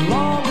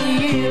 long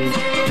years.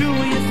 Do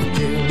you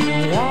still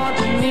want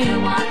me?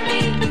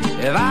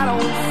 If I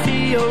don't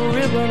see a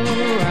ribbon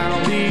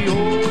around the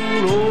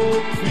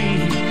old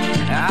tree,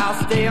 I'll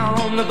stay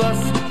on the bus,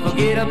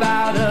 forget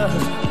about us,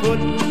 put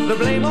the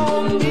blame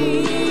on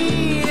me.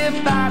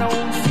 If I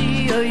don't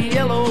see a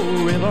yellow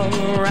ribbon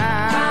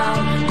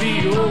around the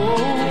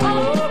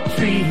old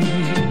tree.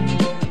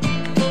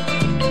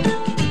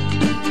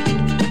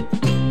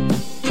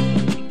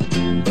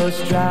 Bus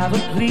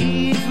driver,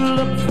 please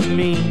look for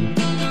me,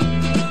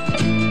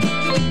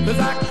 'cause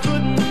I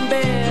couldn't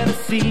bear to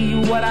see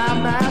what I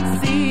might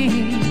see.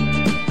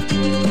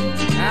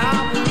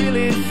 I'm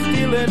really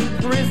still in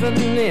prison,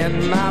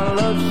 and my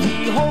love,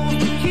 she holds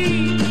the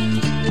key.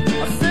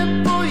 A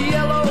simple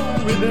yellow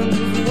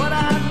ribbon's what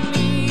I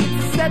need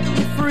to set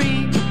me free.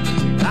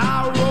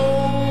 I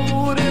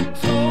wrote and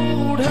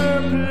told her,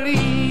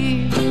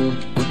 please,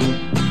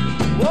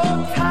 whoa,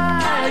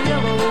 tie a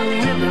yellow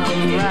ribbon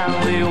around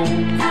the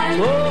old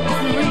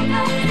tree.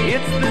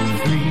 It's been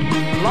 3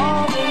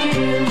 long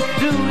years.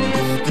 Do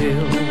you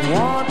still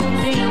want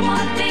me?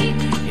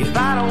 If I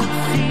don't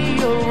see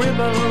a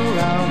ribbon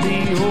around the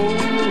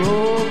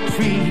old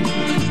tree,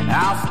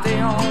 I'll stay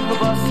on the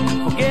bus,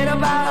 forget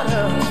about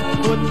us,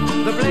 put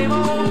the blame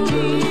on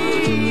me.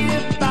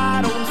 If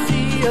I don't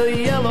see a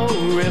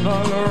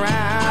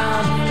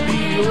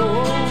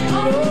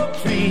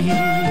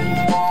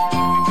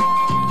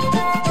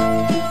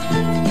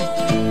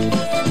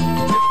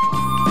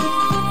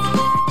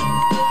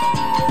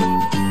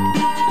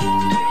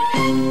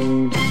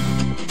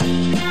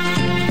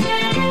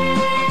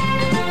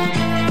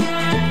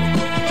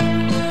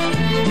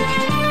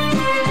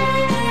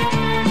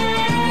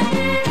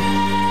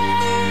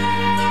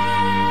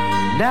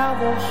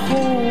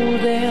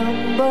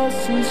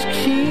buses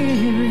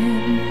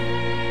cheering,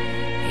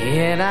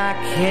 and I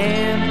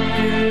can't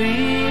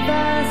believe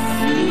I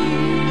see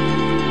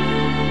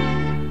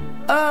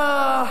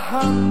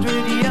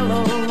 100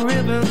 yellow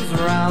ribbons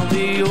round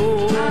the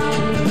old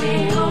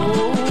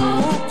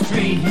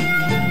tree.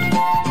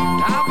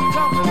 I'm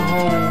coming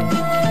home.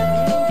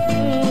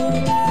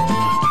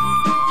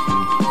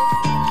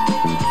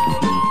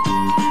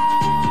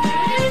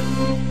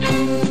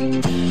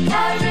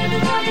 Tie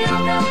ribbon on the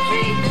old oak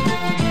tree.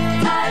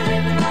 Tie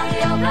ribbon on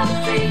the old oak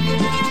tree.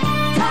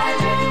 Tie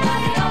ribbon on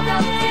the old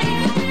oak tree.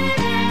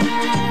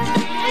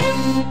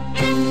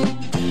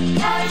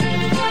 Tie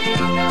ribbon on the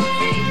old oak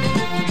tree.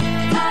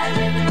 Tie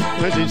ribbon on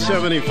the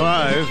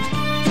 1975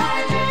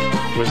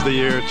 was the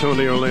year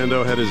Tony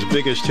Orlando had his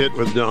biggest hit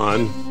with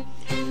Dawn.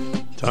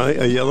 Tie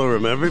a yellow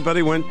ribbon.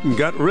 Everybody went and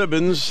got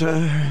ribbons.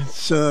 I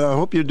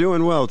hope you're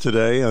doing well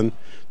today on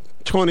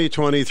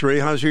 2023.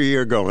 How's your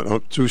year going? Oh,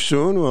 too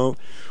soon? Well,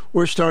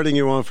 we're starting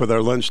you off with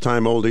our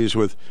lunchtime oldies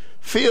with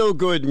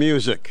feel-good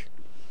music.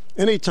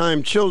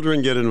 Anytime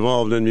children get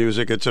involved in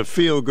music, it's a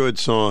feel-good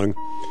song.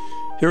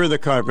 Here are the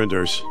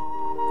Carpenters.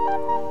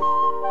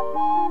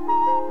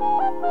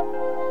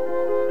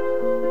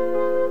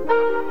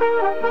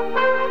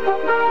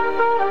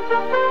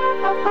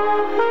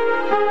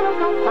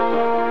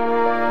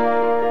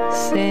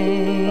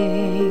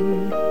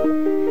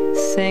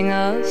 Sing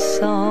a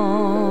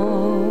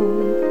song,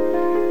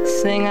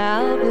 sing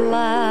out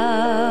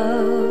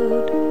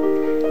loud,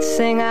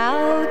 sing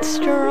out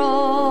strong,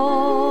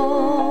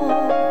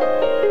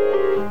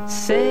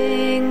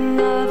 sing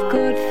of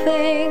good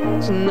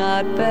things,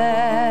 not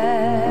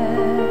bad,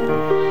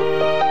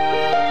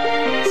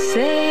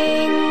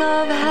 sing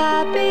of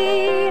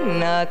happy,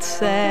 not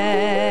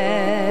sad,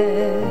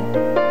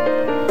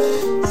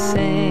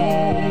 sing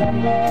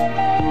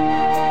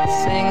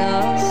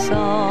a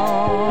song,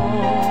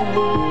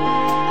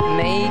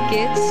 make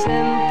it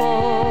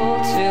simple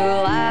to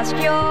last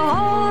your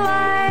whole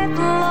life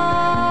long.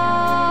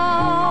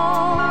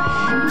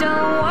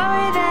 Don't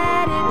worry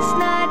that it's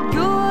not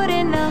good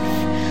enough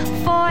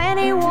for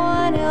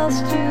anyone else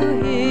to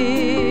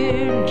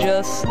hear.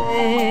 Just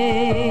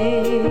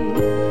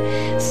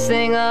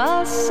sing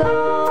a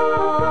song.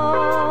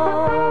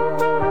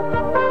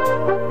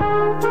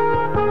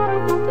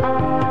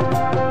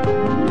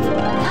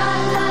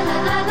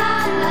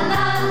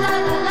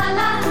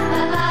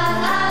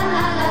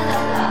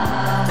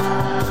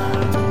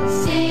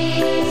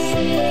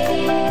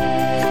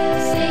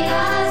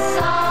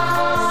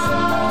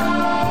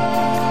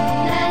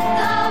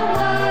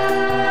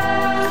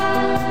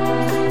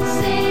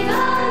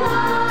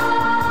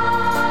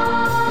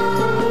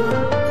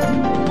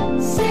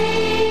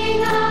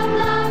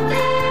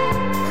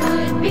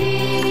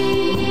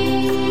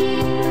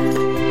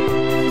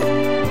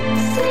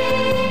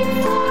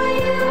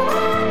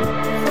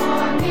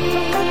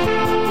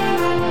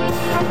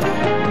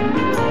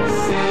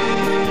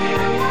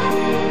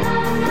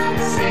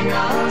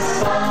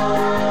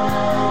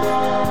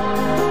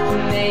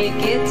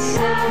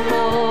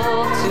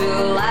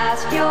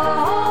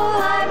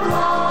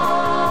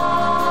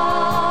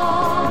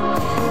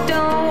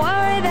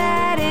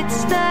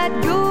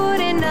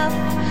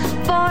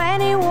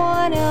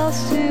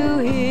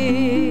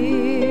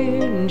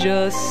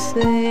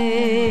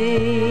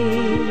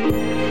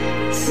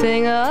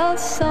 Sing a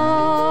song.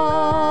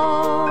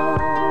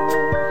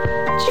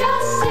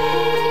 Just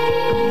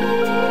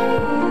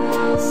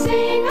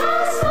sing a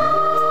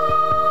song.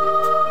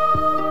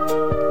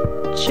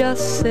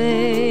 Just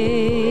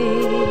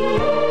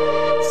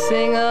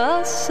sing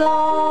a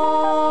song.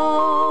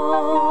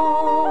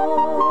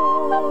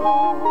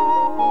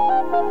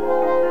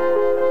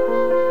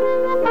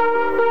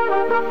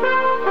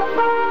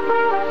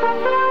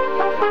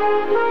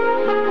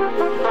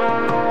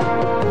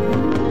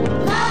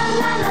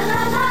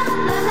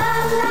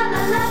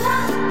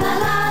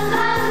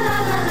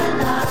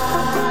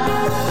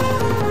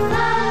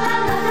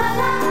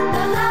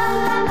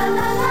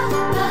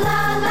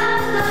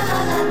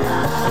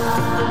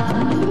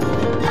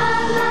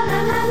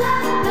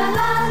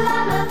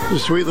 The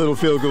sweet little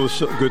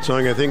feel-good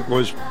song, I think,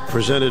 was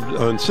presented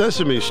on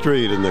Sesame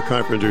Street, and the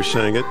Carpenters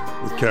sang it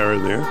with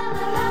Karen there.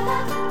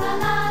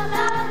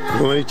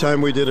 Well,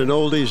 anytime we did an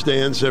oldies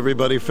dance,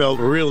 everybody felt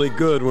really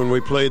good when we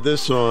played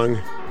this song.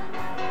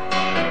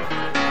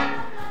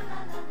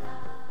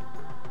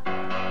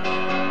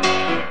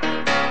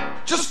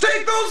 Just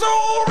take those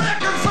old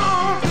records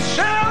off the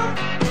shelf.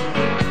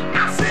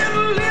 I sit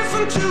and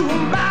listen to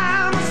them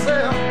by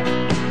myself.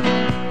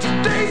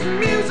 Today's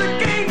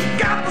music ain't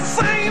got the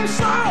same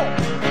soul.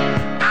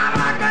 I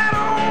like that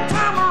old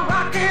time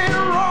rock and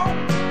roll.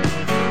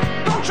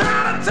 Don't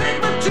try to take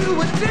me to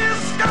a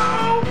disco.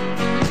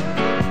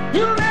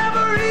 You'll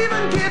never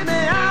even get me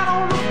out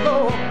on the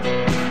floor.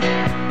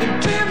 In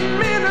 10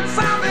 minutes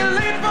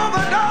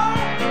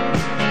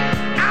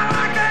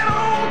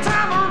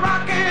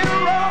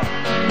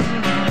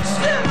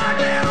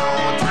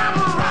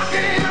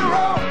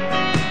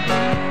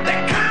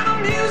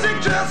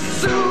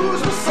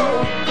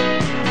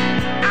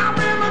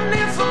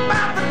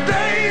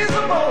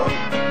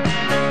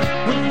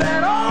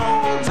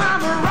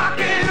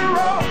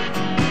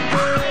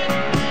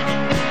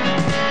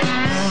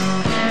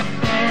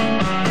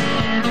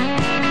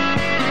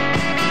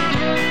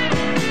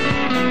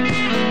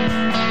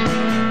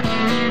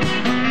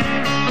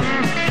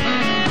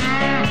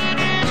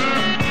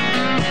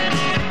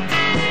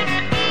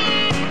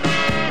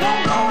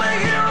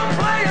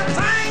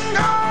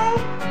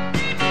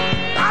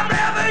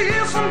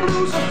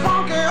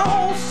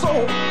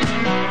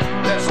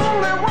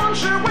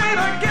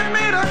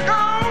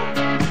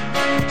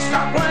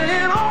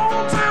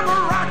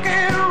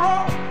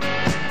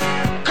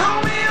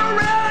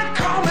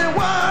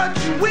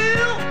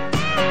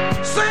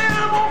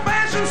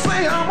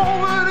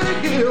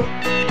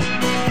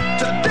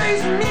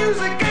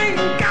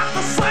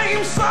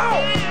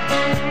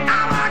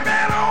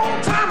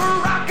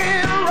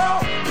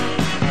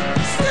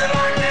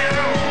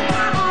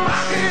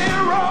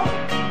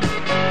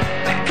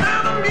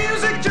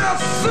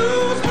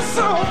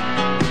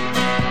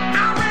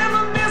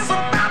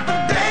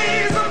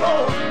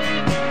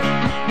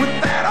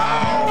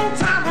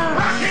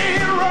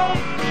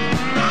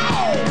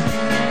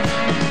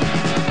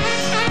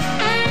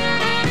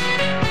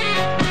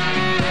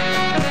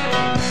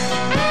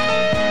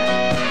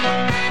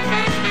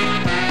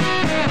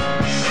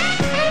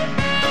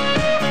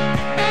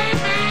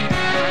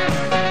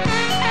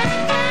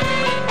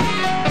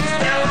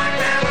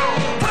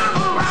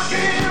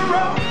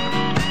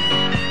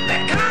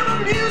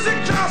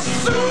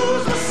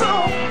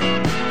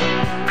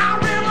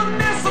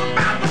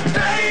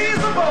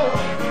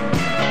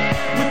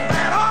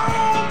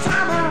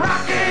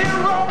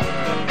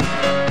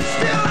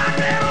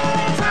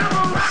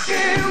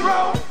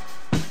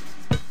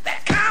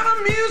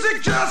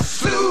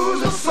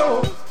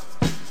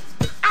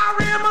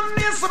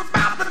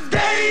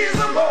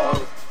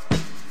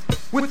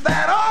with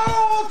that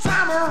old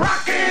timer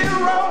rock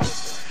and roll.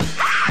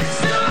 I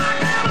still like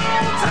that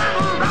old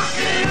timer rock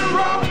and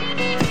roll.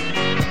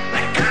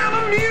 That kind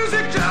of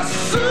music just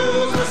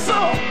soothes the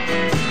soul.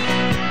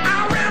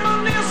 I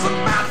reminisce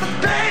about the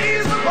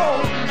days of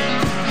old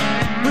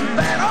with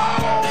that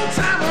old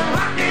timer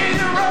rock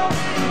and roll.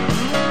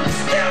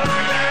 Still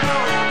like that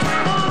old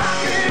timer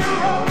rock and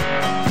roll.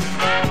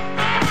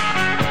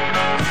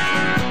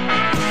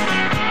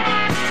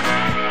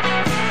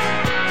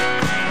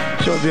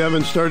 So if you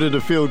haven't started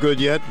to feel good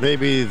yet,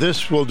 maybe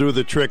this will do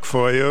the trick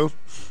for you.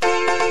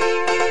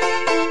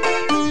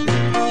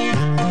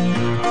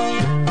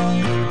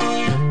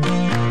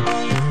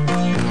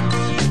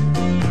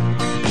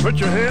 Put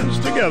your hands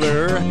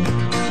together.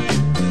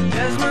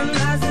 Desmond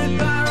has a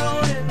barrow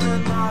in the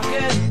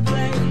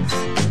marketplace.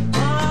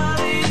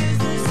 Molly is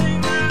the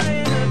singer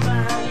in a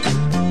band.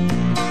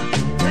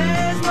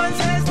 Desmond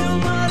says to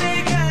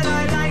Molly, can I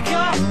like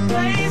your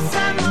place?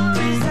 And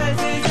Molly says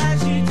it's as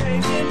she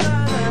takes him by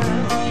the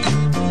hand.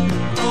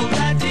 Oh,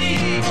 bloody,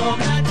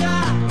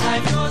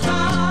 life goes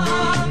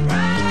on.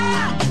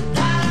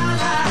 La,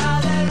 la,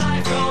 then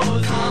life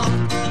goes on.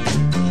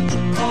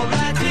 Oh,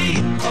 bloody,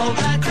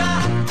 life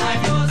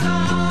goes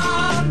on.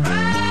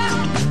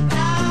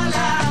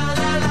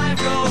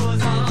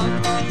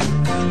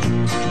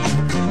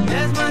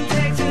 Desmond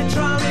takes a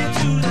trolley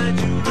to the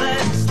jewelry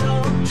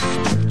store,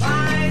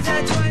 buys a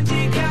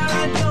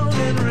 20-carat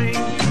golden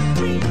ring,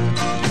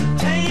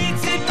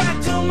 takes it back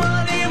to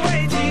Molly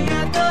waiting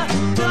at the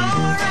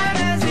door, and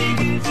as he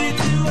gives it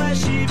to her,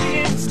 she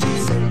begins to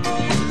sing.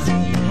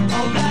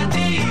 Oh,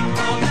 bloody,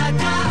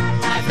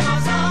 life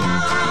goes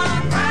on.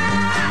 La,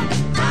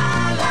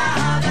 la,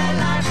 then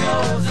life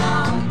goes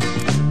on.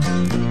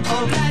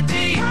 Oh,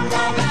 bloody, life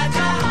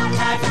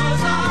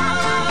goes on.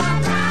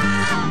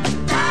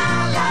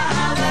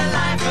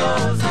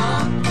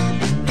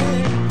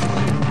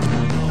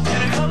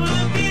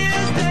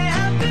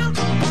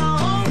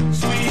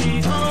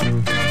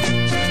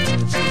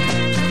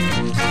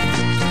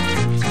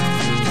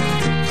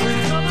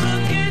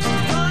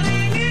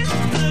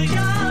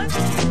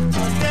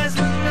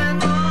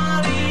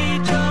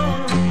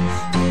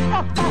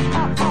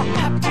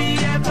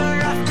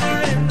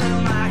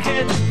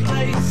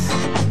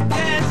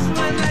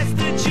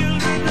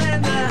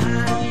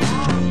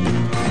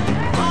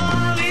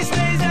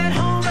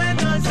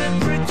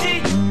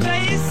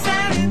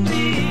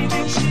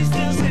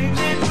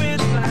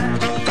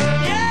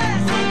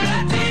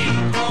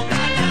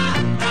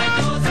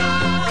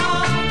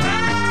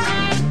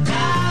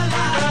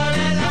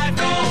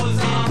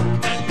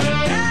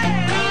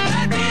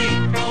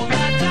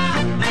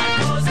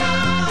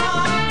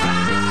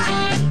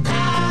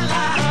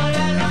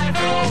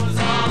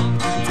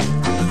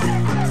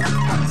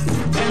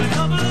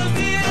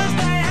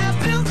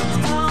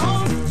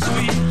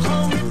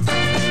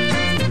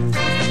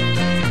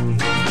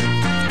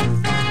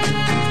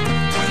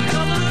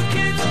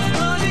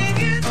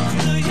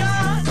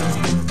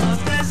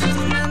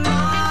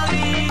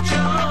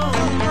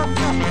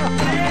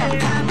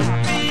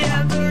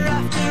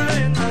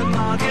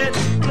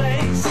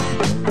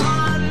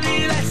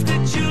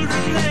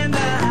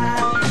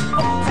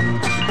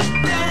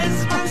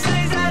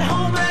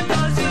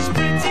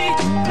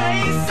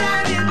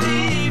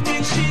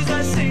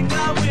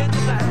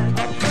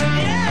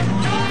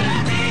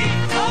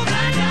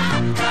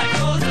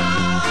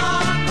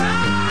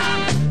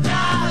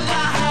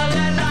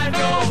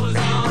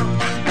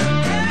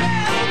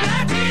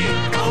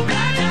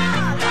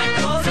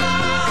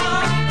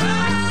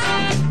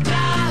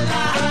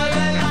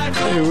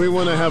 We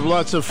want to have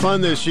lots of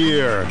fun this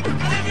year.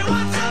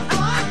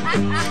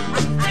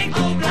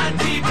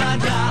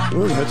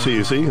 Oh, that's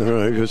easy. All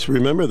right, just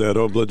remember that.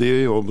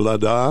 Obladi,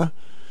 oblada.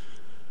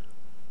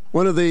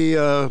 One of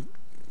the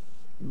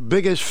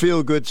biggest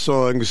feel-good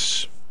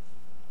songs,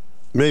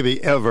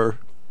 maybe ever.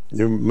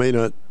 You may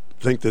not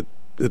think that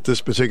at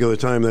this particular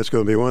time that's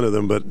going to be one of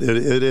them, but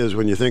it is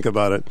when you think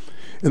about it.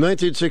 In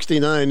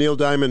 1969, Neil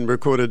Diamond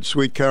recorded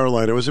Sweet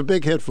Caroline. It was a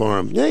big hit for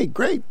him. Yay,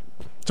 great.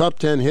 Top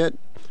 10 hit.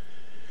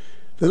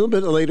 A little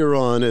bit later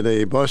on, at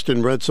a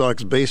Boston Red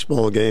Sox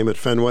baseball game at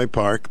Fenway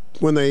Park,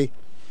 when they,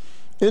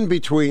 in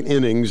between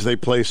innings, they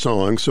play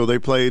songs, so they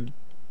played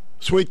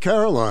Sweet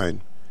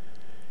Caroline.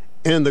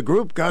 And the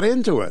group got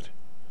into it.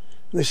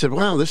 They said,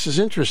 wow, this is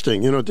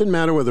interesting. You know, it didn't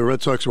matter whether the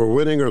Red Sox were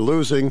winning or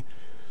losing.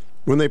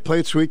 When they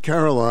played Sweet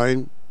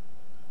Caroline,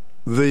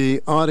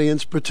 the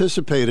audience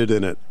participated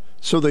in it.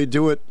 So they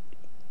do it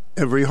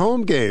every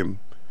home game.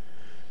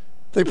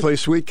 They play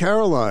Sweet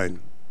Caroline.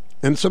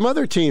 And some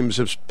other teams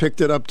have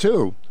picked it up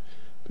too,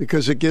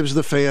 because it gives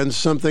the fans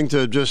something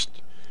to just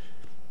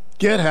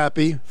get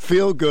happy,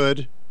 feel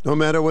good, no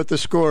matter what the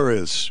score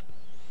is.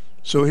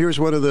 So here's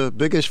one of the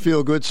biggest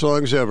feel-good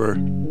songs ever.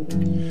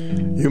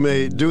 You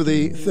may do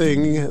the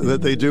thing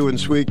that they do in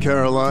Sweet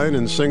Caroline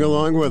and sing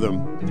along with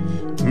them.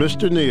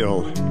 Mr.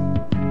 Neil.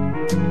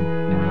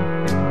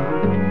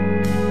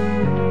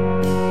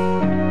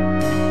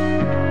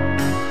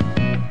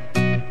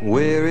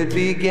 Where it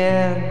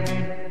began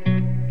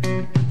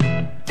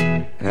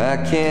I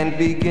can't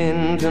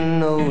begin to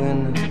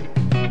knowing,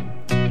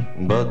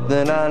 but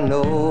then I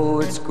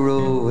know it's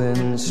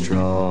growing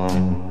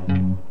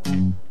strong.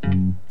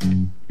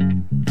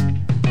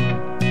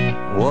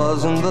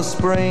 Wasn't the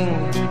spring,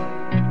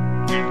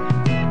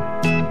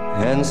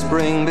 and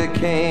spring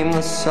became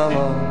the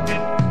summer.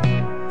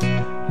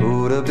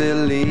 Who'd have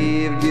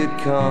believed you'd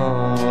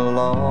come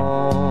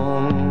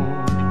along?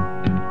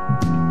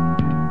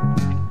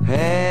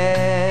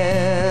 Hands,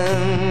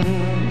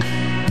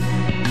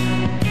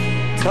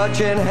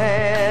 touching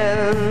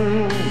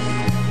hands,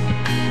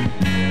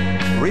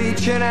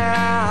 reaching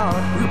out.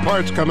 Your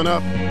part's coming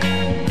up.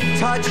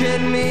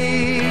 Touching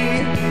me,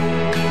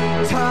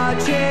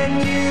 touching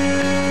you.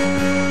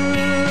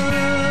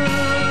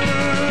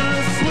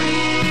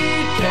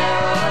 Sweet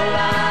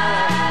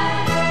Caroline,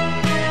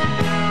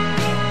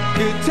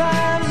 good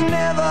times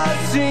never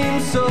seem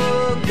so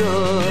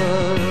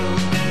good.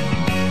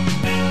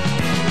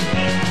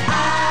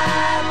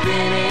 I've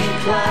been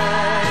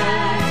inclined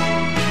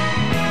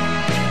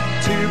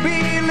to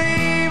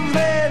believe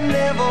there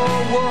never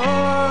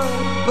was,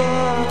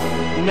 but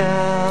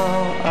now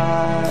I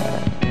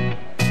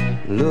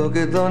look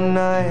at the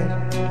night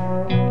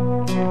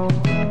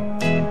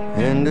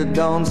and it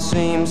don't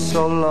seem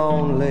so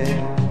lonely.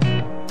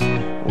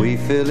 We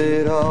fill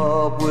it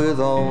up with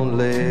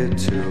only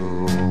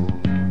two.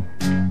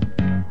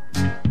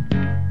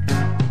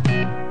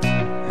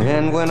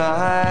 And when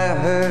I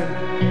hurt,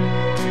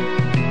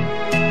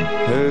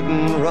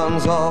 hurting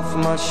runs off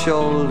my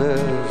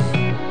shoulders.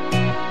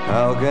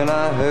 How can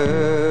I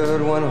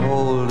hurt when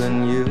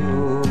holding you?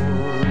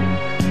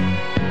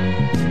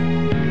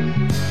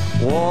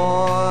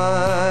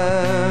 Warm,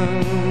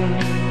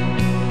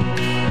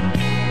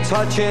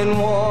 touching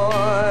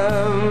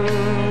warm.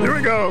 Here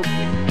we go.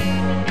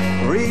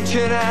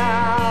 Reaching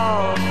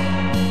out,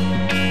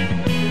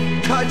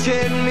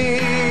 touching me,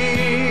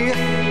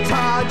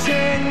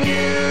 touching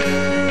you.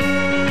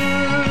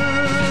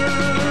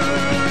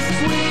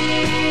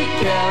 Sweet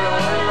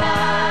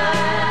Caroline,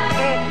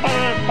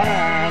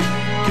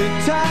 good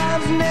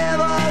times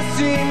never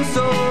seem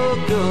so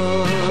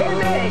good. So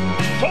good,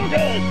 so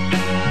good.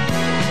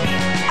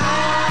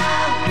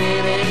 I've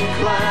been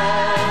inclined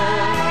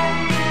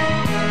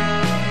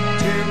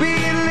to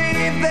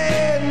believe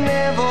there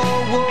never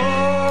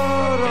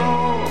would.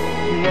 Oh,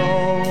 no,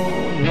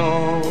 no.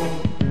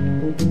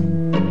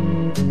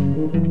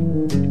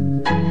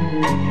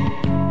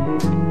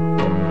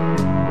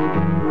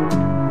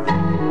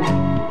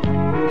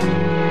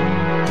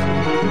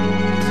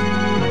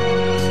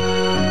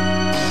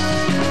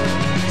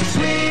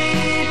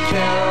 Sweet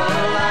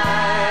Caroline,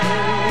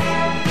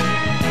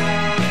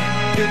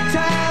 good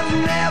times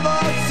never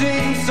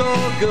seem so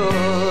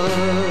good.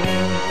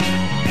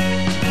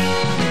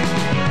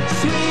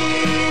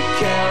 Sweet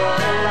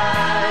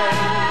Caroline,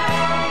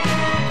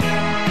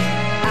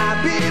 I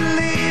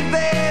believe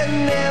they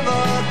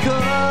never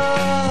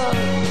could.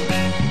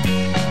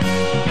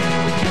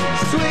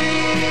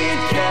 Sweet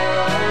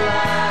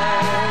Caroline,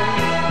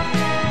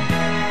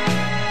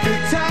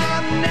 good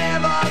time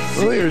never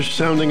Well, you're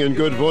sounding in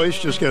good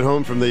voice. Just get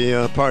home from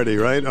the party,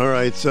 right? All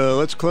right, so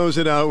let's close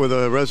it out with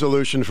a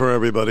resolution for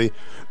everybody.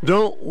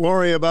 Don't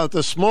worry about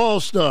the small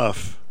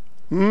stuff,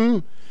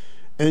 and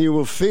you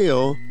will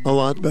feel a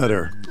lot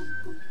better.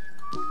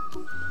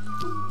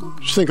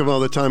 Just think of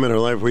all the time in our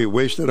life we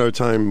wasted our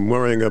time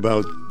worrying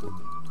about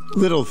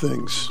little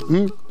things.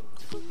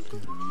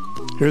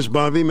 Here's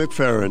Bobby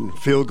McFerrin.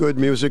 Feel good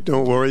music,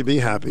 don't worry, be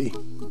happy.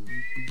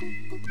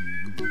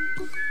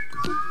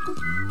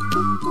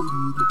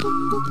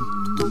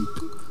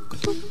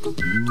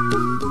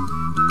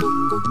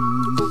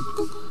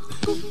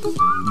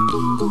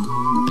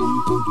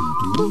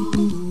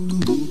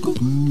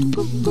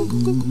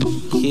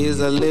 Here's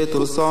a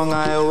little song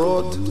I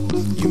wrote.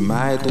 You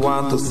might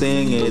want to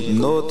sing it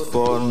note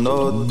for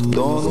note.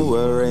 Don't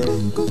worry,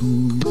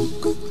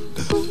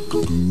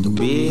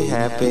 be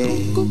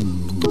happy.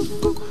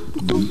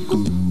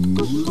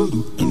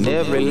 In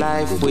every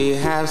life we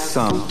have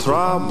some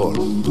trouble,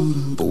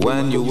 but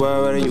when you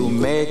worry you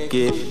make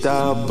it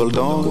double.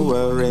 Don't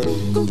worry,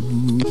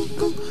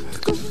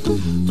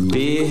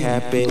 be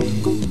happy.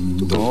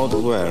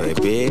 Don't worry,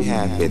 be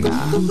happy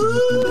now.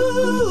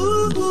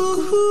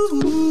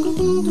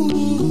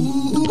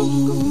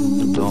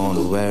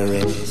 Don't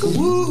worry,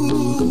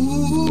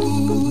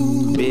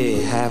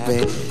 be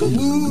happy.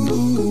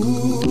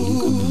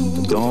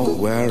 Don't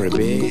worry,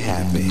 be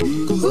happy.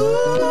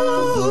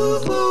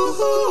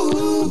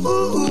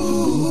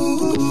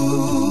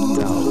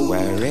 Don't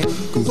worry,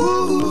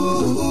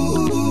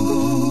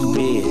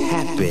 be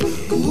happy.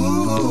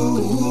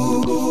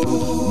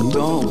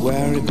 Don't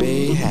worry,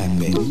 be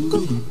happy.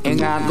 Ain't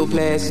got no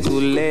place to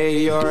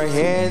lay your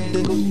head.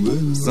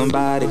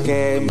 Somebody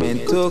came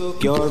and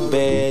took your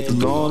bed.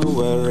 Don't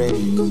worry,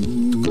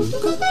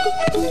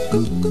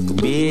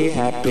 be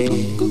happy.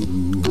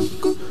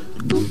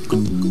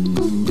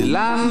 The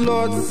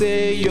landlord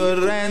say your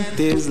rent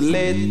is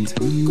late.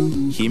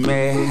 He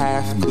may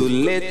have to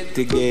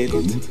litigate.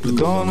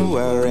 Don't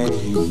worry,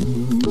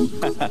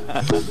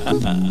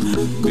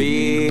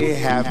 Be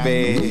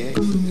happy.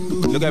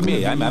 Look at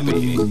me, I'm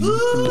happy.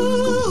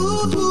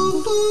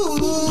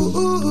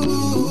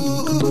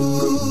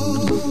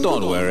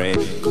 Don't worry.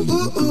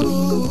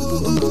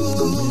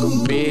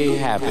 Be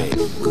happy.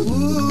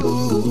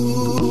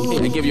 Hey,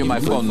 I give you my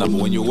phone number.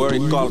 When you worry,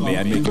 call me.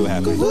 I make you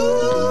happy.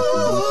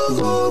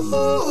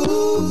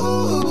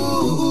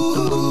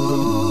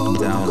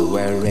 Don't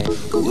worry.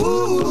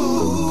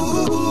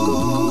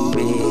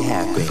 Be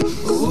happy.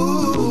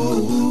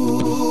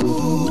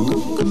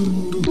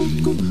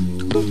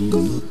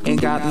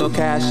 Ain't got no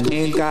cash,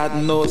 ain't got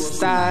no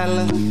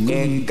style,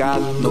 ain't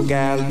got no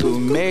gal to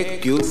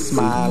make you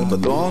smile,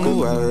 but don't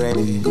worry,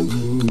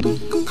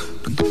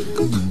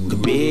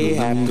 be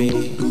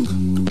happy.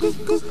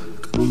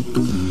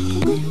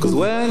 Cause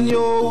when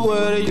you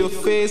worry, your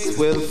face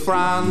will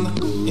frown,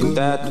 and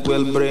that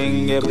will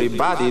bring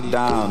everybody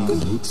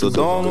down. So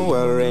don't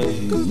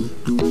worry,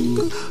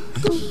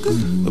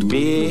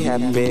 be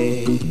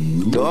happy.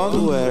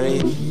 Don't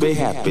worry, be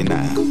happy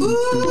now.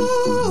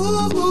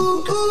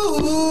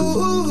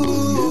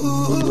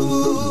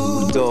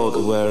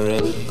 Don't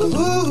worry,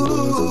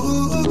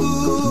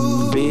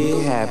 be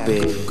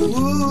happy.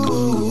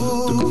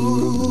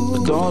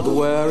 Don't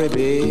worry,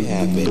 be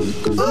happy.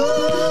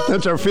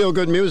 That's our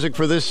feel-good music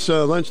for this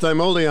lunchtime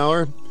oldie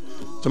hour.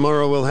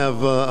 Tomorrow we'll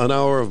have an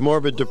hour of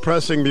morbid,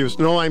 depressing music.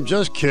 No, I'm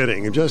just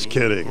kidding. I'm just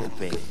kidding.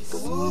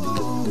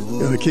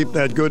 Gotta keep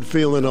that good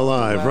feeling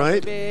alive,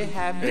 right?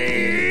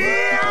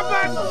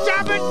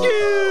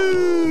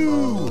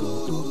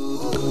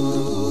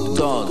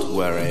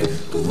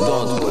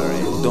 Don't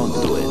worry, don't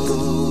do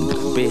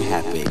it. Be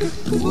happy.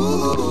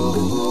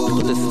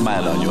 Put a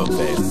smile on your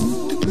face.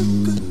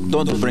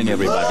 Don't bring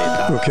everybody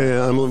down. Okay,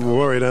 I'm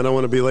worried. I don't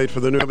want to be late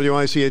for the new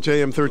WICH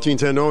AM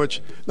 1310 Norwich,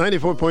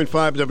 94.5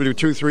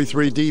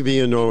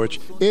 W233DV in Norwich.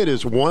 It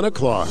is 1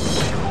 o'clock.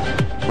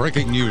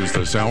 Breaking news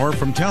this hour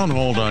from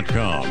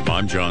townhall.com.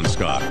 I'm John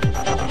Scott.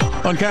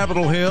 On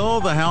Capitol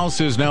Hill, the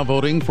House is now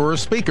voting for a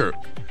speaker,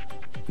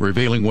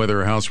 revealing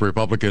whether House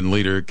Republican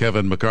leader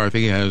Kevin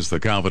McCarthy has the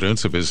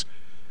confidence of his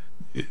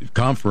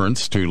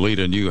conference to lead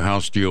a new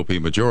House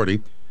GOP majority.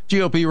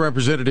 GOP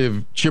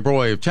Representative Chip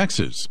Roy of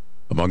Texas,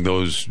 among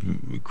those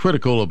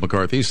critical of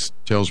McCarthy,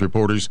 tells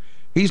reporters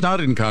he's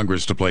not in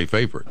Congress to play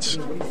favorites.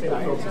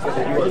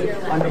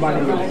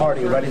 Undermining your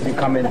party, ready to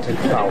come into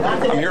power.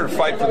 I'm here to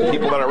fight for the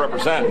people that I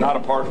represent, not a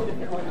party.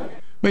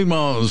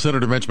 Meanwhile,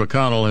 Senator Mitch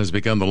McConnell has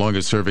become the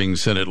longest-serving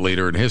Senate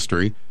leader in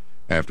history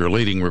after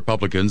leading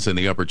Republicans in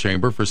the upper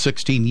chamber for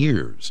 16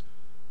 years.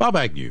 Bob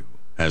Agnew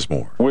has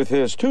more. With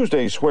his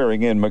Tuesday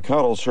swearing-in,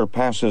 McConnell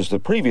surpasses the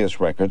previous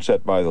record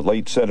set by the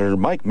late Senator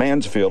Mike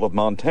Mansfield of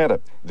Montana.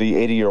 The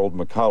 80-year-old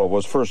McConnell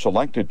was first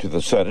elected to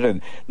the Senate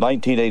in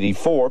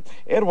 1984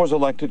 and was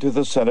elected to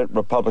the Senate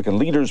Republican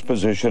leader's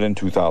position in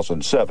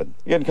 2007.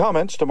 In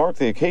comments to mark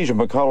the occasion,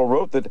 McConnell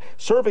wrote that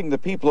serving the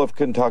people of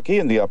Kentucky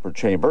in the upper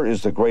chamber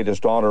is the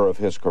greatest honor of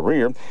his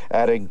career,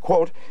 adding,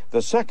 quote,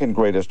 "The second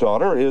greatest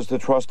honor is the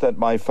trust that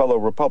my fellow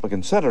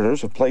Republican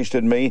senators have placed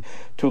in me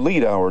to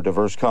lead our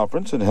diverse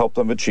conference and help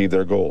them achieve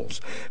their goals."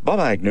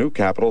 Bob Agnew,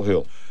 Capitol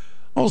Hill.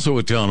 Also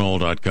at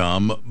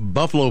townhall.com,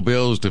 Buffalo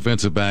Bills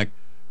defensive back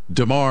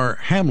Damar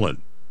Hamlin.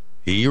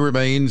 He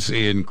remains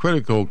in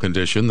critical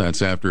condition.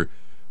 That's after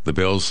the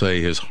Bills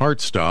say his heart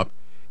stopped.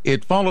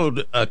 It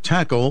followed a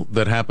tackle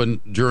that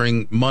happened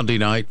during Monday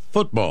Night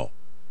Football,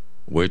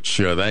 which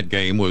that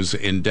game was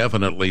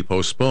indefinitely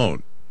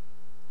postponed.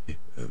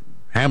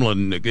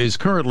 Hamlin is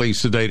currently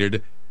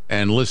sedated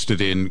and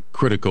listed in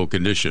critical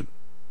condition.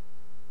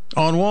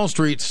 On Wall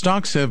Street,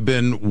 stocks have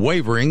been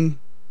wavering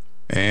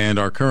and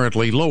are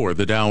currently lower.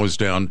 The Dow is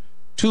down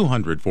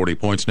 240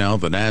 points now.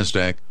 The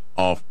NASDAQ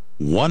off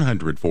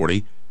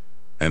 140,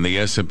 and the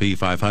S&P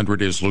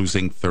 500 is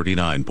losing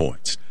 39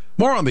 points.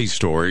 More on these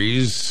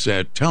stories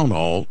at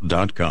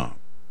townhall.com.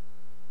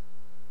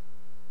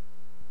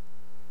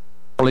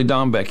 Charlie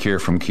Dombeck here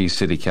from Key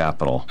City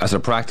Capital. As a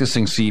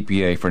practicing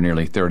CPA for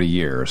nearly 30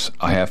 years,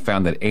 I have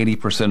found that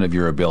 80% of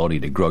your ability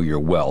to grow your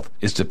wealth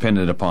is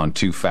dependent upon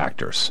two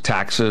factors: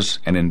 taxes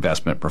and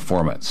investment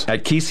performance.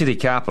 At Key City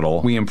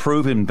Capital, we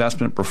improve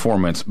investment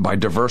performance by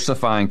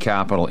diversifying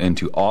capital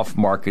into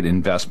off-market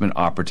investment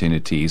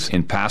opportunities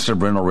in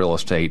passive rental real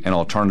estate and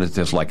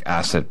alternatives like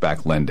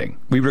asset-backed lending.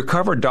 We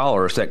recover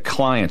dollars that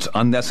clients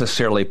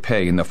unnecessarily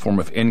pay in the form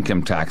of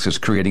income taxes,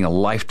 creating a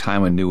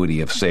lifetime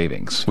annuity of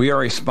savings. We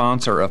are a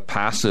sponsor of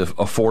passive,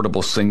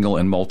 affordable single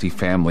and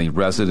multifamily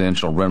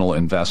residential rental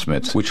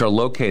investments, which are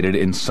located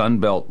in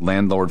Sunbelt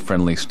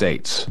landlord-friendly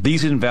states.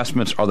 These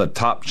investments are the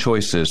top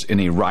choices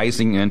in a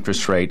rising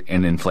interest rate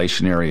and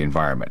inflationary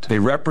environment. They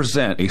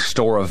represent a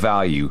store of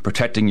value,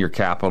 protecting your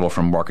capital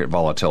from market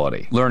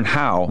volatility. Learn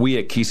how we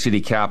at Key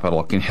City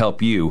Capital can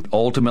help you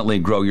ultimately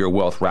grow your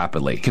wealth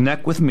rapidly.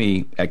 Connect with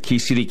me at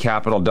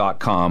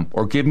keycitycapital.com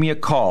or give me a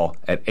call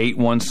at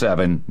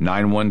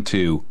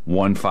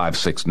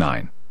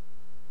 817-912-1569.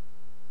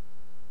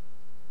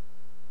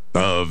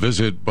 A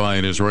visit by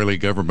an Israeli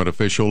government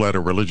official at a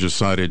religious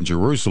site in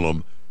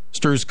Jerusalem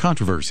stirs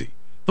controversy.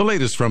 The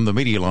latest from the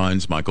Media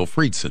Line's Michael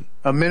Friedson.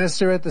 A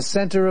minister at the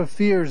center of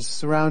fears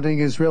surrounding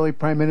Israeli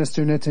Prime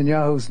Minister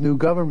Netanyahu's new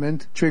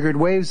government triggered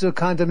waves of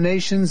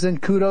condemnations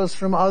and kudos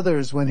from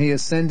others when he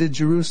ascended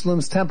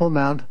Jerusalem's Temple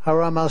Mount,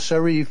 Haram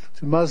al-Sharif,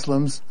 to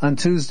Muslims on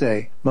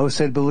Tuesday. Most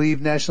had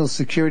believed National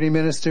Security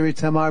Minister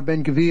Itamar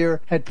Ben-Gvir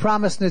had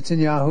promised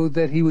Netanyahu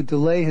that he would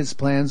delay his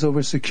plans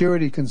over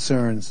security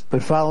concerns.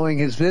 But following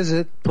his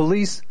visit,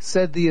 police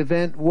said the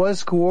event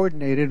was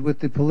coordinated with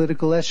the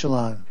political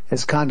echelon.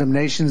 As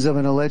condemnations of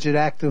an alleged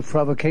act of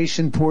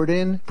provocation poured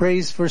in,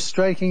 praise for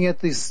striking at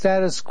the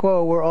status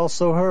quo were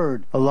also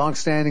heard. A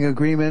long-standing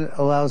agreement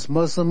allows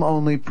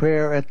Muslim-only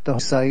prayer at the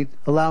site,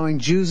 allowing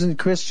Jews and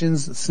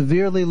Christians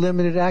severely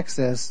limited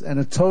access and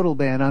a total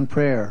ban on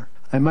prayer.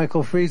 I'm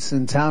Michael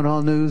Friedson, Town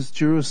Hall News,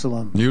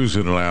 Jerusalem. News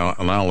and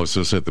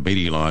analysis at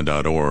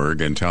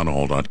themedialine.org and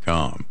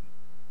townhall.com.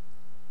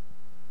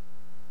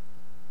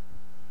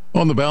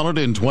 On the ballot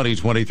in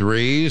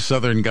 2023,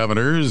 Southern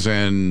governors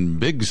and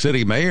big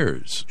city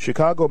mayors.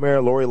 Chicago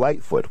Mayor Lori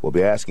Lightfoot will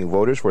be asking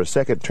voters for a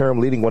second term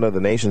leading one of the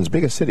nation's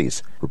biggest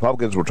cities.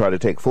 Republicans will try to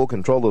take full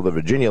control of the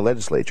Virginia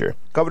legislature.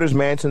 Governors'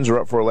 mansions are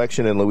up for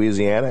election in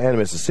Louisiana and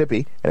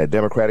Mississippi, and a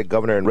Democratic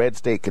governor in red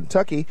state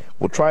Kentucky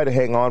will try to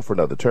hang on for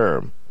another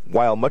term.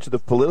 While much of the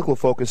political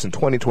focus in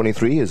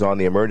 2023 is on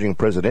the emerging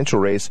presidential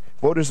race,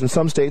 voters in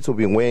some states will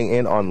be weighing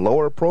in on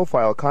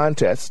lower-profile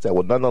contests that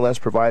will nonetheless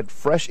provide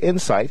fresh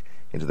insight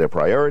into their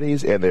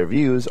priorities and their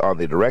views on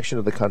the direction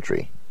of the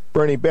country.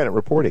 Bernie Bennett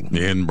reporting.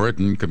 In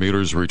Britain,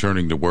 commuters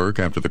returning to work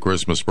after the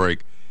Christmas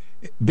break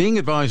being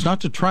advised not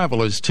to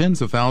travel as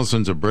tens of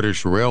thousands of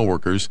British rail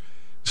workers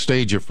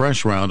stage a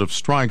fresh round of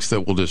strikes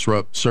that will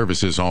disrupt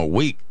services all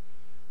week.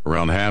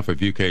 Around half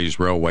of UK's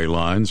railway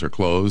lines are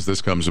closed.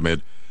 This comes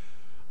amid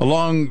a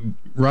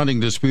long-running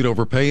dispute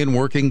over pay and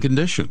working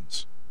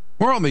conditions.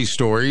 More on these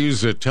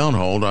stories at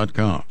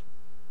townhall.com.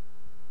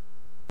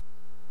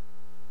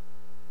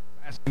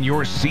 Fasten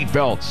your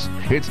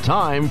seatbelts. It's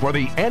time for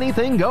the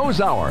Anything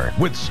Goes Hour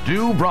with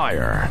Stu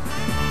Bryer.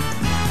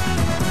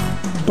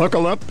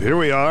 Buckle up. Here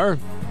we are.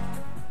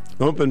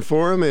 Open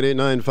forum,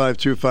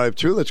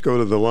 889-5252. Let's go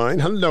to the line.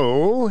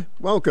 Hello.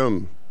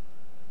 Welcome.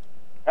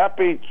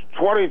 Happy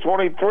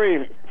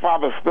 2023,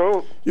 Father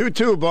Stu. You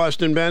too,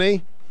 Boston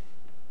Benny.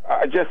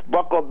 I just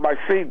buckled my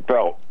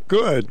seatbelt.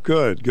 Good.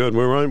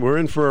 We're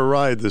in for a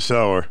ride this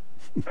hour.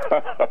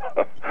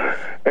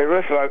 Hey,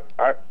 listen,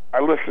 I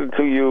listened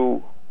to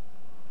you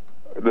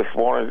this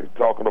morning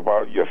talking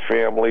about your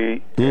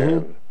family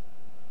and,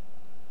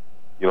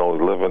 you know,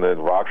 living in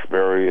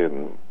Roxbury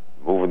and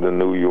moving to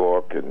New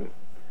York, and,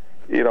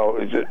 you know,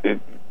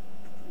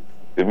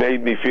 it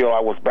made me feel I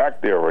was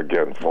back there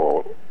again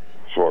for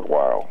a short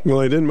while. Well,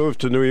 I didn't move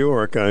to New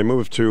York. I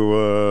moved to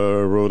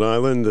Rhode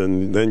Island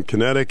and then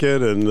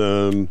Connecticut,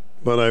 and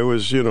but I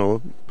was, you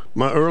know,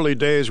 my early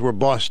days were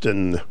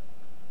Boston.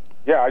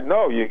 Yeah, I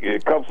know.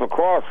 It comes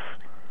across,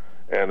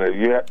 and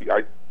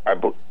I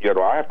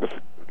have to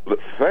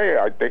say,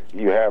 I think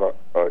you had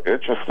an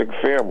interesting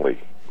family.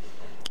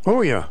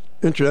 Oh, yeah.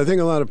 I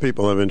think a lot of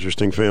people have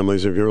interesting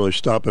families if you really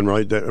stop and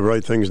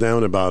write things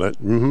down about it.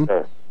 Mm-hmm.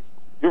 Yeah.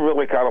 You're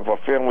really kind of a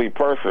family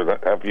person.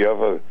 Have you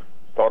ever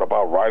thought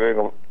about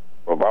writing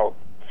about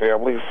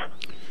families?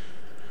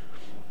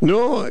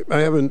 No, I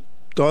haven't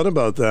thought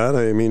about that.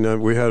 I mean,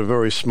 we had a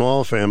very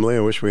small family. I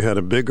wish we had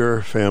a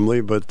bigger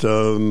family, but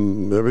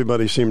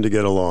everybody seemed to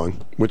get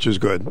along, which is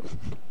good.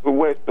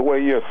 The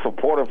way you're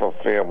supportive of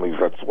families,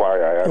 that's why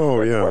I asked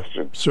that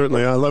question.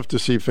 Certainly. I love to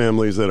see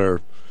families that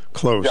are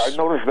close. Yeah,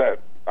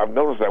 I've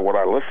noticed that when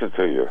I listen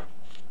to you.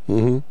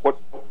 Mm-hmm.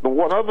 The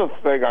one other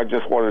thing I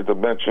just wanted to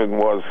mention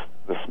was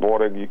this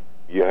morning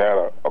you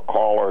had a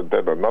caller and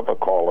then another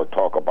caller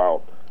talk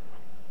about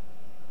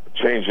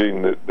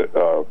changing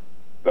the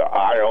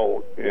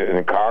aisle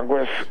in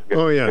Congress,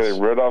 getting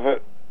rid of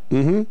it.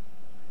 Mm-hmm.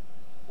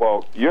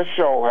 Well, your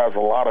show has a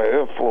lot of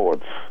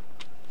influence,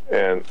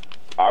 and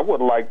I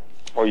would like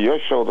for your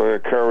show to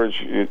encourage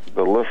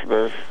the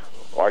listeners,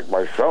 like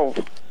myself,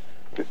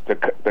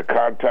 to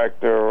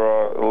contact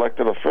their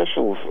elected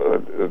officials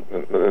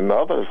and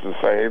others and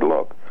say, hey,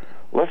 look,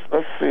 let's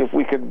see if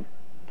we can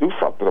do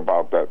something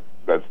about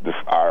this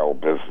aisle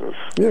business.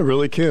 Yeah, it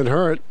really can't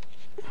hurt.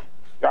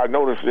 I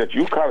noticed that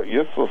you're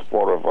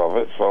supportive of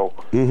it, so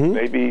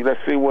maybe let's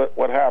see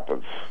what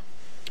happens.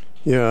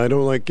 Yeah, I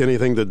don't like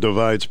anything that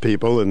divides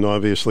people, and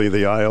obviously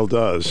the aisle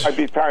does. Might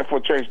be time for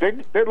a change.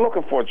 They're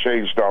looking for a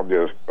change down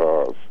there,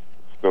 Stu.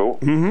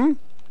 Mm-hmm.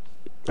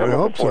 I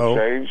hope so.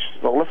 Change.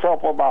 So let's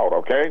help them out,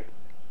 okay?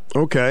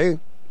 Okay.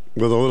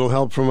 With a little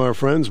help from our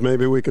friends,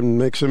 maybe we can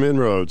make some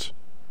inroads.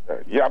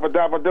 Yabba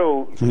dabba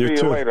doo. See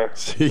you later.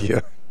 See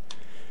ya.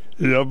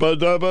 Yabba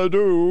dabba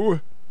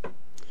doo.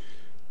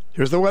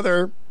 Here's the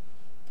weather.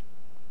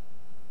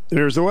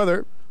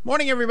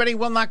 Morning, everybody.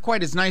 Well, not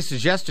quite as nice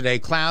as yesterday.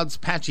 Clouds,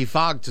 patchy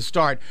fog to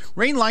start.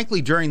 Rain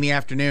likely during the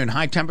afternoon.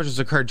 High temperatures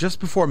occur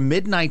just before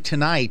midnight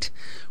tonight,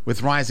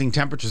 with rising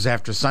temperatures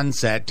after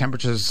sunset.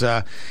 Temperatures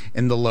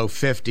in the low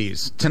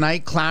 50s.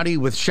 Tonight, cloudy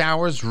with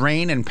showers,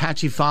 rain, and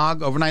patchy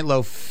fog. Overnight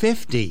low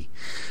 50.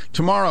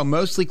 Tomorrow,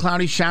 mostly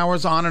cloudy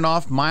showers on and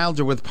off,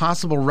 milder with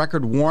possible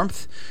record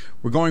warmth.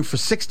 We're going for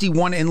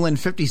 61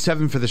 inland,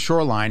 57 for the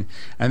shoreline.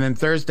 And then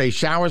Thursday,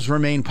 showers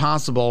remain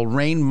possible.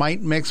 Rain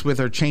might mix with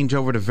or change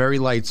over to very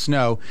light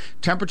snow.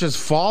 Temperatures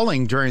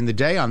falling during the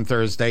day on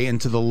Thursday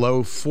into the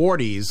low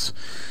 40s.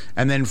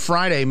 And then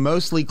Friday,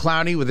 mostly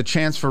cloudy with a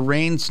chance for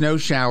rain, snow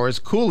showers,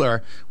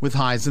 cooler with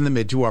highs in the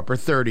mid to upper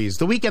 30s.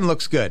 The weekend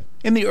looks good.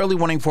 In the Early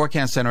Warning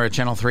Forecast Center at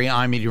Channel 3,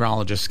 I'm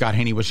meteorologist Scott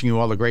Haney, wishing you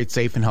all a great,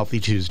 safe, and healthy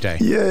Tuesday.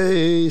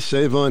 Yay,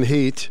 save on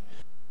heat.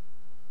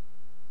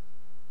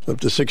 Up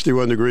to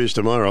 61 degrees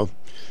tomorrow.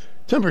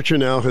 Temperature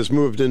now has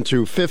moved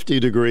into 50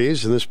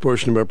 degrees, and this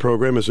portion of our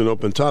program is an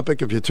open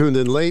topic. If you tuned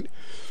in late,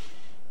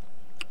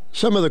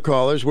 some of the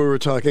callers we were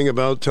talking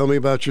about, tell me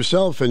about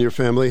yourself and your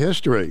family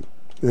history.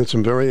 And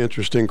some very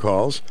interesting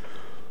calls.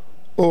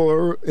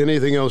 Or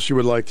anything else you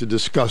would like to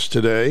discuss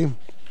today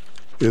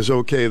is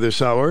okay this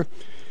hour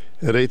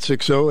at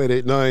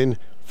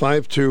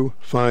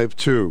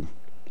 860-889-5252.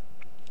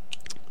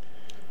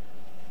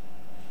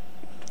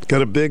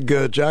 Got a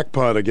big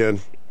jackpot again.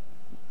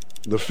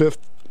 The fifth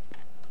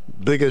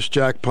biggest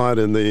jackpot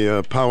in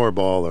the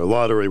Powerball or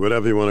lottery,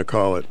 whatever you want to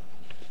call it.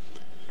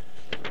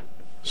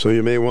 So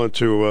you may want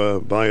to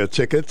buy a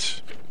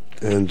ticket,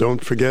 and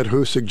don't forget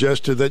who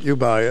suggested that you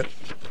buy it.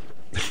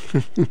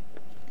 A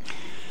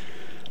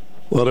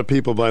lot of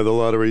people buy the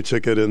lottery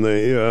ticket, and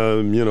they,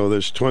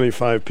 there's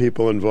 25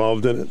 people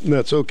involved in it, and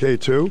that's okay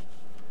too.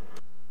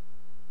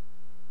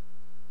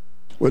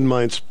 Wouldn't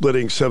mind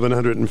splitting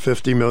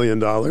 $750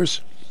 million.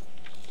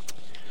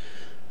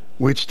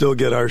 We'd still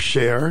get our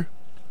share.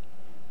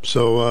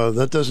 So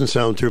that doesn't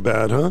sound too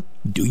bad, huh?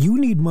 Do you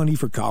need money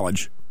for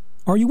college?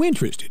 Are you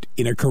interested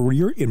in a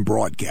career in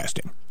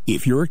broadcasting?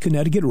 If you're a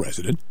Connecticut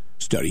resident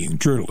studying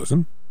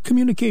journalism,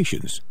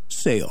 communications,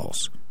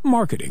 sales,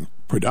 marketing,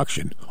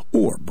 production,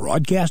 or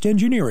broadcast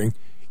engineering,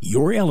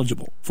 you're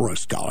eligible for a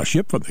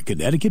scholarship from the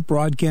Connecticut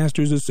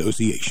Broadcasters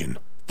Association.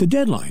 The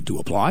deadline to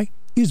apply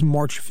is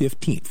March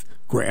 15th.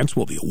 Grants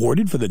will be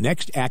awarded for the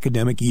next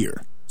academic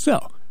year.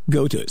 So,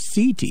 go to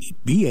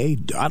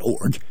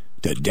ctba.org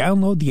to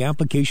download the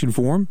application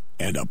form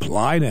and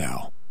apply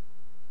now.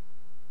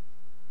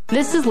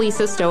 This is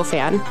Lisa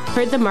Stofan.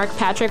 Heard the Mark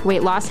Patrick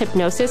weight loss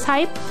hypnosis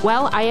hype?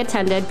 Well, I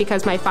attended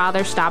because my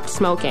father stopped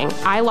smoking.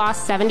 I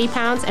lost 70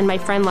 pounds and my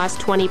friend lost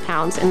 20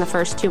 pounds in the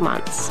first 2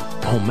 months.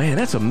 Oh man,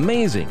 that's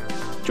amazing.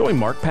 Join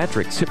Mark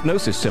Patrick's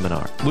hypnosis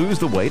seminar. Lose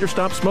the weight or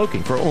stop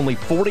smoking for only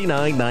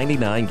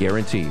 $49.99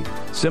 guaranteed.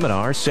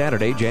 Seminar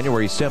Saturday,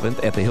 January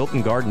 7th at the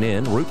Hilton Garden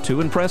Inn, Route 2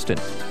 in Preston.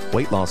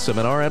 Weight loss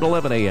seminar at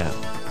 11 a.m.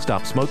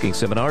 Stop smoking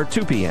seminar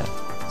 2 p.m.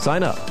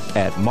 Sign up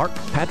at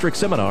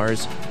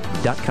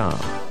markpatrickseminars.com.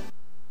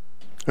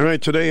 All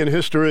right, today in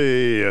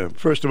history.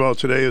 First of all,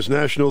 today is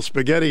National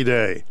Spaghetti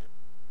Day.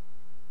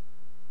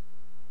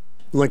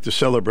 I'd like to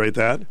celebrate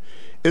that.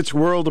 It's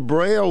World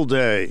Braille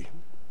Day.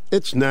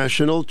 It's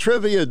National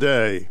Trivia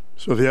Day.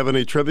 So if you have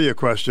any trivia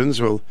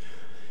questions, well,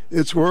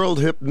 it's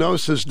World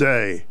Hypnosis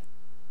Day.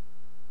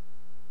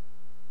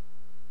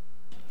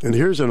 And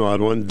here's an odd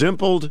one,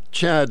 Dimpled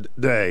Chad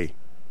Day.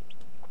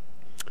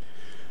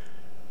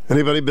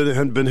 Anybody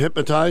been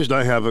hypnotized?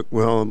 I haven't.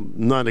 Well,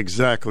 not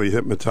exactly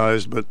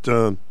hypnotized, but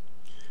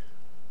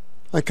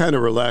I kind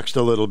of relaxed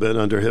a little bit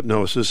under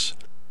hypnosis.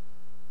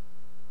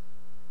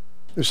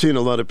 I've seen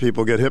a lot of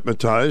people get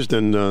hypnotized,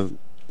 and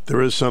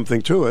there is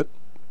something to it.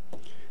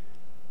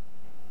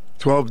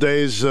 12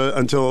 days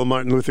until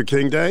Martin Luther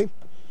King Day.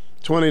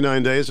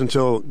 29 days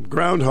until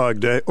Groundhog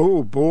Day.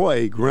 Oh,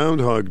 boy,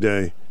 Groundhog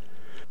Day.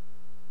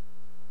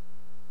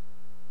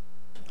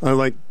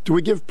 Do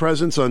we give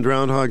presents on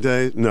Groundhog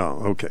Day? No,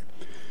 okay.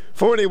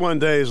 41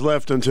 days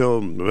left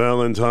until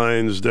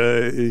Valentine's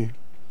Day.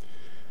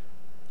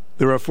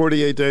 There are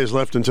 48 days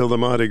left until the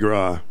Mardi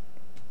Gras.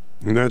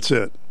 And that's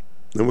it.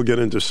 Then we'll get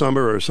into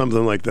summer or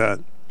something like that.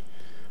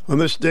 On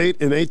this date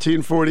in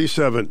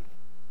 1847,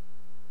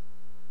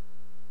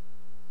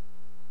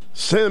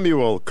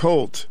 Samuel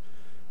Colt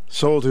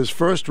sold his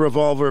first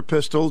revolver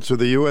pistol to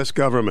the U.S.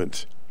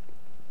 government.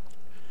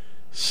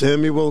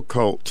 Samuel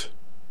Colt.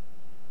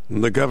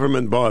 And the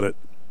government bought it.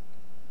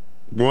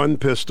 One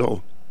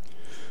pistol.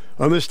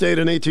 On this date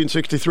in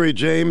 1863,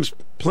 James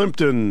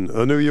Plimpton,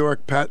 of New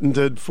York,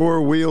 patented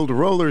four-wheeled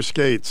roller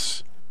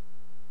skates.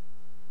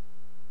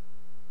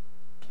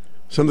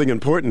 Something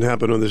important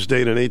happened on this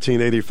date in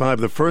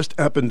 1885. The first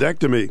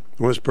appendectomy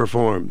was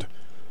performed.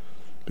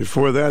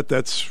 Before that,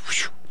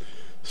 that's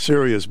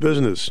serious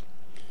business.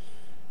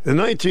 In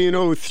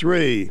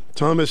 1903,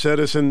 Thomas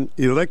Edison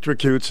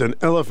electrocutes an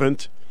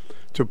elephant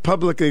to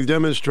publicly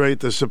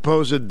demonstrate the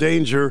supposed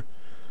danger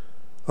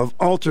of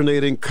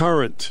alternating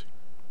current.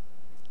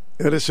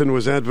 Edison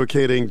was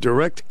advocating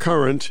direct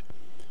current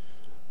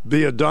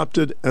be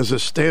adopted as a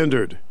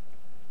standard.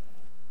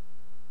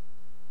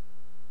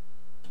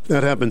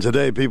 that happened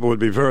today, people would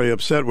be very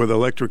upset with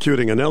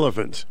electrocuting an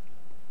elephant.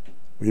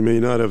 We may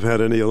not have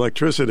had any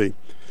electricity.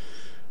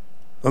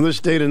 On this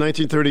date in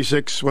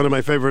 1936, one of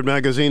my favorite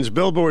magazines,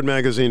 Billboard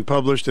magazine,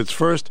 published its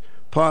first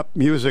pop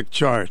music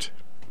chart.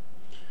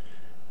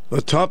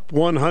 The Top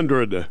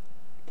 100.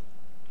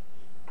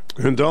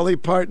 And Dolly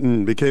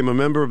Parton became a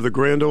member of the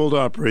Grand Ole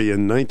Opry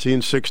in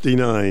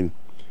 1969.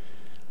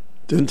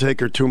 Didn't take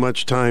her too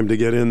much time to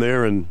get in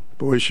there, and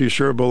boy, she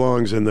sure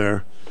belongs in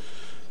there.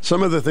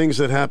 Some of the things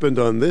that happened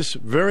on this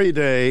very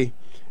day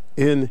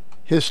in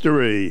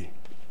history.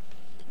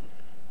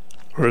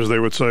 Or as they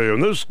would say, on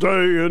this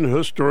day in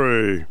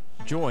history.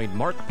 Join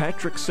Mark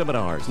Patrick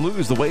Seminars.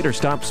 Lose the weight or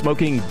stop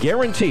smoking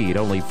guaranteed.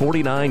 Only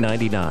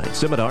 $49.99.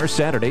 Seminar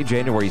Saturday,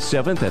 January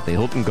 7th at the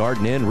Hilton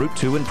Garden Inn, Route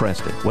 2 in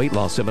Preston. Weight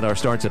loss seminar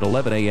starts at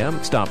 11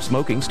 a.m. Stop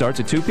smoking starts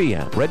at 2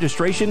 p.m.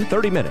 Registration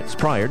 30 minutes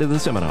prior to the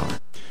seminar.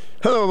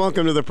 Hello,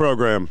 welcome to the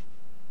program.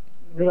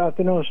 Good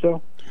afternoon,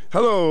 Stu.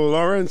 Hello,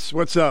 Lawrence.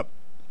 What's up?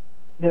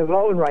 They're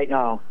voting right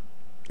now.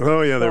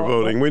 Oh, yeah, they're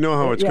voting. We know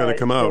how it's going to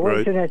come out, right? They're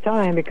wasting their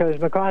time because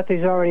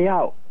McCarthy's already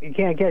out. You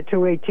can't get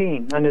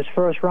 218 on this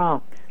first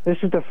round. This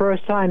is the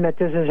first time that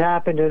this has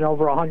happened in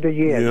over 100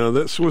 years. Yeah,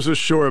 this was a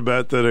sure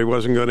bet that he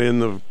wasn't going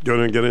to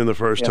get in the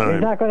first time.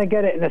 He's not going to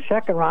get it in the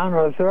second round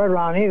or the third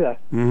round either.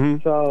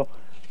 Mm-hmm. So,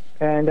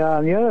 and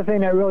the other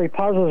thing that really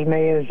puzzles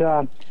me is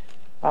the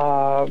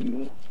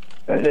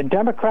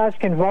Democrats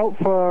can vote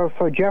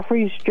for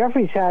Jeffries.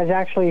 Jeffries has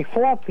actually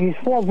he's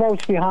 4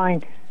 votes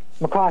behind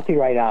McCarthy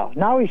right now.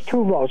 Now he's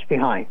 2 votes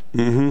behind.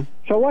 Mm-hmm.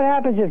 So what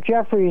happens if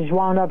Jeffries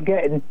wound up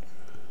getting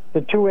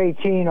the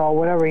 218 or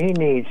whatever he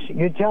needs?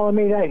 You're telling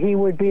me that he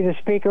would be the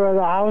Speaker of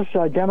the House,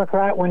 a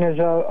Democrat, when there's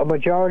a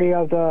majority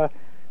of the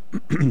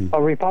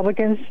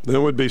Republicans?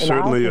 That would be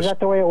certainly. Is that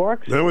the way it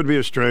works? That would be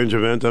a strange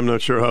event. I'm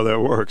not sure how that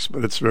works,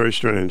 but it's very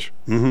strange.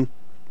 Mm-hmm.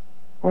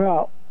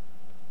 Well,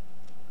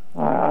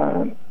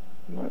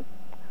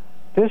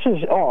 this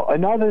is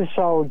another.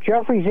 So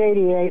Jeffries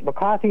 88,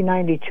 McCarthy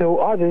 92,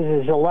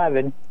 others is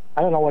 11.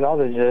 I don't know what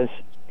others is,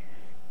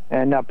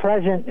 and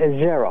present is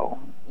 0.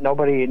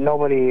 Nobody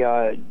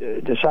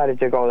decided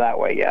to go that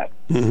way yet.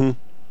 Mm-hmm.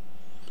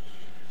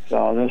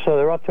 So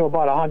they're up to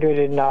about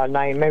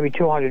 109, maybe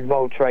 200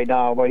 votes right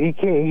now, but he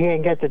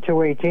can't get to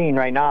 218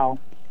 right now.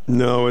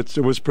 No, it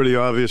was pretty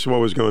obvious what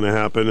was going to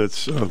happen.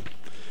 It's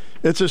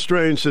a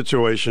strange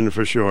situation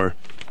for sure.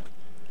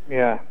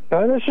 Yeah,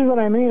 so this is what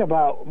I mean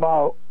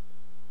about.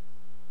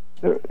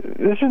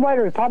 This is why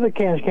the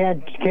Republicans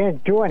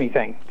can't do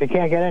anything. They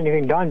can't get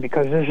anything done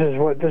because this is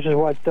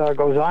what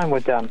goes on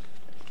with them.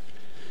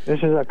 This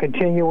is a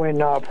continuing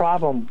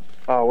problem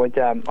with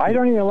them. I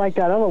don't even like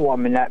that other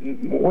woman.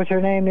 What's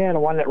her name there? The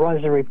one that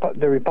runs the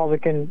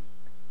Republican.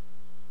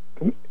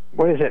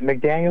 What is it,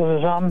 McDaniels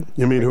or something?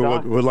 You mean who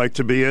would like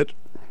to be it?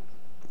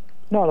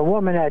 No, the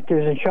woman that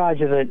is in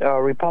charge of the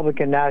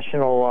Republican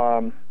National.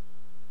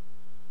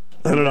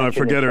 I don't know. I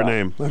forget her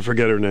name.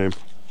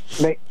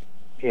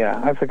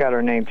 Yeah, I forgot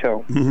her name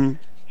too. Mm-hmm.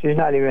 She's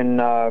not even.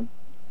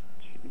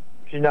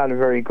 She's not a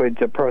very good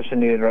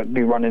person to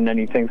be running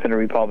anything for the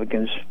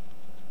Republicans.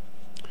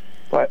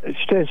 But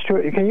it's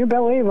true. Can you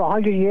believe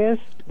 100 years?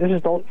 This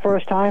is the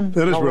first time.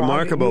 That is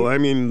remarkable. I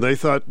mean, they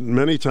thought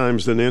many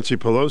times that Nancy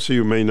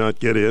Pelosi may not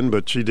get in,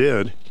 but she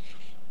did.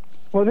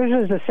 Well, this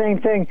is the same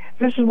thing.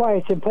 This is why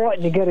it's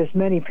important to get as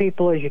many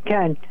people as you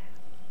can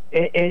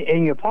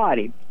in your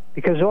party,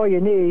 because all you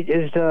need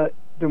is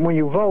when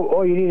you vote,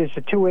 all you need is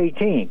the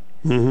 218.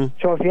 Mm-hmm.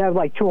 So if you have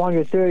like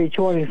 230,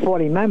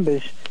 240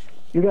 members,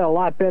 you got a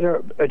lot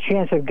better a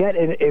chance of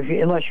getting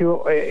unless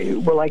you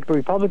like the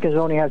Republicans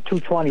only have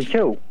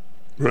 222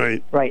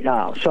 right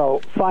now.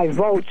 So 5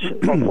 votes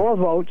or 4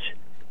 votes,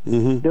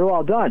 mm-hmm. they're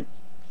all done.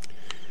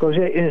 Because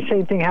the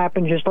same thing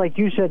happened, just like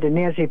you said, to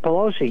Nancy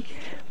Pelosi.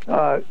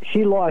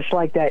 She lost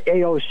like that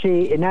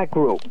AOC in that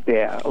group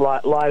there. A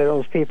lot of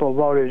those people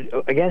voted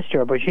against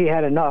her, but she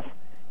had enough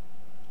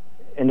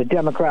in the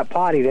Democrat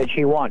Party that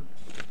she won.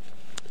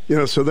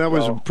 Yeah, so that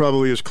was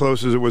probably as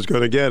close as it was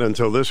going to get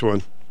until this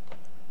one.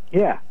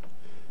 Yeah.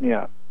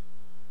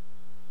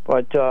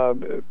 But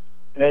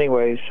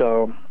anyway,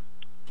 so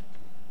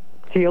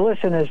to your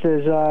listeners,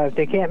 if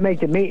they can't make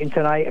the meeting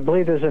tonight, I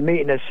believe there's a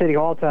meeting at City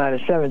Hall tonight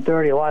at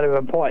 7:30. A lot of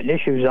important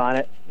issues on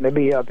it.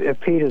 Maybe if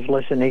Peter's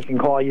listening, he can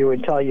call you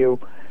and tell you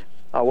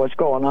what's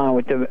going on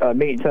with the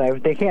meeting tonight.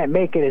 If they can't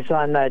make it, it's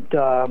on that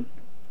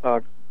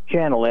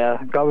channel there,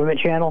 government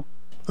channel.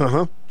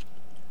 Uh-huh.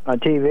 On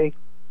TV.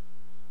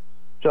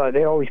 So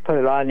they always put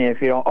it on there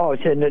if you don't. Oh,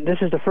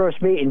 this is the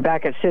first meeting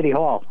back at City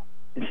Hall.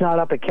 It's not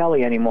up at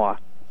Kelly anymore.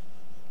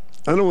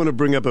 I don't want to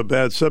bring up a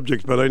bad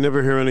subject, but I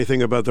never hear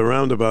anything about the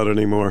roundabout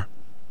anymore.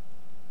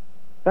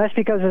 That's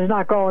because it's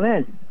not going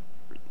in.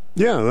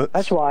 Yeah,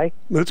 that's why.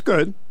 That's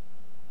good.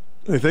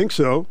 I think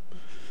so.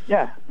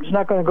 Yeah, it's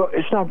not going to go.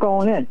 It's not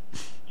going in.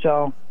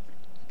 So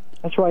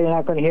that's why you're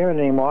not going to hear it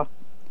anymore.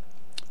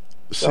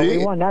 See, so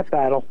we won that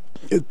battle.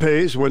 It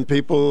pays when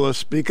people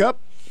speak up.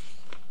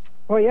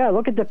 Well, yeah,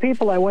 look at the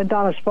people that went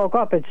down and spoke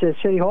up at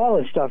City Hall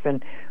and stuff.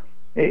 And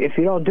if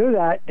you don't do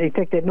that, they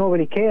think that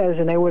nobody cares,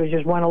 and they would have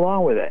just went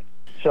along with it.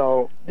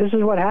 So this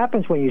is what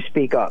happens when you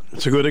speak up.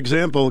 It's a good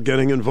example.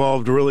 Getting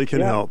involved really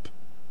can help.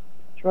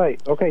 That's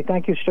right. Okay,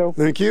 thank you, Stu.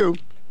 Thank you.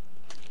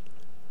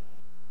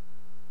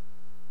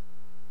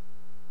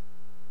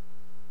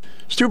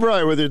 Stu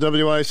Bryer with your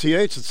WICH.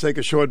 Let's take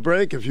a short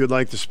break. If you'd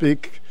like to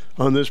speak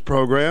on this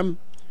program,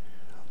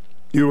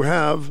 you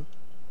have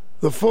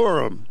the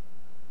forum.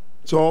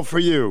 It's all for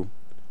you.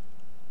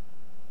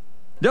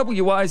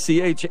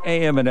 WICH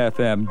AM and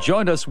FM.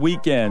 Join us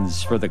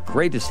weekends for the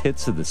greatest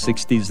hits of the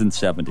 60s and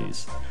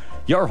 70s.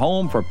 Your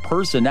home for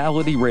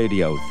personality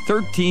radio,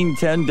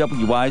 1310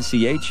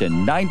 WICH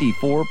and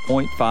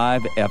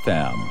 94.5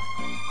 FM.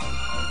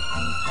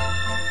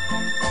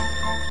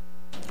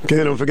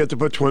 Okay, don't forget to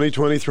put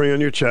 2023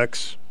 on your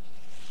checks.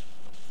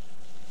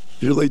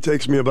 Usually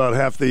takes me about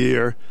half the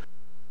year.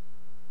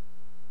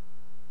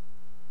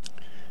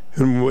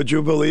 And would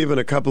you believe in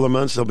a couple of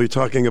months they'll be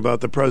talking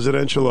about the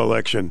presidential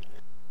election?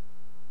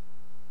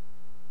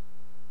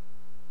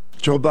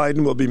 Joe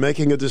Biden will be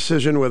making a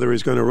decision whether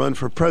he's going to run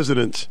for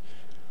president.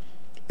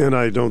 And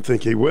I don't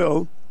think he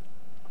will.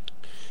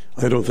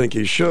 I don't think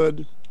he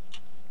should.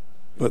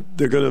 But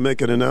they're going to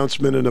make an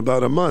announcement in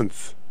about a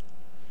month.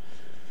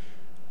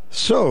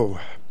 So,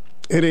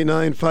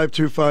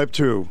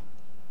 889-5252.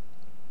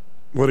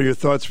 What are your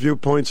thoughts,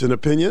 viewpoints, and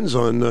opinions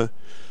on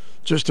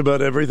just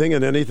about everything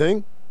and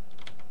anything?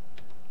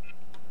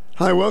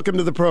 Hi, welcome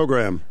to the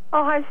program.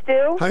 Oh, hi,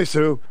 Stu. Hi,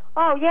 Sue.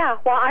 Oh, yeah.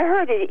 Well, I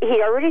heard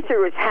he already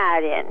threw his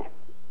hat in.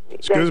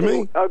 Excuse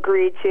me?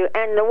 Agreed to.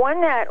 And the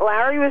one that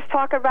Larry was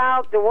talking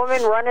about, the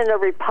woman running the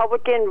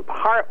Republican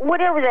part,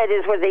 whatever that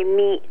is, where they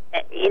meet,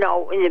 in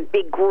a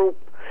big group.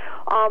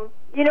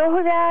 You know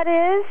who that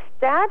is?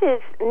 That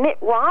is Mitt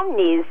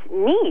Romney's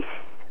niece.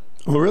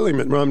 Oh, really?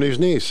 Mitt Romney's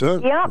niece,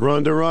 huh? Yeah.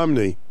 Rhonda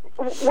Romney.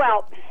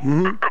 Well,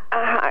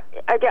 I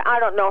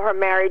don't know her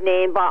married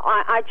name, but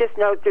I just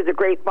know through the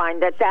grapevine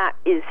that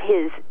is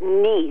his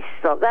niece.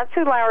 So that's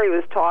who Larry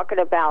was talking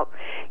about.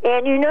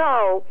 And you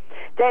know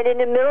that in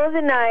the middle of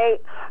the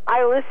night,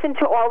 I listen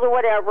to all the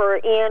whatever,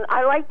 and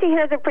I like to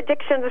hear the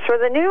predictions for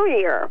the new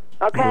year,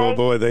 okay? Oh,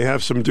 boy, they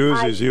have some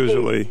doozies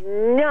usually.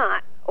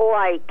 Not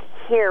like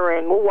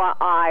hearing what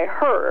I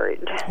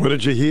heard. What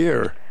did you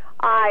hear?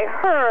 I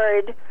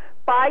heard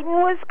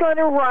Biden was going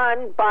to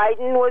run,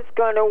 Biden was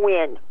going to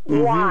win.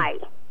 Mm-hmm. Why?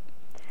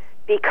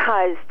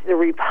 Because the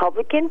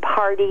Republican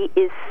Party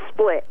is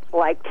split,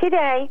 like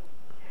today.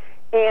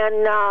 And,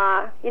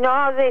 you know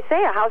how they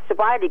say a house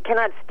divided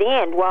cannot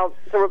stand. Well,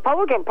 the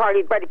Republican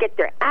Party better get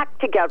their act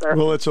together.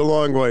 Well, it's a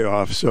long way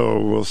off, so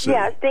we'll see.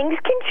 Yeah, things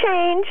can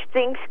change.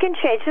 Things can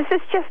change. This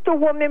is just a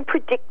woman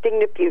predicting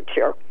the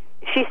future.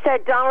 She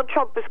said Donald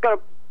Trump is going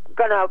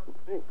to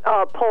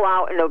pull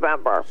out in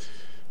November.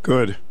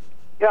 Good.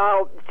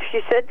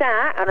 She said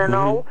that. I don't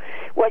know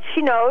what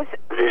she knows.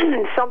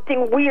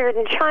 Something weird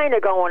in China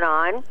going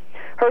on.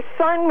 Her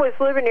son was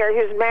living there.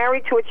 He was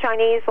married to a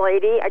Chinese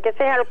lady. I guess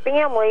they had a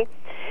family.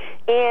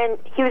 And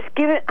he was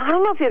given, I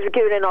don't know if he was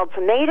given an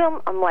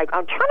ultimatum. I'm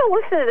trying to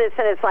listen to this,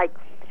 and it's like,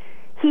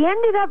 he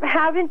ended up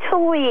having to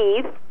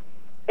leave,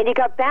 and he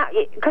got back,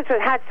 because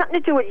it had something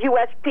to do with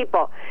U.S.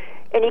 people.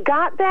 And he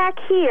got back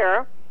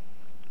here,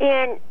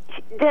 and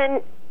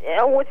then,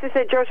 Joe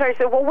Schreier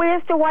said, well,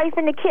 where's the wife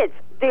and the kids?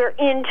 They're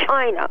in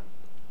China.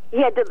 They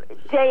had to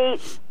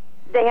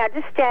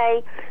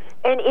stay,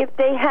 and if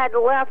they had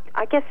left,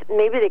 I guess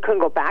maybe they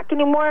couldn't go back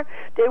anymore.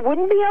 They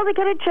wouldn't be able to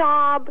get a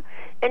job,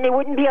 and they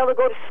wouldn't be able to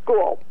go to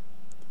school.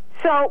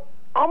 So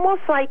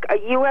almost like a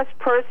U.S.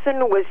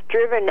 person was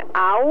driven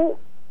out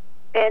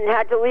and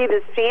had to leave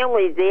his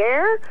family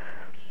there.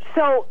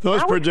 So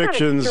those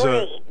predictions,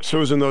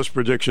 Susan, those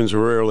predictions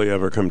rarely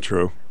ever come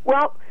true.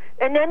 Well,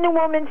 and then the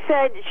woman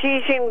said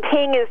Xi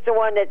Jinping is the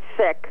one that's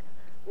sick,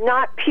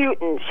 not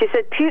Putin. She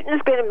said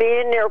Putin's going to be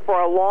in there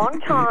for a long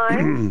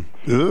time.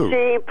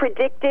 She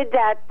predicted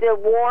that the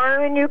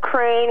war in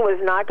Ukraine was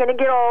not going to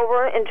get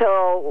over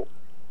until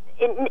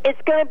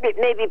it's going to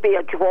maybe be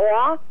a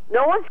draw.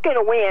 No one's going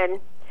to win.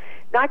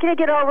 Not going to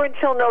get over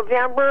until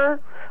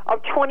November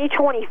of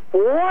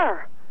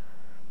 2024.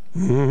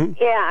 Mm-hmm.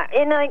 Yeah,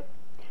 and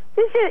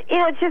this is,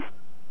 just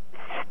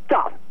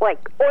stuff.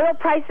 Like, oil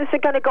prices are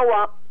going to go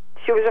up.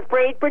 She was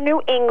afraid for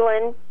New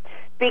England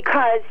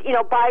because,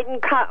 Biden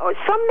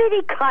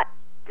somebody cut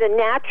the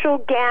natural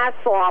gas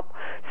off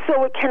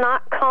so it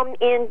cannot come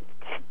in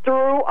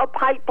through a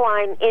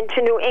pipeline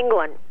into New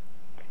England.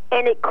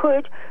 And it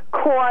could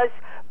cause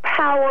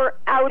power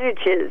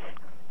outages.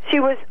 She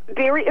was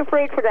very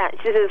afraid for that.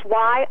 She says,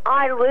 why?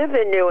 I live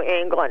in New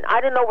England. I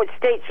don't know what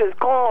state she was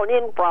calling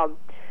in from,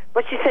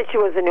 but she said she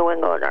was a New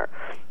Englander.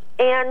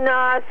 And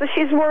so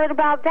she's worried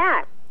about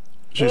that.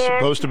 She's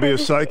supposed to be a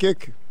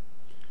psychic?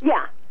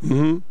 Yeah.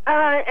 Mm-hmm.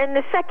 And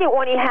the second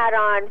one he had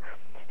on,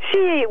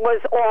 she was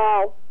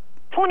all,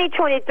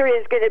 2023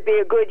 is going to be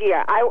a good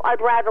year.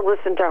 I'd rather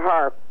listen to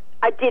her.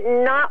 I did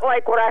not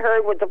like what I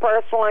heard with the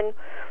first one.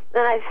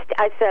 And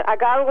I said, I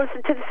got to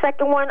listen to the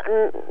second one.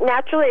 And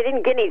naturally, I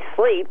didn't get any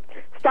sleep.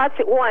 Starts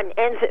at 1,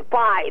 ends at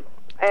 5.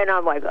 And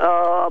I'm like,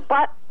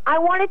 but I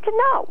wanted to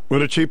know. What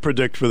did she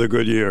predict for the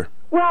good year?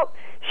 Well,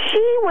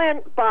 She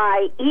went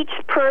by each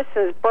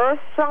person's birth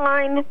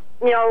sign,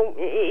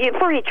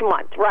 for each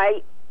month,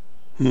 right?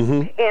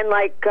 Mm-hmm. And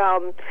like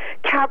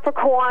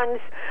Capricorns,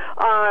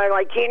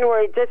 like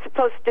January, they're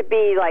supposed to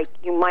be like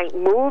you might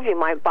move, you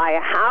might buy a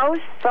house,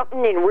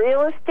 something in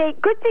real estate.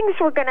 Good things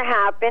were going to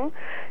happen.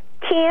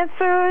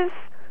 Cancers,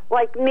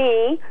 like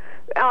me,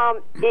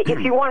 if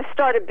you want to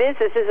start a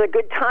business, this is a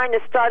good time to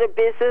start a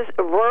business.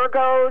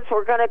 Virgos,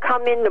 we're going to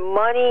come into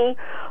money,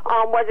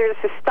 whether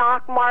it's the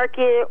stock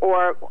market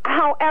or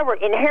however,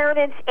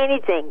 inheritance,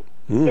 anything.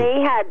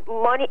 They had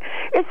money.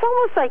 It's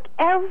almost like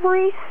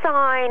every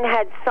sign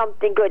had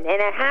something good, and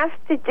it has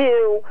to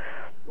do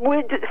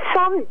with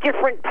some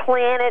different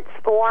planets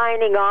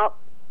lining up.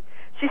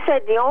 She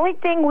said the only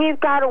thing we've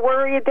got to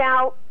worry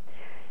about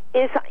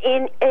is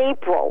in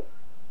April,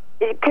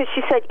 because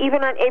she said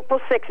even on April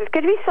 6th, it's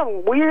going to be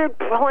some weird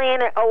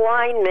planet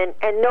alignment,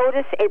 and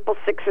notice April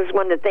 6th is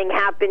when the thing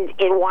happened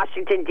in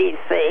Washington,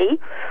 D.C.,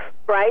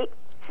 right?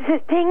 She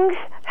said things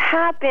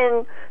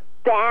happen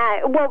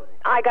bad. Well,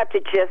 I got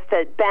the gist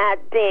that bad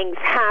things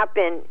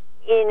happen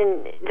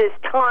in this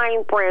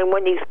time frame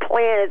when these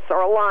planets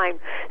are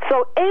aligned.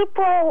 So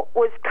April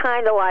was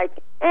kind of like,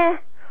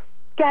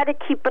 got to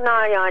keep an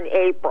eye on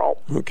April.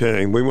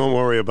 Okay, we won't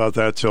worry about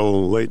that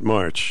till late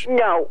March.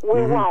 No,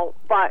 we won't.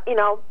 But,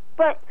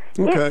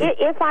 okay.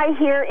 if I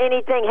hear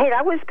anything, hey,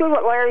 that was good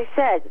what Larry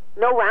said.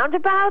 No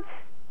roundabouts?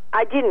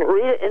 I didn't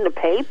read it in the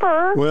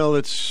paper. Well,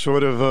 it's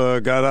sort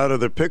of got out of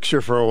the picture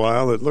for a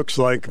while. It looks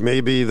like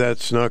maybe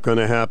that's not going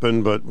to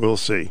happen, but we'll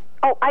see.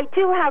 Oh, I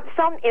do have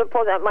some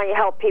info that might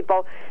help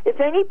people.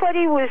 If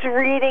anybody was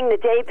reading the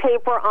day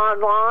paper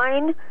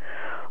online,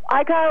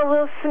 I got a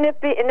little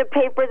snippet in the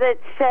paper that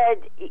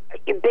said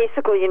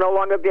basically you're no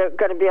longer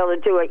going to be able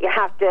to do it. You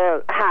have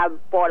to have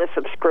bought a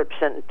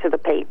subscription to the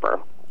paper.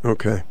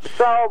 Okay.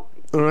 So,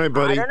 all right,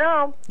 buddy. I don't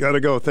know. Got to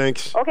go.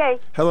 Thanks. Okay.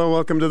 Hello,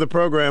 welcome to the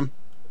program.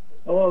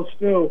 Hello,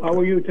 Stu. How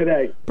are you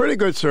today? Pretty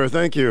good, sir.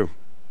 Thank you.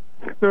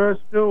 Sir,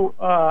 Stu,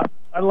 I'd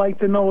like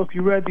to know if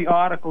you read the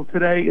article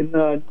today in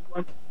the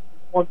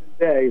London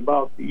Day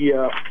about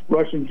the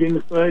Russian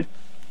genocide.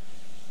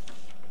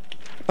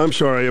 I'm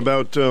sorry,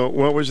 about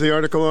what was the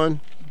article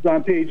on? It's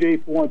on page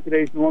 84 in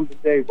today's London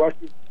Day,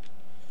 Russian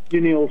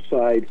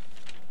genocide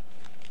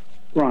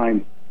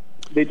crime.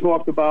 They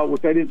talked about,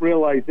 which I didn't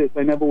realize this,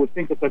 I never would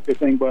think of such a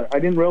thing, but I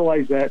didn't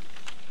realize that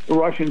the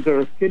Russians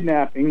are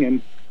kidnapping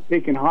and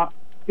taking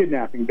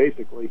kidnapping,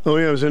 basically. Oh,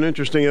 yeah, it was an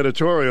interesting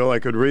editorial. I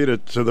could read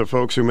it to the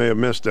folks who may have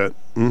missed it.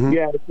 Mm-hmm.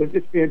 Yeah,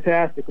 it's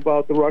fantastic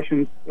about the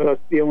Russians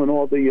stealing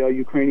all the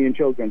Ukrainian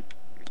children.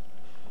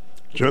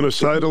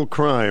 Genocidal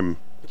crime.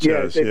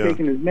 Yes, they're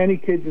taking as many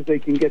kids as they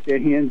can get their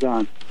hands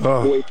on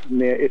away from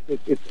there.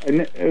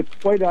 It's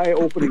quite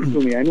eye-opening to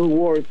me. I knew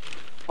war is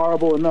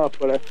horrible enough,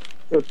 but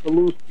to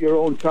lose your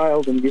own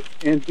child and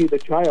see the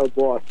child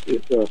lost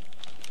is a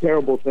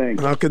terrible thing.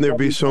 How can there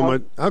be so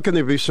much? How can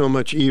there be so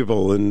much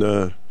evil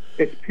in?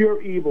 It's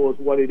pure evil is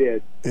what it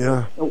is.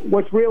 Yeah.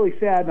 What's really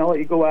sad, and I'll let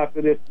you go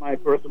after this, my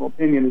personal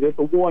opinion, is that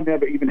the war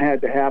never even had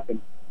to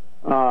happen.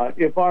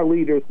 If our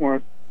leaders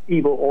weren't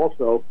evil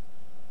also,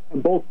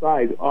 on both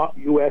sides,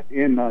 U.S.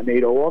 and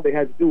NATO, all they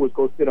had to do was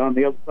go sit on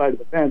the other side of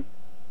the fence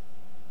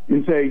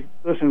and say,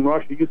 listen,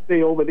 Russia, you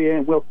stay over there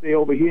and we'll stay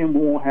over here and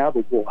we won't have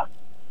a war.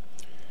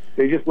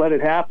 They just let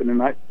it happen.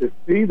 And to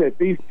see that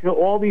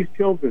all these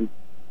children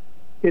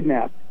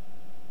kidnapped,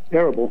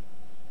 terrible.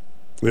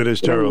 It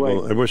is terrible.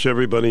 Anyway, I wish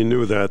everybody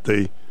knew that.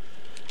 There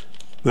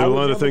are a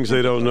lot of things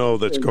they don't know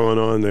that's going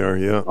on there,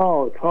 yeah.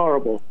 Oh, it's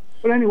horrible.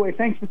 But anyway,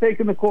 thanks for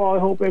taking the call. I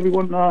hope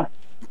everyone has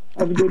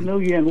a good New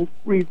Year and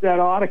reads that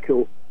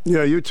article.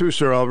 Yeah, you too,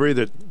 sir. I'll read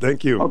it.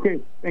 Thank you. Okay,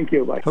 thank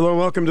you. Bye. Hello,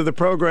 welcome to the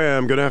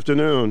program. Good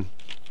afternoon.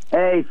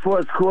 Hey,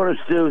 fourth quarter,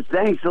 Stu.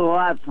 Thanks a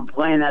lot for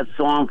playing that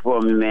song for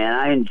me, man.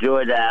 I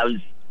enjoyed that. I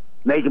was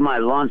making my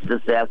lunch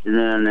this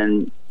afternoon,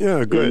 and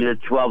yeah, good.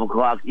 At 12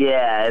 o'clock.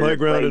 Yeah,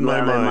 Playground in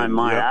my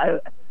mind.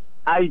 Yep.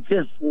 I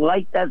just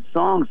like that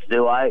song,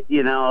 Stu.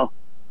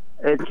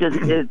 It's just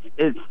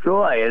it's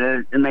joy,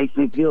 and it makes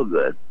me feel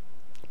good.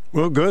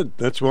 Well, good.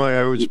 That's why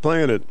I was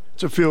playing it.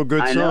 It's a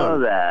feel-good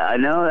song. I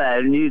know that.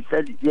 And you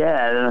said,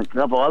 and a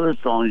couple other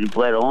songs you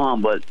played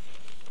along, but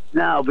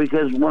no,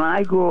 because when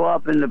I grew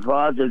up in the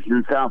projects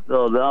in South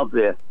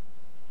Philadelphia,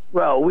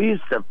 bro, we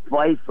used to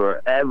fight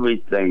for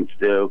everything,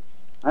 Stu.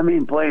 I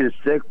mean, playing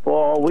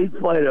stickball, we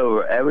played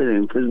over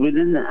everything because we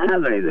didn't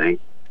have anything.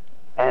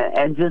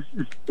 And just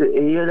to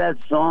hear that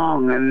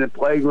song and the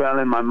playground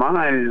in my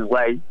mind is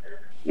like,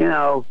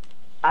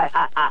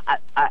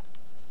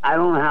 I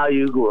don't know how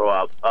you grew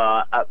up.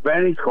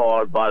 Benny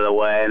called, by the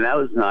way, and that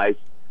was nice.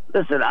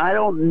 Listen, I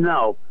don't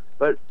know,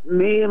 but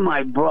me and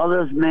my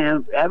brothers,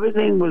 man,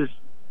 everything was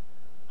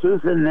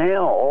tooth and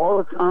nail all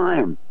the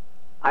time.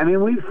 I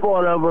mean, we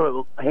fought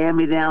over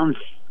hand-me-down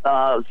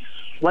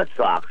sweat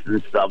socks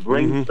and stuff,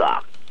 ring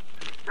socks.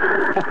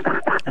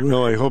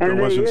 Well, I hope it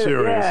wasn't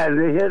serious. Yeah,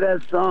 to hear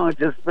that song, it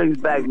just brings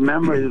back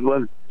memories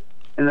when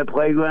in the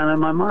playground in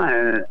my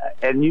mind.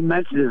 And you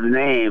mentioned his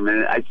name,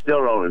 and I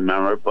still don't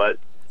remember, but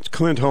it's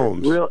Clint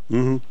Holmes.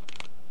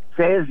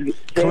 Say his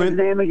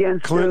name again,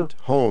 Stu? Clint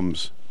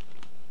Holmes.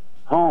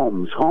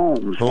 Holmes.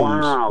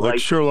 Wow. Like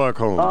Sherlock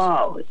Holmes.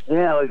 Oh,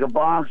 yeah, like a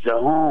boxer.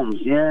 Holmes,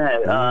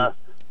 yeah.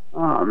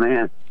 Oh,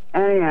 man.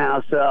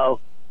 Anyhow, so,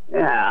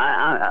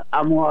 yeah,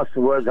 I'm lost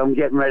for words. I'm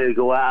getting ready to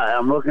go out.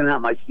 I'm looking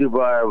at my Stu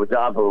Bryer with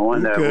top of the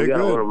window. Okay, we got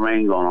good. a little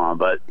rain going on,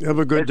 but Have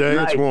a good day.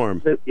 Nice. It's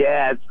warm.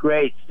 Yeah, it's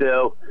great,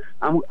 Stu.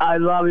 I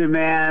love you,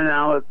 man, and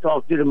I'll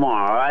talk to you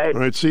tomorrow, all right?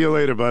 All right, see you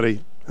later,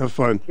 buddy. Have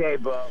fun. Okay,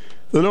 bro.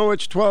 The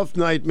Norwich 12th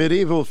Night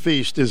Medieval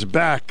Feast is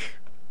back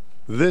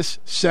this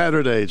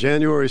Saturday,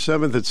 January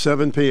 7th at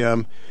 7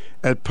 p.m.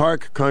 at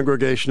Park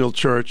Congregational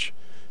Church,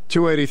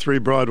 283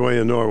 Broadway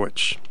in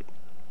Norwich.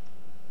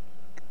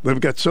 They've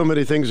got so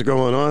many things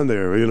going on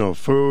there,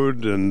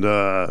 food and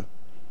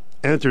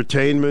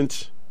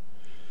entertainment.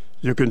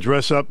 You can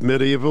dress up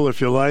medieval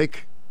if you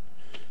like.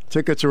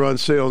 Tickets are on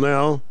sale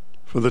now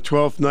for the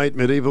 12th Night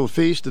Medieval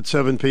Feast at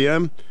 7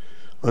 p.m.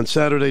 on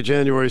Saturday,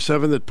 January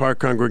 7th at Park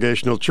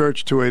Congregational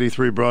Church,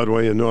 283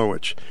 Broadway in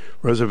Norwich.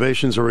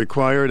 Reservations are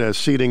required as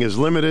seating is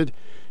limited.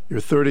 Your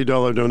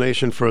 $30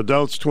 donation for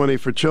adults, $20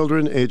 for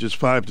children, ages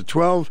 5 to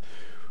 12,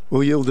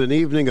 will yield an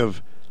evening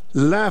of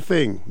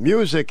laughing,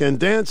 music, and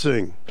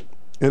dancing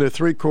in a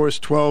 3-course,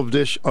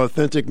 12-dish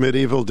authentic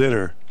medieval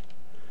dinner.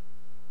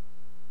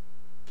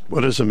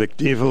 What is a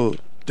medieval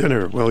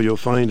dinner? Well, you'll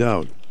find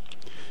out.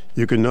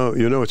 You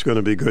know it's going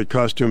to be good.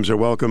 Costumes are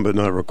welcome but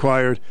not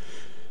required.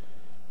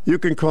 You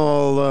can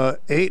call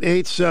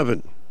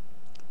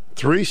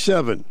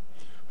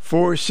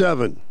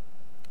 887-3747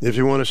 if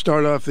you want to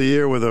start off the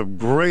year with a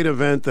great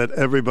event that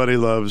everybody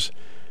loves.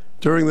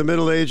 During the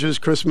Middle Ages,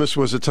 Christmas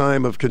was a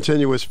time of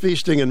continuous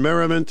feasting and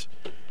merriment,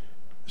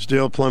 as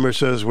Dale Plummer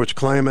says, which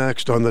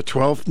climaxed on the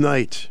 12th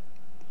night.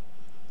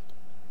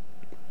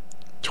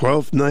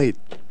 12th night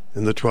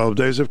in the 12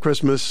 days of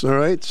Christmas, all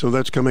right? So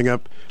that's coming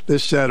up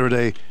this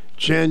Saturday,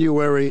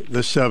 January the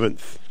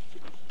 7th.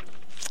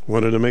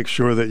 Wanted to make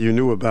sure that you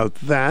knew about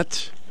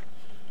that.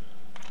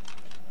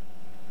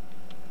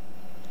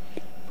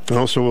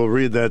 Also, we'll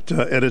read that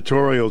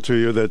editorial to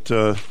you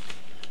that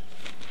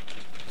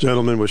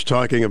gentleman was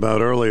talking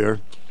about earlier.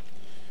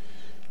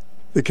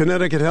 The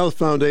Connecticut Health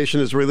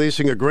Foundation is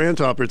releasing a grant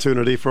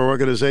opportunity for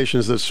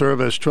organizations that serve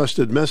as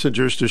trusted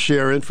messengers to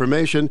share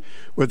information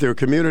with their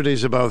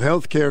communities about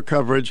health care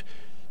coverage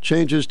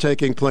changes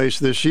taking place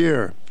this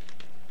year.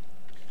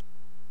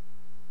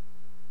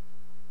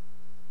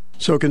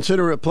 So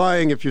consider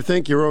applying if you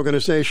think your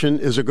organization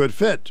is a good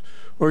fit,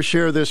 or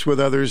share this with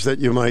others that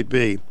you might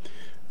be.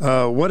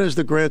 What is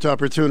the grant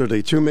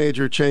opportunity? 2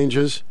 major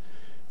changes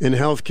in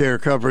health care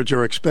coverage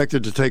are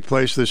expected to take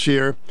place this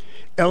year.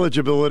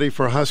 Eligibility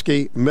for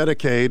Husky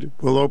Medicaid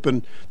will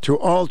open to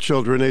all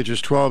children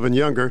ages 12 and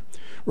younger,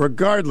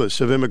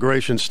 regardless of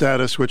immigration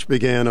status, which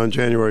began on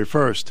January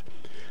 1st.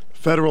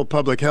 Federal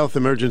public health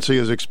emergency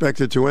is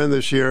expected to end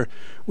this year,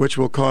 which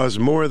will cause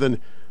more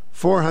than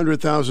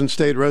 400,000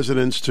 state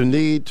residents to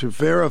need to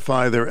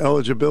verify their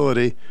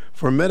eligibility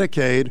for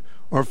Medicaid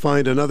or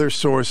find another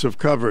source of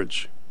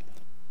coverage.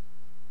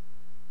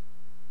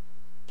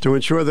 To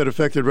ensure that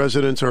affected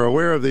residents are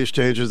aware of these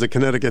changes, the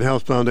Connecticut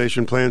Health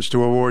Foundation plans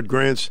to award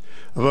grants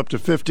of up to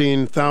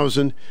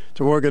 $15,000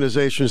 to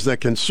organizations that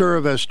can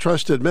serve as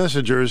trusted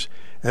messengers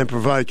and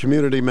provide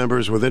community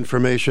members with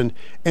information,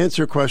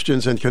 answer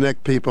questions, and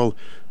connect people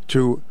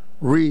to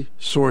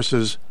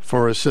resources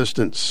for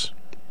assistance.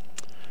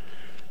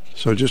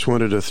 So just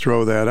wanted to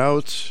throw that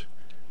out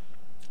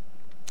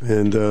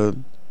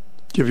and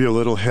give you a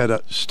little head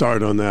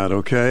start on that,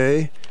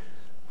 okay?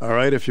 All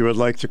right, if you would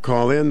like to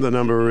call in, the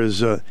number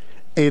is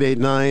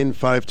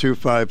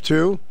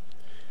 889-5252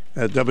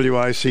 at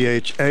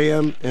WICH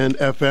AM and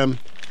FM,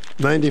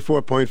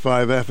 94.5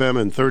 FM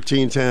and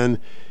 1310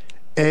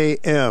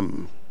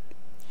 AM.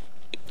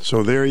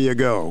 So there you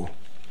go.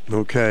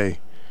 Okay.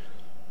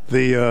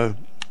 The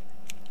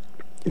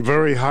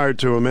very hard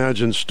to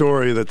imagine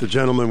story that the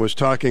gentleman was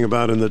talking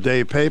about in the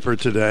day paper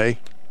today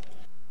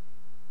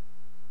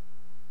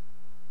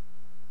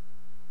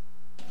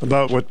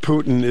about what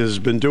Putin has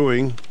been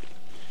doing,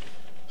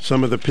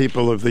 some of the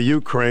people of the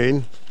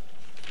Ukraine.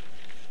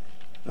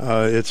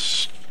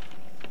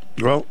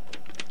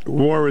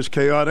 War is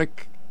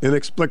chaotic,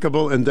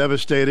 inexplicable, and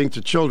devastating to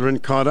children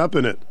caught up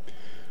in it.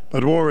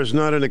 But war is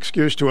not an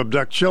excuse to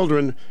abduct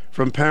children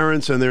from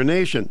parents and their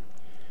nation,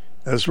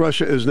 as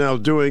Russia is now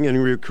doing in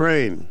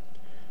Ukraine.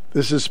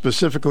 This is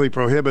specifically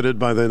prohibited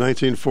by the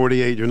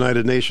 1948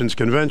 United Nations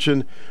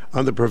Convention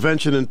on the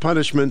Prevention and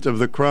Punishment of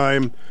the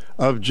Crime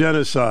of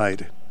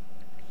Genocide.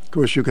 Of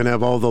course, you can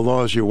have all the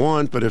laws you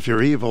want, but if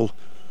you're evil,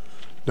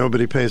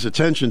 nobody pays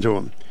attention to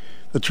them.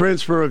 The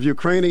transfer of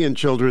Ukrainian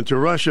children to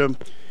Russia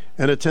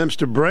and attempts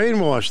to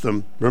brainwash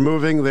them,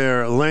 removing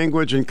their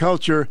language and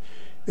culture,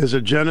 is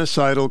a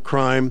genocidal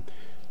crime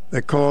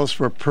that calls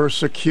for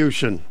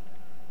persecution.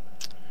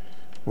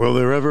 Will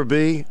there ever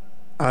be?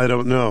 I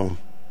don't know.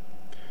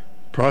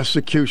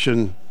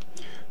 Prosecution.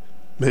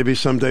 Maybe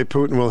someday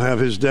Putin will have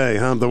his day,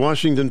 huh? The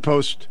Washington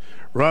Post,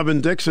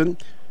 Robin Dixon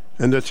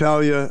and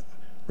Natalia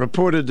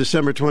reported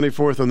December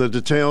 24th on the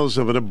details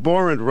of an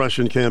abhorrent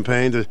Russian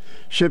campaign to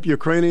ship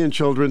Ukrainian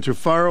children to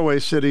faraway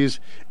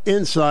cities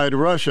inside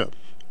Russia.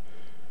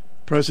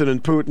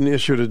 President Putin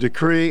issued a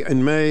decree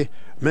in May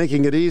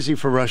making it easy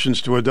for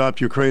Russians to adopt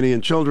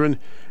Ukrainian children,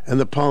 and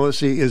the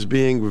policy is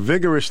being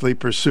vigorously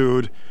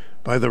pursued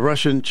by the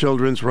Russian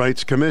Children's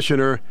Rights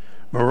Commissioner,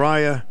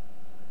 Bryer,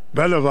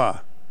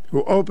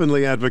 who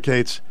openly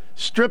advocates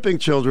stripping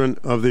children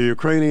of their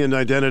Ukrainian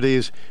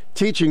identities,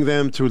 teaching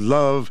them to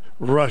love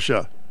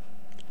Russia.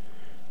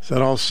 Does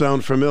that all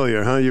sound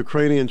familiar, huh?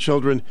 Ukrainian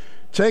children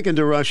taken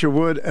to Russia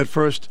would, at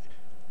first,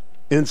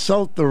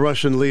 insult the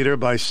Russian leader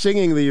by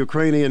singing the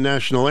Ukrainian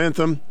national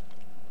anthem,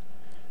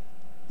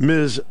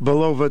 Ms.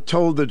 Belova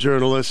told the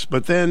journalists,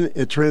 but then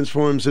it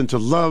transforms into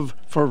love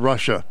for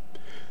Russia.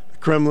 The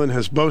Kremlin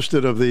has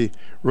boasted of the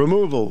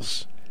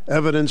removals,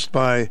 evidenced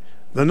by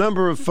the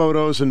number of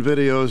photos and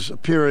videos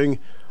appearing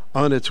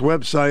on its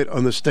website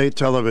on the state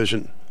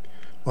television.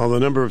 While the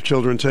number of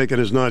children taken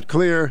is not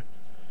clear,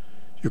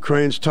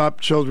 Ukraine's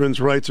top children's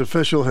rights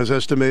official has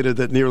estimated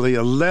that nearly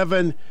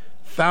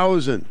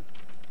 11,000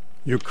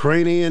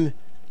 Ukrainian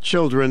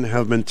children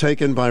have been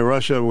taken by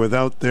Russia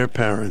without their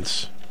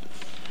parents.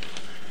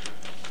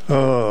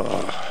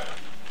 What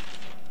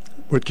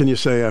can you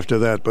say after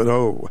that? But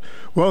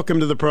welcome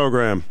to the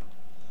program.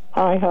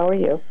 Hi, how are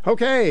you?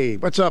 Okay,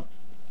 what's up?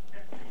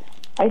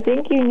 I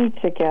think you need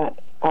to get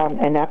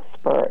an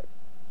expert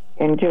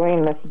in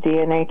doing this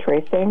DNA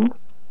tracing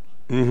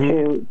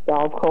to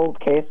solve cold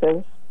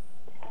cases.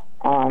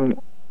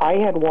 I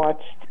had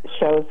watched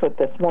shows with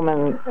this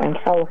woman in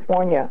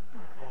California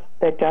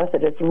that does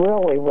it. It's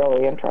really,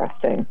 really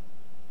interesting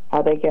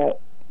how they get,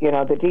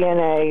 the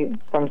DNA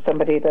from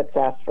somebody that's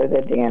asked for the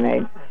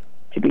DNA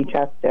to be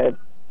tested,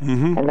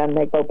 and then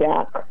they go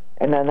back,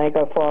 and then they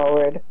go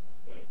forward,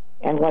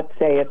 and let's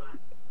say it's,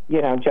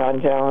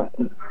 John Jones,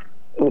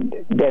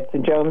 that's the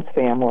Jones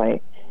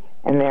family,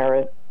 and there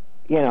is,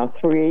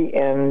 3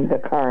 in the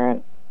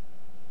current,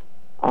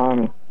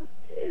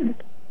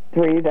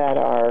 3 that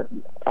are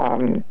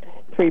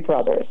 3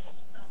 brothers.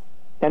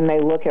 Then they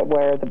look at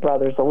where the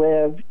brothers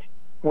lived,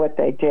 what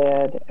they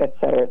did, et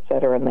cetera,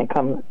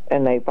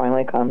 and they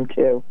finally come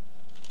to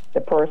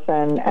the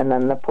person, and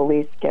then the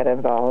police get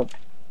involved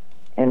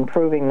in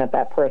proving that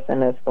that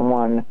person is the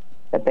one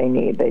that they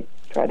need. They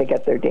try to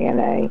get their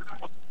DNA.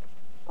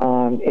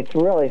 It's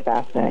really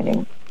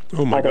fascinating.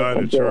 Oh my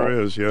God, it sure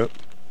is, yeah.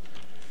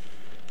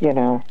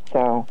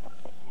 So,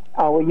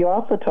 you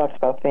also talked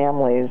about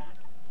families.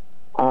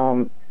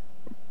 All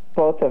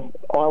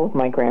of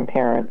my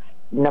grandparents,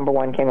 number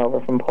one, came over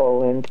from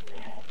Poland.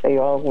 They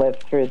all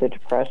lived through the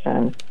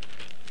Depression.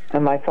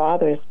 And my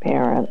father's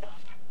parents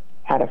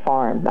had a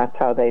farm. That's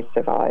how they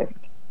survived.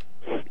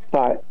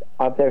 But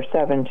of their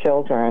 7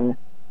 children,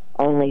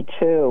 only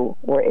 2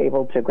 were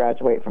able to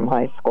graduate from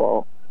high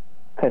school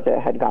because it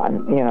had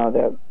gotten,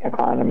 the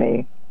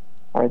economy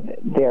or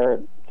their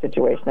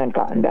situation had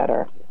gotten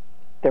better.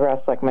 The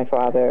rest, like my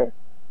father,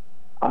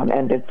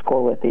 ended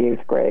school at the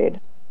 8th grade.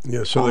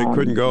 Yeah, so they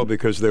couldn't go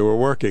because they were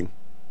working.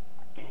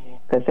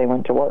 Because they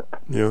went to work.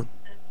 Yeah.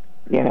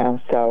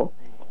 So,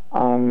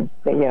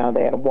 they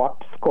had to walk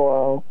to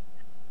school.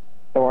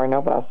 There were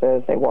no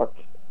buses. They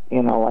walked,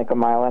 like a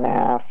mile and a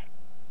half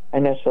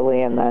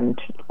initially, and then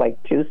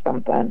like 2+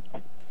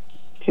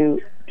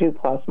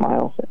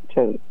 miles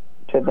to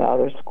the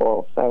other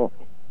school. So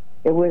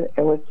it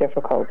was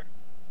difficult.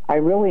 I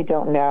really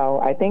don't know.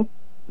 I think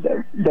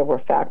there were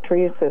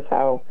factories is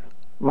how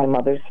my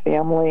mother's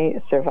family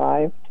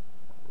survived.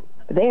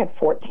 They had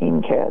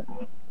 14 kids.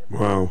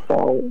 Wow.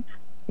 So,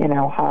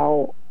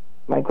 how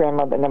my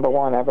grandmother, number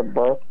one, ever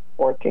birthed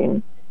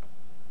 14.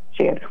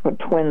 She had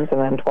twins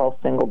and then 12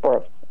 single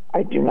births.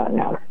 I do not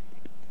know.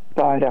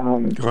 But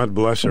God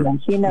bless her.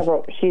 She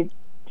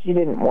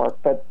didn't work,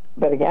 but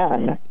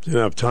again, she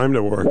didn't have time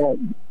to work.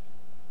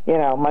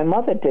 My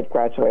mother did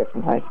graduate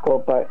from high school,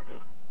 but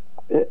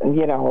a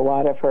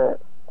lot of her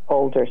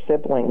older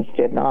siblings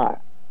did not.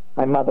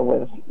 My mother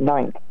was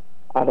 9th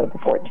out of the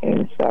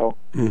 14, so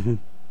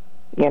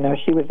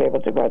she was able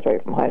to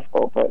graduate from high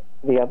school, but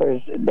the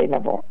others, they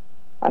never.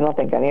 I don't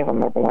think any of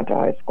them ever went to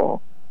high school,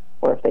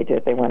 or if they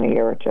did, they went a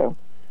year or 2.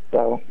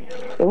 So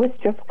it was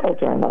difficult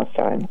during those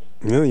times.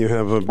 Yeah, you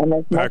have a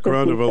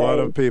background of a lot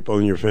of people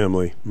in your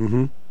family.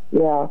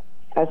 Yeah,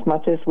 as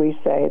much as we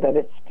say that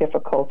it's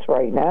difficult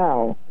right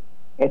now,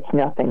 it's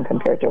nothing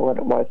compared to what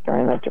it was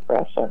during the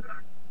Depression.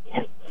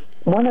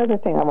 One other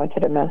thing I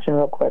wanted to mention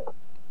real quick.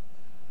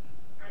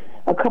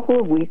 A couple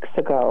of weeks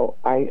ago,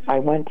 I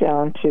went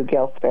down to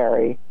Gales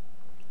Ferry,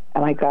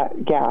 and I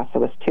got gas. It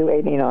was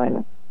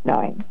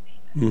 $2.89.9.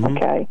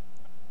 Okay?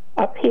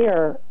 Up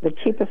here, the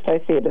cheapest I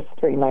see it is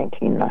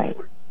 $3.19.9.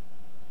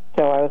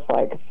 So I was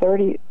like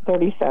 30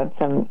 cents,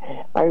 and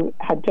I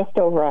had just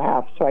over a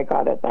half, so I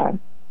got it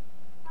then.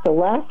 So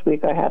last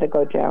week I had to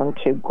go down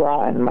to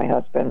Groton. My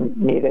husband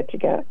needed to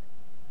get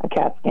a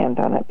CAT scan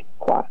done at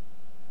Quat.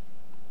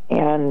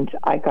 And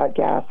I got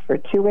gas for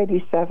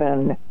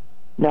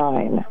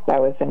 $2.87.9.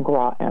 That was in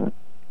Groton.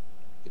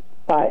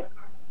 But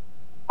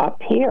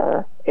up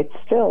here, it's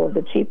still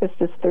the cheapest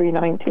is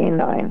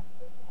 $3.19.9.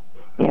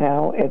 You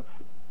know,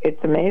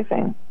 it's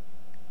amazing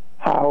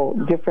how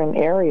different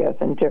areas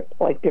and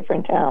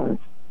different towns,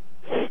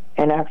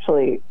 and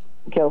actually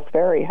Gills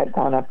Ferry had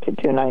gone up to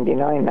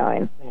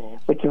 $2.99.9,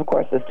 which of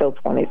course is still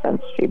 20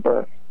 cents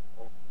cheaper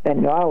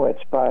than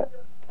Norwich, but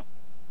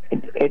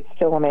it's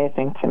still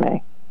amazing to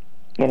me.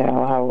 You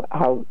know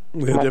how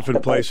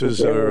different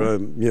places are.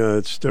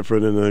 It's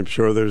different, and I'm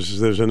sure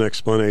there's an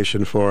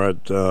explanation for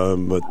it.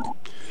 But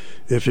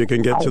if you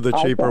can get to the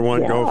cheaper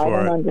one, go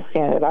for it. I don't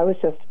understand it. I was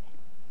just,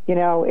 you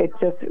know, it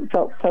just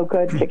felt so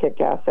good to get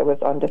gas that was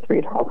under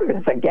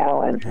 $3 a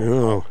gallon,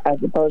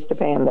 as opposed to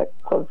paying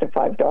close to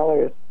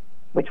 $5,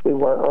 which we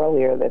were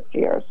earlier this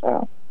year.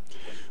 So,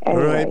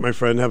 anyway. All right, my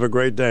friend, have a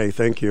great day.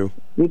 Thank you.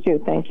 You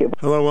too. Thank you.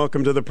 Hello,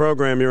 welcome to the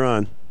program. You're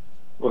on.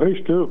 Well,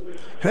 hey, Stu.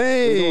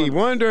 Hey,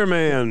 Wonder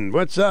Man.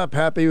 What's up?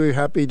 Happy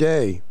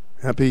day.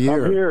 Happy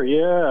year. I'm here,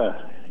 yeah.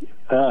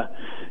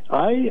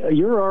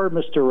 You're our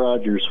Mr.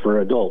 Rogers for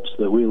adults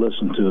that we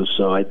listen to,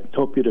 so I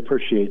hope you'd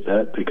appreciate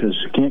that, because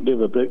you can't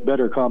give a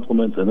better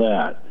compliment than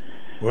that.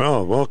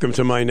 Well, welcome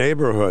to my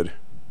neighborhood.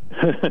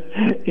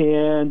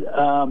 And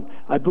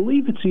I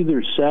believe it's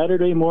either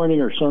Saturday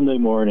morning or Sunday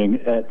morning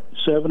at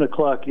 7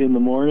 o'clock in the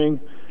morning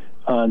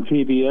on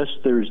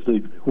PBS. There's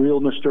the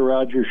Real Mr.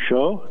 Rogers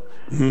show.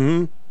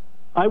 Mm-hmm.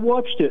 I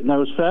watched it, and I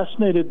was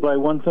fascinated by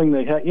one thing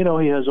they had. You know,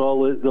 he has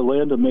all the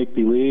land of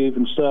make-believe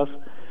and stuff.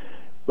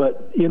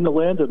 But in the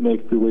land of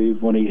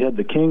make-believe, when he had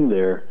the king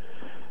there,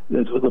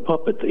 the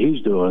puppet that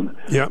he's doing,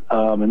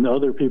 and the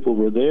other people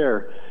were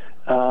there,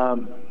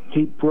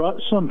 he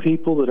brought some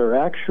people that are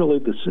actually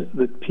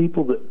the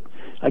people that,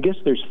 I guess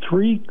there's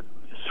three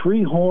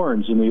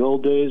horns in the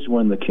old days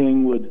when the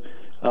king would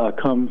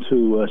come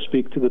to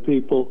speak to the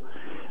people.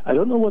 I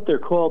don't know what they're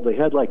called. They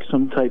had like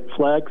some type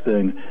flag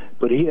thing,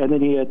 but then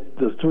he had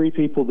the three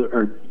people that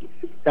are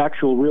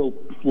actual real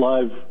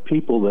live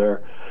people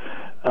there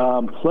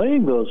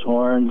playing those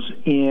horns,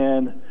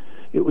 and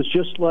it was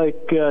just like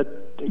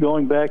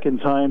going back in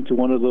time to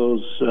one of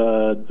those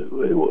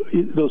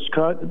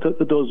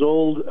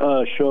old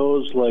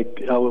shows,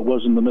 like how it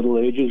was in the Middle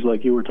Ages,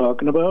 like you were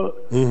talking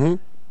about.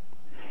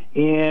 Mm-hmm.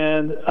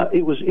 And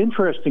it was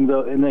interesting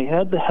though, and they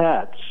had the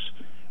hats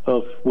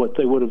of what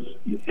they would have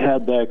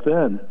had back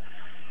then.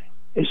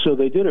 And so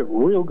they did a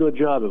real good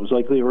job. It was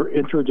like they were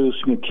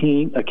introducing a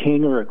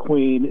king or a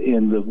queen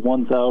in the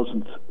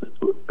 1000th,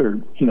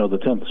 or the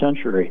 10th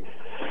century.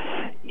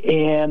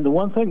 And the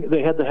one thing,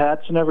 they had the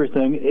hats and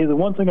everything. The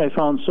one thing I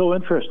found so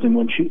interesting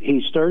when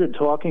he started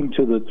talking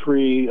to the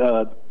three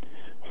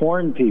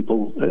horn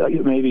people,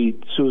 maybe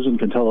Susan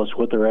can tell us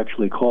what they're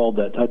actually called,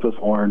 that type of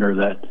horn or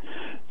that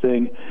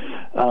thing.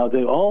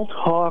 They all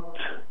talked.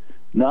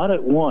 Not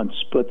at once,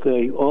 but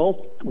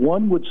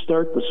one would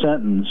start the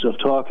sentence of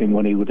talking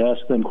when he would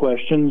ask them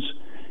questions,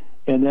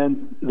 and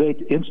then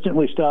they'd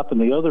instantly stop,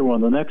 and the other one,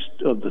 the next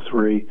of the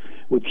three,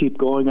 would keep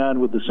going on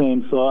with the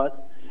same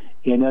thought,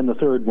 and then the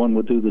third one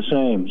would do the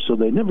same. So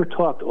they never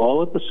talked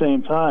all at the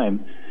same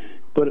time,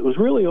 but it was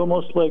really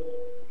almost like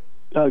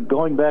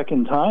going back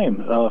in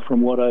time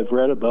from what I've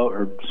read about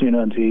or seen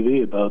on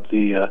TV about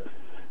the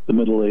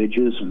Middle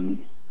Ages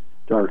and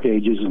Dark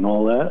Ages and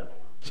all that.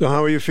 So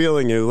how are you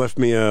feeling? You left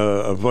me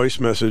a voice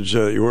message.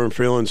 You weren't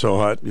feeling so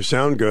hot. You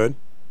sound good.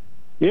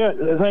 Yeah,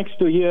 thanks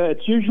to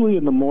it's usually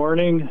in the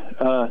morning.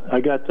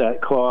 I got that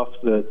cough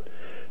that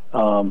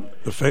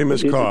the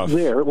famous cough. It's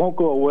there. It won't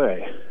go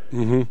away.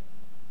 Mm-hmm.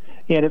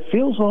 And it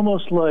feels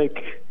almost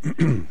like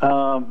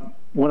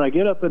when I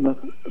get up in the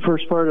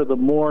first part of the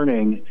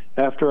morning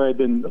after I've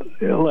been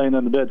laying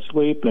on the bed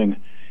sleeping,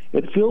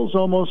 it feels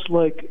almost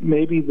like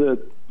maybe the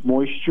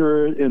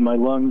moisture in my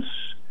lungs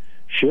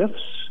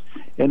shifts.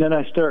 And then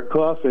I start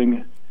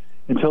coughing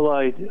until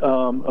like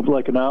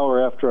an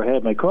hour after I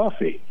had my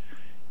coffee.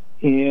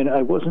 And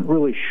I wasn't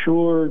really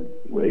sure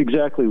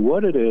exactly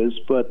what it is,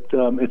 but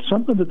it's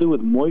something to do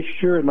with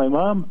moisture. And my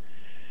mom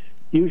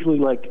usually,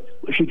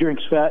 she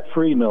drinks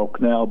fat-free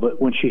milk now,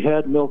 but when she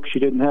had milk, she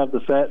didn't have the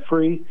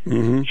fat-free.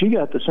 Mm-hmm. She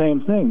got the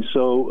same thing.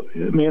 So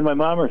me and my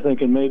mom are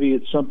thinking maybe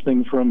it's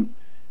something from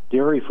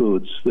dairy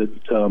foods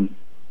that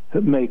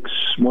makes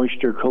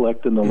moisture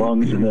collect in the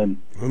lungs, and then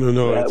I don't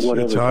know.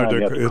 It's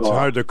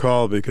hard to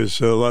call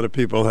because a lot of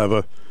people have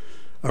a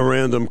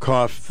random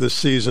cough this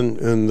season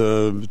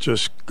and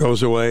just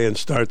goes away and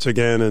starts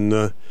again,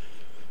 and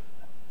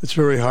it's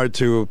very hard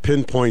to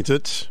pinpoint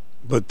it.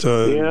 But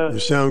you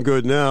sound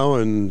good now,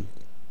 and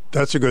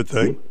that's a good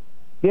thing.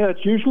 Yeah,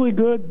 it's usually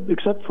good,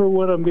 except for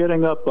when I'm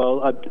getting up.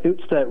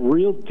 It's that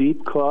real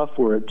deep cough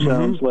where it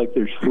sounds like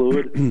there's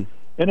fluid.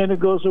 And then it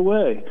goes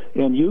away.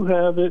 And you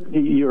have it,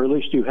 or at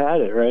least you had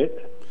it, right?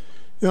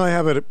 Yeah, I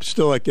have it.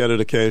 Still, I get it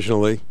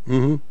occasionally.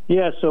 Mm-hmm.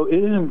 Yeah, so it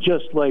isn't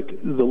just like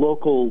the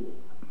local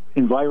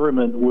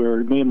environment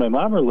where me and my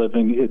mom are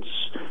living. It's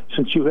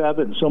since you have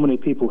it and so many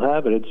people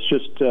have it, it's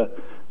just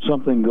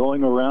something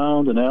going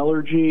around, an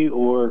allergy,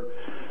 or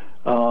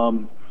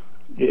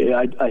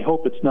I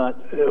hope it's not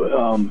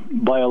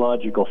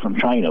biological from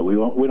China. We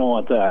don't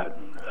want that.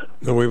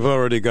 No, we've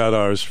already got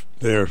ours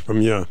there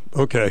from you.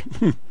 Okay.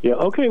 Yeah.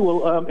 Okay.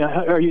 Well,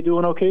 are you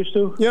doing okay,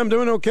 Stu? Yeah, I'm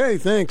doing okay.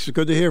 Thanks.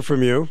 Good to hear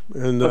from you.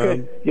 And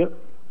okay. Yep.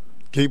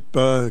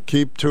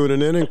 Keep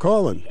tuning in and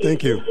calling.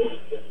 Thank you.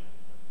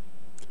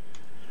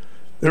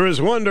 There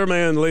is Wonder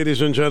Man,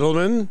 ladies and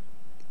gentlemen.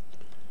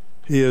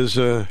 He has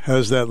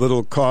that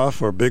little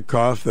cough or big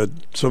cough that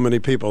so many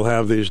people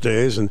have these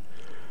days, and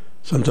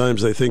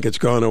sometimes they think it's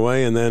gone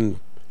away, and then,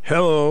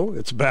 hello,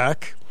 it's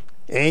back.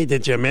 Hey,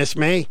 did you miss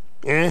me?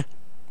 Eh?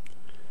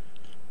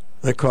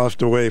 I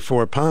coughed away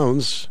 4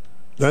 pounds.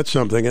 That's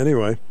something,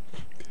 anyway.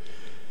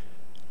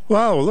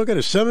 Wow, look at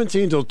it,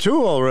 17 till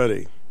 2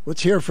 already.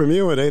 Let's hear from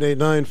you at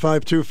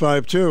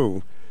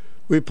 889-5252.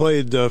 We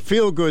played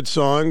feel-good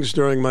songs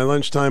during my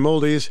lunchtime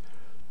oldies,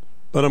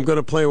 but I'm going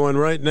to play one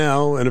right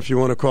now, and if you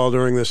want to call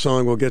during this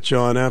song, we'll get you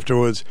on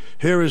afterwards.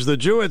 Here is the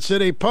Jewett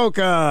City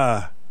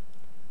Polka.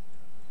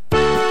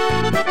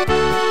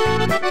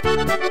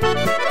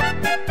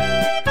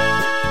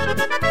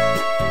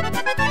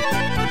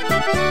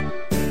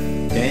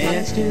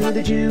 Dance to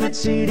the Jewett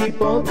City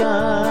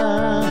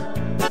Polka.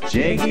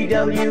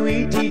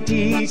 J-E-W-E-T-T-C-I-T-Y.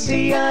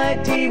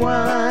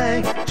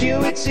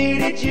 Jewett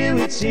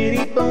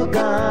City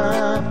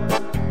Polka.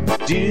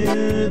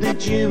 Do the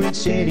Jewett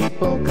City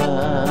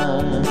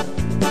Polka.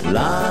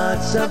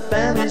 Lots of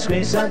families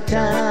grace our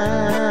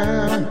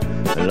town.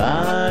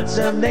 Lots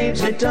of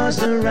names are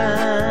tossed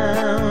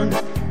around.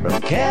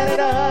 From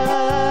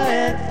Canada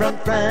and from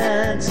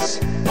France,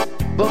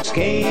 folks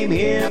came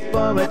here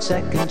for a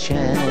second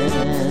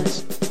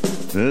chance.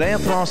 Les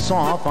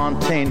Français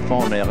Fontaine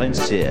font me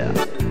réussir.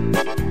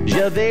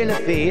 Je vais le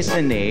faire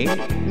sonner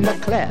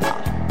Leclerc.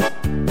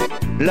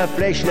 La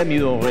Flèche, le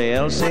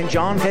Muriel,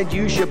 Saint-Jean,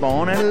 Cadieux,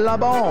 Chabon et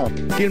Labon.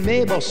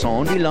 Kilmé,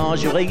 Bosson, du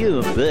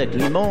Langerieux, Bec,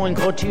 Limon et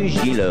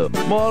Crotu-Gillot.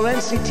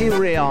 Morin,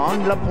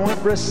 City-Réan, La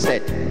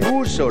Pointe-Bressette.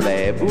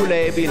 Beausoleil,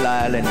 Boulet,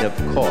 Bilal, and of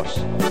course,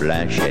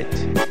 Blanchette.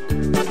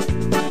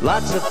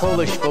 Lots of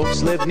Polish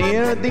folks live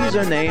near. These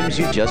are names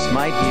you just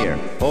might hear.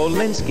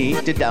 Olinsky,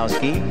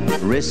 Dudowski,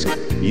 Risk,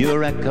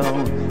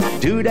 Ureko,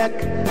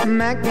 Dudek,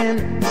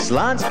 Mackin,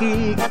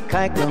 Slonsky,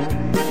 Kaiko,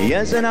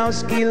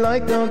 Yazanowski,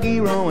 Loiko,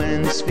 Giro,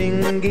 and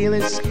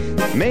Svingilis,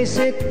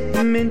 Masik,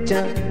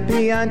 Minta,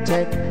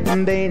 Piantek,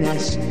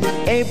 Baines,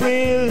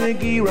 April,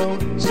 Giro,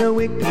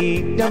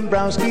 Sawicki,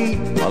 Dombrowski,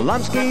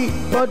 Olomsky,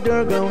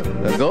 Podurgo,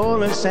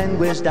 Golis, and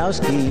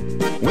Gwizdowski.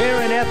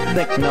 We're an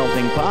ethnic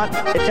melting pot,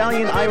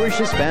 Italian, Irish,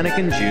 Hispanic,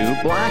 and Jew,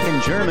 Black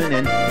and German,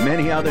 and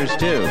many others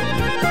too.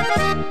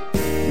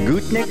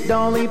 Gutnick,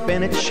 Dolly,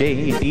 Bennett,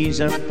 Shea, these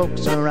are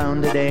folks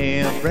around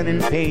today.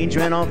 Brennan, Page,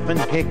 Renoff, and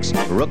Hicks,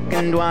 Rook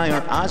and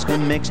Dwyer, Oscar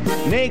Mix,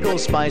 Nagel,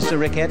 Spicer,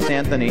 Ricketts,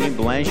 Anthony,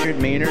 Blanchard,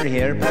 Maynard,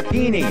 Hare,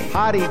 Papini,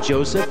 Hottie,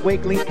 Joseph,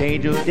 Wakely,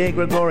 Pedro, De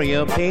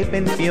Gregorio,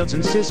 Papin, Fields,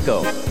 and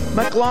Cisco,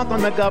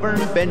 McLaughlin, McGovern,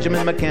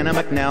 Benjamin, McKenna,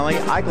 McNally,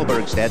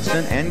 Eichelberg,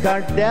 Stetson, and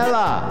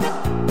Gardella.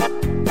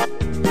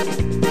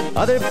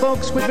 Other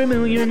folks with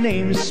familiar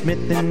names,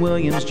 Smith and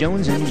Williams,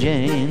 Jones and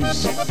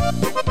James.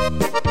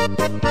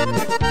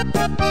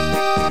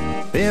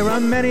 There are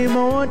many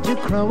more to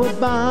crow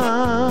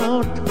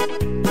about,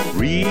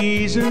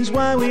 reasons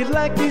why we'd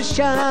like to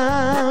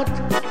shout.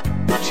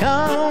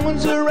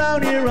 Towns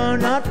around here are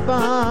not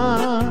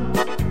far,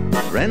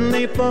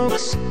 friendly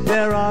folks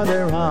there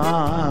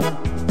are.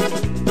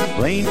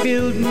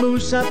 Plainfield,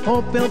 Moose Up,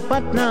 Hopeville,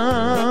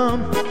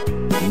 Putnam,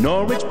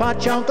 Norwich,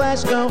 Potshaw,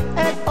 Glasgow,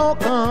 and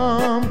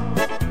Oakham,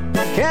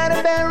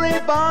 Canterbury,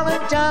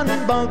 Ballantown,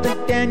 and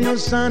Baltic,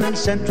 Danielson, and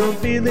Central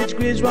Village,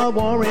 Griswold,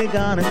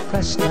 Oregon, and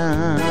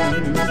Preston.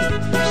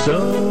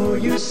 So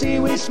you see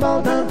we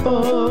small town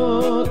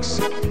folks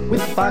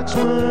with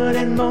Foxwood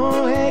and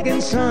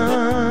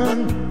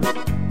Mohegan-Sun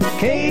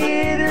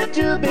cater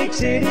to big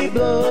city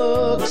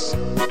blokes.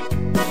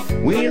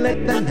 We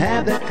let them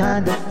have that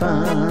kind of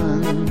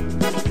fun.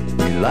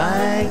 We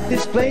like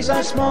this place,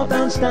 our small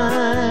town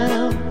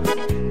style.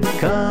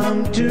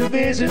 Come to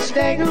visit,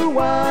 stay a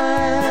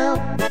while.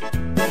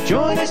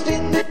 Join us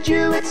in the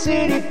Jewett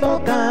City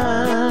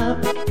Polka.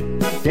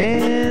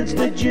 Dance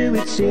the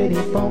Jewett City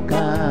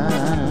Polka.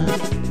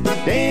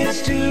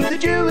 Dance to the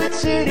Jewett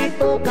City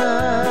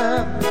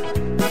Polka.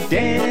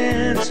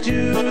 Dance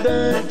to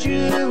the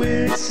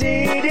Jewett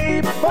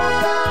City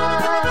Polka.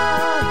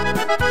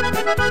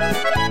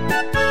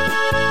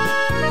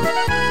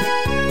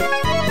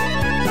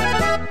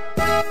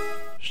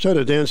 Should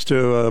have danced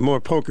to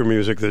more polka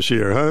music this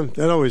year, huh?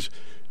 I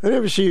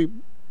never see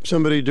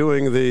somebody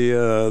doing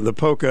the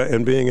polka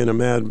and being in a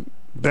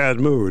bad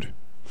mood.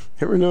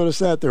 Ever notice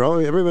that?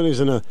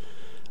 Everybody's in a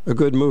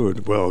good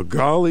mood. Well,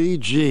 golly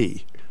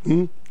gee.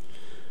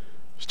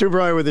 Stu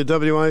Bryer with the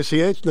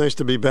WICH. Nice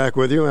to be back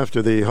with you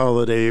after the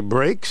holiday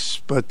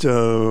breaks, but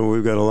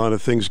we've got a lot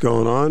of things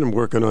going on. I'm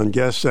working on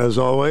guests, as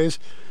always,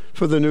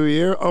 for the new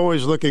year.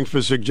 Always looking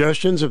for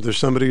suggestions if there's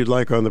somebody you'd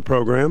like on the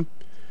program.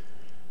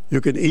 You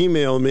can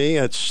email me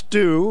at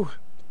stu,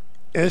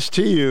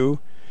 S-T-U,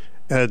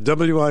 at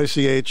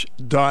WICH.com.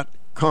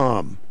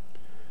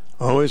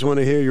 I always want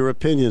to hear your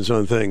opinions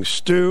on things.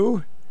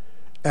 Stu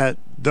at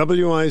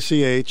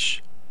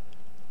WICH.com.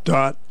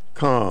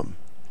 gmail.com.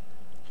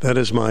 That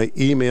is my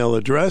email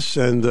address,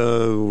 and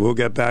we'll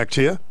get back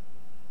to you.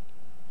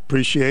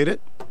 Appreciate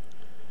it.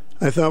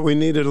 I thought we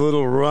needed a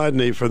little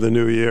Rodney for the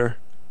new year.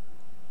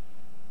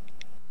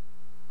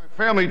 My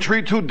family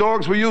tree, 2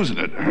 dogs were using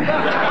it.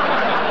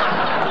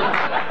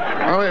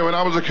 I mean, when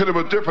I was a kid, it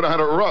was different. I had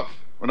it rough.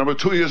 When I was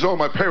 2 years old,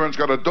 my parents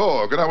got a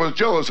dog, and I was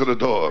jealous of the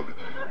dog.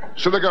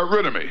 So they got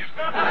rid of me.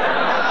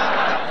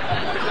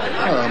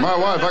 My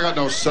wife, I got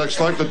no sex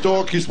life. The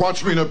dog keeps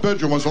watching me in the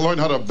bedroom wants to learn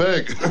how to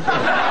beg.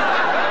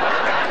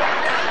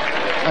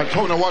 I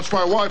told him to watch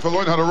my wife and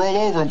learn how to roll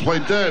over and play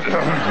dead.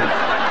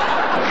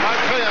 I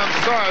tell you,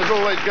 I'm sorry. I was a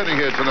little late getting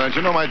here tonight.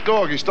 You know, my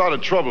dog, he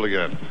started trouble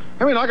again.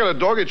 I mean, I got a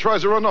dog. He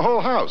tries to run the whole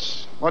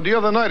house. Well, the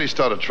other night, he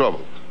started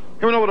trouble.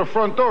 He went over the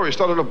front door. He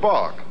started to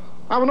bark.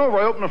 I went over.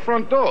 I opened the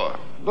front door.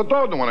 The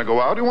dog didn't want to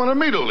go out. He wanted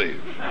me to leave.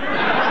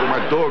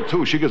 My dog,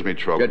 too, she gives me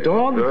trouble. Your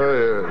dog?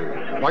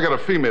 Yeah. I got a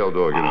female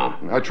dog, you know.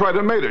 I tried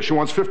to mate her. She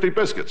wants 50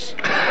 biscuits.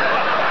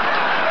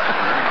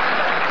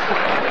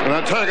 And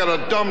I tell you, I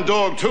got a dumb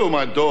dog, too,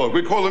 my dog.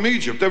 We call him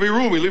Egypt. Every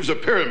room he leaves a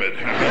pyramid.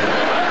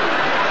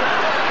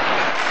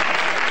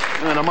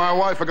 And my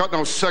wife, I got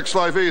no sex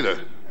life either.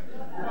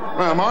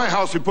 In my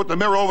house, we put the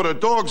mirror over the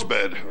dog's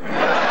bed.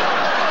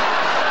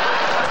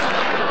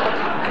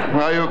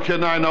 Are you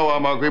kidding? I know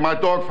I'm ugly. My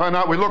dog found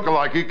out we look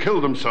alike. He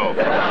killed himself.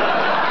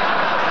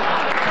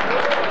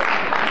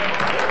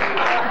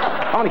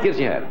 How many kids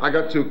do you have? I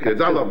got 2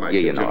 kids. I love my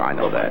kids. Yeah, you know, I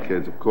know that.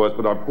 Kids, of course,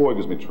 but our boy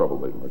gives me trouble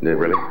lately. Yeah,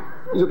 really?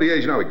 He's at the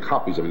age now he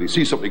copies everything. He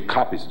sees something, he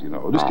copies it, you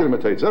know. This kid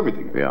imitates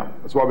everything. Yeah.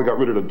 That's why we got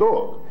rid of the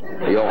dog.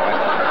 You all right?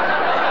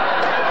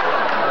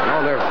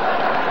 No, they're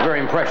very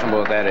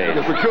impressionable at that age.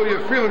 The peculiar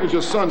feeling is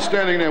your son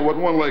standing there with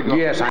one leg up.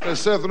 Yes,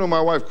 This afternoon,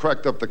 my wife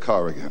cracked up the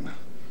car again.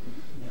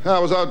 I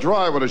was out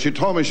driving her. She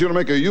told me she was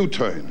going to make a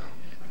U-turn.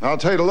 I'll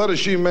tell you, the letter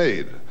she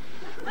made,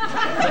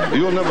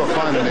 you'll never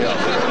find any out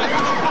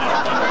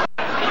there.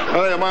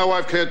 Hey, my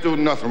wife can't do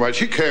nothing right.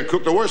 She can't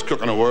cook, the worst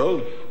cook in the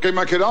world. Gave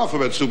my kid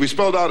alphabet soup. He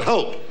spelled out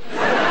help.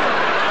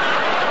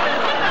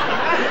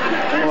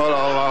 What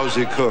a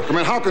lousy cook. I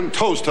mean, how can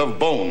toast have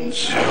bones?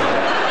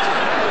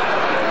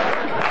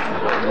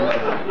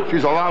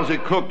 She's a lousy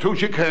cook, too.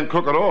 She can't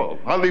cook at all.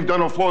 I leave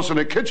dental floss in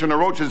the kitchen, the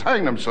roaches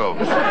hang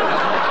themselves.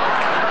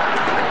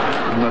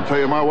 And I tell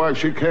you, my wife,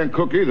 she can't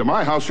cook either.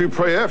 My house, we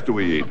pray after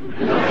we eat.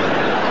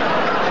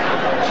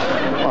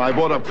 I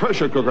bought a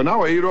pressure cooker.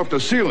 Now I eat off the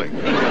ceiling.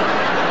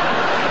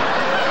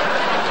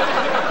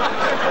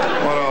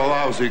 What a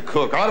lousy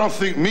cook. I don't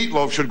think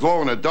meatloaf should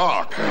glow in the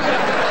dark.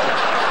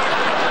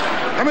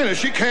 I mean, if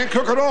she can't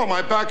cook at all,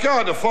 my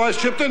backyard, the flies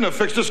chipped in to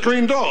fix the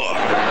screen door.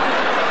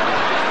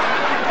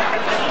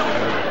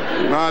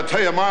 Now, I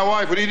tell you, my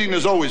wife with eating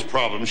is always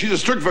problems. She's a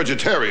strict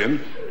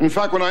vegetarian. In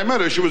fact, when I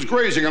met her, she was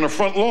grazing on the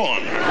front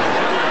lawn.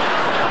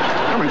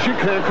 I mean, she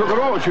can't cook at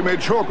all. She made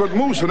chocolate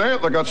mousse and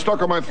antler got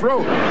stuck on my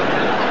throat.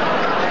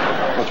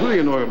 What's really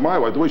annoying with my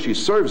wife, the way she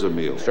serves a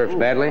meal. Serves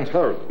badly?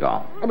 Terrible.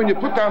 No. I mean, you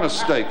put down a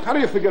steak. How do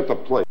you forget the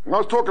plate? I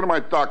was talking to my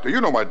doctor. You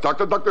know my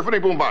doctor, Dr. Finney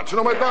Boombats. You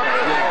know my doctor?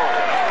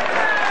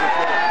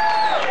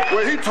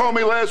 Well, he told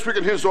me last week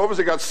in his office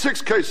he got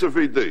 6 cases of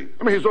VD.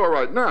 I mean, he's all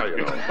right now, you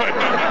know.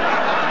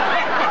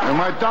 And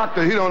my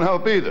doctor, he don't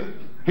help either.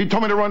 He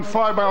told me to run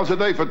 5 miles a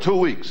day for 2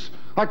 weeks.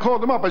 I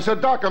called him up. I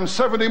said, Doc, I'm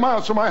 70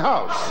 miles from my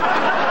house.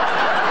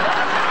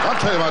 I'll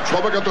tell you my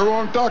trouble. I got the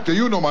wrong doctor.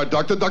 You know my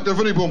doctor, Dr.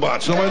 Vinny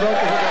Boombats. You know my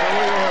doctor?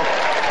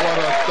 What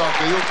a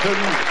doctor. You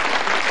kidding?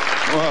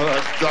 What a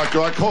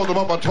doctor. I called him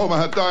up. I told him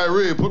I had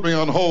diarrhea. He put me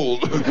on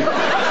hold.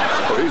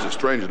 Oh, he's a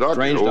strange doctor.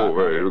 Strange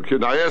doctor. Oh, you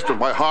kidding? I asked him if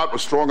my heart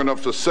was strong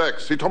enough for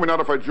sex. He told me not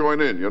if I join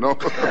in, you know?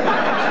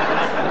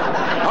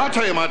 I'll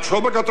tell you my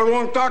trouble. I got the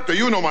wrong doctor.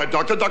 You know my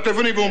doctor, Dr.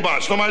 Vinny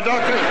Boombats. Know my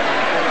doctor?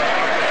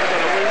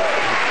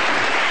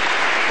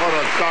 What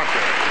a doctor.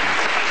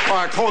 Oh,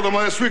 I called him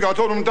last week. I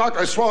told him, Doc,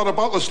 I swallowed a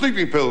bottle of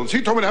sleeping pills.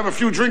 He told me to have a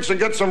few drinks and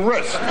get some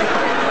rest.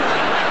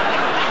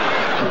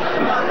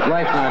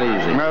 Life's not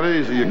easy. Not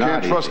easy. You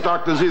can't trust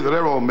doctors either.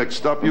 They're all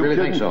mixed up. You really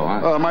kidding? think so,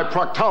 huh? My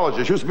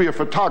proctologist used to be a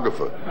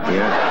photographer.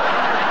 Yeah.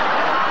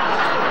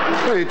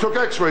 Hey, he took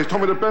x-rays,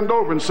 told me to bend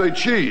over and say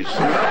cheese.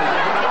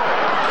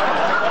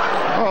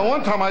 Oh,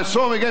 one time I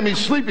saw him, he gave me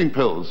sleeping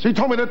pills. He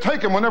told me to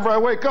take them whenever I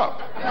wake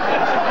up.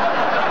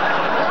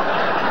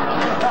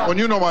 When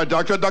you know my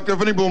doctor, Dr.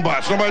 Vinny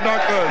Boombats. Know my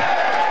doctor?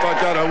 What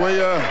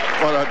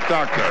a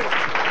doctor.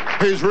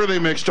 He's really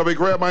mixed up. He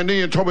grabbed my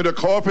knee and told me to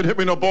cough and hit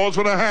me in the balls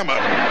with a hammer.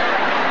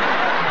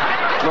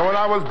 So when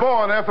I was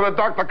born, after the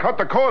doctor cut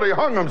the cord, he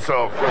hung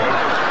himself.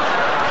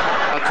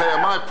 I tell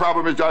you, my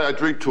problem is I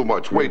drink too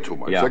much, way too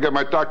much. Yeah. I get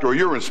my doctor a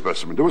urine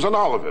specimen. There was an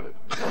olive in it.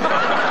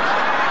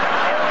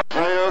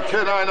 Hey, you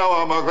kid, I know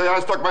I'm ugly. I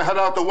stuck my head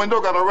out the window,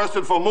 got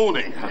arrested for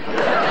mooning.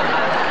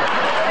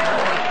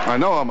 I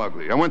know I'm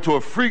ugly. I went to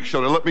a freak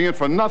show. They let me in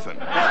for nothing.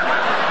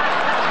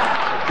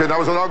 Kid, I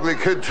was an ugly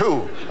kid,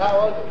 too.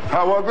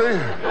 How ugly?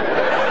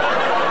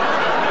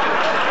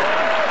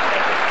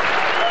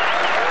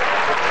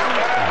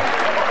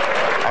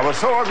 I was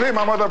so ugly,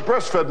 my mother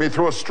breastfed me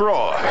through a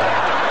straw.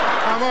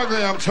 I'm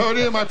ugly, I'm telling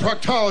you. My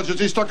proctologist,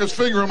 he stuck his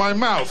finger in my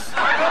mouth.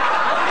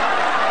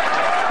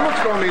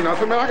 Looks don't mean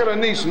nothing, man. I got a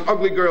niece, an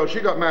ugly girl. She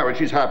got married.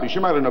 She's happy. She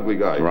married an ugly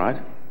guy. Right.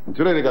 And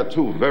today they got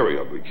two very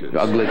ugly kids.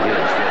 Ugly kids,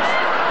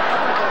 yes.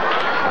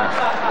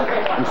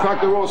 In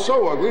fact, they're all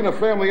so ugly in a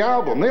family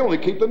album. They only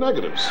keep the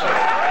negatives. You're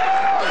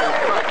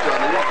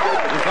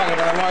talking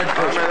about a large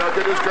person. I mean,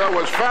 okay, this girl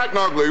was fat and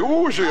ugly.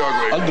 Ooh, was she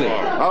ugly. Ugly.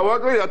 How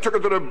ugly? I took her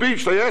to the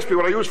beach. They asked me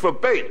what I used for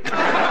bait.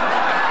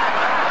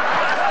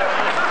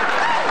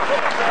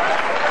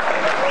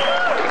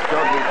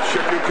 Ugly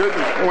chick, you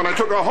kidding? And when I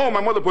took her home,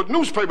 my mother put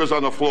newspapers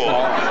on the floor.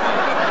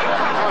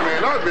 I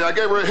mean, ugly. I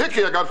gave her a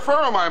hickey. I got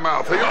fur in my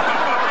mouth.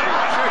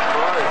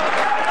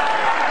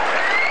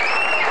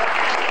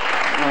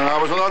 I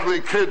was an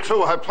ugly kid,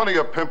 too. I had plenty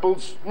of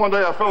pimples. One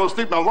day I fell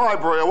asleep in the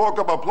library. I woke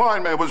up, a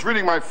blind man was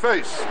reading my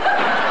face.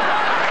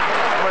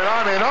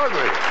 I mean,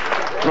 ugly.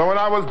 But when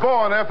I was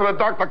born, after the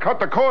doctor cut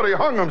the cord, he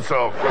hung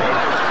himself.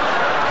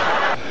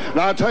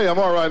 Now, I tell you, I'm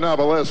all right now,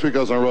 but last week I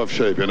was in rough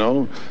shape, you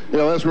know?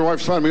 Yeah, last week my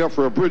wife signed me up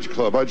for a bridge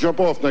club. I jump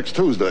off next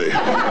Tuesday.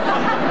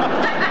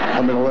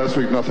 I mean, last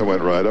week nothing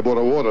went right. I bought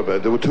a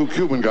waterbed. There were two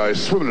Cuban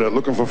guys swimming in it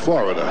looking for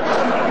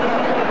Florida.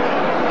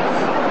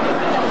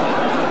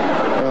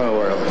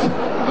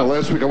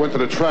 Last week I went to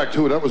the track,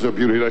 too. That was a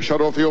beauty. They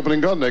shut off the opening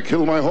gun. They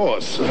killed my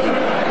horse. I'll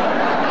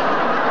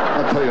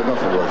tell you,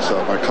 nothing works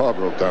out. My car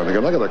broke down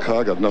again. I got a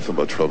car, I got nothing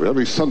but trouble.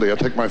 Every Sunday I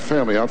take my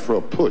family out for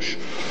a push.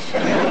 The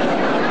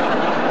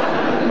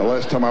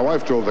last time my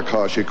wife drove the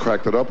car, she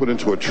cracked it up, went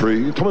into a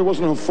tree. Told me it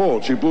wasn't her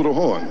fault. She blew the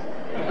horn.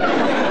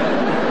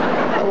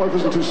 My wife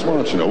isn't too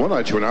smart, you know. One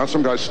night she went out,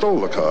 some guy stole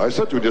the car. I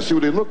said to her, just see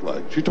what he looked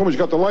like. She told me she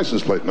got the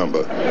license plate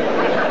number.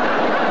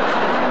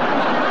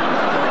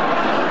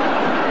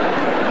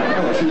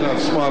 She's not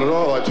smart at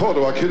all. I told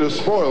her our kid is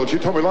spoiled. She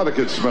told me a lot of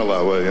kids smell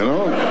that way, you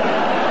know?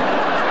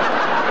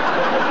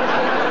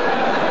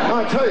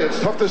 I tell you, it's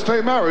tough to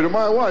stay married to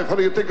my wife. How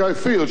do you think I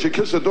feel? She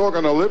kissed the dog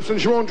on her lips and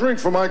she won't drink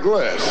from my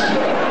glass.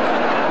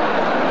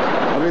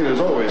 I mean, there's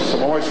always some.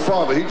 My wife's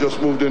father, he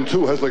just moved in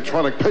too, has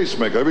electronic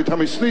pacemaker. Every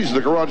time he sneezes,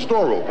 the garage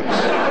door opens.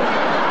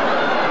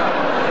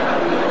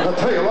 I'll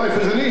tell you, life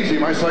isn't easy.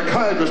 My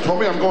psychiatrist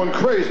told me I'm going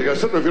crazy. I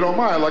said to him, if you don't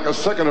mind, I'd like a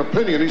second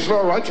opinion. He said,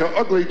 all right, you're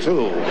ugly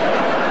too.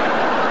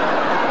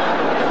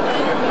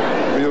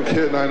 You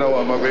kidding? I know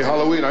I'm ugly.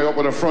 Halloween, I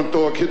open the front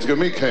door, kids give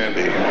me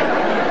candy.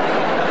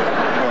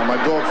 My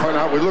dog found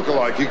out we look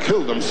alike. He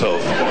killed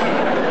himself.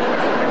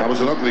 I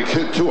was an ugly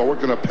kid, too. I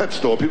worked in a pet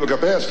store. People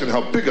kept asking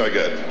how big I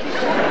get.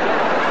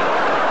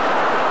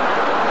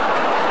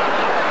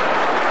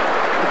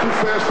 Too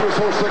fast for this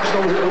whole section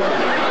over here.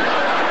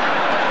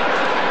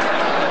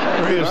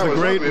 He is the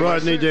great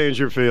Rodney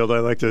Dangerfield. I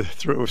like to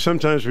throw.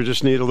 Sometimes we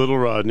just need a little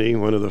Rodney,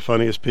 one of the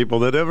funniest people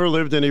that ever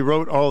lived, and he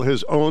wrote all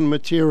his own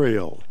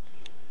material.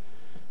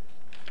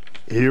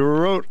 He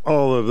wrote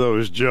all of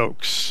those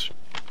jokes.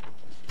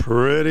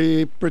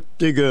 Pretty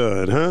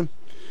good, huh?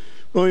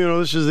 Well, you know,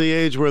 this is the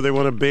age where they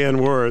want to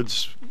ban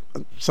words.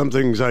 Some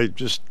things I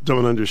just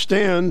don't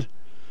understand.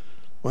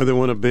 Why they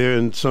want to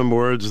ban some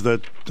words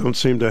that don't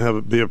seem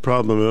to be a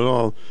problem at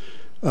all.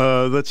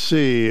 Let's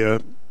see.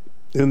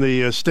 In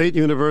the State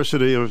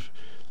University of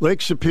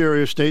Lake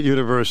Superior State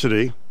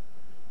University,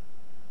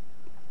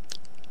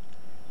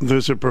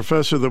 there's a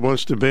professor that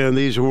wants to ban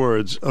these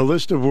words, a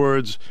list of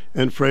words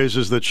and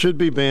phrases that should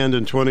be banned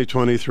in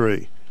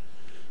 2023.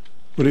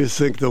 What do you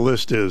think the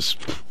list is?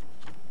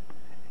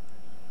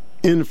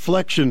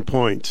 Inflection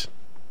point,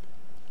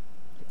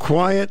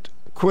 quiet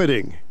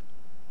quitting,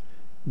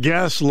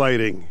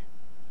 gaslighting,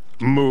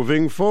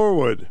 moving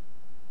forward,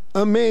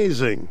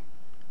 amazing.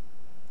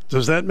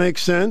 Does that make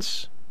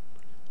sense?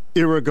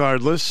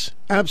 Irregardless,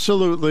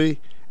 absolutely,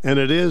 and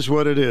it is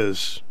what it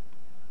is.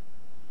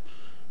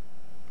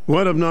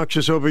 What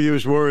obnoxious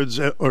overused words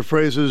or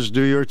phrases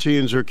do your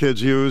teens or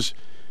kids use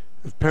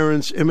if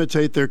parents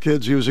imitate their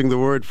kids using the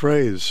word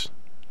phrase?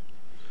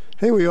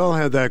 Hey, we all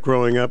had that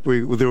growing up.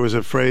 There was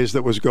a phrase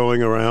that was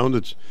going around.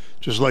 It's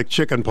just like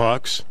chicken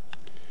pox.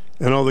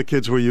 And all the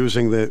kids were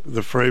using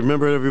the phrase.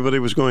 Remember, everybody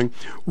was going,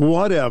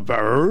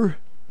 whatever.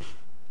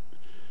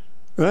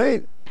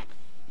 Right?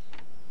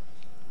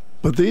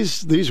 But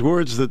these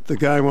words that the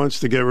guy wants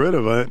to get rid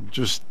of, I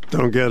just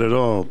don't get at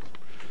all.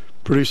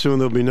 Pretty soon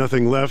there'll be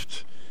nothing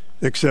left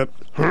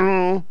except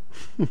hello.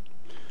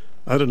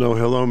 I don't know,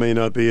 hello may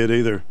not be it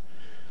either.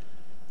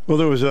 Well,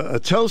 there was a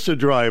Telsa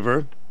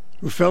driver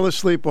who fell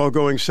asleep while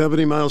going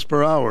 70 miles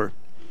per hour.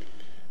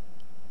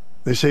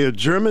 They say a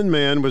German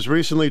man was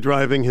recently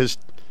driving his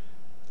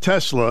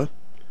Tesla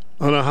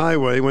on a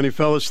highway when he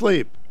fell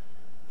asleep.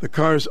 The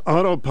car's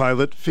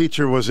autopilot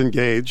feature was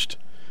engaged.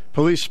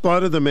 Police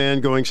spotted the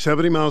man going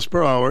 70 miles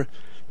per hour,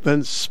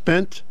 then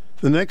spent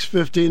the next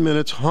 15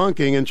 minutes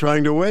honking and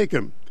trying to wake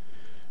him.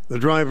 The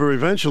driver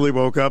eventually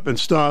woke up and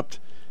stopped.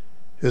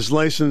 His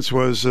license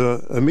was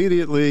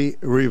immediately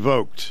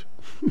revoked.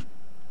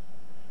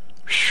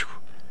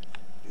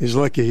 He's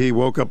lucky he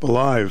woke up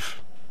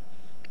alive.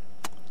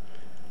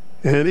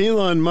 And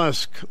Elon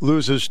Musk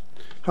loses,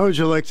 how would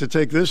you like to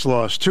take this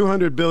loss?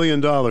 $200 billion.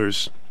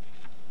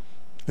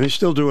 And he's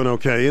still doing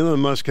okay. Elon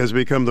Musk has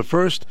become the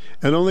first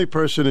and only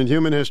person in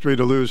human history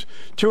to lose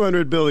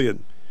 $200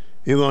 billion.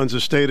 Elon's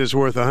estate is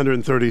worth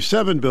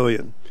 $137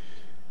 billion.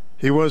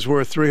 He was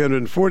worth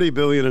 $340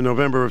 billion in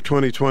November of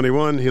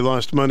 2021. He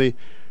lost money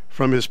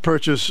from his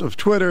purchase of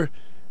Twitter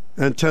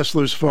and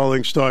Tesla's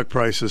falling stock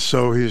prices.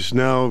 So he's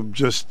now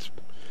just,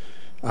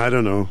 I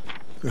don't know,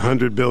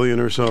 $100 billion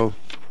or so.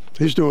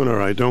 He's doing all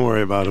right. Don't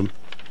worry about him.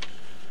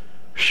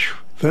 Whew.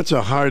 That's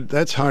hard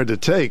to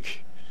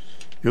take.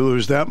 You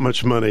lose that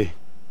much money.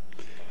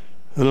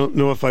 I don't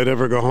know if I'd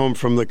ever go home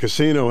from the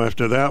casino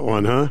after that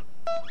one, huh?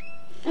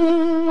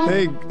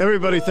 Hey,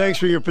 everybody, thanks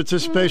for your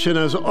participation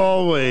as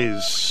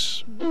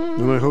always.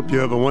 And I hope you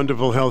have a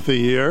wonderful, healthy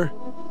year.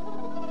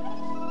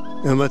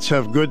 And let's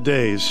have good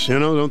days. You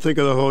know, don't think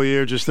of the whole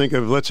year. Just think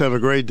of let's have a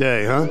great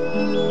day, huh?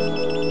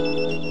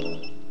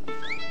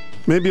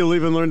 Maybe you'll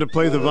even learn to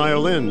play the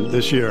violin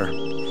this year.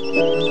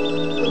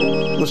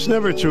 Well, it's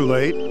never too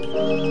late.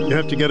 You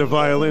have to get a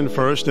violin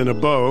first and a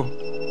bow.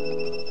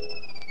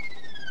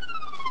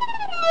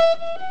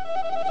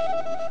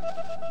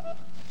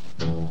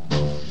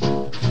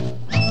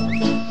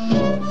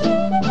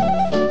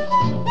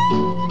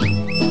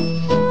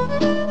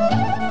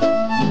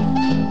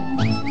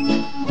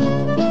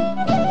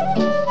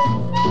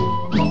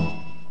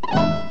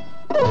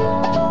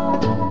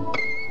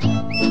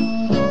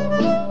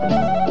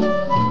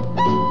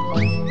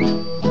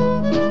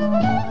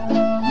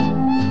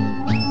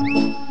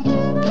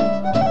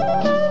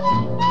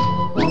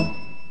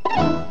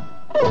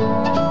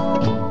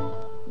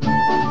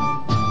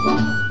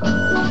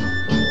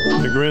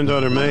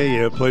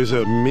 Plays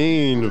a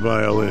mean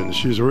violin.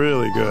 She's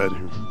really good.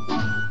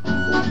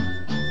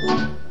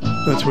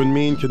 That's when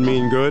mean can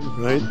mean good,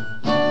 right?